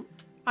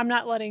I'm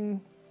not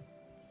letting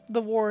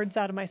the wards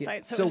out of my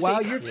sight. So, So to while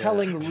speak. you're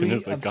telling Ree,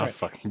 Tina's like, I'm "God sorry,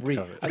 fucking Ree,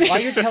 damn it." while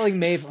you're telling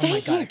Maeve, oh my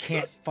Stay god, I here.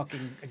 can't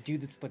fucking do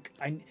this. Like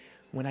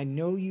when I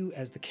know you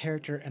as the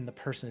character and the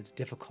person, it's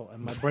difficult,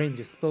 and my brain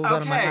just spills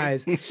out of my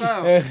eyes.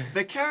 So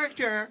the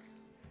character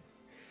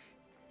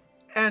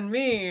and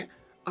me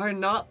are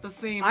not the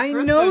same I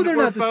person. know they're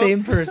We're not the both-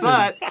 same person.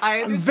 But I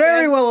I'm understand.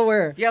 very well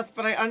aware. Yes,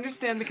 but I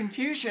understand the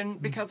confusion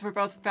because we're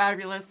both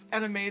fabulous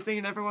and amazing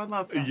and everyone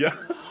loves us. Yeah.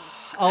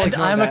 I'll And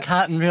ignore I'm that. a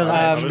cat in real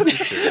life.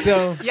 This is true.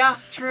 So Yeah,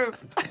 true.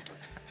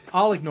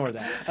 I'll ignore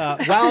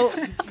that. While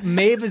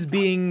Maeve is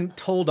being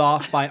told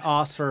off by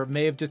Osfer,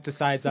 Maeve just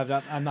decides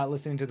I'm not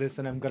listening to this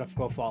and I'm gonna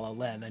go follow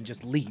Len and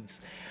just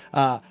leaves.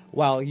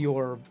 While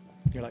you're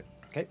like,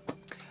 okay,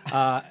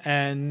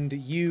 and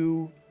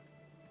you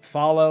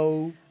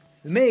follow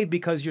Maeve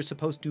because you're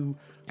supposed to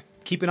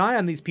keep an eye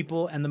on these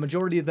people, and the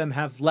majority of them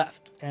have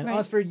left. And Right.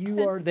 Osfer,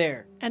 you are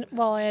there. And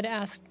while I had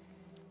asked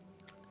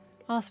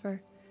Osfer,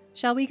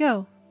 shall we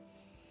go?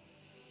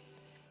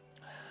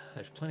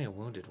 There's plenty of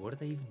wounded. What are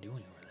they even doing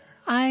over there?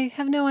 I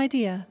have no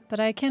idea, but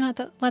I cannot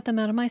let them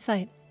out of my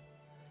sight.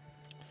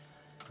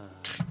 I'm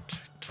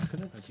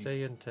gonna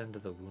stay and tend to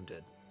the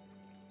wounded.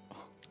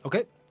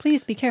 Okay.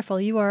 Please be careful.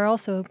 You are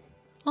also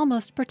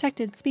almost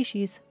protected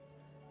species.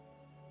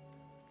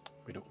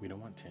 We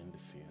don't want Tin to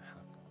see it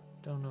happen.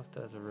 Don't know if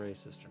that's a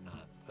racist or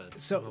not, but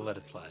So, we'll let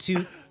it fly.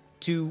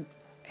 To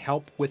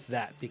help with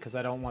that, because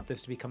I don't want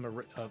this to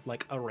become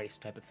like a race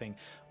type of thing.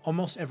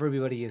 Almost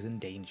everybody is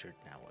endangered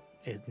now.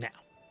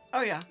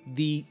 Oh yeah.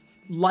 The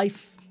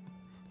life,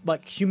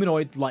 like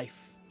humanoid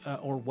life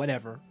or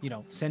whatever,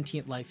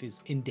 sentient life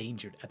is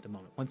endangered at the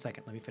moment. 1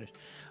 second, let me finish.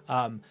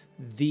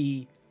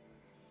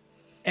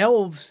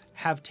 elves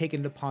have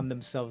taken it upon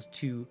themselves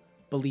to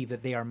believe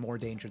that they are more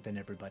danger than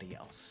everybody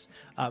else,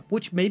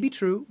 which may be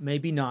true,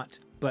 maybe not,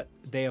 but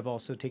they have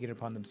also taken it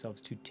upon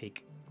themselves to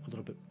take a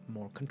little bit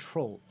more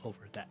control over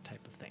that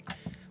type of thing.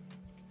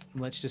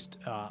 Let's just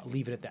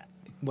leave it at that.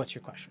 What's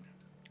your question?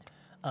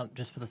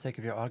 Just for the sake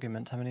of your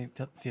argument, how many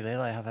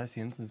Phileli have I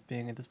seen since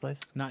being at this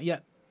place? Not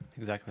yet.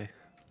 Exactly.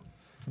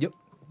 Yep.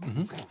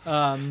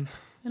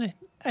 And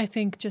I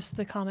think just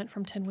the comment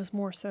from Tin was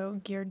more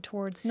so geared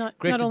towards not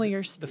Granted, only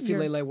your the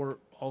Philele were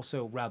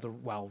also rather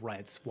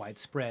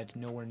widespread,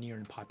 nowhere near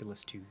in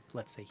populous to,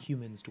 let's say,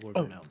 humans, dwarves,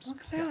 and elves. Well,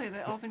 clearly,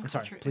 the elven I'm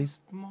sorry, culture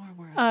please. is more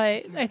worth.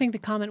 I think the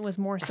comment was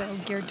more so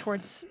geared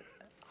towards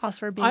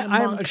Osfer being a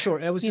I'm monk.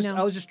 sure. I was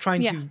just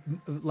trying Yeah. to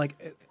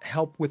like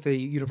help with a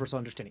universal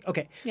understanding.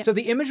 Okay, Yeah. so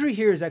the imagery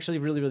here is actually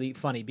really, really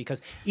funny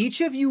because each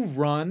of you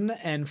run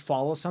and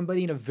follow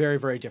somebody in a very,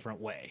 very different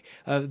way.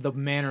 The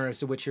manner as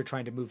to which you're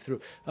trying to move through.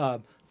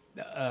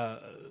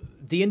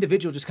 The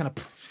individual just kind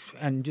of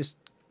and just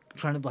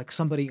trying to like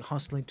somebody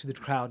hustling to the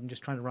crowd and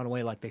just trying to run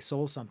away like they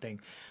stole something.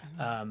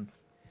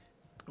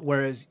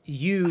 Whereas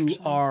you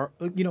are,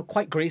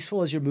 quite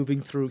graceful as you're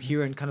moving through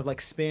here and kind of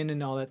like spin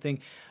and all that thing.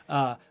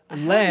 How do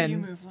you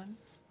Len, move, Len?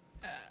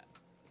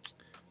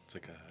 It's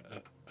like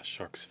a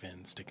shark's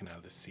fin sticking out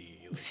of the sea.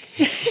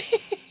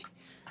 Like,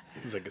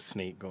 it's like a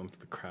snake going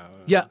through the crowd.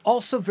 yeah,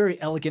 also very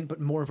elegant,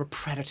 but more of a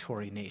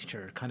predatory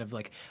nature. Kind of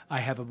like I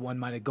have a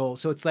one-minded goal.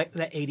 So it's like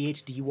that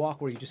ADHD walk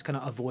where you just kind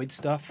of avoid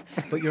stuff,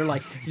 but you're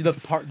like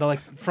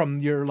from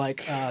your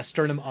like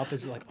sternum up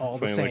is like all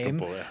the Playing same.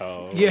 like a bullet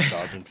hell, Yeah. like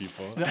dodging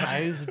people. The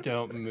eyes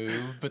don't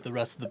move, but the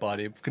rest of the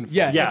body conforms.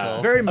 Yeah, Yeah. it's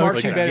itself. very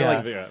marching Okay, band. yeah.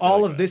 Like Yeah,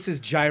 all like of that. this is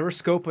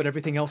gyroscope, but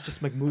everything else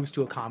just like moves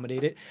to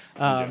accommodate it.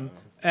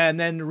 And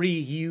then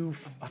you,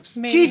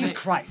 Jesus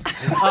Christ,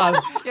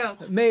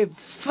 Yes. Maeve,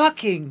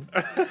 fucking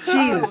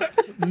Jesus,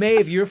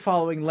 Maeve, you're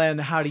following Len.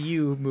 How do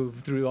you move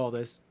through all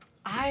this?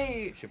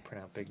 I Should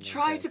print out big name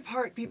try to tags.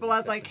 part people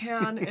as I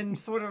can and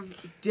sort of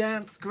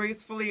dance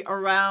gracefully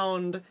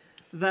around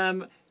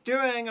them,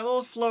 doing a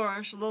little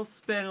flourish, a little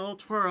spin, a little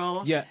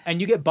twirl. Yeah,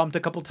 and you get bumped a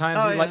couple times.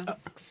 Oh, You're like,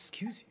 yes.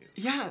 excuse you.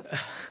 Yes.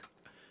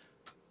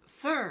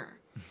 Sir.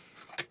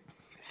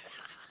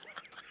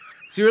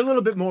 So you're a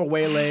little bit more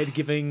waylaid,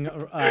 giving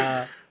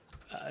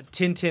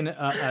Tintin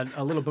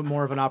a little bit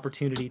more of an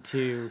opportunity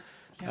to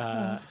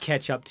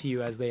catch up to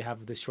you as they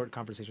have this short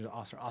conversation with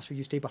Oscar. Oscar,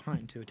 you stay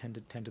behind to tend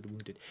to the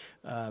wounded.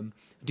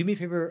 Do me a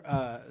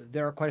favor.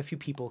 There are quite a few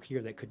people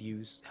here that could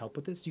use help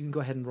with this. You can go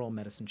ahead and roll a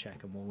medicine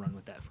check, and we'll run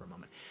with that for a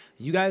moment.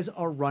 You guys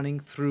are running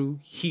through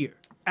here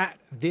at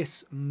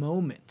this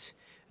moment.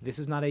 This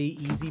is not a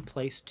easy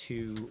place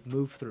to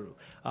move through.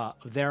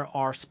 There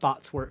are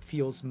spots where it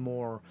feels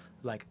more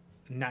like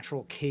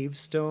natural cave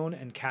stone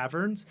and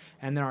caverns,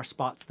 and there are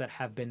spots that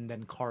have been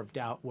then carved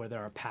out where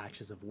there are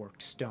patches of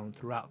worked stone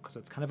throughout. So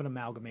it's kind of an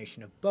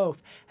amalgamation of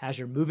both as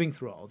you're moving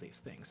through all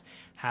these things.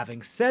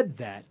 Having said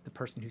that, the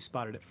person who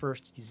spotted it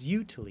first is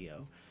you,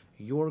 Tulio.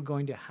 You're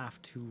going to have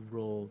to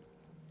roll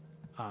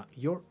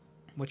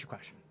what's your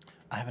question?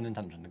 I have an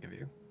intention to give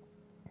you.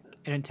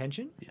 An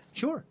intention? Yes.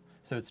 Sure.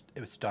 So it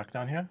was dark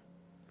down here.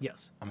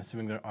 Yes. I'm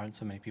assuming there aren't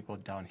so many people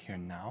down here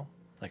now.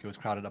 Like it was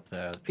crowded up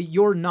there.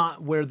 You're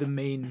not where the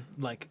main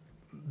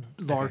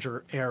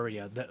larger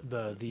area, the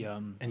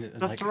And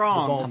The like,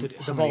 throng.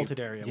 the vaulted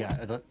area. Yeah,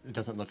 was. it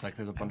doesn't look like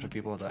there's a bunch of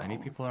people. Are there any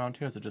people around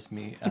here? Is it just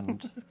me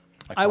and?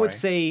 Like, I would Mari?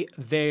 say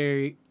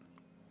they.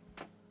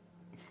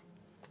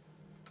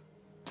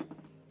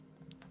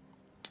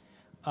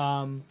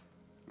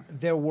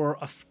 There were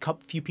a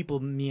few people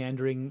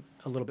meandering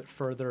a little bit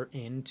further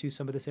into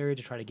some of this area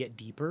to try to get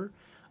deeper.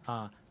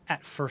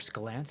 At first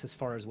glance, as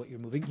far as what you're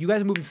moving, you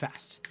guys are moving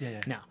fast.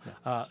 Yeah.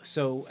 Now,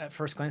 so at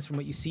first glance, from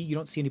what you see, you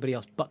don't see anybody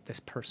else but this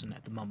person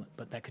at the moment.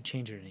 But that could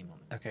change at any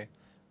moment. Okay.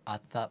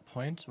 At that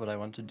point, what I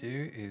want to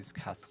do is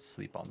cast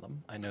sleep on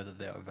them. I know that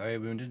they are very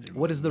wounded. and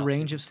What is the not-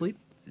 range of sleep?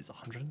 It's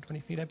 120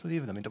 feet, I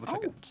believe. Let me double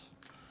check it.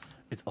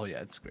 It's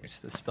great.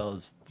 The spell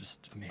is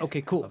just amazing.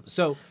 Okay, cool. Love it.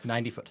 So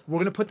 90 foot. we're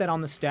gonna put that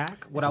on the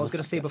stack. What It's I on was the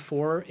gonna stack, say yes.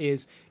 before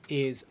is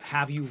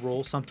have you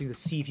roll something to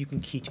see if you can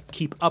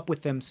keep up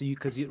with them. So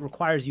because it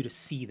requires you to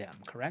see them,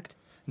 correct?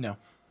 No,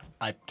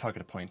 I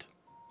target a point.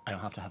 I don't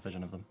have to have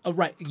vision of them. Oh,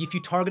 right. If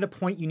you target a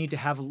point, you need to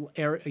have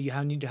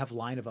need to have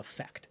line of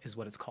effect, is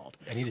what it's called.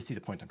 I need to see the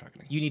point I'm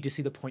targeting. You need to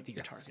see the point that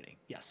you're Yes. targeting.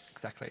 Yes.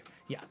 Exactly.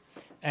 Yeah.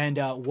 And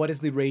what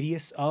is the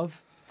radius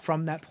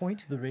from that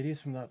point? The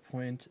radius from that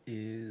point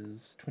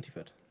is 20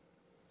 foot.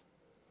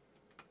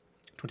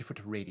 20 foot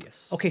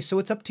radius. Okay, so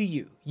it's up to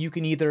you. You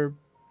can either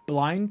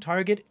blind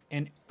target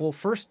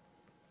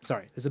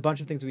there's a bunch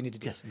of things we need to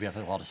do. Yes, we have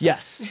a lot of stuff.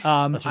 Yes.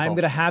 I'm Let's resolve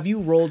going to have you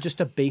roll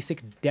just a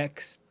basic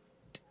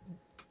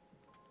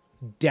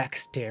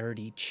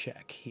dexterity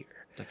check here.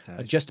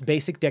 Dexterity. Just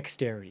basic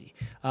dexterity,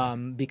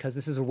 because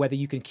this is whether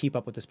you can keep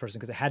up with this person,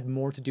 because it had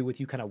more to do with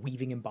you kind of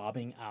weaving and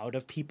bobbing out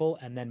of people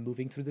and then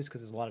moving through this,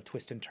 because there's a lot of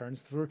twists and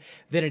turns through,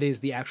 than it is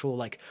the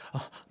actual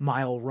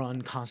mile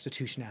run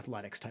constitution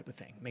athletics type of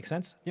thing. Make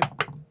sense?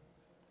 Yep.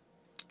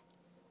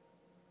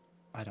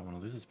 I don't want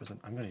to lose this person.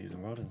 I'm going to use a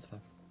Rodin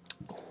spell.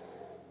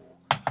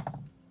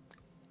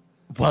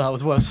 Well, that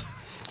was worse.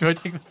 Do I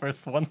take the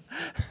first one?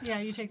 Yeah,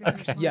 you take the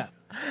first one.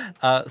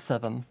 Yeah.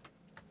 7.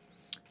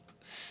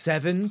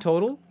 7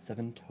 total.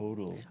 7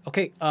 total.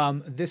 Okay.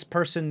 This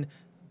person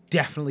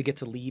definitely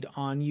gets a lead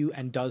on you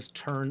and does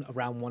turn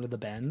around one of the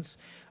bends,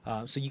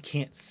 so you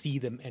can't see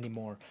them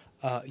anymore.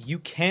 You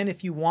can,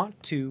 if you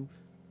want to,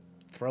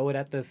 throw it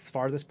at the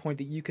farthest point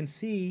that you can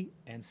see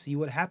and see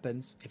what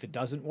happens. If it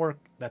doesn't work,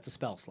 that's a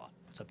spell slot.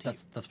 It's up to you.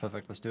 That's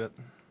perfect. Let's do it.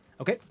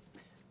 Okay.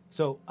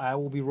 So I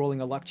will be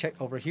rolling a luck check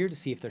over here to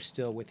see if they're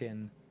still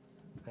within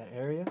that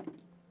area.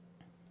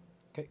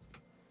 Okay.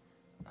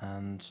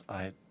 And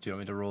do you want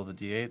me to roll the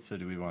d8, or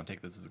do we want to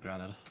take this as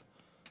granted?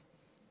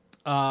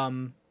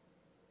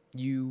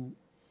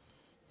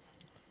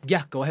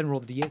 Yeah, go ahead and roll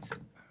the d8s.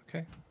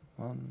 Okay.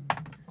 1,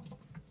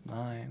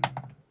 9,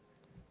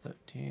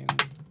 13,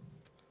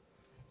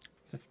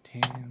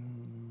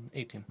 15,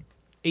 18.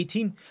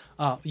 18.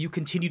 You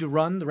continue to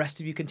run. The rest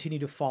of you continue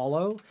to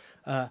follow.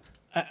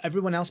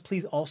 Everyone else,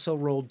 please also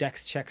roll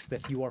dex checks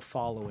that you are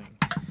following.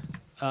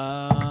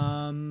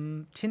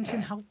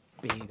 Tintin, how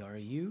big are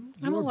you?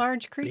 I'm a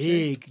large creature.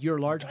 Big. You're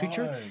a large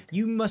creature. Large.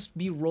 You must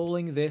be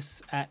rolling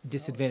this at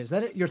disadvantage. Is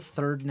that your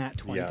third nat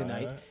 20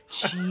 tonight?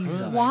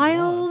 Jesus.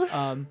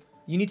 Wild.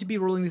 You need to be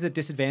rolling these at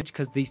disadvantage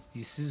because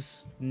this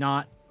is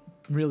not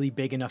really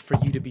big enough for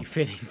you to be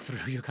fitting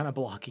through. You're kind of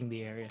blocking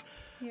the area.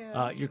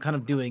 Yeah. You're kind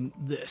of doing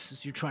this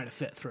as you're trying to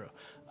fit through.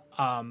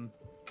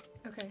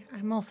 Okay.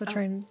 I'm also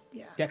trying.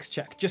 Yeah. Dex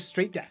check. Just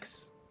straight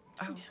dex.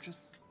 Oh,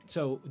 just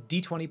So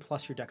d20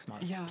 plus your dex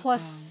mod. yeah.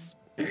 Plus,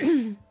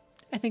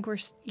 I think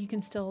you can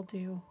still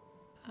do.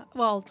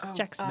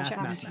 Checks. math,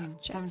 check. math, 17.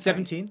 math. 17.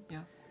 17?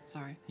 Yes.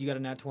 Sorry. You got a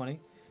nat 20?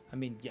 I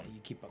mean, yeah, you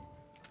keep up.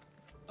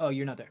 Oh,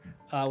 you're not there.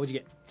 What'd you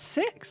get?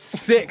 6.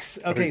 6.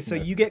 Okay, so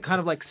you get kind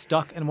of like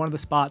stuck in one of the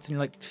spots and you're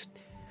like,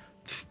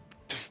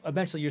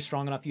 eventually you're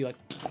strong enough, you like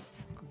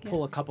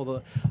pull a couple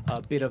of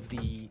the bit of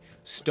the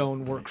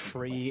stonework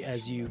free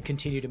as you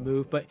continue to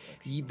move, but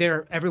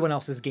everyone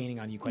else is gaining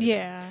on you quite a bit.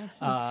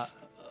 Yeah.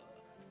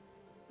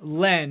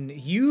 Len,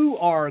 you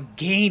are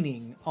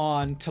gaining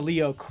on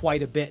Talio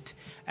quite a bit.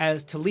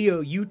 As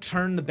Talio, you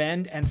turn the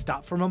bend and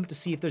stop for a moment to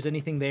see if there's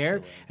anything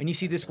there, and you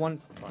see this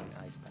one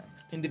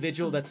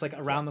individual that's like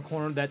around the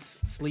corner that's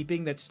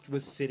sleeping, that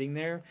was sitting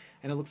there,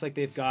 and it looks like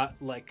they've got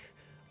like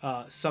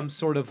some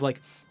sort of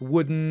like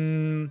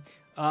wooden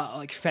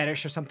like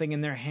fetish or something in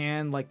their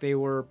hand, like they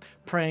were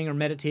praying or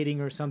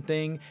meditating or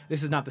something.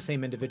 This is not the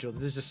same individual.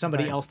 This is just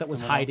somebody else that was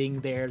hiding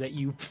there that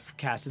you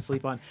casted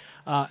sleep on.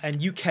 And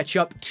you catch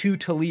up to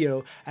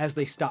Talio as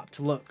they stop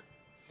to look.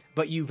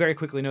 But you very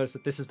quickly notice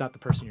that this is not the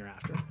person you're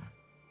after.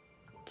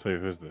 So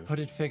who's this?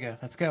 Hooded figure.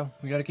 Let's go.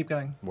 We gotta keep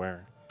going.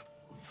 Where?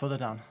 Further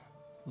down.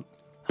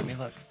 Let me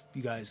look.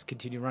 You guys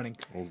continue running.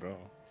 We'll go.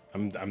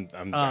 I'm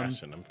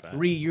dashing. I'm fast.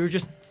 Ree, you're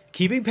just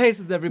keeping pace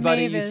with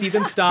everybody. You Mavis. see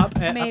them stop.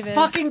 And, Mavis.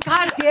 fucking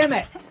goddamn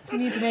it! We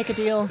need to make a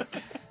deal.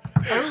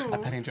 Oh,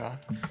 Penny jar.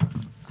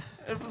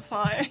 this is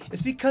fine.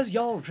 It's because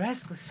y'all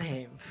dress the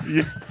same.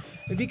 Yeah.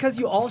 And because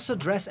you also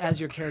dress as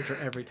your character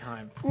every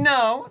time.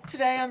 No,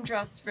 today I'm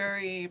dressed like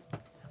You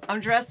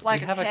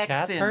a have a Texan.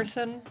 cat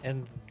person,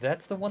 and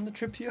that's the one that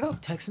trips you up.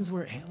 Texans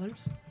wear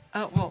antlers?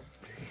 Oh well,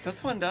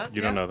 this one does.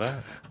 You don't know that?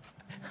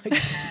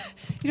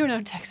 You don't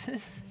know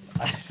Texas.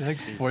 I feel like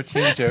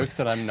 14 jokes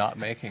that I'm not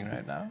making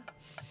right now.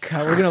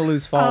 God, we're gonna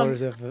lose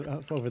followers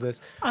over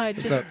this.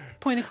 Just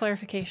point of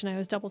clarification. I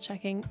was double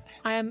checking.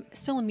 I am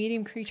still a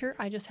medium creature.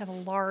 I just have a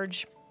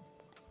large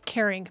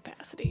carrying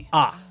capacity.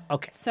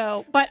 Okay.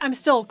 So, but I'm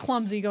still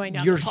clumsy going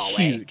down You're this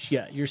hallway. huge.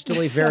 Yeah, you're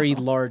still a very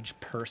So- large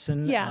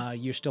person. Yeah.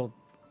 You're still.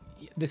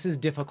 This is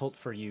difficult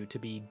for you to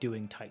be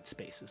doing tight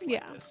spaces like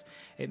Yeah. this.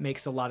 It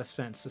makes a lot of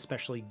sense,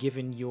 especially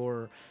given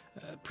your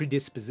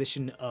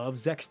predisposition of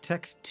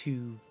Zek-Tech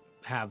to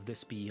have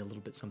this be a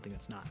little bit something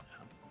that's not.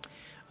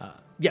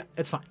 Yeah,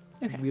 it's fine.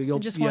 Okay. You'll- I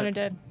just yeah, wanted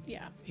to.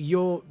 Yeah.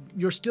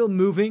 You're still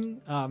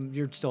moving.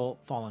 You're still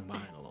falling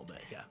behind a little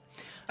bit. Yeah.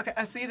 Okay,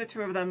 I see the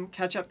two of them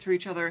catch up to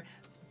each other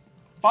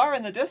far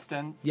in the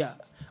distance. Yeah.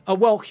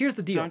 Well, here's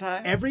the deal. Don't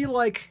I?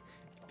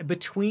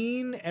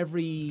 Between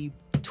every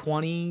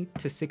 20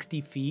 to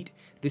 60 feet,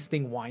 this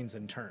thing winds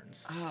and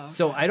turns. Oh,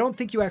 So I don't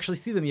think you actually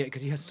see them yet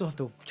because you still have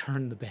to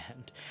turn the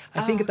bend.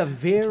 I think at the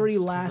very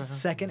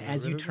last second,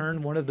 as you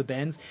turn one of the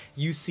bends,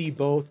 you see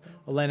both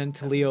Len and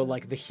Talio,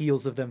 like the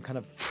heels of them kind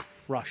of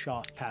rush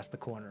off past the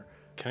corner.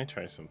 Can I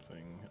try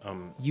something?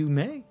 You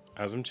may.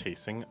 As I'm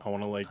chasing, I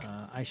want to like,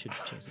 I should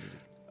change the music.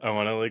 I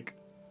want to like,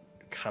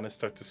 kind of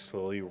start to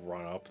slowly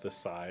run up the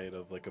side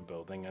of like a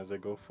building as I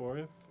go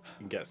forth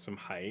and get some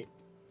height,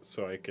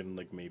 so I can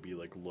like maybe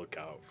like look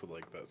out for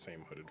like that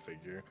same hooded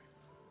figure.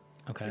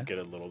 Okay. Like, get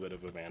a little bit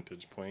of a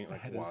vantage point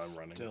like Head while is I'm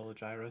running. still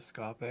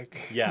gyroscopic.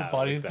 Yeah, The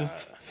body's like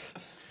just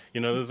that.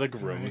 You know, there's like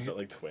rooms that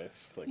like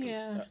twist. Like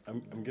Yeah.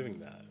 I'm giving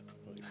that.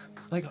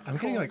 like I'm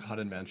getting like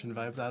Haunted Mansion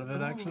vibes out of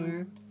it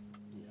actually.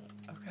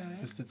 Okay.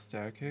 Twisted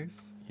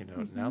staircase. You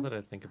know, now that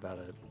I think about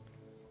it,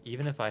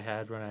 even if I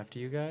had run after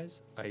you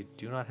guys, I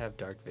do not have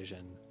dark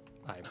vision.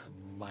 I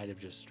might have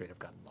just straight up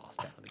gotten lost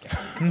down in the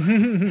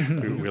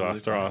cavern. We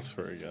lost our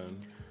Osfer again.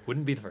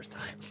 Wouldn't be the first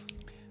time.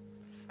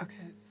 Okay,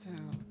 so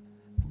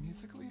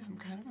musically, I'm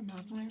kind of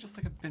imagining just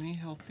like a Benny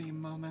Hill theme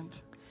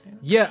moment.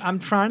 Yeah, I'm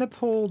trying to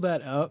pull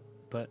that up,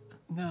 but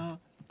No,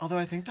 although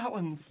I think that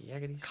one's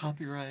Yaggity six.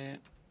 copyright.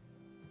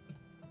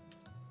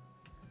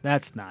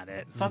 that's not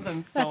it.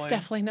 Something silly. That's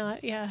definitely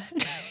not. Yeah.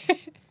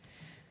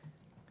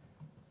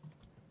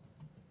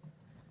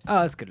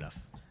 Oh, that's good enough.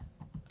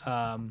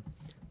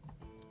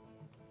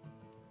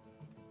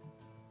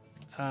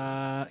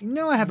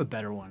 No, I have a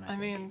better one. I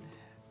mean,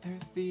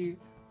 there's the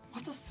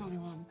what's a silly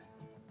one?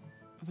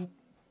 The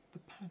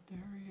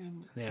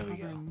Pandarian There we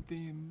go. tavern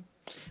theme.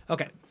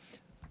 Okay.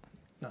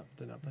 No,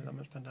 did not play that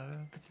much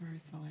Pandaria. It's very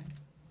silly.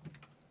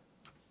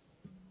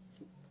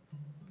 It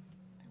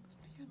was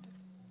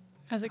pandas.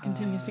 As it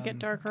continues to get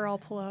darker, I'll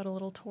pull out a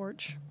little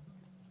torch.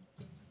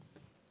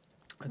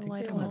 I think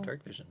Light they a all have little.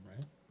 dark vision,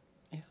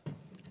 right?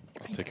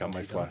 I'll take out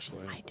my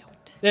flashlight. I don't.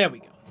 There we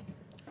go.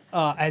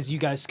 As you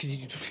guys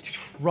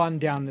run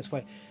down this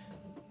way,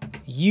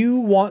 you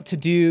want to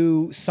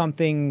do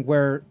something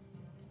where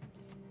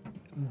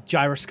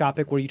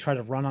gyroscopic, where you try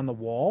to run on the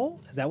wall.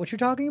 Is that what you're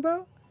talking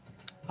about?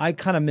 I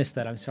kind of missed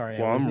that. I'm sorry.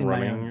 I While was I'm in my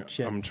running, own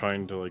shit. I'm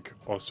trying to like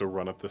also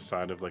run up the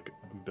side of like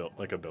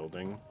a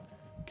building,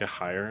 get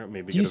higher,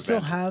 maybe. Do you get a still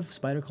vantage- have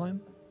spider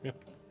climb? Yeah.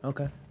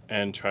 Okay.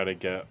 And try to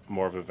get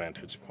more of a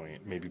vantage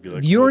point. Maybe be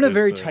like. You're oh, in a there's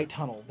very the- tight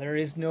tunnel. There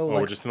is no Oh,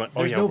 like. we're just in like. Oh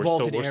there's yeah, no we're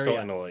vaulted still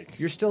area. in a like.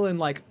 You're still in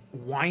like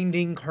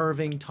winding,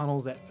 curving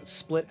tunnels that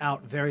split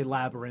out very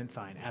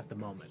labyrinthine at the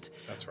moment.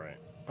 That's right.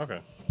 Okay.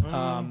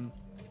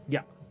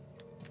 Yeah.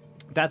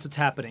 That's what's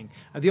happening.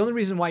 The only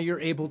reason why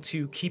you're able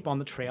to keep on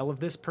the trail of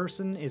this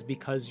person is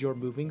because you're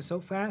moving so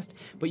fast,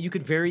 but you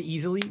could very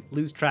easily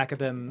lose track of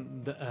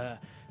them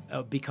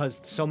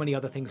because so many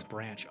other things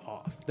branch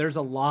off. There's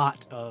a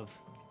lot of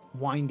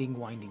winding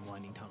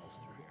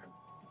tunnels through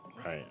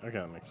here. Right. Okay,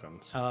 that makes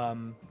sense. So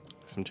I'm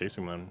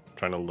chasing them,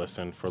 trying to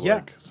listen for Yeah.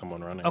 like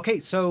someone running. Okay,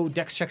 so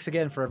dex checks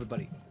again for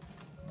everybody.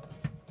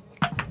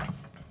 I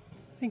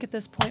think at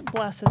this point,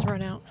 Bless has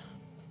run out.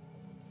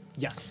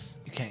 Yes.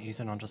 You can't use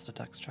it on just a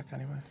dex check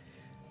anyway.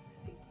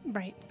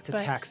 Right. It's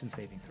attacks and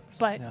saving throws.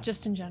 But Yeah.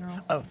 just in general.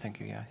 Oh, thank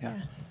you.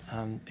 Yeah.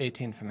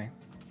 18 for me.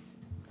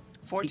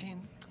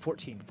 14.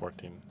 14.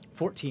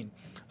 14.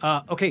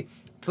 Okay,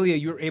 Talia,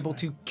 you're able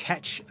to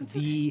catch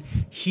the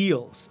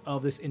heels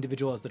of this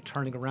individual as they're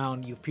turning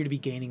around. You appear to be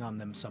gaining on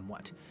them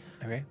somewhat.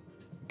 Okay.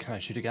 Can I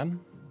shoot again?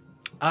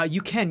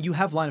 You can. You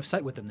have line of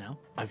sight with them now.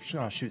 I'm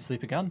sure I'll shoot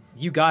sleep again.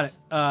 You got it.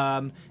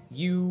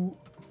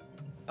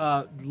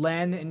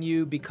 Len and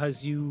you,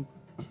 because you,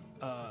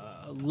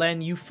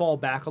 Len, you fall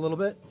back a little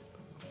bit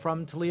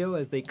from Talio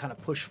as they kind of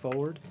push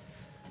forward.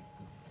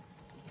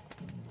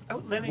 Oh,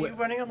 Lynn, are you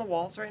running on the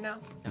walls right now?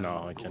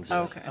 No, I can't. Do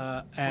Oh, that.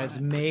 okay. As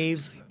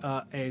Maeve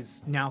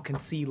is now can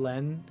see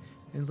Len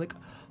and is like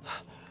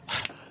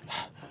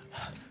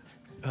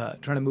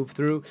trying to move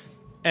through,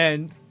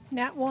 and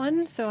Nat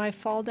 1, so I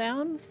fall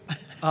down.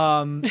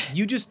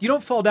 you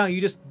don't fall down. You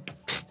just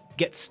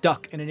get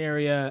stuck in an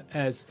area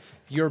as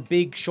your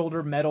big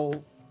shoulder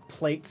metal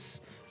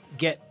plates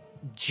get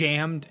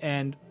jammed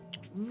and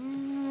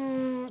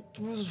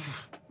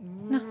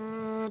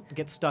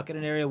get stuck in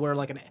an area where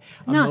like a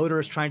No. motor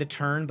is trying to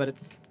turn, but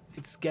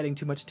it's getting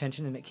too much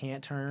tension and it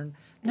can't turn.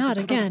 Not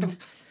again.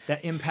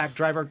 That impact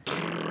driver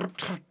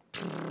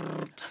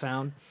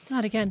sound.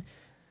 Not again.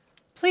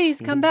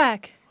 Please come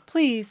back.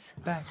 Please.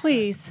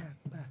 Please.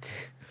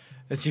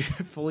 As you're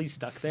fully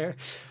stuck there.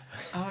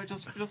 Oh,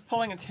 just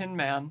pulling a Tin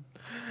Man.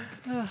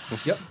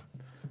 Yep.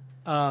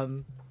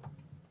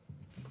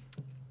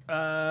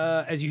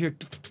 As you hear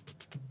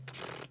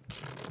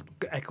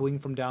echoing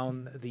from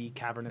down the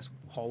cavernous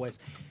hallways,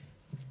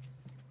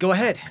 go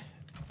ahead.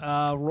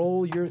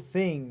 Roll your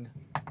thing.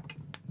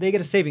 They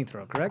get a saving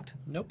throw, correct?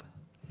 Nope.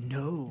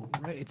 No,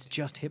 right? It's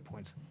just hit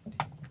points.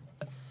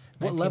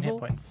 19 level? hit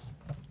points.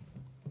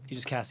 You're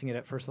just casting it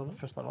at first level.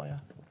 First level, yeah.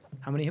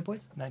 How many hit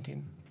points?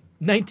 19.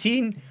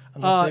 19.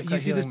 Unless they've got You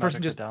see this healing person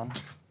magic just. down.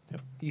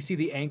 Yep. You see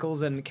the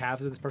ankles and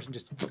calves of this person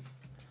just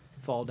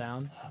fall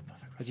down.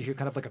 As you hear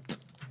kind of like a.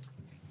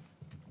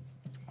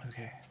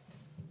 Okay.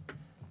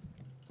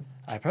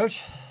 I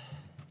approach.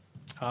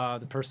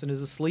 The person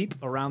is asleep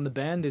around the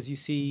bend as you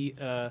see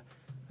the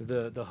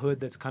hood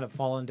that's kind of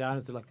fallen down.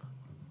 Is there like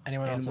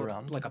Anyone else more-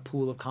 around? like a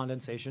pool of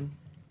condensation?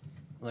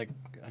 Like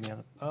any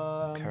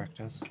other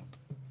characters?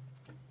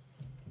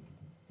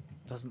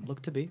 Doesn't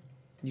look to be.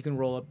 You can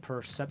roll a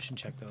perception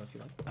check though if you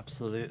like.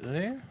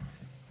 Absolutely.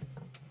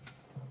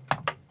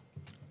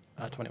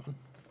 21.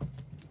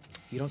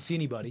 You don't see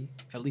anybody,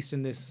 at least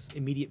in this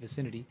immediate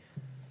vicinity.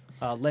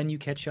 Len, you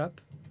catch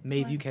up.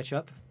 Maeve, you catch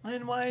up.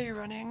 Lynn, why are you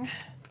running?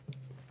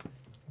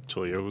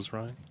 Chaleo was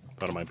running.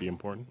 Thought it might be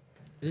important.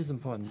 It is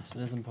important.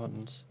 It is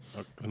important.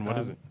 And what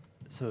is it?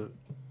 So,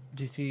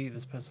 do you see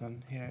this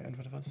person here in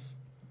front of us?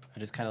 I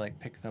just kind of like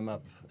pick them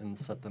up and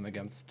set them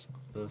against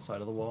the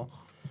side of the wall.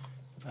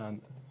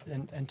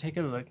 And take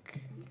a look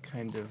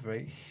kind of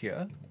right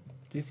here.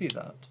 Do you see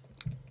that?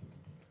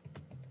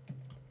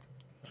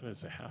 That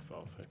is a half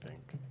elf, I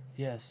think.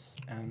 Yes,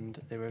 and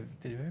they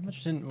very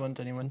much didn't want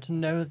anyone to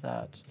know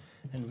that.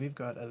 And we've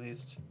got at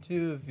least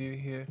 2 of you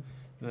here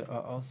that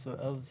are also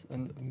elves,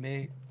 and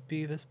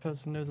maybe this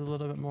person knows a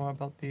little bit more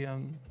about the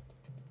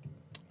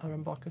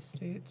Arambach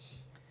estate.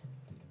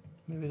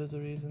 Maybe there's a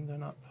reason they're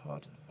not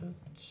part of it.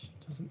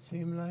 Doesn't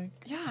seem like.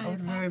 Yeah, I I would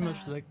thought very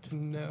much that. like to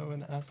know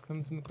and ask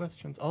them some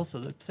questions. Also,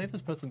 they saved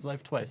this person's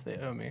life twice. They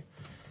owe me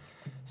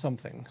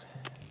something.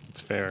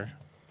 It's fair.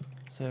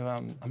 So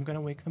I'm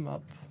gonna wake them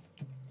up.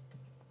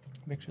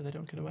 Make sure they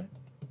don't get away.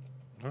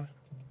 Alright.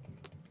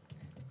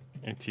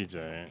 Hey,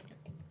 TJ,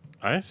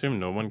 I assume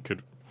no one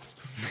could.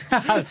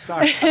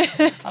 Sorry.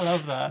 I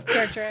love that.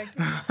 Character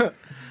actor.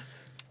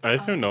 I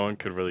assume no one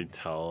could really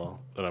tell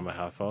that I'm a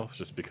half elf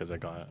just because I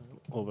got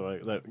a little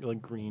bit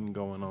like green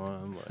going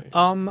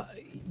on.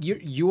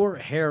 Your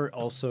hair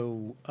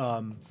also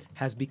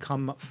has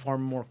become far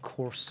more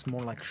coarse,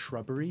 more like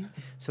shrubbery.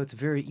 So it's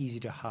very easy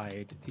to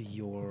hide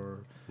your,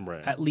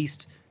 Right. at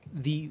least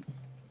the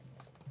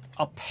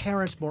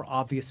apparent, more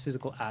obvious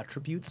physical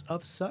attributes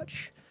of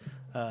such,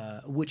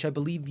 which I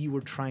believe you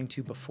were trying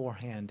to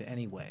beforehand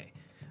anyway,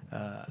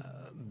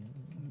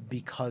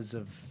 because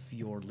of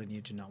your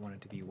lineage and not wanting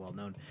to be well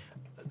known.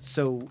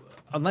 So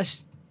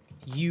unless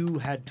you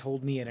had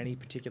told me at any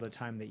particular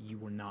time that you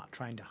were not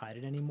trying to hide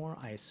it anymore,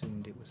 I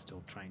assumed it was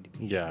still trying to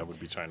be. Yeah, I would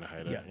be trying to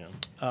hide it. Yeah.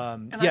 Yeah.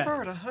 And yeah. I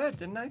borrowed a hood,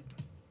 didn't I? I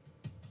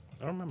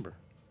don't remember.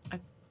 I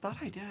thought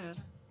I did.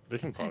 They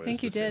can I probably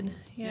think you just assume. did.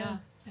 Yeah. Yeah.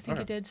 I think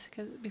you Okay.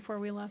 did before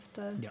we left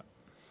the Yeah.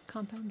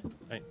 compound.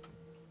 Hey.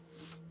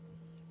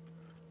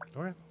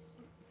 All right.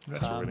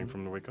 Guess we're waiting for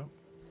him to wake up.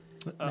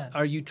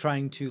 Are you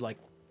trying to like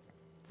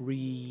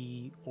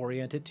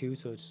reorient it too,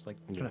 so it's like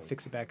trying Yeah. to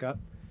fix it back up?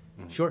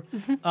 Mhm. Sure.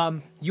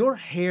 Your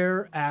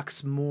hair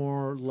acts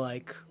more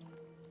like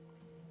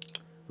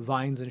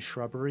vines and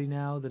shrubbery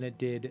now than it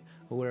did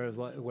where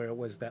it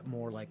was that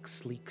more like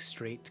sleek,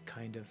 straight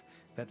kind of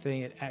that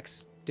thing. It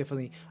acts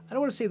differently. I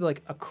don't want to say that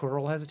like a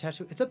curl has attached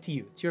to it. It's up to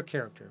you. It's your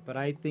character, but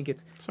I think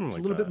it's Something it's like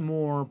a little that. bit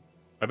more.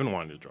 I've been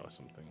wanting to draw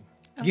something.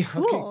 Oh, Yeah.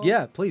 cool. Okay.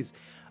 Yeah. Please.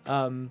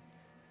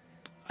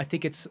 I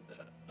think it's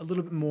a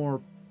little bit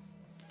more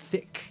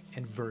thick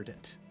and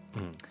verdant.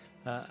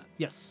 Mm.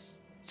 Yes.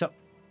 So.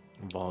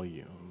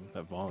 Volume.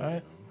 That volume. All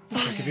right.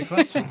 I'll give you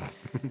questions.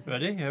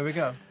 Ready? Here we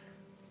go.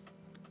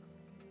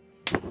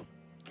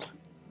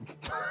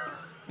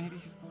 Maybe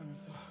he's born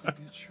with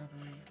a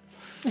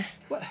shrubbery.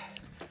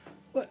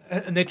 What?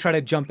 And they try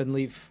to jump and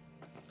leave.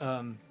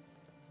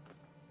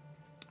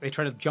 They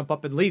try to jump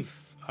up and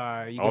leave. You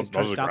I'll guys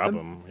try to just stop grab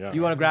them? him. Yeah.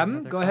 You want to grab Yeah,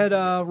 them? they're Go ahead.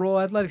 confident. Roll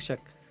athletics check.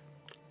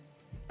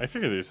 I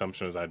figured the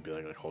assumption was I'd be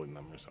like holding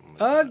them or something.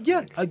 Like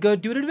that. Yeah. Go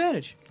do it at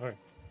advantage. All right.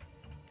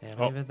 And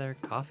Oh, even their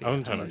coffee. I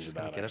wasn't I'm trying to just do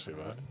gonna that get up actually,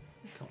 and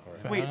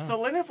but. run. Wait, so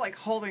Lynn is like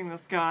holding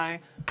this guy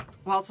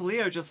while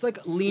Talio just It's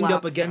like leaned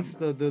up slaps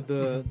against him.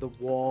 the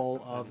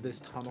wall of this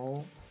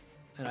tunnel,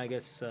 and I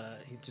guess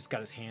he just got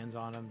his hands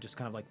on him, just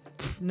kind of like,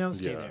 no,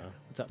 stay Yeah. there.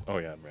 What's up? Oh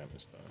yeah,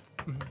 advantage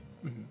though.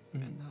 And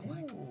that,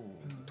 like,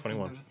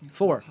 21. notice me so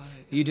 4. high,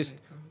 You and just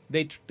it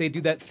goes- they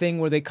do that thing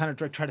where they kind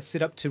of try to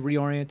sit up to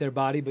reorient their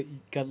body, but you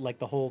got like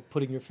the whole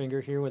putting your finger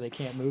here where they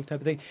can't move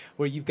type of thing,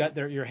 where you've got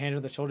your hand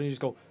on the shoulder and you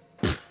just go,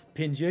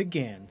 pins you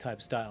again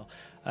type style,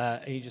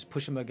 and you just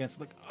push them against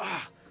like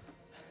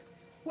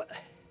what?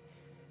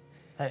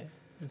 Hey,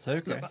 it's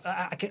okay.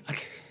 I can't.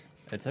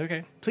 It's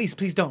okay. Please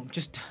don't.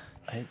 Just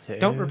It's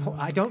don't report.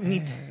 I don't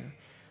need.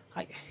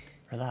 I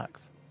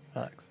Relax.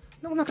 Relax.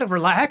 no. I'm not gonna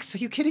relax. Are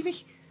you kidding me?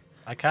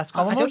 I cast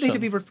calm I don't need to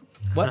be. emotions.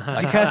 What?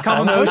 You cast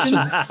calm emotions?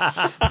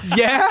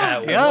 Yeah.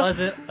 That Yeah.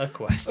 wasn't a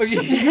question. Oh,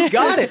 you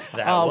got it.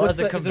 That What's was a is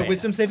it a command.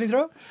 wisdom saving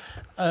throw?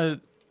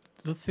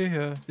 Let's see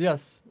here.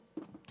 Yes.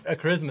 A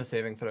charisma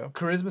saving throw.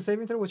 Charisma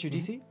saving throw. What's your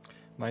DC?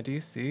 My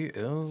DC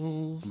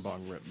is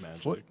Bong rip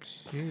magic.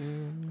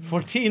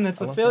 14.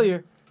 That's I a won't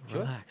failure.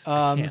 Relax.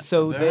 I can't.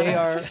 So they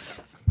are.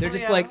 Relax. They're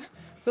just Talia.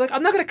 they're like,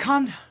 I'm not gonna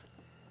calm down.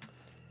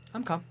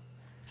 I'm calm.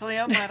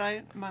 Talio,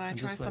 might I try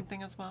just like-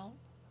 something as well?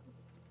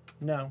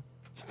 no.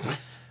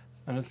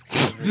 And it's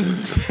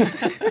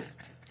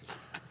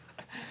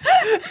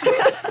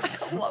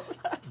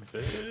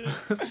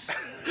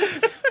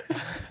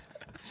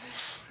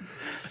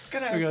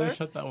Good I gotta answer.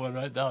 shut that one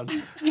right down.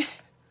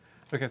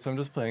 Okay, so I'm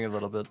just playing a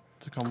little bit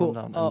to calm Cool.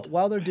 them down. And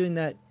While they're doing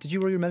that, did you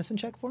roll your medicine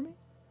check for me?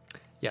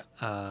 Yeah.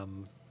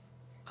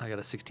 I got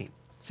a 16.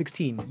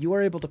 16. You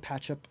are able to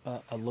patch up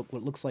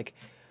what looks like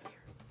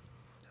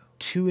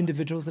 2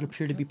 individuals that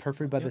appear to be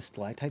perforated by the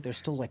stalactite. There's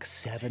still like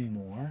 7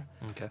 more.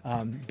 Okay.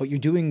 But you're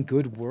doing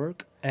good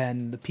work,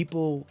 and the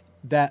people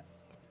that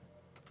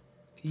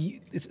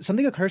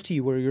something occurs to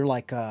you where you're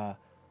like,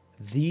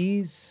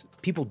 these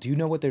people do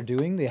know what they're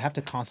doing. They have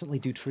to constantly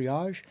do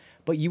triage,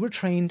 but you were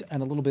trained on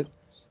a little bit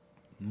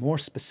more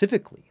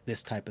specifically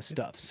this type of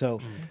stuff. So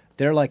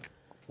they're like,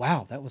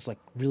 wow, that was like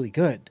really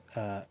good.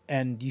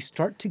 And you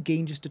start to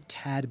gain just a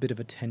tad bit of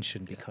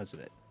attention because of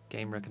it.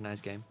 Game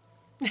recognized game.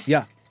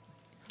 Yeah.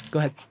 Go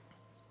ahead.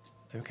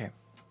 okay.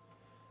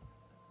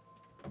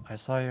 I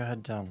saw your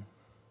head down.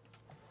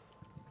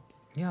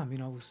 Yeah, I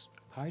mean, I was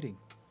hiding.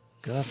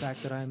 The Good.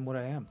 fact that I'm what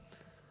I am.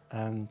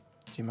 Do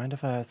you mind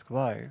if I ask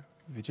why?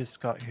 We just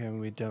got here and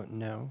we don't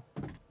know.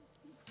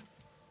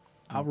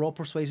 I'll roll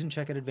persuasion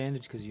check at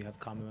advantage because you have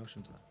calm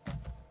emotions.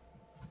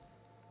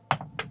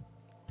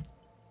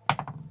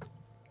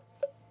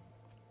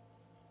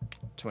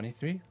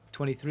 23?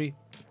 23.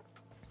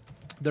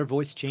 Their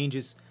voice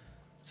changes.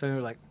 So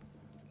you're like,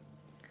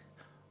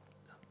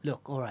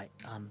 Look, all right.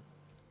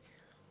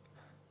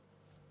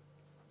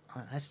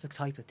 That's the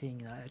type of thing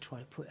that I try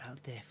to put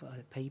out there for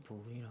other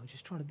people. You know,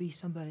 just trying to be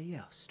somebody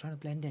else, trying to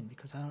blend in,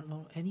 because I don't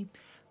know any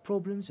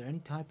problems or any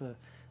type of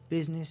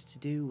business to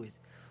do with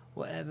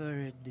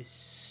whatever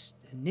this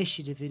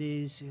initiative it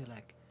is.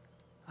 Like,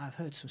 I've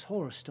heard some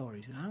horror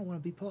stories, and I don't want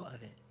to be part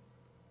of it.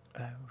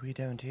 We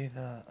don't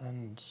either,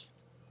 and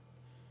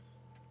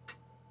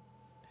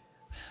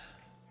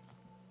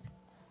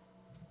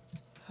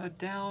Hood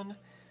down.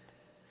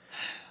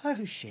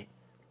 Oh shit!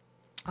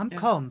 I'm Yes.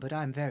 calm, but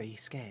I'm very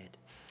scared.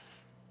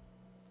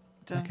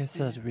 Don't like I be.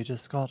 said, we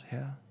just got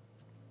here.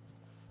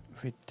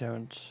 We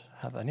don't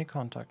have any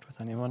contact with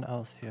anyone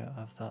else here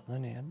of that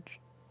lineage.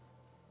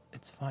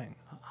 It's fine.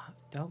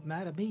 Don't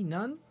matter me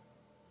none.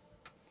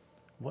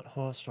 What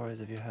horror stories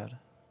have you heard?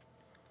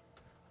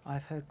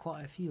 I've heard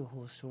quite a few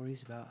horror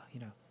stories about, you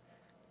know,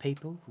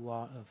 people who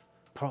are of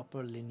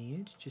proper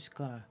lineage just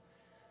kind of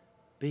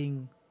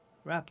being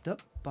wrapped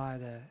up by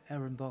the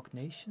Ehrenbach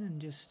nation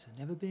and just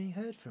never being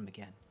heard from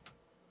again.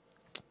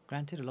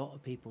 Granted, a lot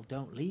of people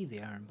don't leave the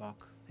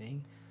Ehrenbach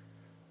thing.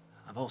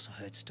 I've also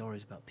heard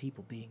stories about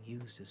people being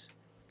used as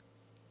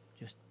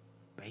just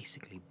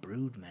basically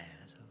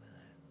broodmares over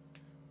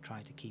there,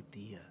 trying to keep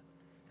the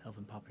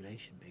elven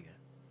population bigger.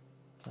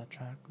 Does that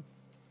track with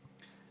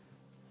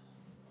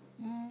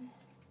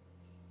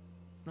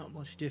Not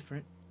much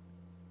different.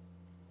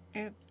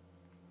 It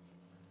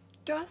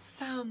does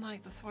sound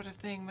like the sort of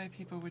thing my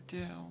people would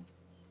do.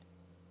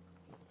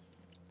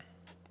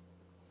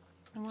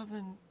 It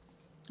wasn't,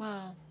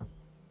 well,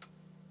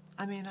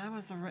 I mean,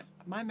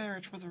 my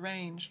marriage was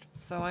arranged,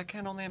 so I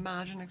can only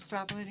imagine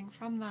extrapolating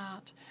from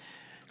that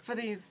for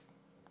these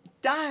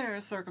dire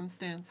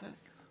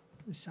circumstances.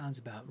 It sounds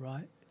about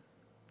right.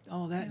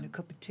 All that and a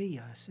cup of tea,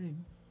 I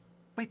assume.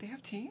 Wait, they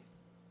have tea?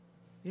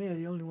 Yeah,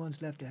 the only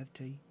ones left to have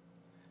tea.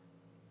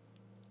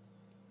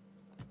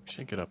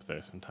 Should get up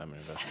there sometime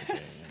and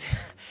investigate.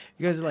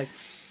 you guys are like,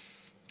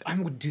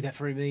 I'm going to do that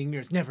for a million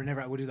years. Never,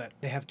 never, I would do that.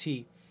 They have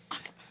tea.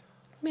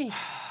 Me.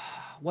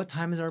 What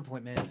time is our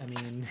appointment? I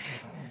mean,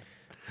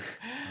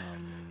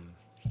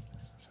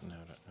 So now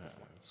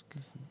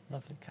this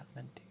lovely cat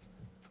venti?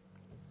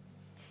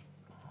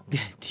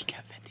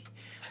 decaf venti.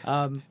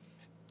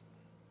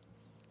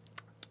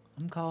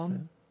 I'm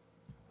calm.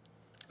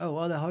 Oh,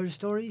 other horror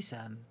stories?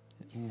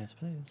 Yes,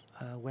 please.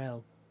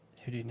 Well,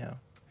 Who do you know?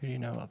 Who do you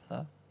know up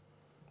there?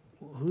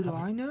 who do Have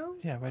you- I know?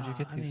 Yeah, where'd you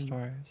get I these mean-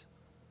 stories?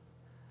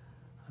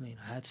 I mean,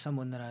 I had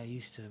someone that I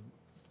used to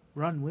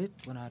run with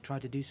when I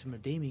tried to do some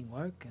redeeming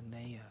work, and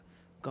they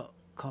got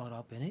caught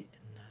up in it,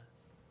 and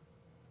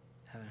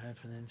haven't heard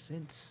from them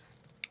since.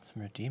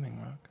 Some redeeming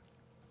work.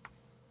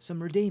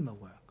 Some redeemer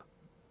work.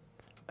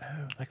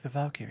 Oh, like the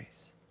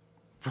Valkyries.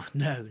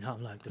 No,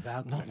 not like the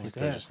Valkyries. I think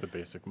they're just the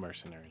basic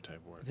mercenary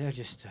type work. They're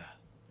just,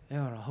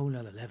 they're on a whole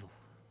nother level.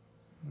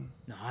 Hmm.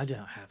 No, I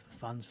don't have the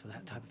funds for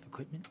that type of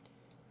equipment.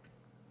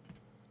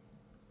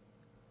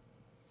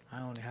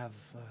 I only have,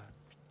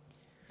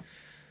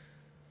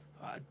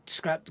 I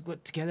scrapped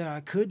what together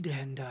I could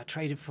and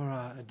traded for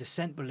a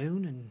descent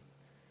balloon and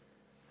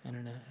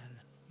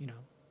you know,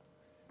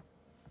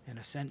 an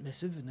ascent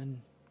missive, and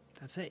then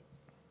that's it.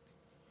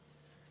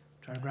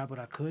 Try to grab what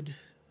I could,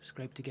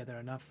 scrape together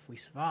enough. We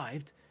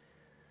survived.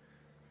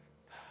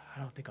 I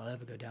don't think I'll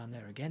ever go down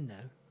there again, though.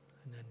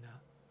 And then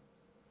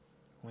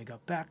when we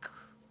got back,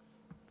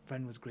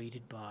 friend was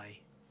greeted by,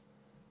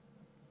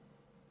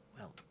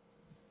 well,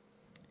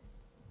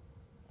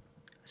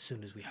 as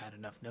soon as we had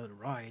enough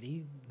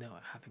notoriety,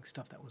 not having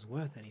stuff that was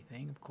worth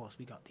anything, of course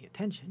we got the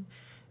attention,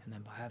 and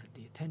then by having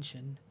the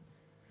attention,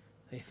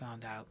 they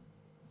found out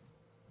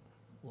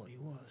what he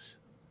was.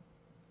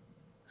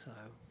 So,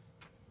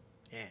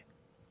 yeah.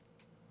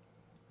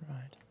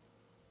 Right.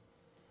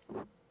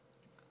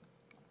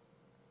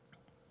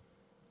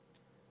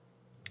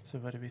 So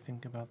what do we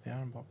think about the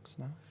iron box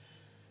now?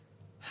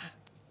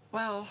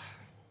 Well,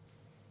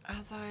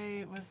 as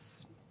I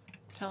was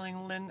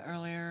telling Lynn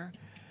earlier,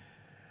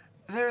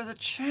 there's a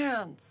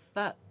chance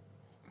that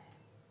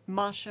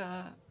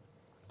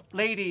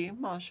Lady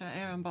Masha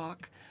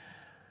Ehrenbach,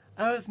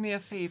 owes me a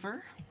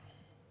favor.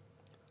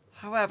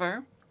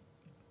 However,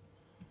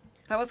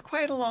 that was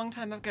quite a long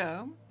time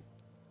ago,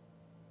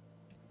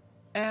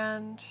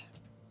 and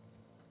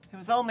it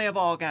was only a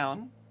ball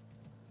gown.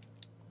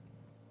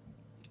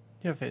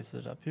 You face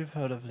it up. You've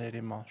heard of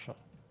Lady Marshall.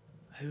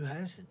 Who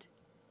hasn't?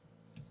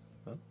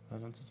 Well,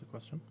 that answers the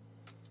question.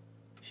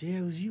 She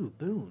owes you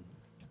a boon.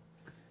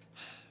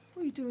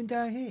 What are you doing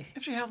down here?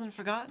 If she hasn't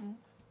forgotten.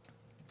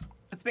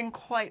 It's been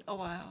quite a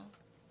while.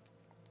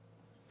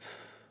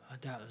 I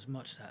doubt as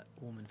much that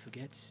woman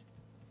forgets.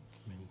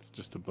 I mean, it's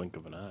just a blink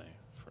of an eye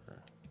for,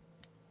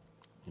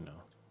 you know.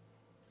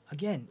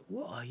 Again,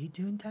 what are you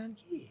doing down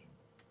here?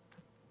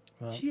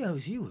 Well, She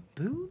owes you a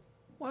boon.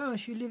 Why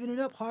aren't you living it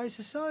up high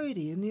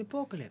society in the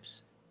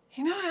apocalypse?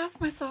 You know, I asked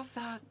myself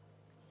that.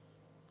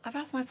 I've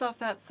asked myself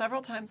that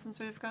several times since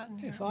we've gotten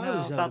here. If I no,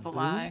 was owed that's a a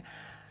boon- lie.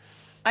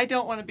 I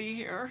don't want to be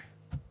here.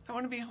 I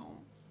want to be home.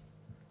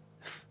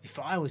 If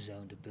I was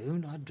owned a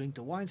boon, I'd drink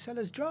the wine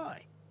cellars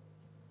dry.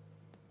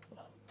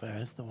 where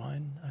is the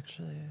wine,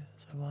 actually?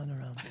 Is there wine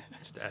around?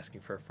 Just asking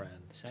for a friend.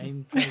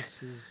 Same place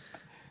as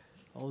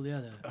all the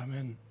other. I'm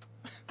in.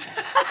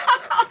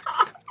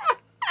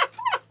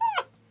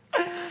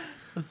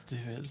 Let's do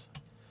it.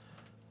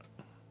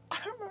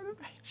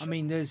 I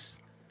mean, there's.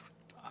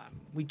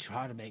 We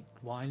try to make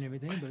wine and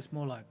everything, but it's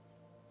more like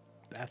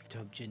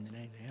bathtub gin than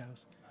anything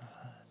else.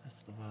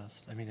 That's the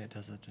worst. I mean, it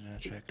does a dinner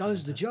trick. It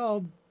does the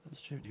job.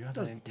 That's true. Do you have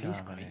Doesn't any?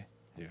 taste No, great. honey.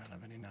 You don't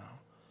have any now.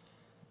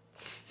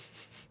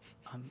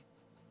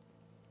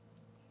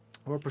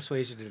 Or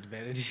persuasion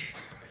advantage.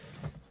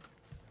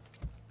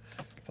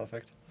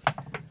 Perfect.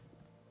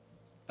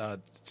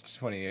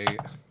 28.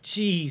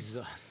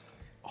 Jesus.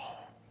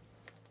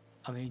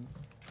 I mean,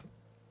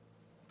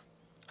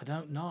 I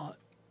don't not.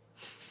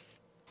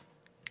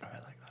 Oh, I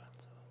like that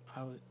answer.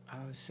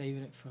 I was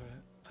saving it for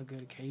a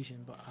good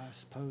occasion, but I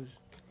suppose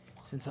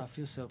since I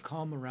feel so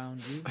calm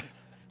around you.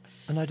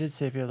 And I did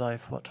save your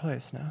life, what,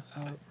 twice now?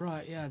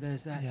 Right, yeah,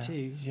 there's that yeah.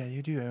 too. Yeah,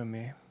 you do owe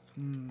me.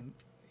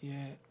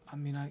 Yeah, I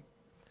mean, I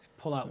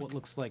Pull out what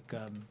looks like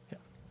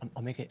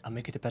I'll make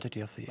it a better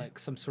deal for you. like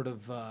some sort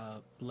of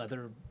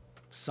leather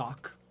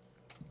sock.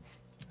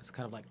 It's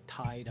kind of like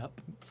tied up,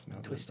 It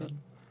smells twisted. Really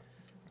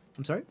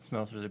I'm sorry. bad. It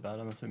smells really bad,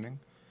 I'm assuming.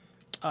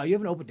 You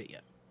haven't opened it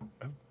yet.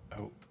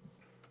 Oh.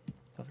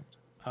 Perfect.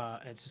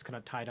 It's just kind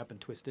of tied up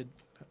and twisted.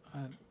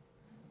 I'm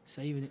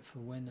saving it for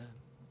when.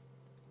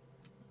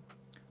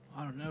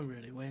 I don't know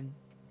really when.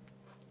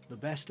 The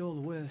best or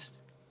the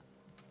worst.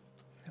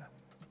 Yeah.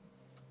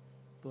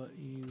 But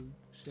you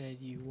said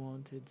you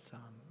wanted some,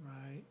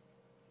 right?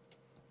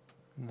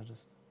 No,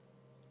 just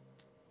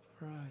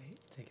Right.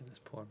 Taking this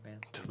poor man.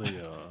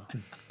 Talia.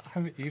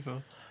 I'm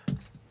evil.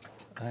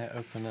 I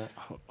open it.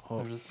 Oh,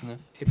 I just sniff.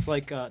 It's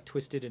like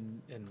twisted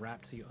and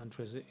wrapped, so you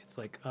untwist it. It's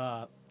like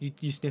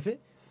you sniff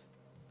it.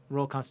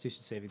 Roll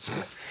Constitution saving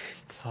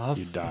throw.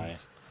 you die.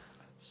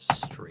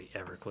 Straight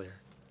Everclear.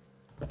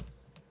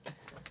 I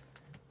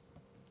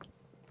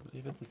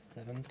believe it's a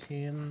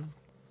 17.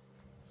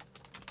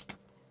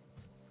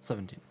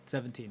 17.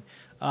 17.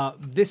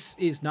 This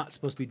is not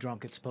supposed to be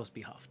drunk. It's supposed to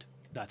be huffed.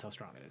 That's how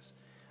strong it is.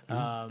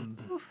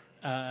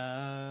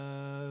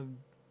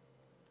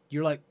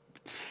 You're like,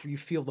 you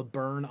feel the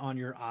burn on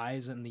your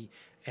eyes and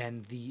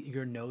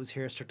your nose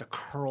hair start to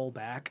curl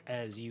back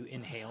as you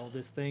inhale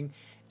this thing.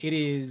 It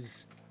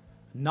is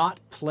not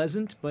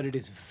pleasant, but it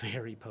is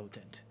very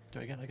potent. Do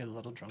I get like a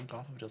little drunk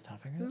off of just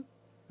having it?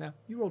 Yeah,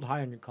 you rolled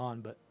high on your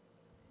con, but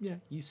yeah,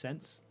 you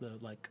sense the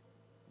like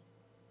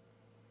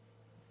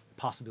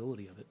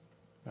possibility of it.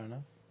 Fair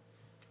enough.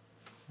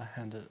 I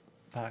hand it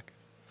back.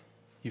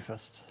 You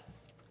first.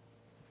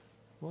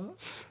 What?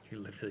 You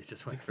literally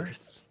just went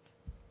first.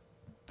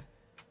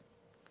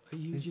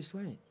 You just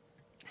went.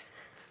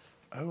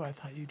 Oh, I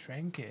thought you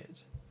drank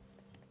it.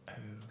 Oh,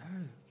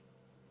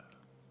 No.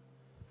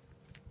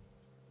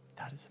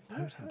 that is What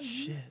potent are you-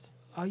 shit.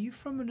 Are you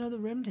from another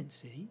remnant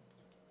city?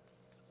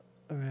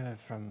 We're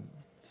from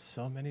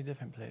so many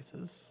different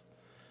places.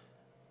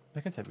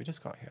 Like I said, we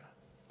just got here.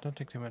 Don't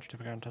take too much for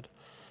granted.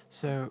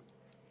 So,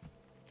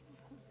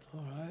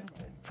 All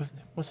right.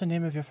 what's the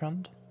name of your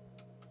friend?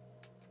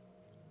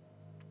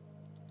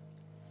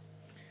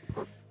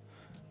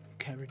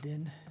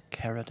 Caradin.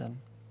 Caradin.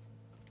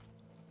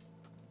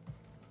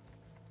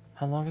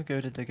 How long ago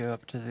did they go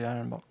up to the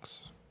Iron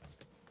Box?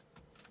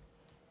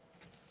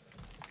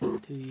 2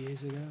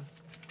 years ago.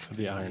 So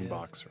the iron Yes.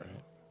 box, right?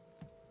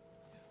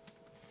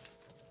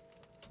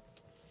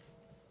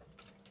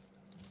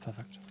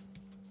 Perfect.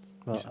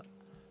 Well, s-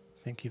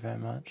 thank you very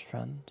much,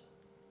 friend.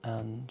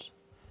 And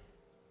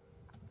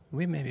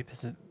we may be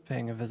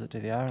paying a visit to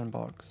the Iron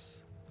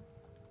Box.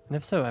 And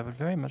if so, I would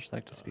very much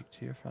like to speak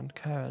to your friend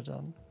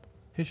Caradon.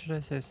 Who should I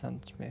say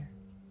sent me?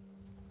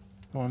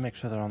 I want to make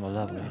sure they're on the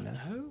level, you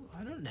know.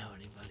 I don't know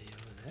anybody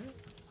over there.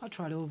 I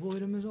try to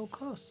avoid them at all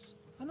costs.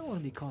 I don't want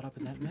to be caught up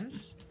in that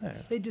mess. Oh,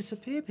 They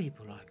disappear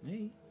people like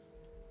me.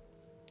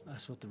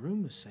 That's what the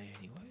rumors say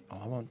anyway. oh,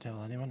 I won't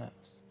tell anyone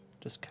else.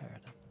 Just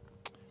Caradon.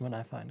 When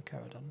I find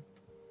Caradon.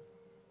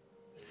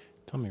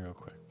 Tell me real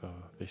quick, though.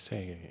 They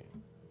say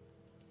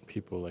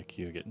people like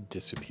you get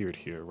disappeared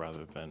here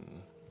rather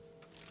than...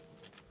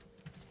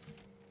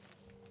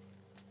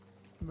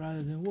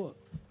 Rather than what?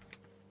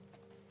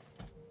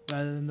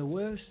 Rather than the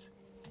worst?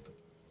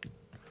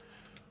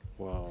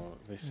 Well,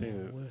 they say,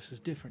 The worst is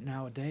different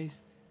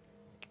nowadays.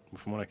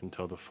 from what I can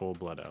tell, the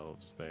full-blood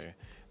elves, they're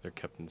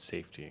kept in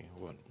safety.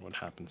 What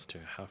happens to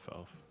a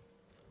half-elf?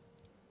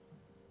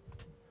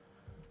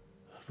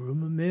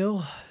 Rumor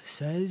mill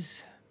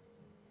says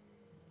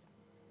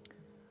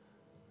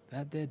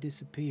that they're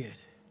disappeared.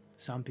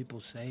 Some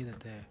people say that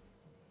they're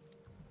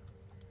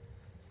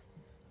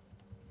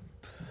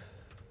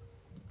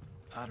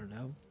I don't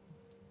know,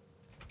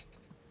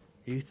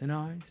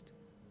 euthanized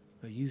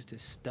or used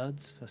as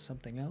studs for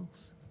something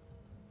else.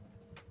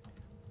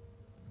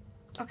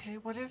 Okay,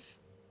 what if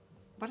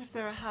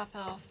they're a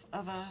half-elf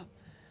of a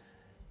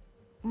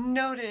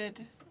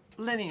noted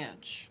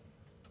lineage?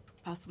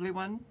 Possibly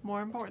one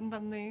more important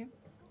than the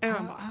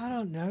Aeon I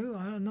don't know.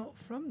 I'm not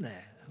from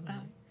there.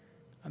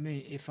 I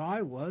mean, if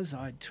I was,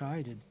 I'd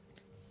try to.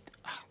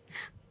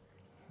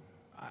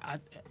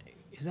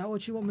 Is that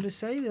what you want me to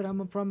say? That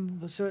I'm from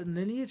a certain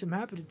lineage? I'm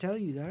happy to tell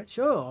you that.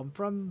 Sure, I'm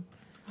from.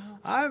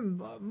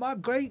 My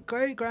great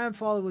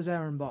grandfather was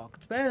Aaron Bach.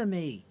 Spare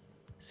me.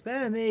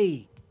 Spare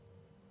me.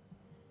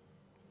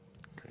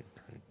 Great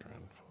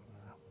grandfather.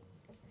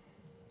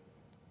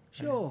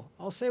 Sure,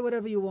 I'll say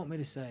whatever you want me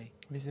to say.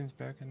 Seems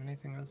Berkin,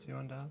 anything else you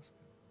want to ask?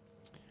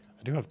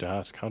 I do have to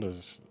ask, how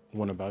does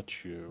one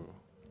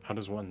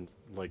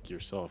like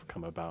yourself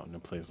come about in a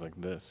place like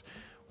this?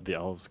 The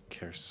elves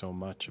care so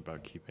much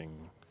about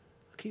keeping.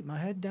 I keep my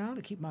head down,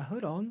 I keep my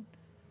hood on,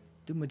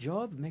 do my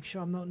job, and make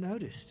sure I'm not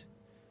noticed.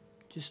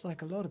 Just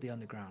like a lot of the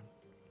underground.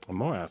 I'm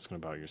more asking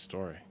about your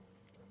story.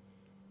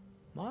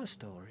 My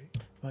story?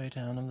 Way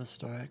down on the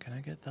story. Can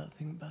I get that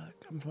thing back?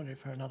 I'm wondering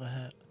for another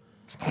hit.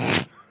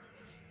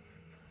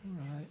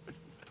 Alright.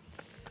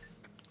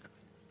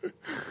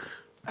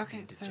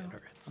 Okay, so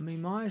I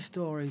mean, my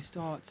story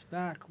starts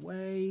back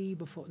way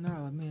before. No,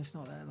 I mean, it's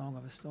not that long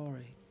of a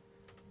story.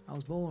 I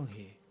was born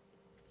here.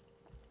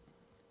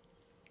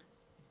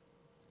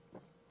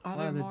 are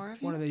there more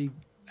of you? One of the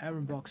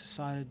Aaron Box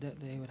decided that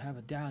they would have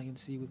a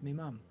dalliancy with me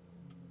mum.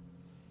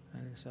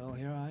 And so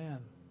here I am.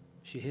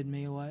 She hid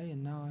me away,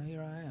 and now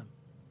here I am.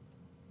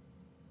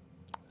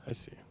 I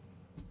see.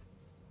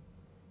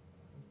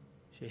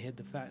 She hid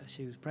the fact that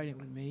she was pregnant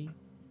with me.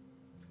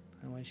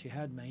 And when she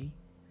had me,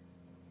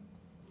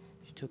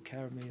 she took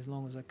care of me as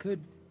long as I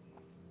could.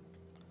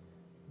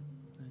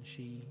 And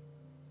she,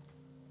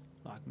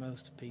 like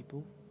most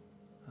people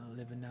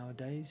living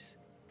nowadays,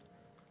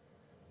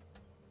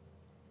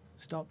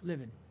 stopped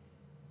living.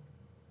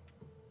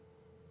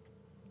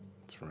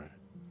 That's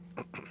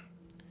right.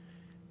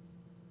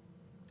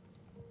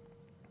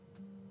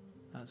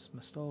 That's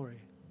my story.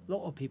 A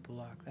lot of people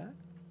like that.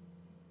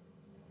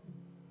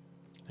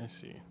 I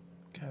see.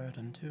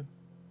 Carradine too.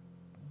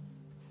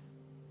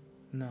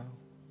 No.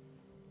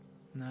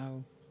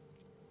 No.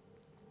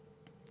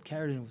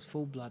 Carradine was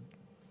full blood.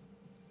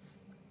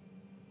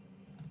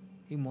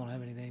 He didn't want to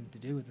have anything to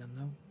do with them,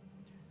 though.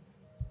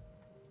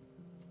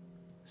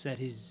 Said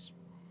his...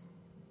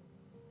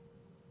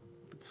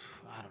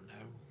 I don't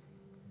know.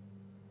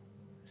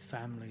 His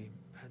family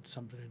had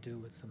something to do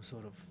with some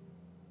sort of...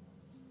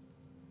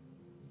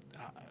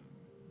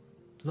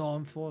 law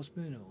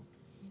enforcement or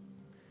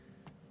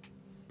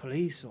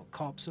police or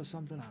cops or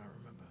something. I don't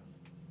remember.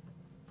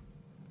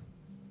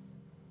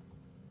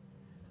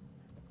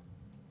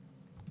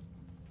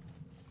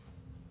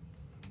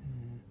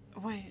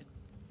 Wait,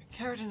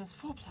 Carradine is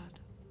full blood.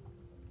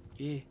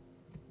 Yeah.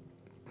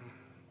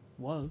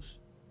 Was.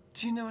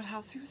 Do you know what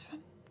house he was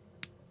from?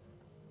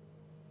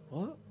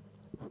 What?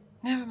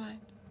 Never mind.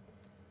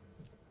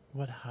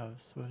 What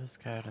house? What is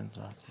Carradine's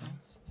last name?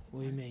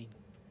 What do you mean?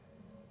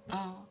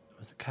 Oh,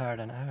 Was it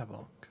Carradine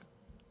Arabok?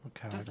 Or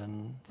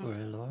Carradine does-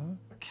 Urilor?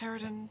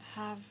 Carradine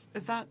have...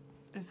 was that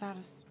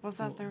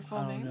their full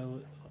I don't name?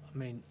 know. I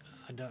mean,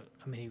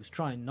 he was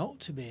trying not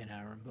to be an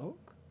Aaron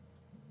book.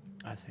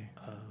 I see.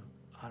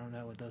 I don't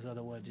know what those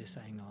other words you're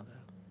saying are,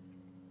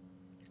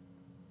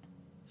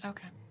 though.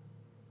 Okay.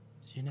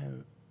 Do you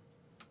know,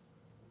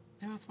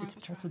 It was worth it's a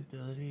a try.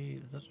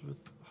 possibility that with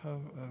how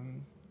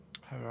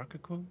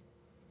hierarchical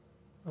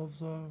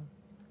elves are,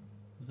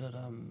 that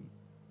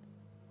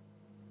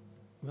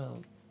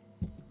well,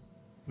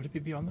 would it be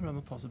beyond the realm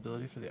of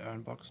possibility for the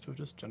Iron Box to have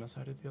just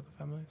genocided the other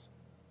families?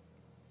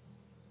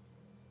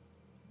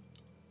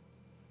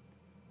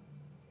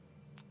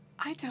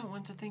 I don't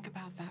want to think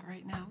about that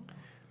right now.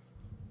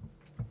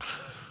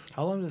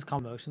 How long does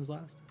commotions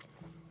last?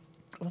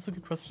 Well, that's a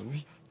good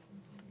question.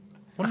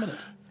 1 minute.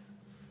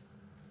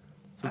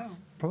 So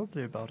it's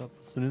probably about up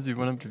as soon as you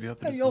want him to be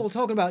up. Hey, you're all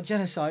talking about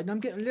genocide, and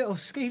I'm getting a little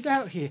skeeved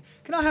out here.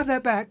 Can I have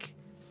that back?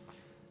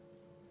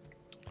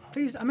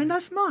 Please, I mean,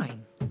 that's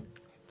mine.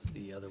 It's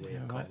the other way You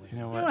of know calling what? it. You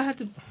know What do I what? have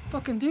to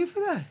fucking do for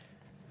that?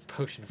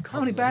 Potion of How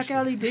many back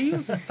alley commotions.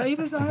 deals and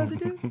favors I had to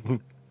do?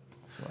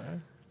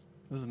 Swear.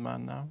 This is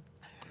mine now.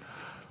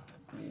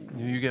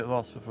 You get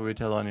lost before we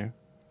tell on you.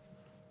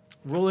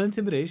 Roll an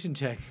intimidation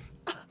check.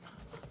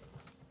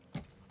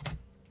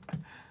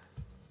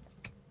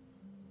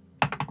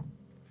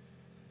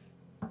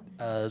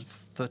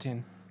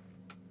 13.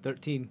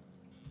 13.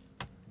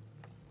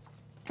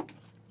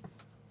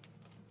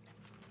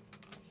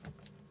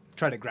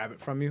 Try to grab it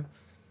from you.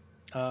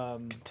 Yeah,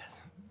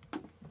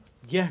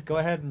 go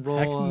ahead and roll.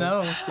 Heck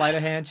no. Sleight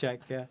of hand check.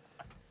 Yeah.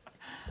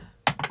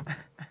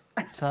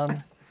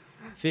 10.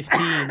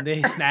 15.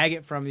 They snag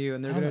it from you,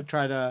 and they're Damn gonna it.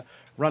 try to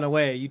run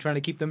away. Are you trying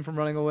to keep them from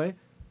running away?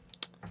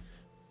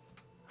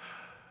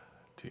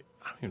 Dude,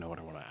 I don't even know what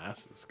I want to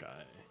ask this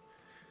guy.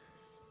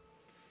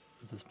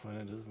 At this point,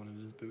 it is one of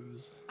his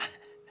booze.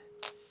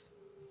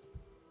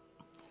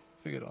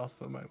 figured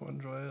Oscar might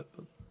enjoy it.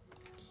 But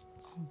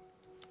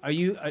Are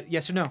you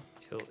yes or no?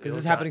 Ill- This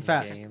is happening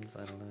fast. Gains,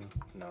 I don't know.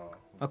 No.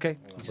 Okay,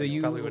 so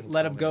you Probably wouldn't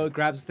let tell him me go, that.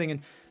 grabs the thing,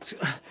 and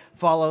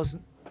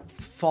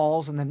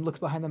falls, and then looks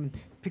behind them and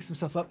picks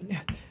himself up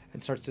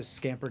and starts to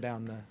scamper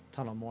down the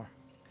tunnel more.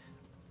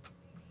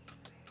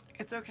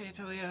 It's okay,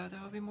 Talia. There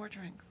will be more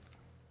drinks.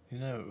 you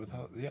know,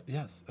 without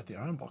yes, at the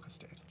Ironblock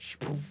estate.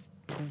 You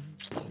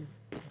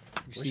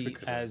Wish we see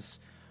could've. as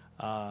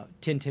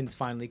Tintin's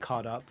finally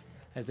caught up,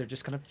 as they're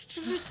just kind of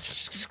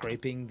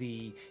scraping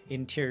the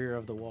interior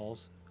of the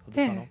walls of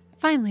the There. tunnel.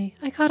 Finally,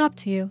 I caught up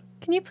to you.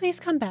 Can you please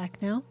come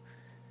back now?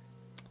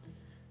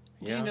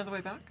 Do you know the way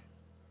back?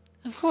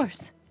 Of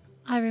course.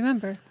 I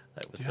remember.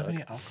 That would Do you have suck.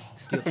 any alcohol?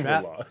 Steel We're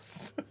trap.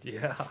 lost.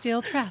 Yeah.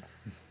 Steel trap.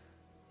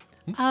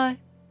 Not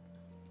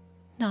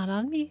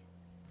on me.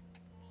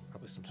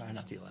 Probably some Fair sort of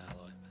enough. steel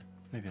alloy. But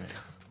Maybe later.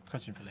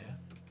 Question for later.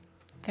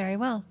 Very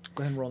well.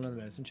 Go ahead and roll another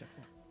medicine check.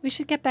 We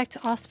should get back to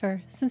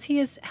Osfer, since he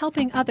is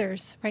helping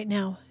others right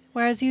now,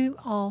 whereas you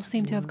all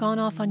seem to have gone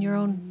off on your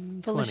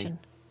own volition.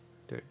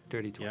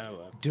 dirty 20. Yeah,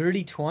 let's.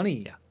 Dirty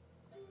 20. Yeah.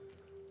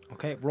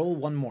 Okay, roll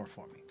one more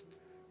for me.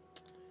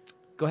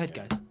 Go ahead,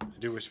 guys. I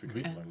do wish we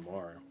could learn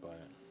more, but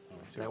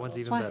let's see That what one's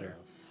else even we better.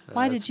 have.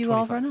 Why That's did you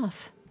all 25. run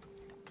off?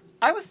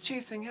 I was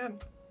chasing him.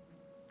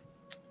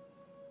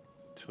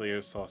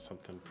 Tilio saw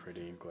something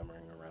pretty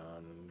glimmering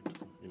around.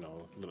 You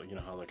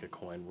know how like a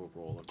coin will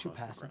roll across Two the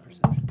passive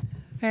ground. perception.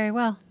 Very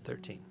well.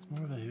 13. It's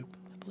more of a hoop.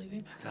 I believe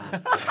you.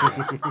 God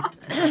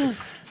damn.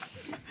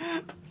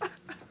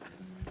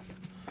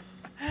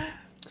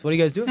 So what are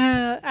you guys doing?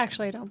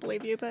 Actually, I don't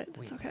believe you, but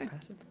it's Wait, okay.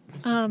 passive?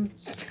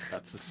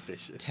 That's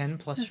suspicious. 10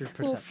 plus your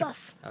Little perception.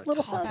 sus. Oh,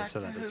 Little 10. sus. So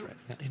that is right.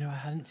 Hoops. You know, I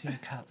hadn't seen a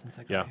cat since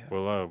I got Yeah,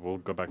 here. we'll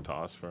go back to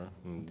Osfer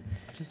and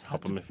I just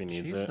help had him to if he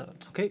needs chase it.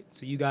 Okay,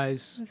 so you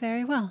guys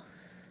Very well.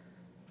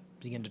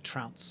 begin to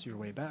trounce your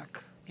way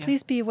back.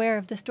 Please be Yes. aware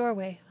of this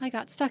doorway. I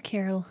got stuck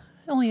here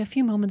only a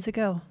few moments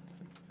ago.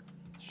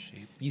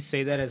 Sheep. You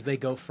say that as they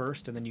go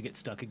first, and then you get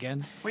stuck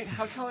again. Wait,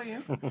 how tall are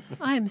you?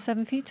 I am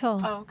 7 feet tall.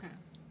 Oh, okay.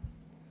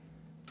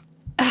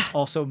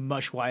 Also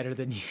much wider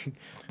than you.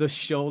 The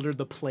shoulder,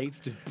 the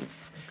plates,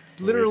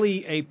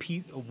 literally a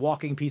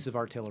walking piece of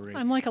artillery.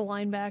 I'm like a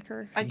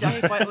linebacker. I duck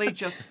slightly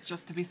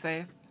just to be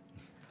safe.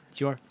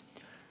 Sure.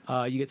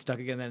 You get stuck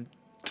again, then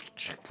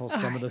pull some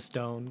of Alright. the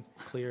stone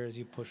clear as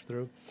you push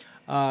through.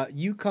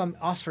 You come,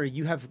 Osfer,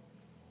 you have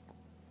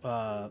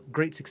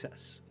great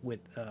success with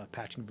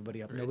patching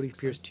everybody up. Great Nobody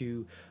appears success.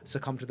 to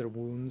succumb to their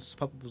wounds.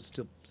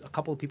 A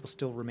couple of people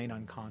still remain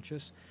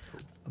unconscious,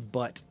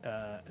 but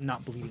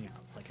not bleeding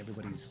out. Like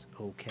everybody's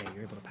okay.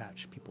 You're able to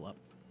patch people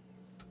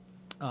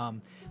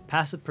up.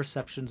 Passive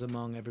perceptions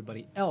among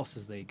everybody else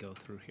as they go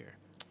through here.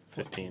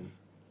 15.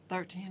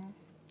 13.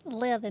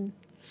 11.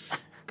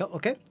 Go,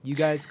 okay, you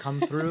guys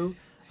come through.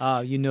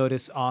 You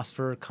notice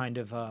Osfer kind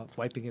of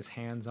wiping his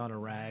hands on a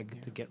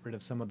rag to get rid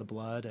of some of the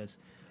blood as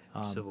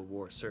Civil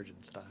War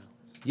surgeon style.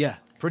 yeah,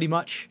 pretty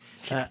much.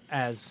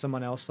 As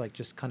someone else like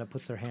just kind of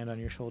puts their hand on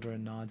your shoulder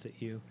and nods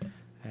at you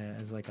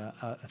as like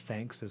a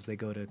thanks as they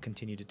go to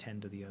continue to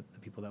tend to the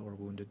people that were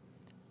wounded.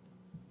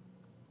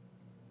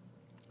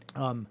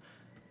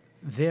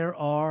 There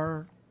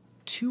are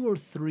 2 or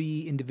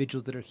 3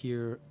 individuals that are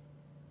here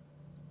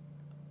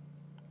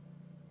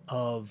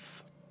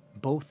of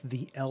both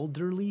the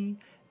elderly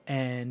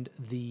and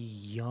the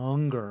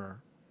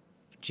younger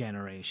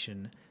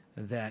generation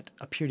that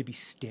appear to be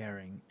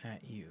staring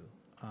at you.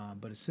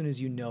 But as soon as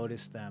you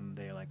notice them,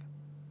 they're like,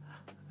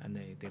 and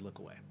they look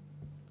away.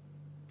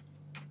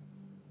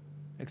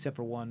 Except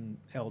for one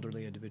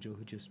elderly individual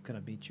who just kind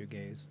of meets your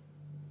gaze.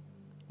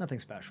 Nothing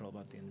special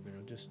about the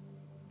individual, just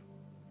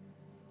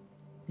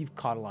you've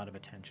caught a lot of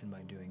attention by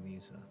doing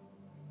these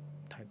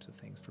types of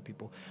things for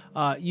people.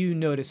 You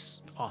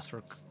notice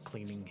Osfer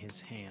cleaning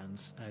his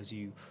hands as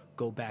you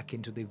go back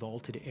into the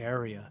vaulted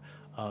area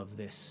of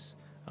this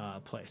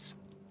place.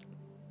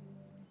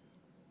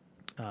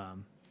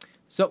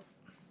 So,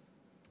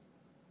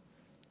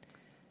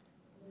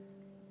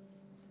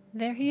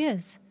 There he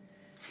is.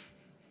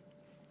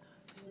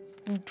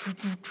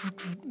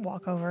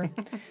 Walk over.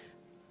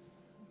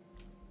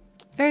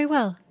 Very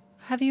well.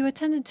 Have you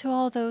attended to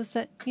all those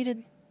that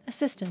needed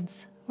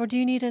assistance? Or do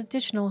you need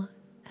additional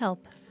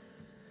help?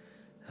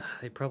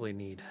 They probably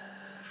need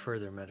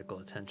further medical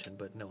attention,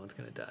 but no one's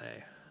going to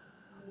die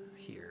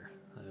here.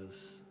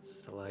 Those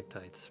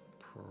stalactites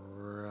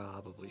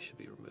probably should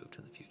be removed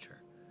in the future.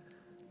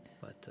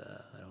 But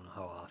I don't know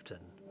how often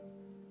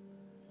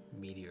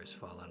meteors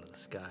fall out of the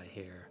sky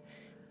here.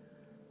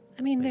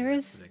 I mean, Maybe there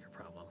that's is. the bigger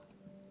problem.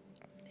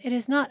 It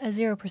is not a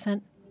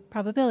 0%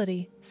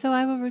 probability, so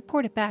I will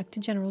report it back to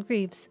General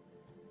Greaves.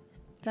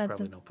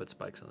 Probably don't put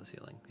spikes on the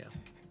ceiling. Yeah.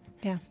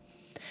 Yeah.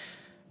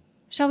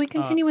 Shall we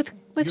continue with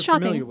you're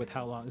shopping? familiar with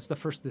how long? It's the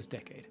first this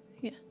decade.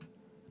 Yeah.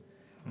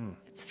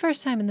 It's the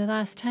first time in the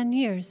last 10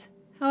 years.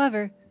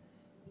 However,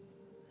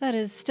 that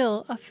is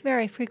still a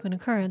very frequent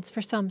occurrence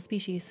for some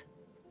species.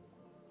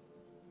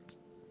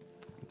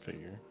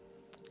 Figure.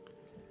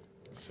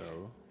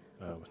 So,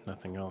 with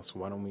nothing else,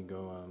 why don't we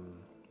go?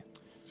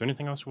 Is there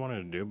anything else we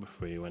wanted to do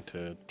before you went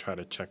to try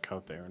to check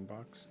out the Aeon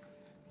box?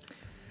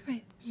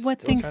 Right.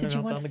 What things did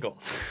you want? On the gold.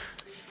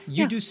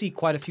 You Yeah. do see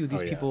quite a few of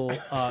these Oh, yeah. people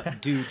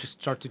do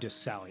just start to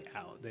just sally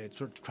out. They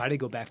sort of try to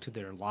go back to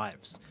their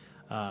lives.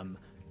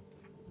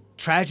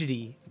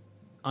 Tragedy,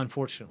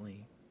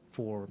 unfortunately,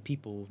 for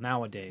people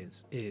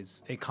nowadays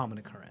is a common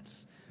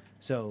occurrence.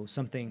 So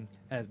something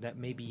as that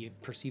may be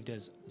perceived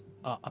as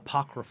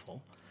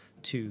apocryphal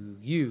to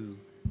you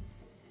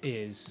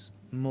is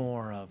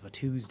more of a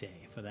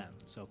Tuesday for them.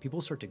 So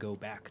people start to go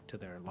back to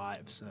their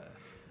lives.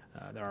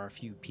 There are a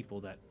few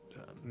people that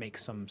make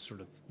some sort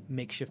of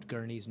makeshift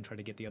gurneys and try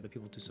to get the other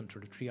people to some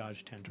sort of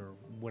triage tent or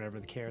whatever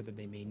the care that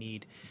they may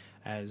need,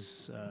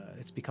 as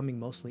it's becoming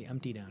mostly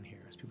empty down here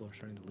as people are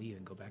starting to leave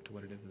and go back to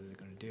what it is that they're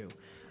going to do.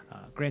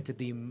 Granted,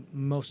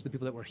 most of the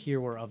people that were here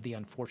were of the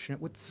unfortunate,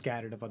 with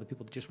scattered of other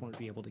people that just wanted to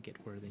be able to get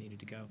where they needed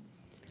to go.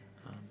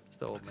 Is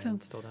the old So-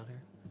 man still down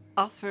here?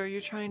 Osfer,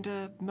 you're trying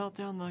to melt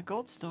down the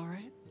gold still,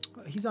 right?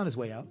 He's on his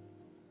way out.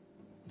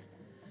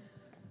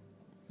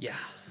 Yeah.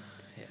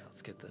 Yeah,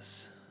 let's get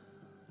this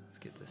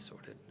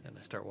sorted. And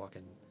I start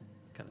walking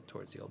kind of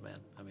towards the old man.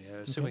 I mean,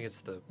 assuming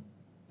it's the...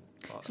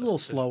 It's a little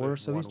slower,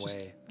 so he's just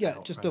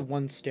out, just right? a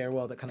one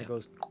stairwell that kind of Yeah.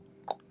 goes,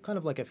 kind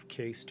of like a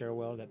case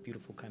stairwell, that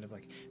beautiful kind of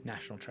like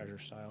National Treasure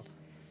style.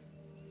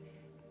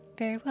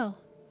 Very well.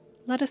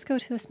 Let us go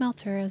to a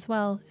smelter as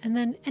well, and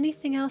then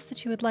anything else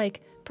that you would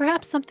like,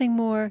 perhaps something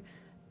more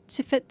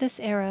to fit this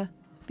era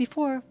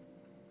before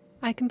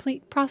I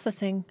complete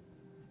processing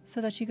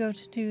so that you go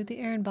to the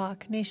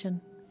Ehrenbach Nation.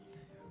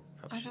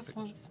 Probably I should just pick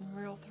want some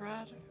real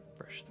thread.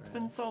 fresh It's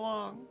been threads. so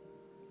long.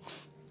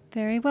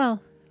 Very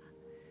well.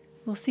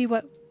 We'll see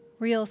what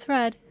real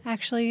thread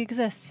actually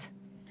exists.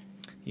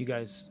 You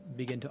guys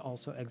begin to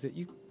also exit.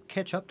 You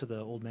catch up to the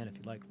old man if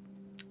you'd like.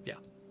 Yeah.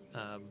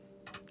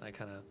 I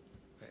kind of...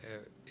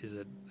 is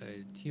it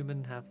a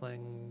human,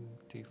 halfling,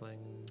 tiefling?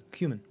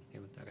 Human.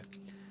 Human, okay.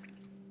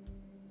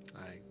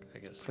 I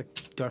guess... It's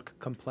like dark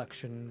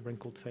complexion,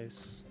 wrinkled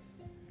face.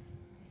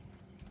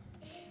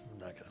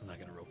 I'm not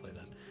gonna roleplay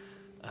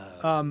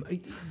that.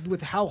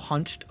 With how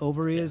hunched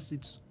over he is,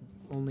 it's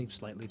only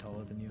slightly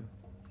taller than you.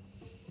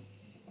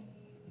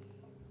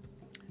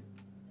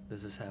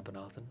 Does this happen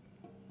often?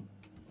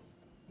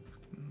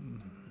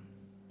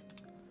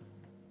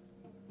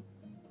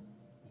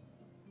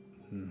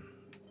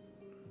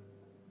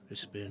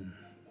 It's been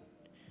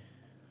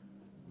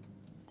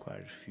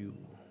quite a few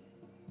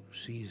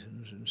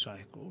seasons and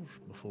cycles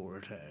before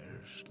it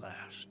has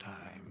last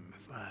time,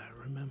 if I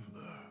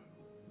remember.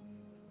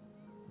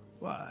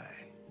 Why?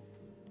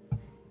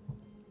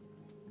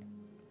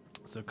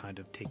 So kind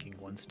of taking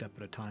one step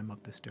at a time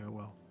up the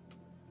stairwell.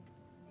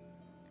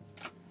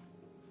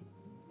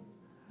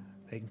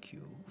 Thank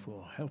you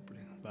for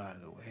helping, by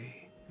the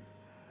way.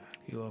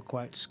 You are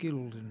quite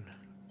skilled in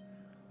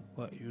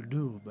what you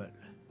do, but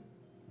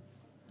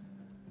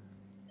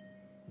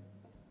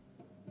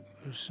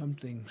there's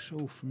something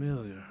so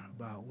familiar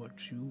about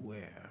what you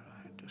wear.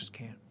 I just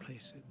can't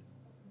place it.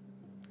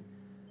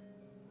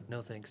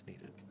 No thanks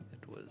needed.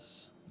 It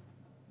was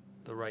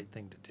the right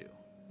thing to do.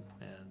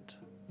 And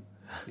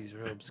these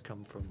robes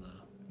come from the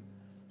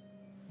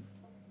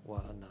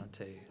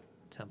Wa'anate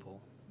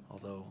temple,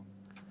 although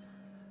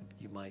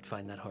you might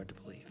find that hard to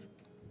believe.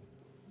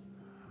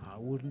 I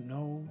wouldn't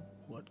know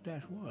what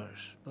that was,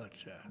 but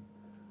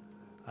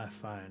I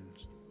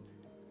find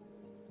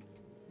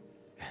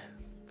a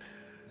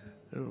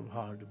little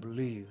hard to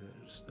believe that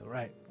it's the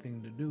right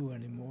thing to do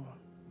anymore.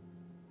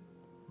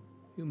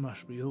 You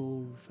must be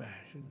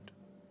old-fashioned.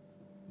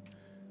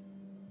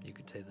 You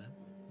could say that.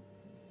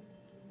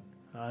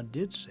 I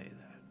did say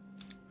that.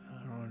 I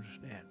don't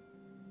understand.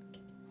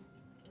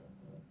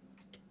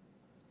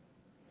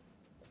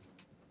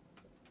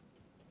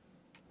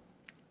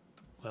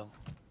 Well,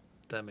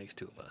 that makes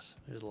two of us.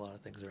 There's a lot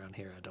of things around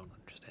here I don't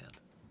understand.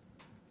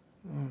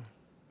 Mm.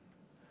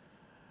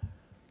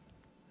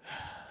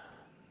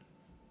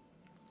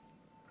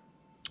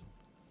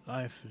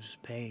 Life is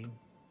pain.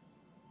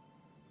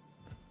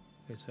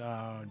 It's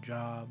our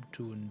job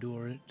to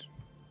endure it,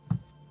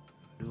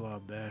 do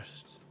our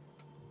best,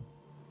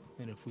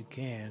 and if we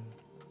can,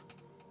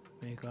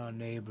 make our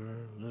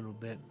neighbor a little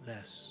bit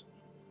less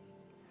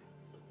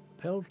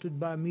pelted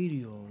by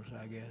meteors,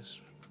 I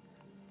guess,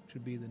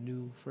 should be the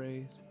new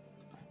phrase.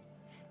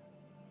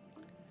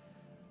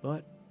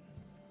 But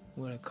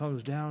when it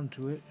comes down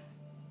to it,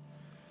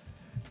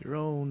 your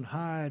own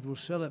hide will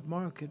sell at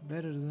market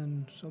better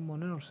than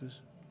someone else's.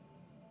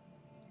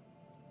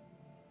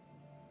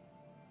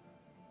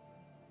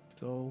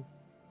 So,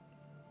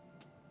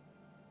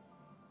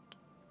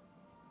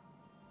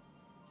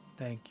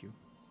 thank you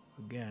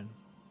again.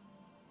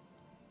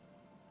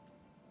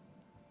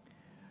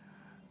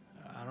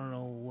 I don't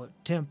know what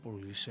temple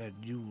you said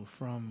you were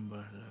from,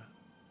 but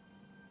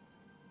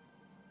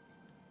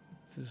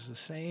if it's the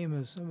same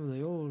as some of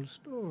the old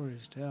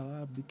stories tell,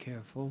 I'd be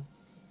careful.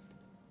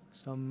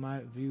 Some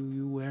might view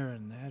you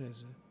wearing that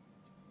as a,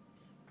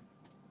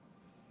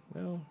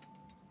 well,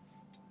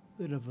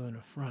 bit of an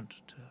affront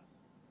to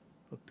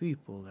a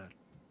people that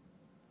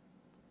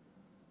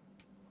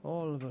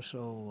All of us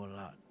owe a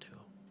lot to him.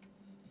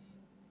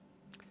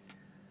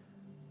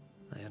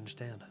 I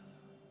understand.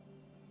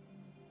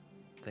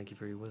 Thank you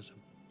for your wisdom.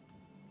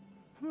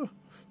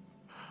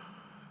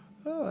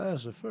 Oh,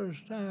 that's the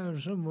first time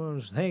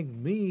someone's thanked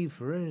me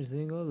for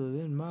anything other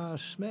than my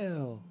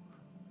smell.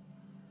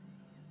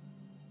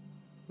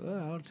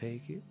 Well, I'll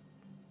take it.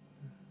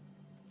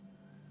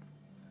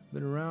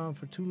 Been around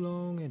for too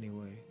long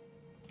anyway.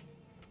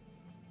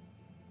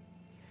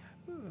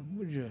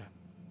 Would you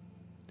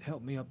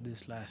help me up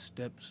this last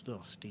step? It's a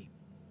little steep.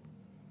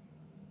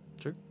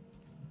 Sure.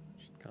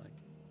 Just kind of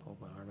hold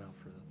my arm out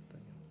for the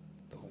thing,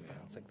 the whole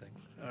balancing thing.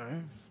 All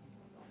right.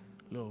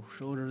 A little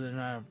shorter than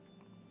I...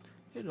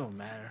 It don't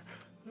matter.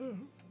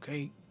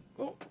 Okay.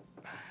 Oh,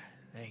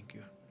 thank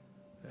you.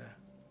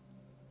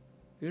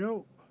 You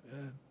know,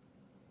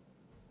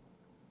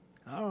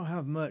 I don't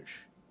have much,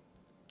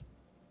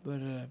 but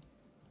if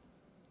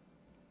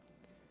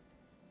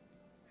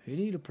you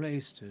need a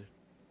place to...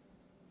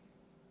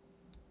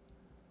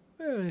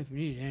 Well, if you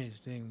need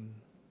anything,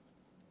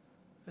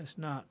 that's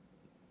not...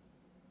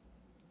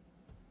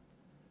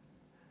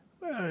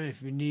 Well,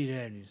 if you need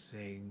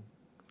anything,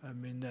 I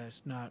mean,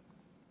 that's not...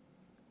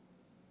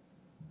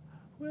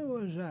 Where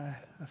was I?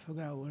 I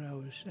forgot what I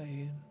was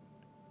saying.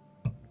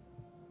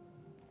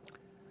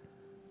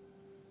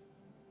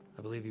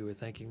 I believe you were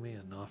thanking me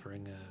and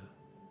offering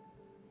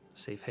a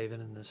safe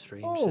haven in this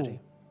strange Oh, city.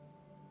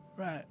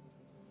 right.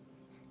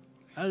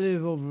 I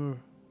live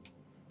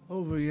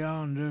over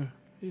yonder.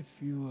 If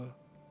you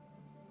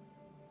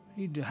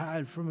need to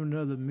hide from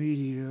another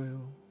meteor, you're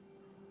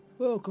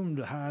welcome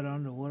to hide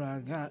under what I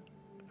got.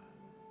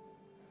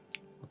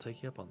 I'll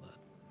take you up on that.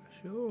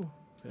 Sure.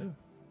 Yeah.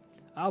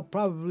 I'll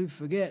probably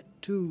forget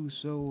too,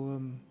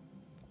 so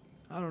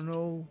I don't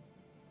know.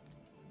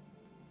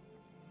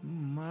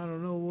 I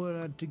don't know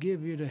what to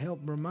give you to help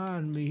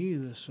remind me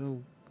either,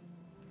 so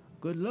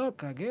good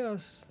luck, I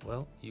guess.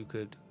 Well, you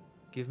could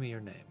give me your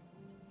name.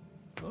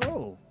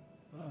 Oh,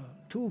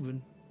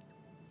 Tubin.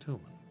 Tuman.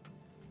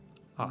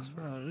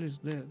 Osfer. At least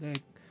they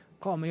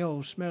call me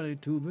old smelly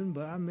Tubin,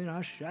 but I mean,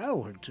 I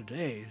showered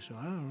today, so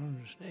I don't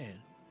understand.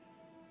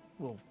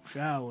 Well,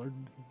 showered.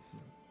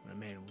 I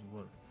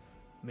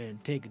mean,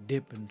 take a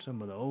dip in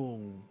some of the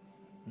old,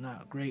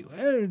 not great.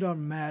 It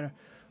doesn't matter.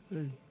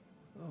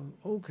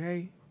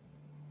 Okay.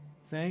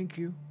 Thank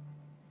you.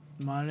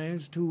 My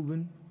name's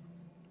Tubin.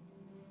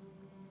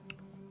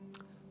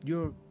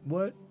 You're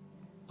what?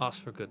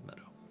 Osfer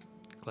Goodmeadow.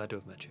 Glad to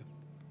have met you.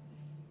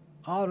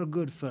 Otter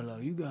Goodfellow.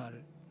 You got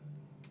it.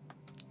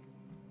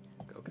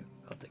 Okay,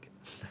 I'll take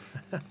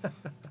it.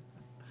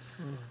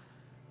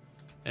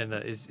 And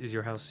is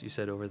your house, you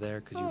said, over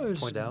there? Could you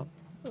point out?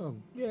 Oh,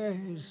 yeah,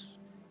 it's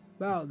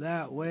about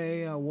that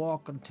way. I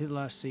walk until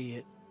I see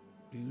it,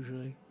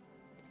 usually.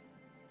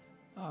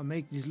 I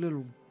make these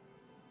little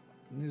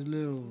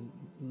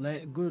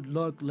good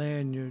luck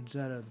lanyards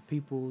out of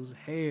people's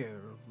hair,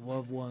 of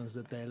loved ones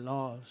that they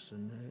lost,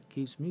 and it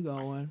keeps me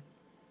going.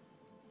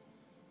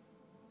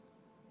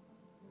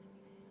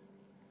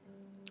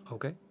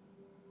 Okay.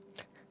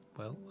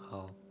 Well,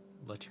 I'll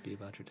let you be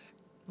about your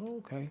day.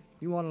 Okay.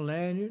 You want a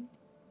lanyard?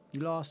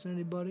 You lost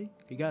anybody?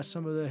 You got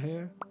some of their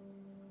hair?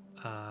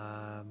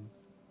 I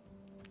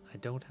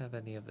don't have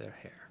any of their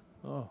hair.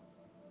 Oh,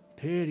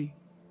 pity.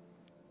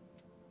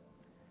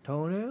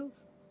 Toenails?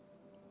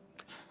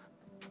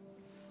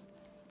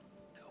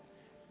 No.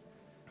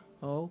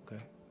 Oh,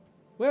 okay.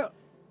 Well,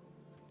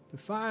 if you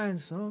find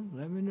some,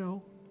 let me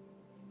know.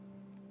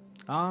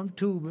 I'm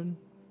Tubin.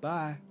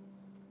 Bye.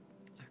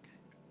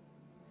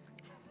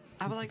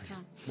 I would like to.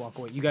 Walk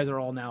away. You guys are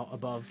all now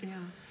above. Yeah.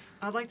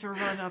 I'd like to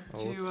run up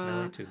Old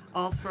smelly to Tuban.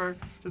 Osper,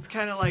 just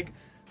kind of like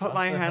put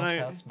my hand on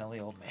your, smelly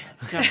old man.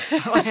 yeah,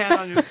 put my hand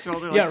on your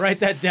shoulder. Like, Yeah, write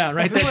that down.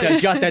 Write that down.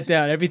 Jot that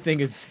down. Everything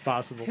is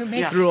possible. Who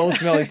makes Through old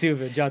smelly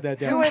tubing. Jot that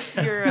Who down. is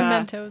your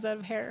mementos out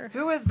of hair?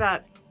 who is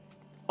that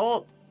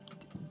old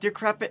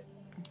decrepit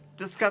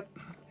disgust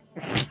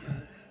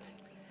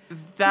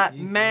that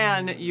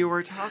man you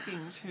were talking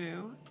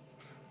to?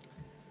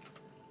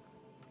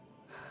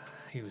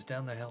 He was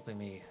down there helping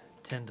me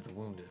tend to the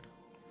wounded.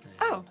 And,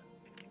 Oh.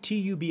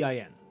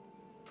 Tubin.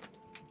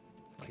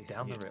 like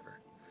down the river.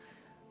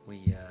 We,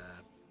 he,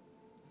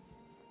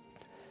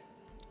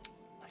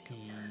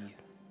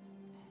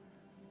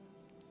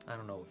 I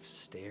don't know if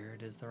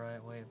stared is the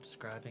right way of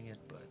describing it,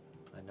 but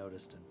I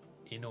noticed an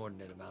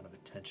inordinate amount of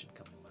attention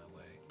coming my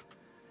way.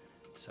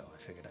 So I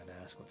figured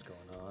I'd ask what's going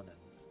on, and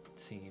it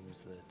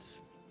seems that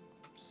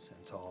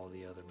since all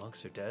the other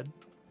monks are dead,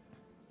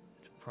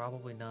 it's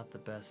probably not the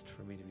best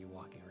for me to be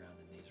walking around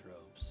in these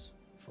robes.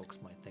 Folks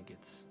might think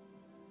it's,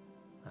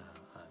 I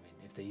mean,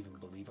 if they even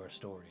believe our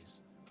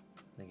stories,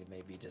 I think it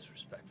may be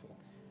disrespectful,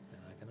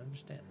 and I can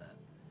understand that.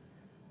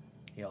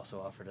 He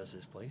also offered us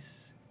his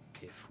place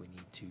if we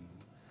need to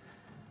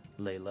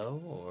lay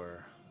low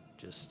or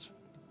just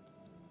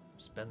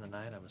spend the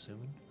night, I'm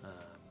assuming.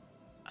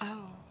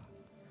 Oh.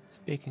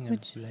 Speaking of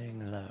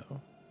laying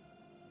low,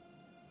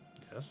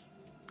 Yes.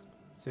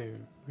 so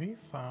we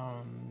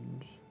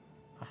found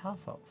a half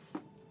elf.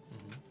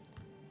 Mm-hmm.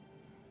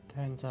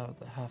 Turns out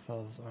that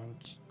half-elves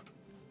aren't...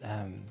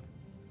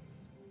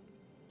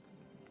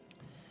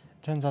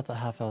 Turns out that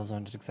half-elves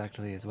aren't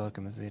exactly as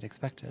welcome as we'd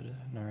expected,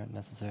 nor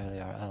necessarily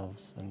our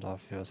elves, and our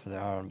fears for the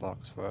Aeon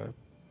box were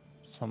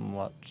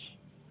somewhat...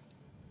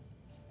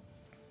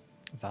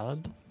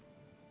 valid?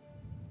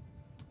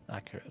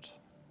 Accurate.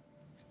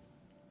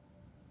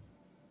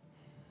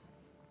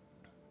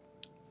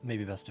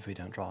 Maybe best if we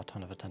don't draw a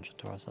ton of attention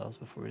to ourselves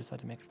before we decide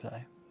to make a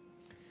play.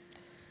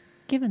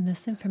 Given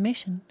this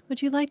information,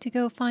 would you like to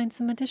go find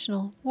some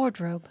additional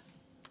wardrobe?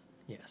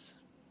 Yes.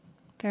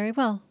 Very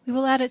well. We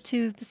will add it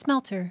to the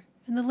smelter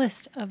in the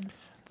list of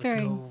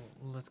varying...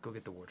 Let's go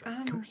get the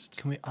wardrobe first.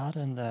 Can we add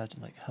in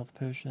that, like, health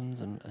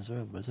potions, and is there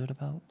a wizard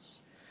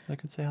abouts I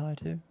could say hi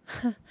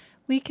to?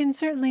 We can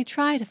certainly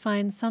try to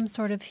find some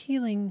sort of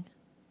healing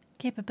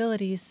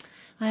capabilities.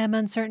 I am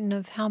uncertain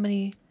of how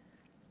many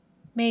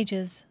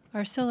mages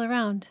are still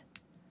around.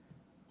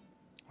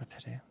 A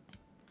pity.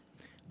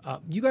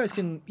 You guys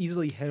can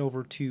easily head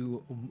over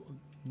to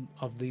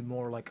of the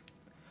more like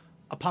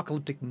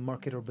apocalyptic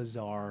market or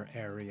bazaar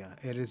area.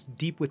 It is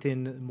deep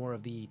within more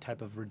of the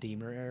type of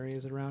redeemer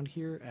areas around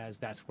here, as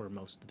that's where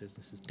most of the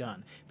business is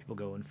done. People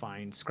go and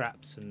find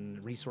scraps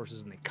and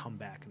resources, and they come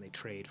back and they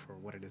trade for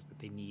what it is that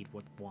they need,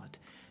 what they want,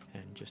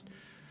 and just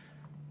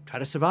try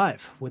to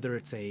survive. Whether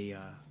it's a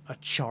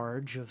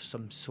charge of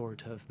some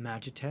sort of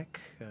magitech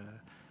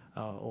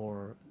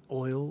or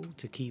oil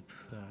to keep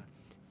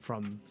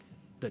from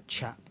the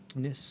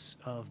chappedness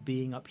of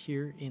being up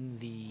here in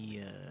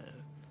the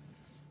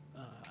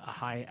a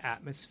high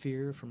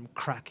atmosphere, from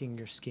cracking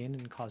your skin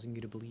and causing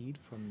you to bleed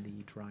from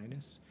the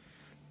dryness.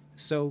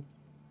 So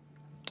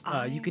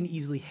you can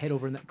easily head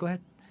over in that. Go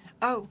ahead.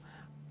 Oh,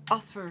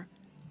 Osfer,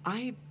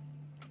 I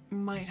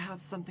might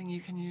have something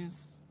you can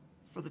use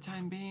for the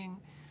time being.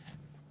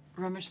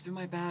 Rummage through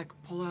my bag,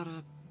 pull out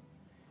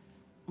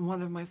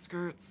one of my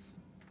skirts.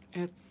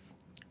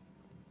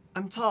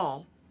 I'm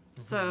tall,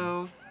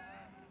 so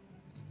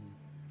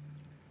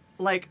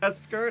like a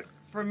skirt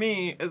for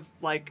me is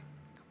like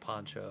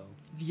Poncho.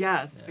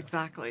 yes, Yeah.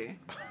 exactly.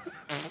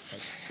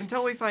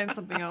 Until we find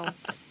something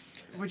else.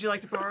 Would you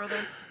like to borrow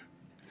this?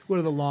 What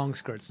are the long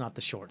skirts, not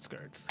the short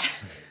skirts?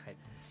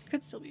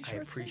 Could still be I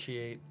short.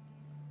 appreciate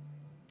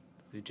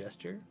the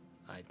gesture.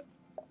 I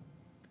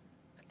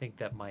think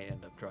that might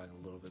end up drawing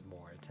a little bit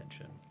more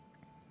attention.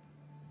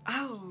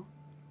 Oh.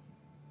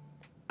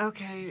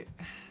 Okay.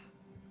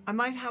 I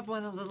might have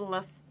one a little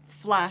less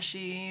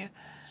flashy.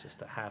 It's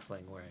just a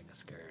halfling wearing a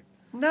skirt.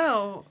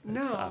 No, It's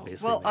no.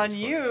 obviously Well, made on for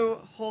you,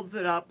 holds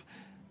it up.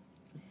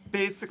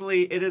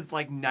 Basically, it is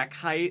like neck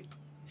height.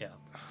 Yeah.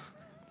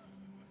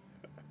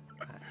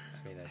 I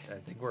mean, I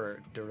think we're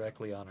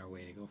directly on our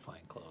way to go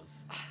find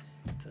clothes.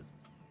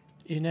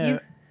 You know,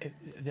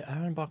 the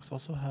Aeon box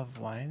also have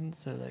wine,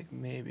 so like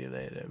maybe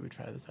later we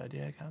try this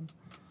idea again.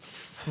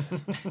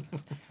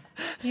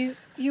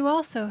 You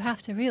also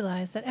have to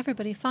realize that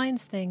everybody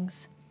finds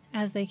things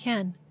as they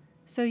can,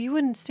 so you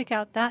wouldn't stick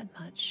out that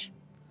much,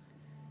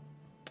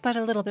 but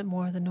a little bit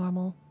more than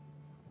normal.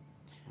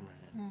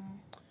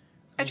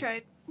 I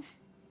tried. I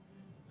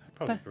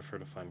probably But- prefer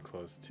to find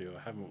clothes too.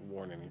 I haven't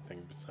worn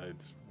anything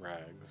besides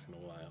rags in a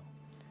while.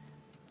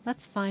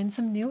 Let's find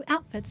some new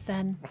outfits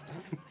then.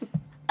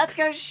 Let's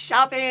go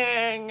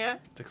shopping.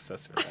 It's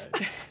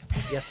accessorized.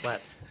 Yes,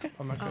 let's.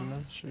 Oh my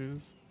goodness,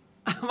 shoes.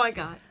 Oh my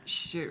god,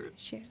 shoes.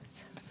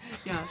 Shoes.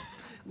 Yes.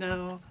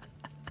 No.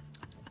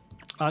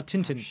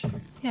 Tintin,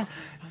 Yes.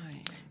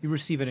 Fine. you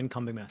receive an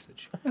incoming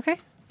message. Okay.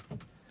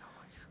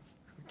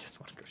 Just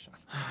want to go shop.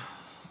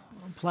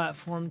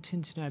 Platform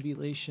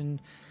Tintinabulation.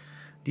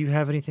 Do you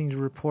have anything to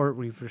report?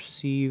 We've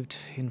received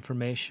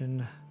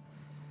information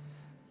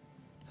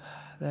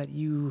that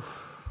you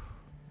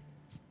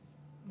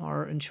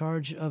are in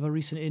charge of a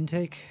recent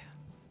intake.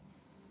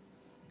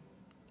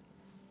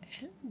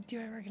 Do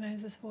I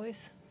recognize this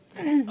voice?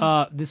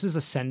 This is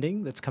a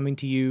sending that's coming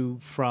to you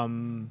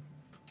from...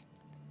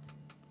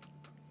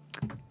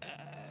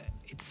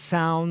 it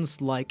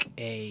sounds like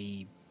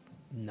a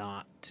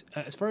not...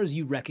 as far as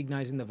you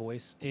recognizing the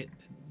voice,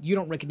 you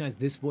don't recognize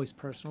this voice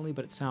personally,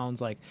 but it sounds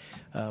like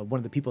one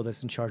of the people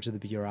that's in charge of the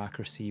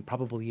bureaucracy,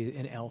 probably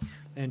an elf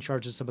in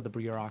charge of some of the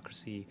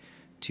bureaucracy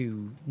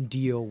to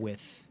deal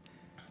with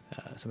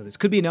some of this.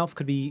 Could be an elf,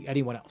 could be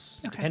anyone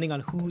else. Okay. Depending on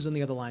who's on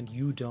the other line,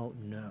 you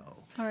don't know.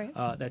 All right.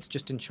 That's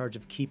just in charge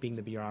of keeping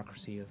the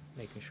bureaucracy of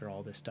making sure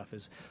all this stuff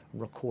is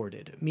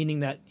recorded,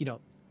 meaning that,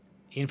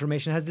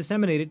 information has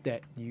disseminated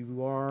that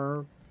you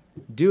are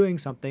doing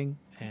something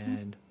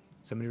and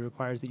somebody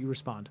requires that you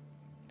respond.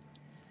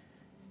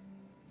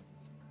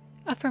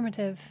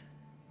 Affirmative.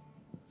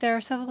 There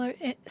are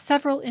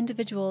several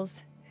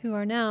individuals who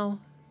are now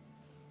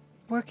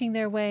working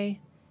their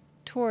way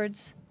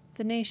towards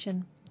the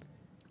nation.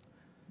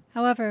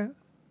 However,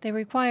 they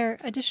require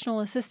additional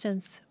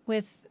assistance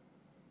with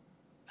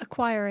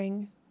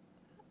acquiring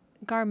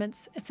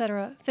garments,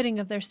 etc., fitting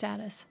of their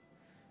status.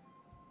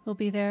 We'll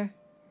be there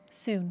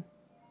soon.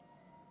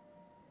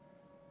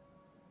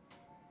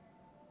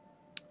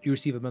 You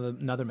receive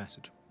another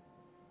message.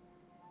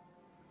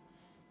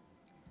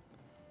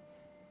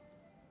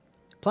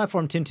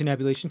 Platform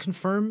tintinabulation.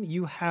 Confirm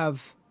you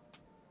have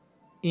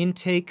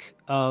intake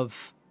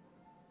of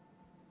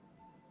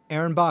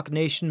Ehrenbach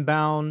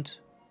Nation-bound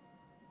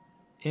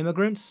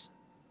immigrants.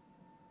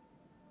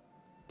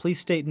 Please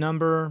state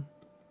number,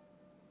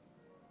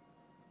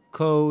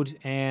 code,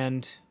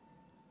 and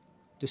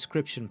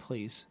description,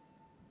 please.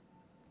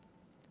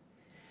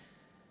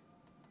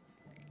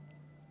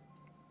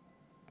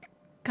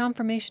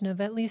 Confirmation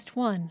of at least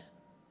one.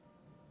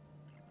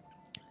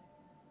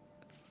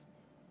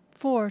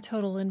 4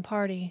 total in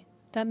party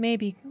that may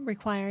be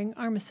requiring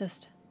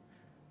armistice.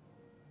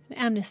 An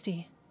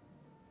amnesty.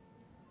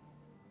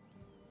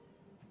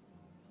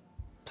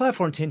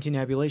 Platform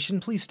tintinabulation,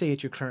 please stay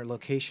at your current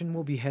location.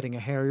 We'll be heading a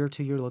Harrier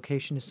to your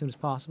location as soon as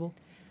possible.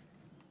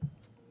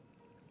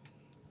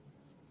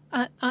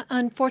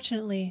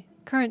 Unfortunately,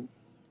 current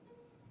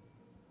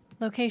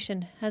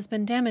location has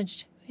been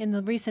damaged in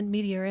the recent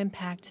meteor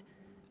impact.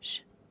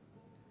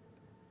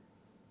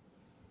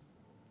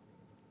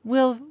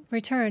 Will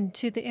return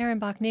to the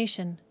Ehrenbach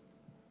Nation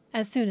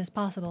as soon as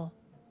possible.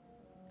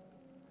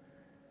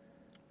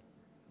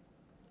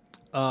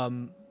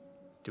 Do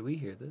we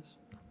hear this?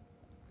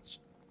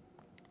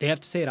 They have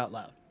to say it out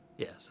loud.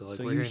 Yeah, so like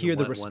So we're you hearing hear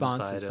the one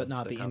responses, side but of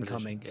not the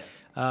conversation. incoming.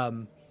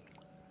 Yeah.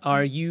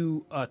 Are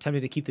you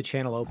tempted to keep the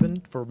channel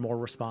open for more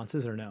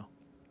responses or no?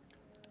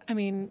 I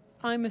mean,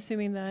 I'm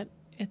assuming that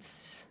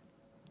it's...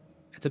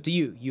 It's up to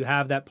you. You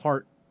have that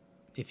part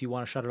if you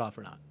want to shut it off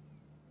or not.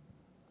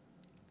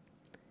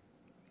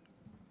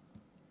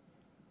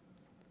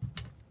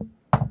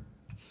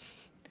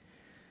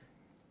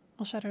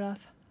 I'll shut it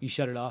off. You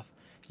shut it off.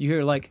 You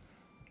hear like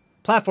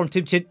platform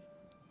tip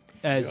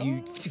as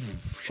you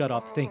shut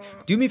off the thing.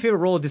 Do me a favor,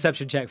 roll a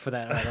deception check for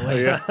that, by the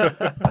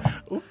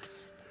way.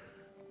 Oops.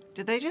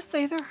 Did they just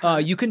say they're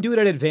You can do it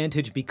at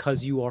advantage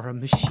because you are a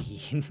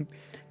machine.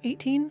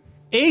 18?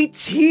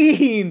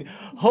 18!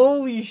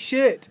 Holy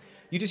shit!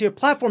 You just hear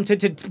platform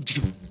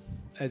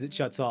as it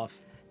shuts off.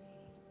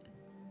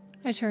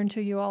 I turn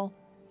to you all.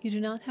 You do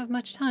not have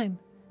much time.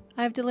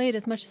 I have delayed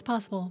as much as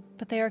possible,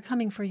 but they are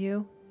coming for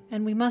you,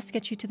 and we must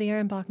get you to the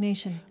Ehrenbach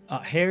Nation.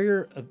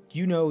 Harrier,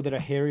 you know that a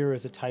Harrier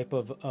is a type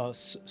of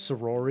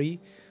sorority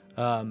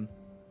that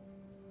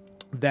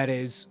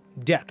is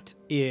decked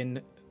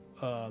in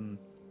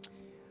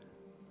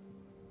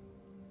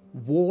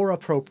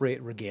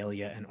war-appropriate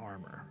regalia and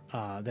armor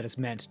that is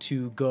meant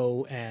to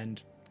go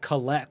and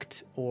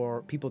collect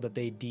or people that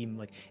they deem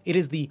like it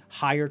is the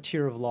higher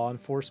tier of law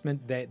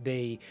enforcement that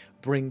they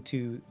bring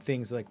to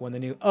things like when they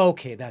knew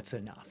okay that's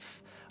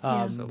enough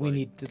Yeah. So, we like,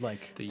 need to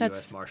like The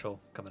That's- U.S. Marshal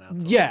coming out.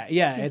 to,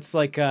 yeah it's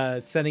like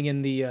sending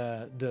in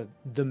the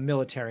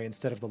military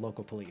instead of the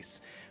local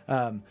police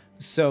or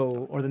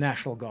the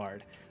National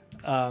Guard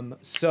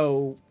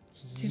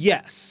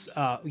yes,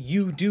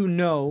 you do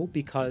know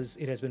because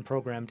it has been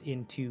programmed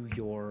into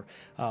your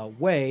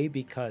way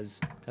because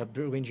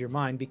into your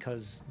mind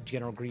because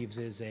General Greaves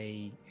is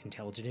a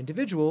intelligent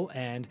individual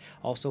and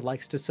also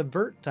likes to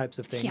subvert types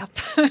of things.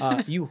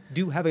 Yep. You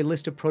do have a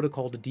list of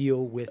protocol to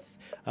deal with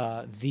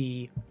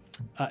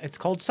it's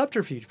called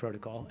subterfuge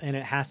protocol, and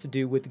it has to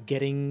do with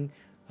getting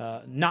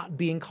not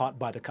being caught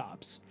by the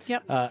cops.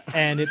 Yep.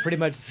 And it pretty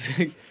much.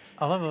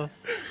 I love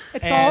this.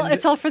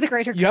 It's all for the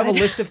greater good. You have a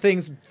list of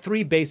things,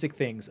 3 basic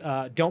things.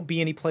 Don't be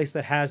any place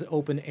that has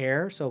open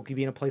air. So it could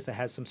be in a place that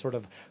has some sort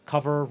of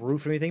cover,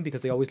 roof, or anything,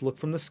 because they always look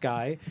from the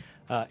sky.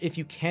 If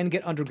you can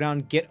get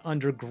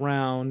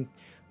underground,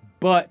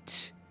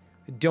 but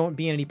don't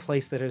be in any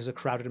place that has a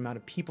crowded amount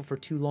of people for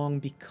too long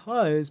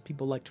because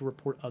people like to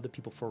report other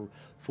people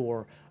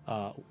for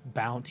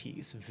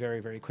bounties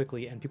very, very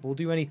quickly, and people will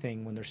do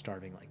anything when they're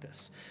starving like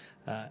this.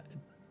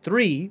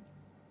 3,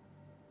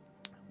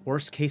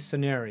 worst case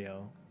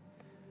scenario,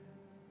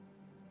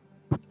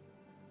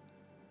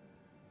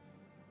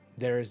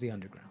 there is the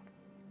underground.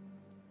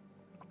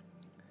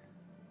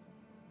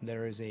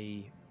 There is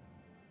a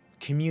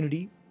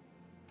community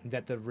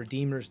that the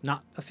Redeemers,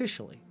 not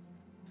officially,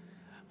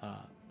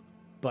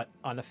 but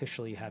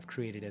unofficially have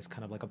created as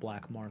kind of like a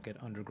black market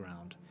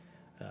underground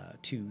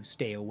to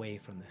stay away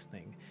from this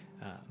thing.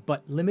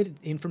 But limited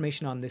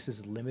information on this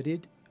is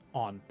limited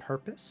on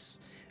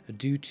purpose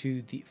due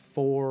to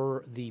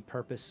for the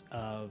purpose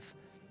of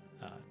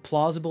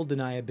plausible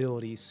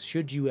deniabilities.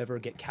 Should you ever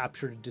get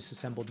captured and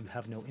disassembled, you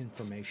have no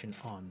information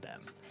on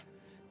them.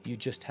 You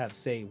just have,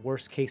 say,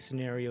 worst case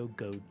scenario,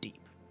 go deep.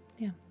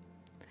 Yeah.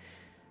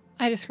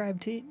 I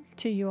described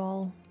to you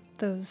all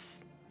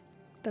those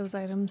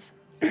items.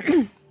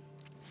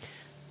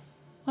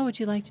 What would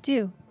you like to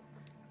do?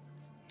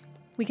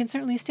 We can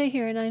certainly stay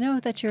here, and I know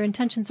that your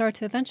intentions are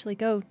to eventually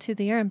go to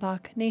the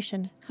Ehrenbach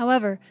Nation.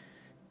 However,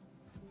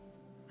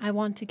 I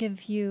want to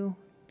give you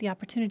the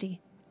opportunity.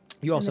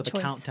 You also and have the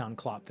a choice. countdown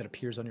clock that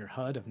appears on your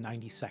HUD of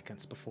 90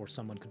 seconds before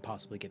someone could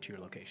possibly get to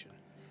your location.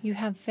 You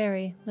have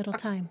very little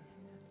time.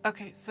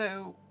 Okay,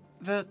 so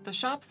the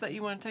shops that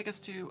you want to take us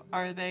to,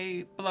 are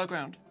they below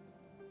ground?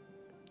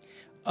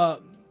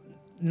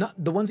 not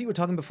the ones that you were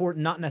talking before,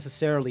 not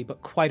necessarily,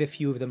 but quite a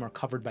few of them are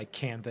covered by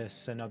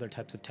canvas and other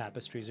types of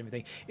tapestries and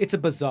everything. It's a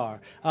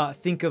bazaar.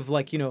 Think of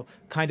like,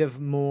 kind of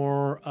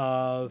more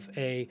of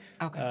a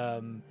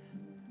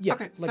yeah,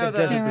 Okay, like so a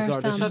desert There are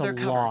bazaar. There's some. just So a they're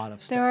covered. lot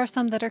of stuff. There are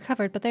some that are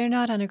covered, but they're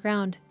not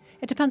underground.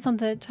 It depends on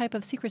the type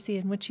of secrecy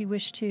in which you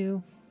wish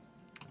to.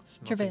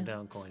 Smelting Travail.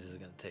 down coins is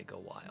going to take a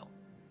while.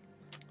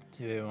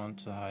 Do we want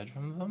to hide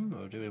from them,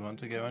 or do we want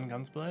to go in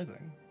guns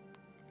blazing?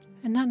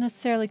 And not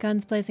necessarily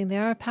guns blazing. They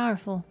are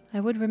powerful. I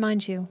would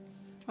remind you.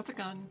 What's a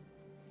gun?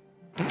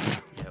 Yeah,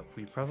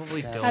 we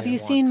probably don't. Have you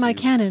want seen my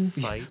to cannon?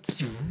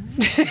 Fight.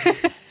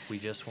 We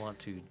just want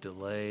to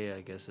delay,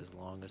 I guess, as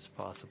long as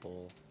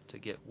possible to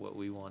get what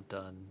we want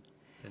done,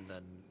 and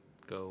then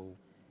go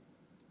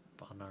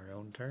on our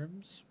own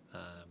terms.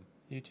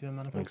 You two and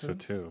I think so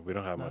too. We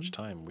don't have much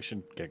time. We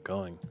should get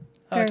going.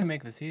 I Fair- can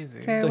make this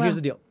easy. fair- So here's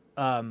the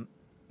well. deal.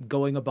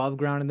 Going above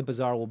ground in the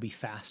bazaar will be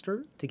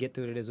faster to get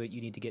to what it is what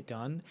you need to get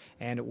done,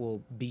 and it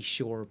will be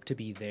sure to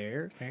be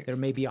there. Okay. There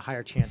may be a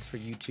higher chance for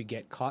you to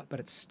get caught, but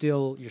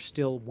you're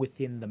still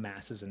within the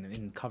masses and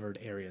in covered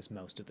areas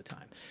most of the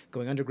time.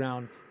 Going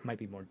underground might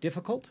be more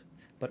difficult,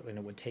 but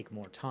it would take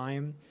more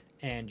time,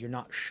 and you're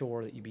not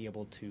sure that you'd be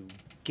able to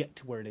get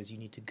to where it is you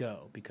need to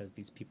go because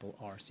these people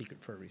are secret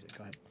for a reason.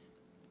 Go ahead.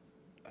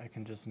 I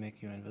can just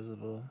make you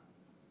invisible.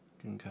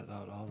 Can cut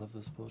out all of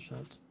this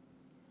bullshit.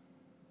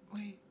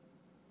 Wait.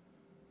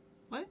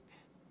 What?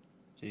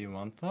 Do you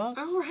want that?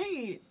 Oh,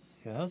 right.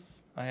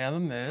 Yes, I am a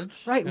mage.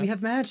 Right, we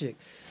have magic.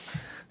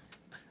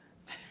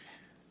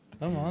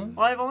 Come on.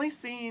 Well, I've only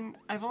seen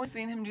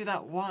him do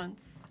that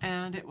once,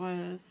 and it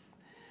was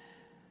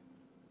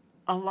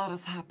a lot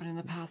has happened in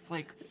the past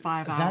like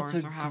 5 hours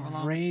That's or a however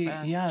long great. it's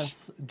been.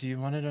 Yes. Do you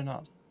want it or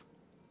not?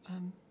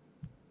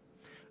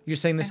 You're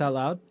saying this out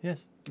loud?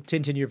 Yes.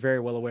 Tintin, you're very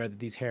well aware that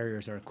these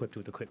harriers are equipped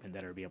with equipment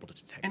that are be able to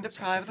detect And those types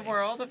deprive of the things.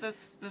 world of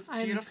this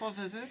I'm- beautiful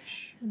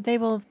visage. They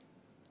will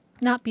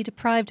not be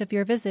deprived of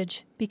your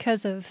visage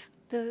because of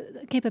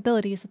the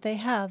capabilities that they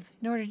have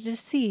in order to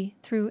see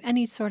through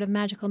any sort of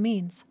magical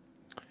means.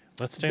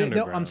 Let's stay They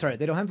underground. don't, I'm sorry,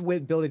 they don't have the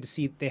ability to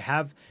see. They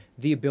have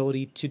the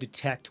ability to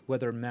detect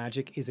whether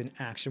magic is in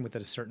action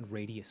within a certain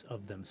radius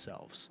of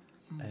themselves.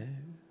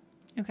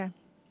 Okay.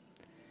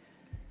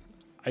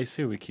 I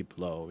say we keep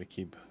low. We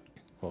keep,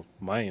 well,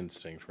 my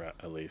instinct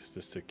at least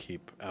is to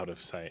keep out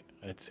of sight.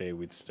 I'd say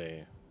we'd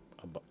stay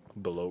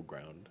below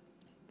ground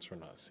so we're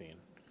not seen.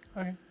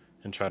 Okay.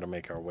 And try to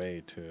make our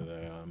way to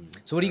the.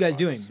 So what are you guys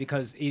doing? airbox.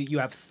 Because you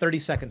have 30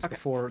 seconds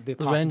before the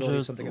The possibility of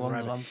ranger's something the is one that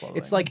arriving. I'm following.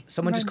 It's like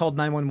someone just Right. called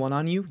 911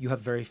 on you. You have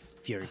very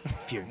fear.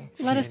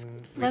 Let us.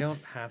 We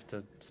Let's. don't have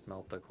to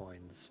smelt the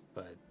coins,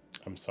 but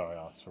I'm sorry,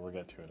 Oscar. We'll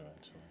get to it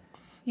eventually.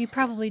 You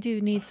probably do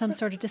need some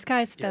sort of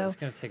disguise, yeah, though. it's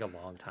going to take a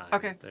long time.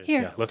 Okay. There's-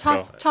 Here, Yeah, let's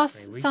toss go.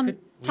 toss I mean, we some could-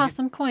 we toss could-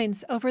 some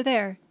coins over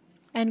there,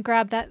 and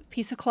grab that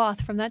piece of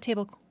cloth from that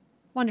table.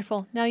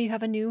 Wonderful. Now you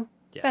have a new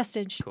Yeah,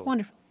 vestige. cool.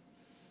 Wonderful.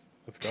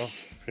 Let's go.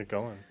 Let's get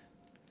going.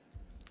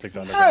 Take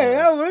the Hey,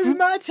 underground. was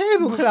my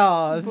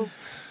tablecloth.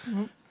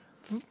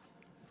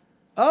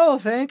 Oh,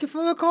 thank you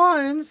for the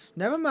coins.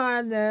 Never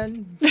mind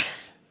then.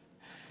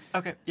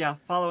 Okay, yeah,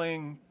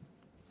 following.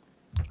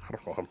 I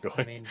don't know where I'm I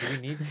going. mean, do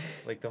we need,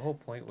 like, the whole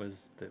point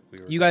was that we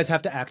were. You guys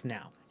have to act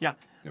now. Yeah,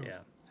 Yeah.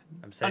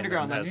 I'm saying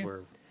Underground, this as then.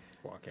 we're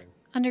walking.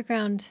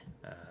 Underground.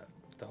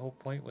 The whole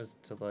point was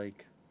to,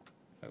 like,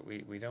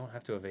 we don't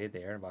have to evade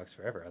the iron box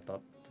forever. I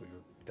thought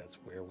that's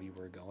where we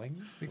were going.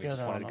 We We get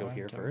just out wanted to on go our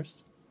here own terms.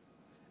 first.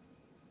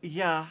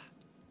 yeah.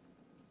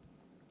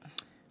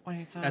 What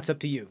he said. That's up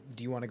to you.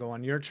 Do you want to go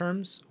on your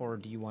terms, or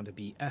do you want to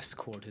be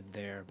escorted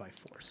there by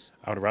force?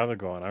 I would rather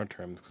go on our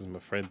terms because I'm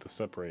afraid they'll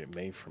separate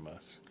May from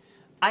us.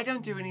 I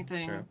don't do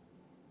anything True.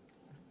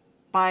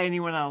 by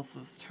anyone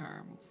else's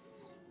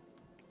terms.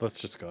 Let's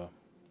just go.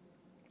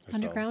 ourselves.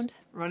 Underground.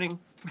 Running.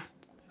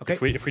 Okay.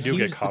 If we do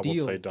here's get caught, the we'll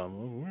deal. play dumb.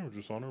 Oh, we're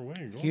just on our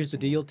way. Go Here's the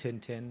somewhere. deal,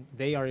 Tintin.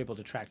 They are able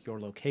to track your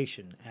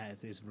location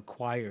as is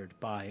required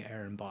by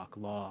Ehrenbach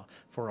law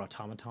for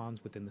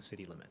automatons within the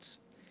city limits.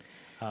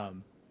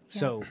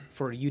 So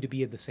for you to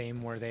be the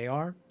same where they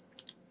are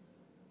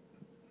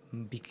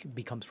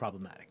becomes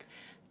problematic.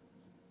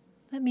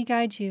 Let me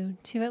guide you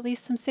to at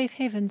least some safe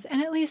havens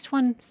and at least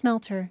one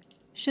smelter,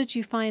 should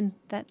you find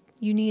that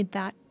you need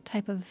that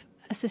type of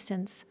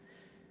assistance.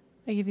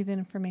 I give you that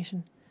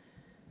information.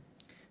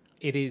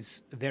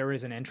 There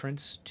is an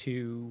entrance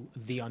to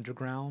the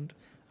underground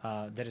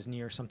that is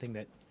near something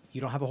that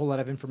you don't have a whole lot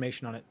of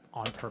information on it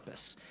on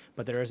purpose,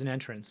 but there is an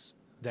entrance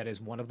that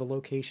is one of the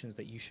locations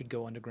that you should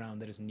go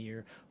underground that is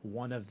near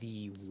one of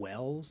the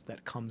wells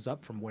that comes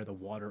up from where the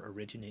water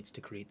originates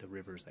to create the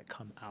rivers that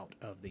come out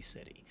of the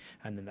city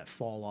and then that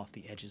fall off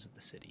the edges of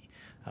the city.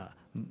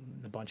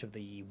 A bunch of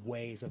the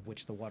ways of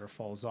which the water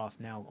falls off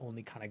now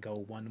only kind of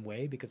go one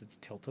way because it's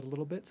tilted a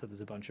little bit, so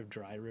there's a bunch of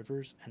dry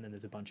rivers and then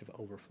there's a bunch of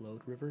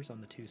overflowed rivers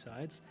on the two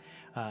sides.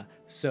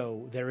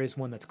 So there is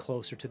one that's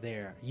closer to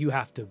there. You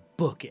have to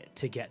book it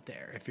to get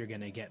there if you're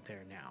going to get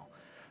there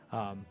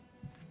now.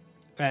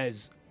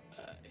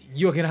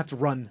 You're going to have to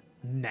run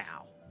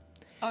now.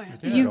 Oh, yeah.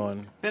 Yeah, You-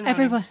 going. Been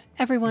running.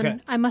 Everyone, Okay.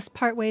 I must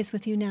part ways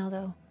with you now,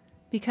 though,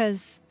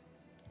 because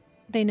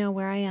they know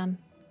where I am.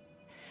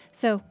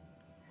 So,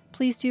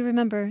 please do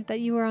remember that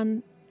you are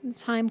on the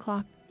time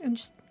clock, and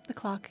just the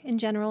clock in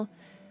general,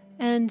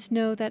 and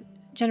know that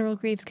General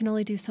Greaves can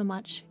only do so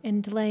much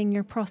in delaying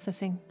your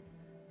processing,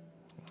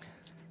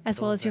 as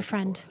well as your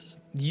friend.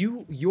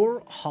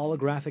 Your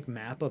holographic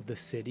map of the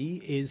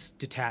city is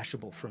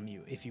detachable from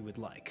you if you would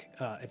like.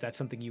 If that's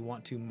something you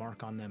want to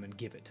mark on them and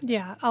give it.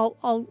 Yeah,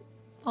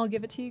 I'll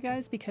give it to you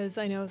guys because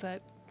I know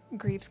that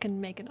Greaves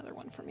can make another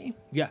one for me.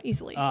 Yeah.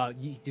 Easily.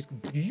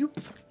 You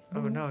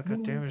Oh no, I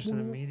got damaged in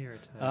a meteor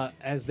attack.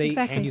 as they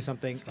Exactly. hand you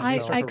something, and I they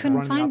start to couldn't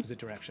run in the find- opposite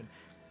direction.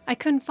 I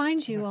couldn't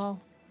find you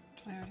all.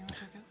 Claire, do you want to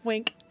take it?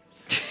 Wink.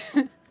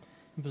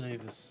 I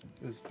believe this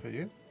is for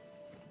you.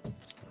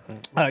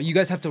 You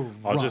guys have to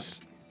I'll run.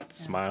 just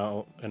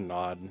smile and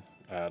nod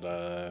at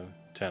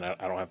 10. I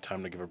don't have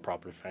time to give a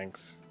proper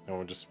thanks. And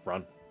we'll just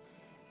run.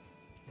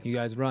 You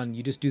guys run.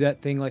 You just do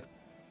that thing like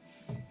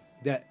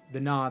that.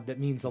 The nod that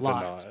means a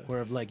lot. nod.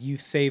 Where like you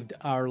saved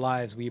our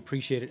lives. We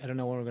appreciate it. I don't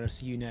know when we're gonna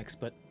see you next,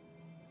 but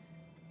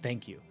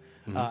thank you.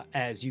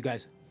 As you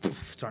guys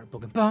start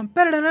booking,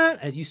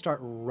 as you start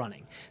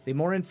running, the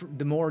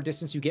more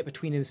distance you get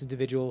between this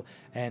individual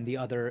and the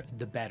other,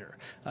 the better.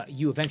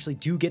 You eventually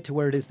do get to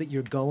where it is that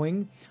you're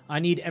going. I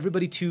need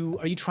everybody to.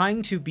 Are you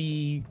trying to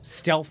be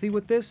stealthy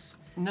with this?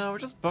 No, we're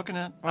just booking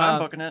it. Well, I'm Uh,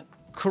 booking it.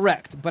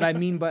 Correct, but I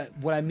mean by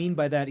what I mean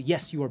by that,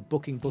 yes, you are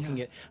booking it,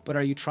 Yes. but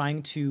are you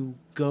trying to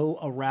go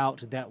a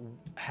route that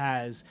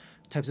has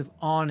types of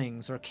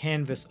awnings or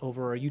canvas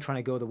over, or are you trying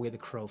to go the way the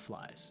crow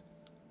flies?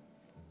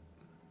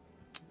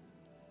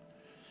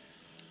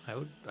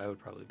 I would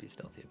probably be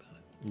stealthy about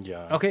it.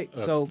 Yeah. Okay,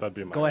 so that'd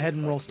be my go ahead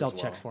and roll reflex as stealth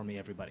checks well. for me,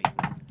 everybody.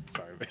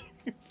 Sorry.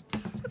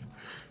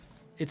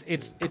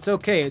 It's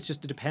okay. It's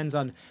just it depends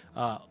on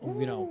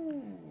you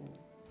know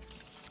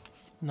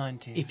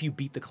 19. if you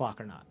beat the clock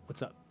or not.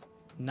 What's up?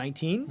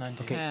 19?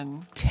 19. Okay.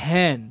 10.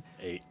 10,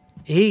 8.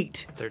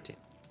 8, 13.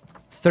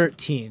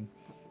 13.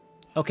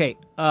 Okay.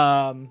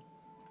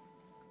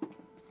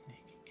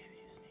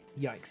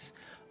 Yikes.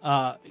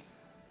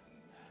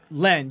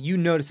 Len, you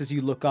notice as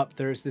you look up,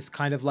 there's this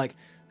kind of like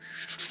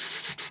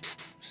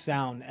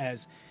sound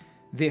as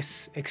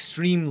this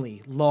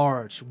extremely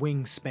large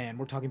wingspan,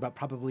 we're talking about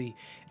probably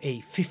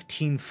a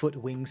 15-foot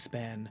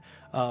wingspan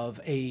of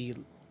a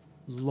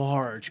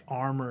large,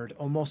 armored,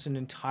 almost an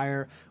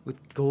entire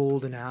with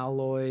gold and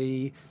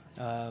alloy,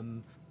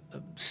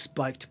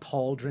 spiked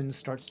pauldron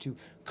starts to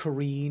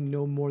careen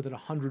no more than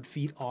 100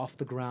 feet off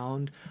the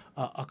ground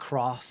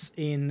across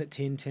in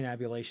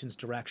Tintinabulation's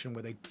direction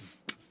where they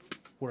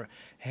were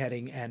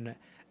heading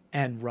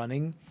and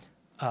running.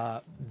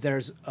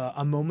 There's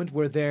a moment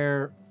where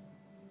they're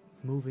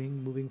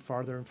moving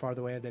farther and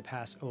farther away. They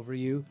pass over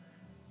you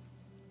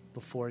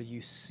before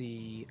you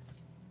see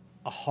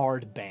a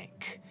hard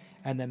bank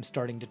and them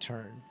starting to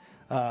turn.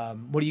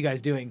 What are you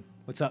guys doing?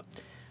 What's up?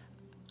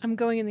 I'm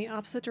going in the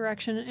opposite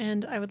direction,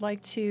 and I would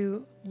like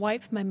to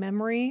wipe my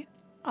memory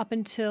up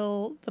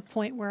until the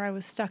point where I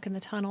was stuck in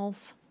the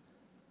tunnels.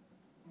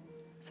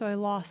 So I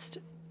lost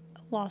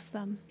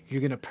them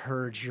You're gonna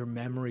purge your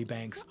memory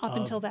banks up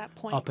until that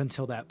point, Up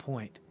until that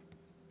point.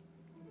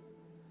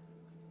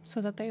 so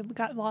that they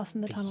got lost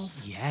in the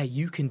tunnels. Yeah,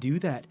 you can do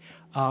that.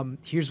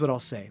 Here's what I'll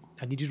say.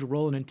 I need you to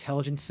roll an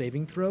intelligence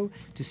saving throw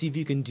to see if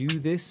you can do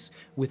this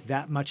with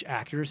that much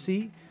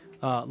accuracy,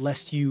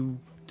 lest you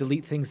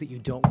delete things that you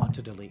don't want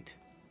to delete.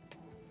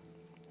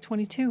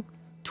 22.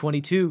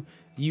 22,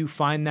 you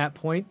find that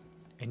point,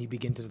 and you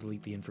begin to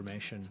delete the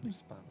information.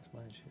 Spotless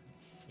mind shit.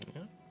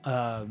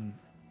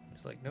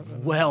 It's like, no.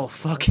 Well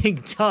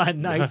fucking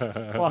done. Nice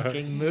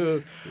fucking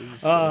move.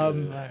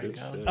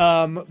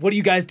 What are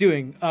you guys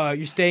doing?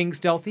 You're staying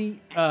stealthy,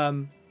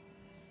 or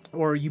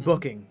are you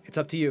booking? It's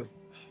up to you.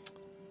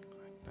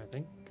 I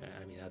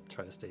mean, I'd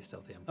try to stay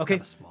stealthy. I'm Okay.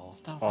 kind of small.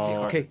 Stealthy. It'd be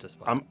hard Okay. to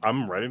spot.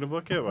 I'm ready to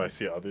book it, but I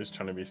see others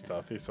trying to be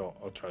stealthy, so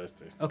I'll try to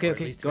stay stealthy. Okay, Or at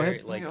okay, least go very-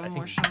 ahead. Like, You got I one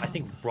more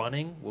think shot.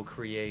 running will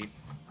create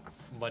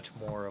much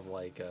more of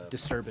like a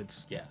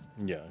Disturbance. yeah.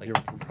 Yeah, Like, you're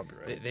probably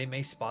right. They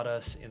may spot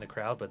us in the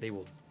crowd, but they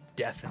will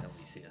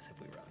definitely see us if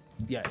we run.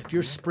 Yeah, if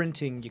you're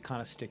sprinting, you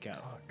kind of stick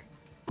out.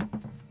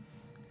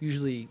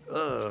 Usually,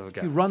 Oh if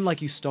you god. run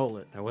like you stole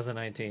it. That was a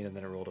 19, and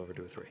then it rolled over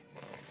to a 3.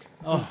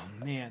 Oh,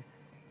 man.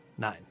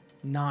 9.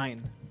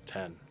 9,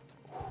 10.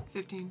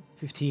 15.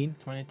 15,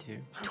 22.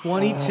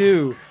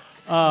 22.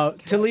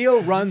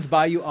 Talio runs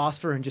by you,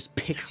 Osfer, and just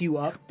picks you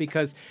up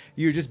because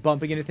you're just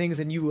bumping into things,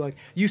 and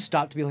you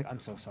stop to be like, I'm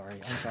so sorry,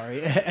 I'm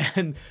sorry.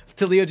 And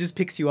Talio just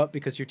picks you up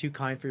because you're too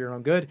kind for your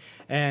own good.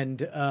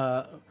 And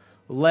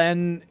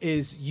Len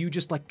is you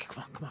just like,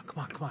 come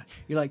on.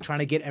 You're like trying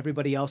to get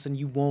everybody else, and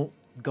you won't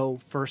go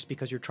first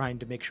because you're trying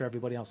to make sure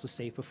everybody else is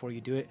safe before you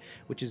do it,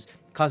 which is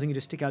causing you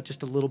to stick out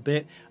just a little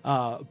bit.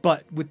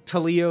 But with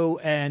Talio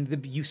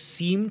and you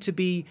seem to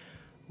be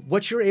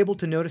What you're able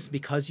to notice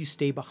because you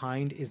stay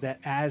behind is that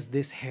as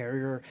this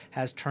harrier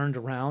has turned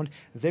around,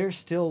 they're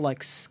still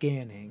like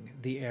scanning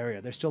the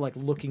area. They're still like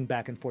looking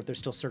back and forth. They're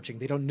still searching.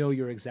 They don't know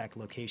your exact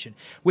location.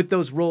 With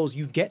those rolls,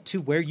 you get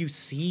to where you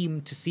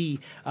seem to see,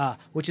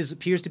 which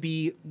appears to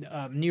be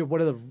near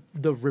one of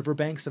the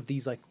riverbanks of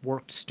these like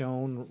worked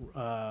stone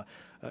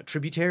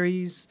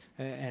tributaries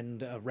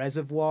and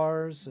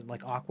reservoirs and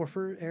like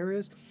aquifer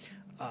areas.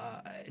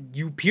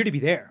 You appear to be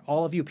there.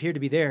 All of you appear to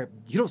be there.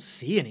 You don't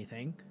see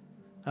anything.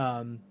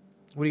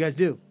 What do you guys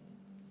do?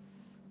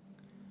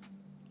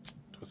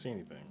 Don't see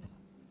anything.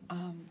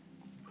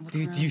 Look Do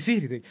you around. see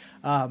anything?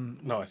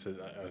 No, I said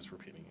I was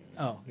repeating it.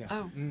 Oh, yeah.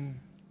 Oh,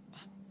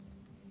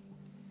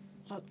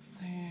 let's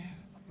see.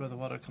 Where the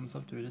water comes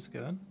up, do we just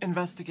go in?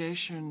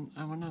 Investigation.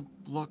 I want to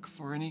look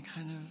for any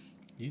kind of.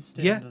 You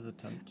stay Yeah. under the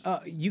tent.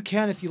 You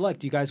can if you like.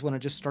 Do you guys want to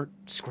just start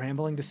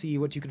scrambling to see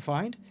what you can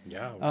find?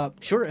 Yeah.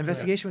 Sure,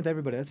 investigation with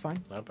everybody. That's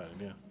fine. Not bad.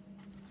 Yeah.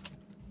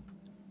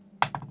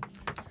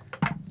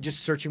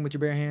 Just searching with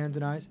your bare hands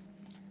and eyes.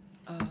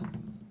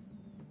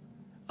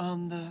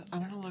 On the. I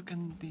want to look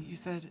in the. You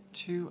said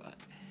two.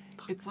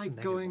 It's like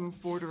negative going one.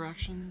 4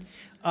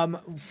 directions.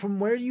 From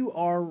where you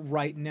are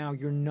right now,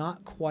 you're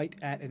not quite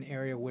at an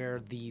area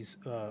where these.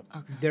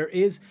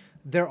 Okay.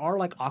 There are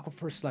like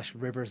aquifers /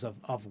 rivers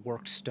of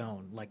worked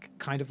stone, like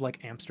kind of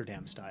like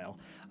Amsterdam style,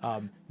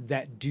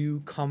 that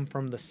do come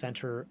from the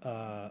center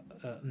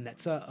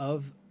netza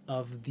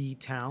of the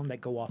town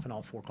that go off in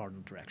all 4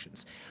 cardinal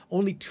directions.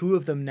 Only 2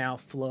 of them now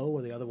flow,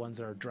 or the other ones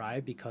are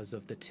dry because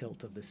of the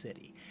tilt of the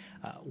city.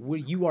 Where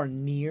you are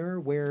near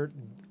where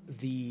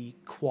the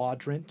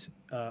quadrant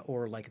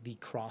or like the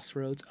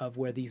crossroads of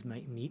where these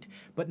might meet,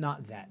 but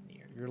not that near.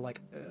 You're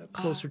like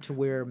closer to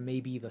where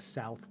maybe the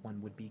south one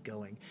would be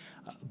going,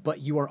 but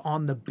you are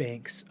on the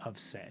banks of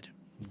said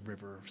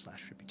river /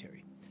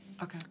 tributary.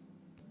 Okay.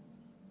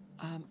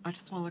 I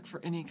just want to look for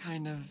any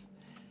kind of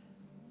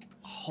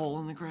hole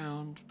in the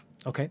ground.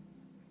 Okay,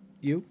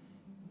 you.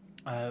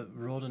 I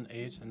rolled an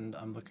 8, and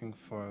I'm looking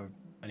for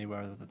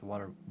anywhere that the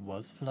water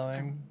was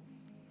flowing.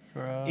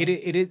 For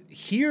It is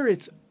here.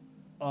 It's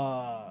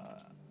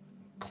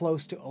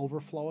close to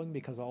overflowing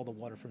because all the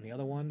water from the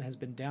other one has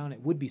been down.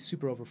 It would be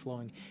super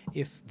overflowing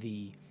if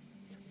the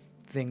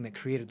thing that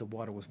created the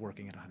water was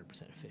working at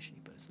 100%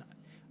 efficiency, but it's not.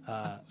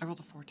 I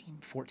rolled a 14.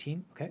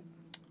 14. Okay.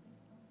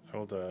 I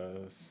rolled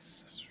a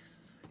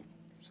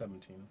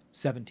 17.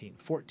 17.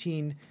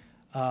 14.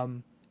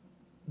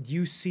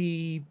 You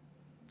see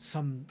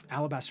some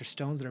alabaster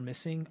stones that are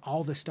missing.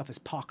 All this stuff is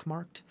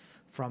pockmarked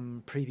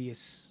from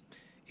previous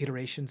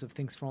iterations of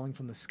things falling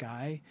from the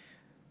sky.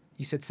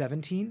 You said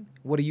 17?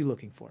 What are you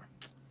looking for?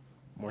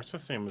 More so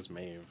same as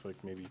Maeve,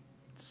 like maybe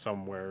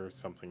somewhere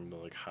something to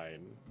like hide,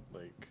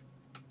 like.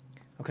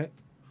 Okay.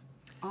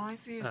 All I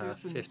see is there's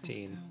some missing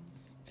 15.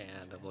 stones.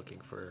 And I'm looking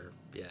for,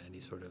 any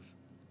sort of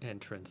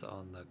entrance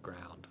on the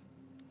ground.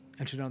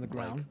 Entered on the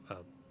ground. Like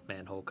a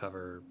manhole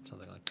cover,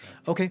 something like that.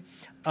 Okay.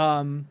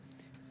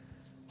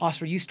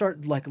 Oscar, you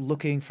start like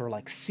looking for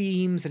like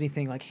seams,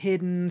 anything like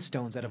hidden,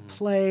 stones out of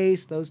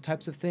place, those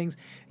types of things.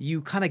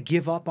 You kind of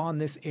give up on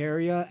this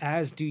area,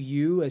 as do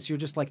you, as you're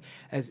just like,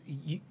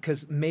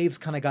 because Maeve's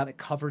kind of got it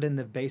covered in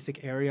the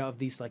basic area of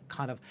these like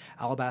kind of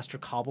alabaster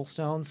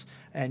cobblestones.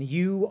 And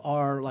you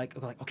are like,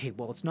 okay,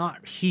 well, it's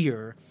not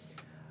here.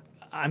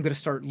 I'm going to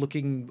start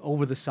looking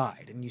over the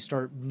side, and you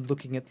start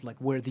looking at like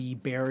where the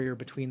barrier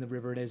between the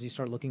river is. You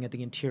start looking at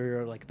the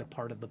interior, like the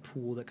part of the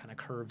pool that kind of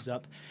curves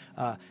up.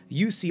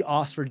 You see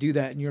Osfer do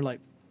that, and you're like,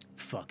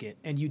 fuck it.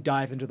 And you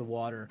dive into the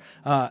water.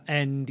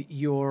 And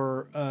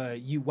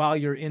while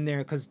you're in there,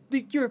 because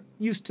you're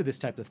used to this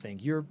type of thing,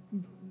 you're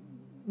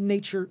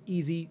nature,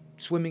 easy,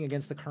 swimming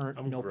against the current,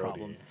 I'm no grody.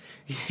 problem.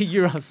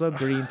 You're also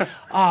green.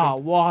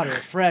 Water,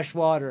 fresh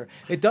water.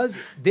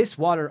 This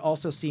water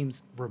also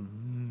seems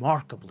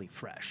remarkably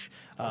fresh.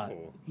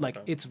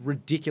 It's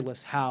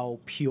ridiculous how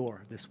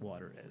pure this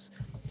water is.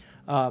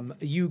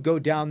 You go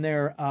down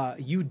there,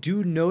 you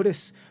do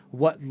notice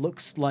what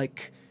looks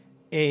like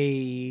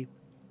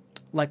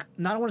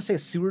not I want to say a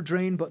sewer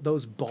drain, but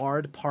those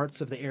barred parts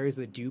of the areas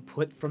that do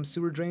put from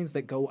sewer drains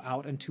that go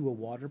out into a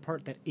water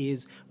part that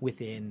is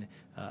within,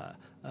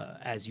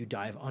 as you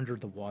dive under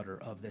the water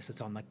of this.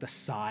 It's on like the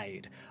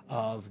side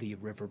of the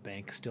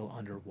riverbank, still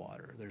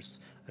underwater. There's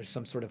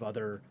some sort of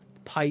other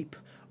pipe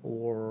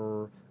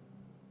or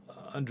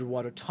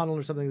underwater tunnel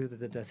or something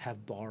that does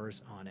have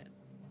bars on it.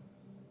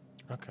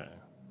 Okay.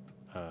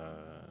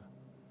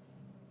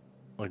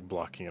 Like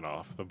blocking it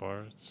off the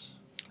bars.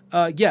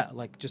 Yeah,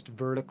 like just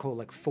vertical,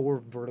 like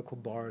 4 vertical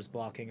bars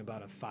blocking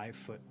about a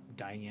 5-foot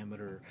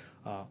diameter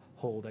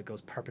hole that goes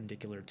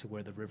perpendicular to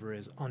where the river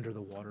is under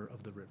the water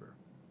of the river.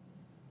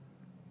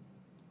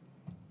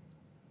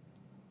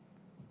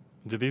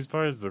 Do these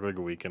bars look like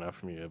weak enough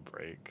for me to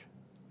break?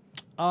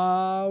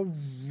 Roll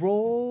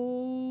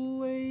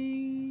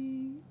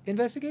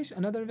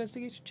another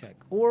investigation check,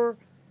 or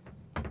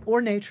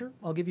nature.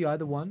 I'll give you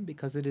either one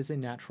because it is a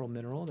natural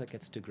mineral that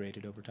gets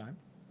degraded over time.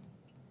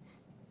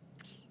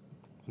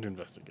 Do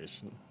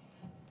investigation.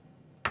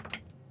 Damn.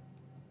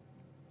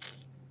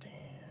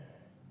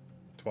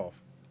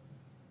 12.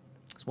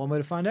 It's one way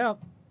to find out.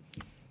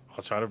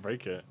 I'll try to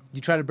break it.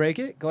 You try to break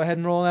it. Go ahead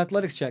and roll an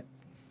athletics check.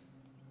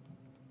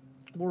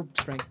 Or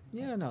strength.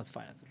 Yeah, no, it's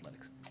fine. It's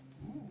athletics.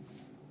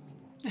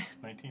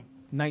 19.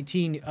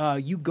 19.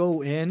 You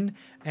go in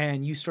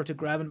and you start to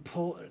grab and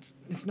pull.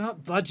 It's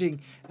not budging.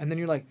 And then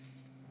you're like,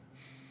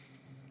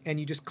 and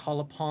you just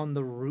call upon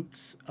the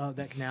roots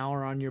that now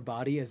are on your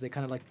body as they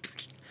kind of like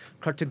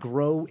start to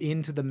grow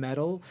into the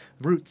metal.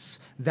 Roots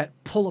that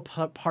pull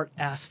apart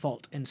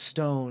asphalt and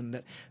stone,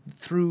 that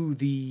through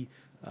the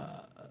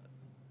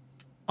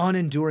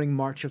unenduring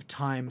march of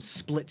time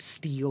split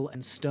steel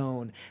and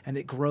stone, and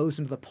it grows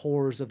into the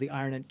pores of the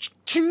iron, and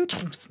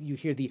you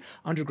hear the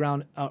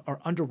underground or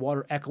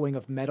underwater echoing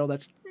of metal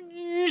that's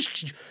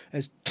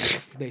as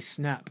they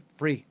snap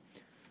free.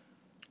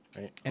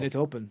 Right. And it's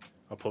open.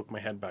 I'll poke my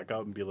head back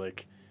up and be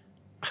like,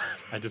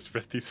 I just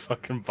ripped these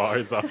fucking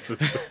bars off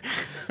this.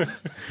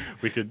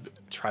 We could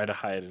try to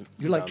hide it.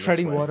 You're like down this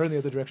treading way. water in the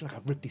other direction. Like,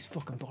 I ripped these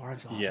fucking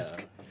bars off. Yeah.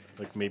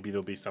 Like maybe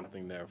there'll be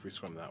something there if we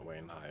swim that way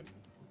and hide.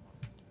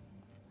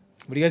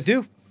 What do you guys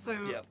do? So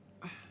Yep.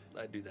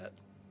 I do that.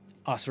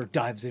 Oscar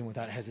dives in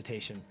without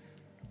hesitation.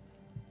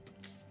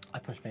 I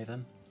push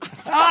Maven.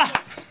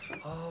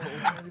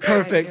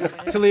 Perfect.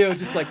 Talio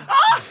just like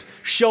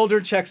shoulder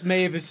checks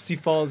Maeve as he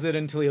falls in,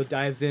 and Talio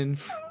dives in.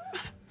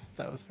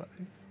 That was funny.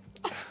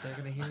 They're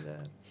gonna hear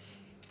that.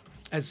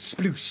 As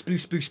sploosh,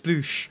 sploosh, sploosh,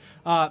 sploosh.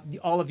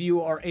 All of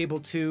you are able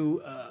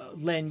to,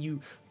 Len, you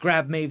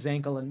grab Maeve's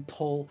ankle and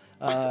pull,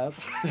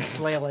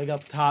 flailing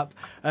up top,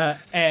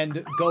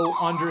 and go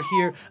under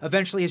here.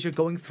 Eventually, as you're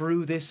going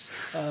through this,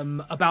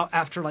 about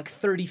after like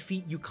 30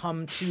 feet, you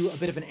come to a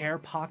bit of an air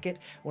pocket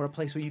or a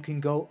place where you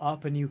can go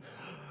up, and you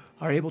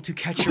are able to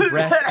catch your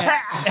breath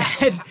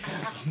and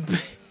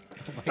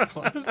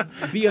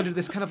be under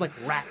this kind of like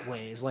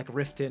ratways, like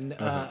riften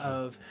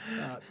of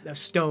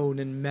stone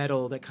and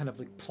metal that kind of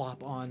like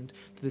plop on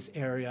to this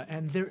area.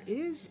 And there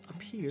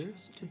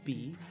appears to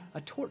be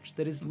a torch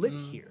that is lit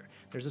here.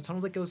 There's a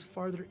tunnel that goes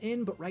farther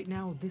in, but right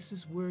now this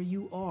is where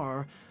you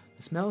are.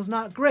 The smell is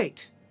not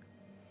great.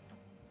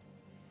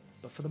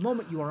 But for the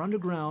moment, you are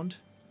underground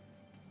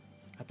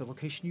at the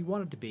location you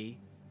wanted to be.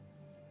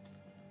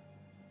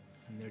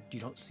 And there, you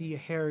don't see a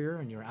Harrier,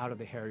 and you're out of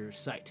the Harrier's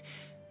sight.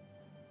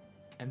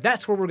 And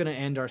that's where we're going to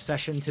end our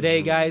session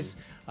today, guys.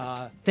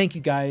 Thank you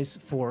guys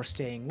for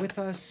staying with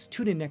us.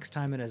 Tune in next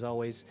time, and as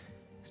always,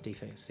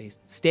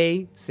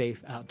 stay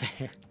safe out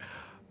there.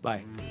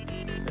 Bye.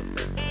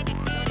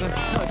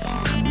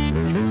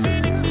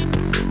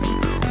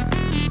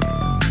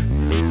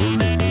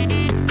 Thank you.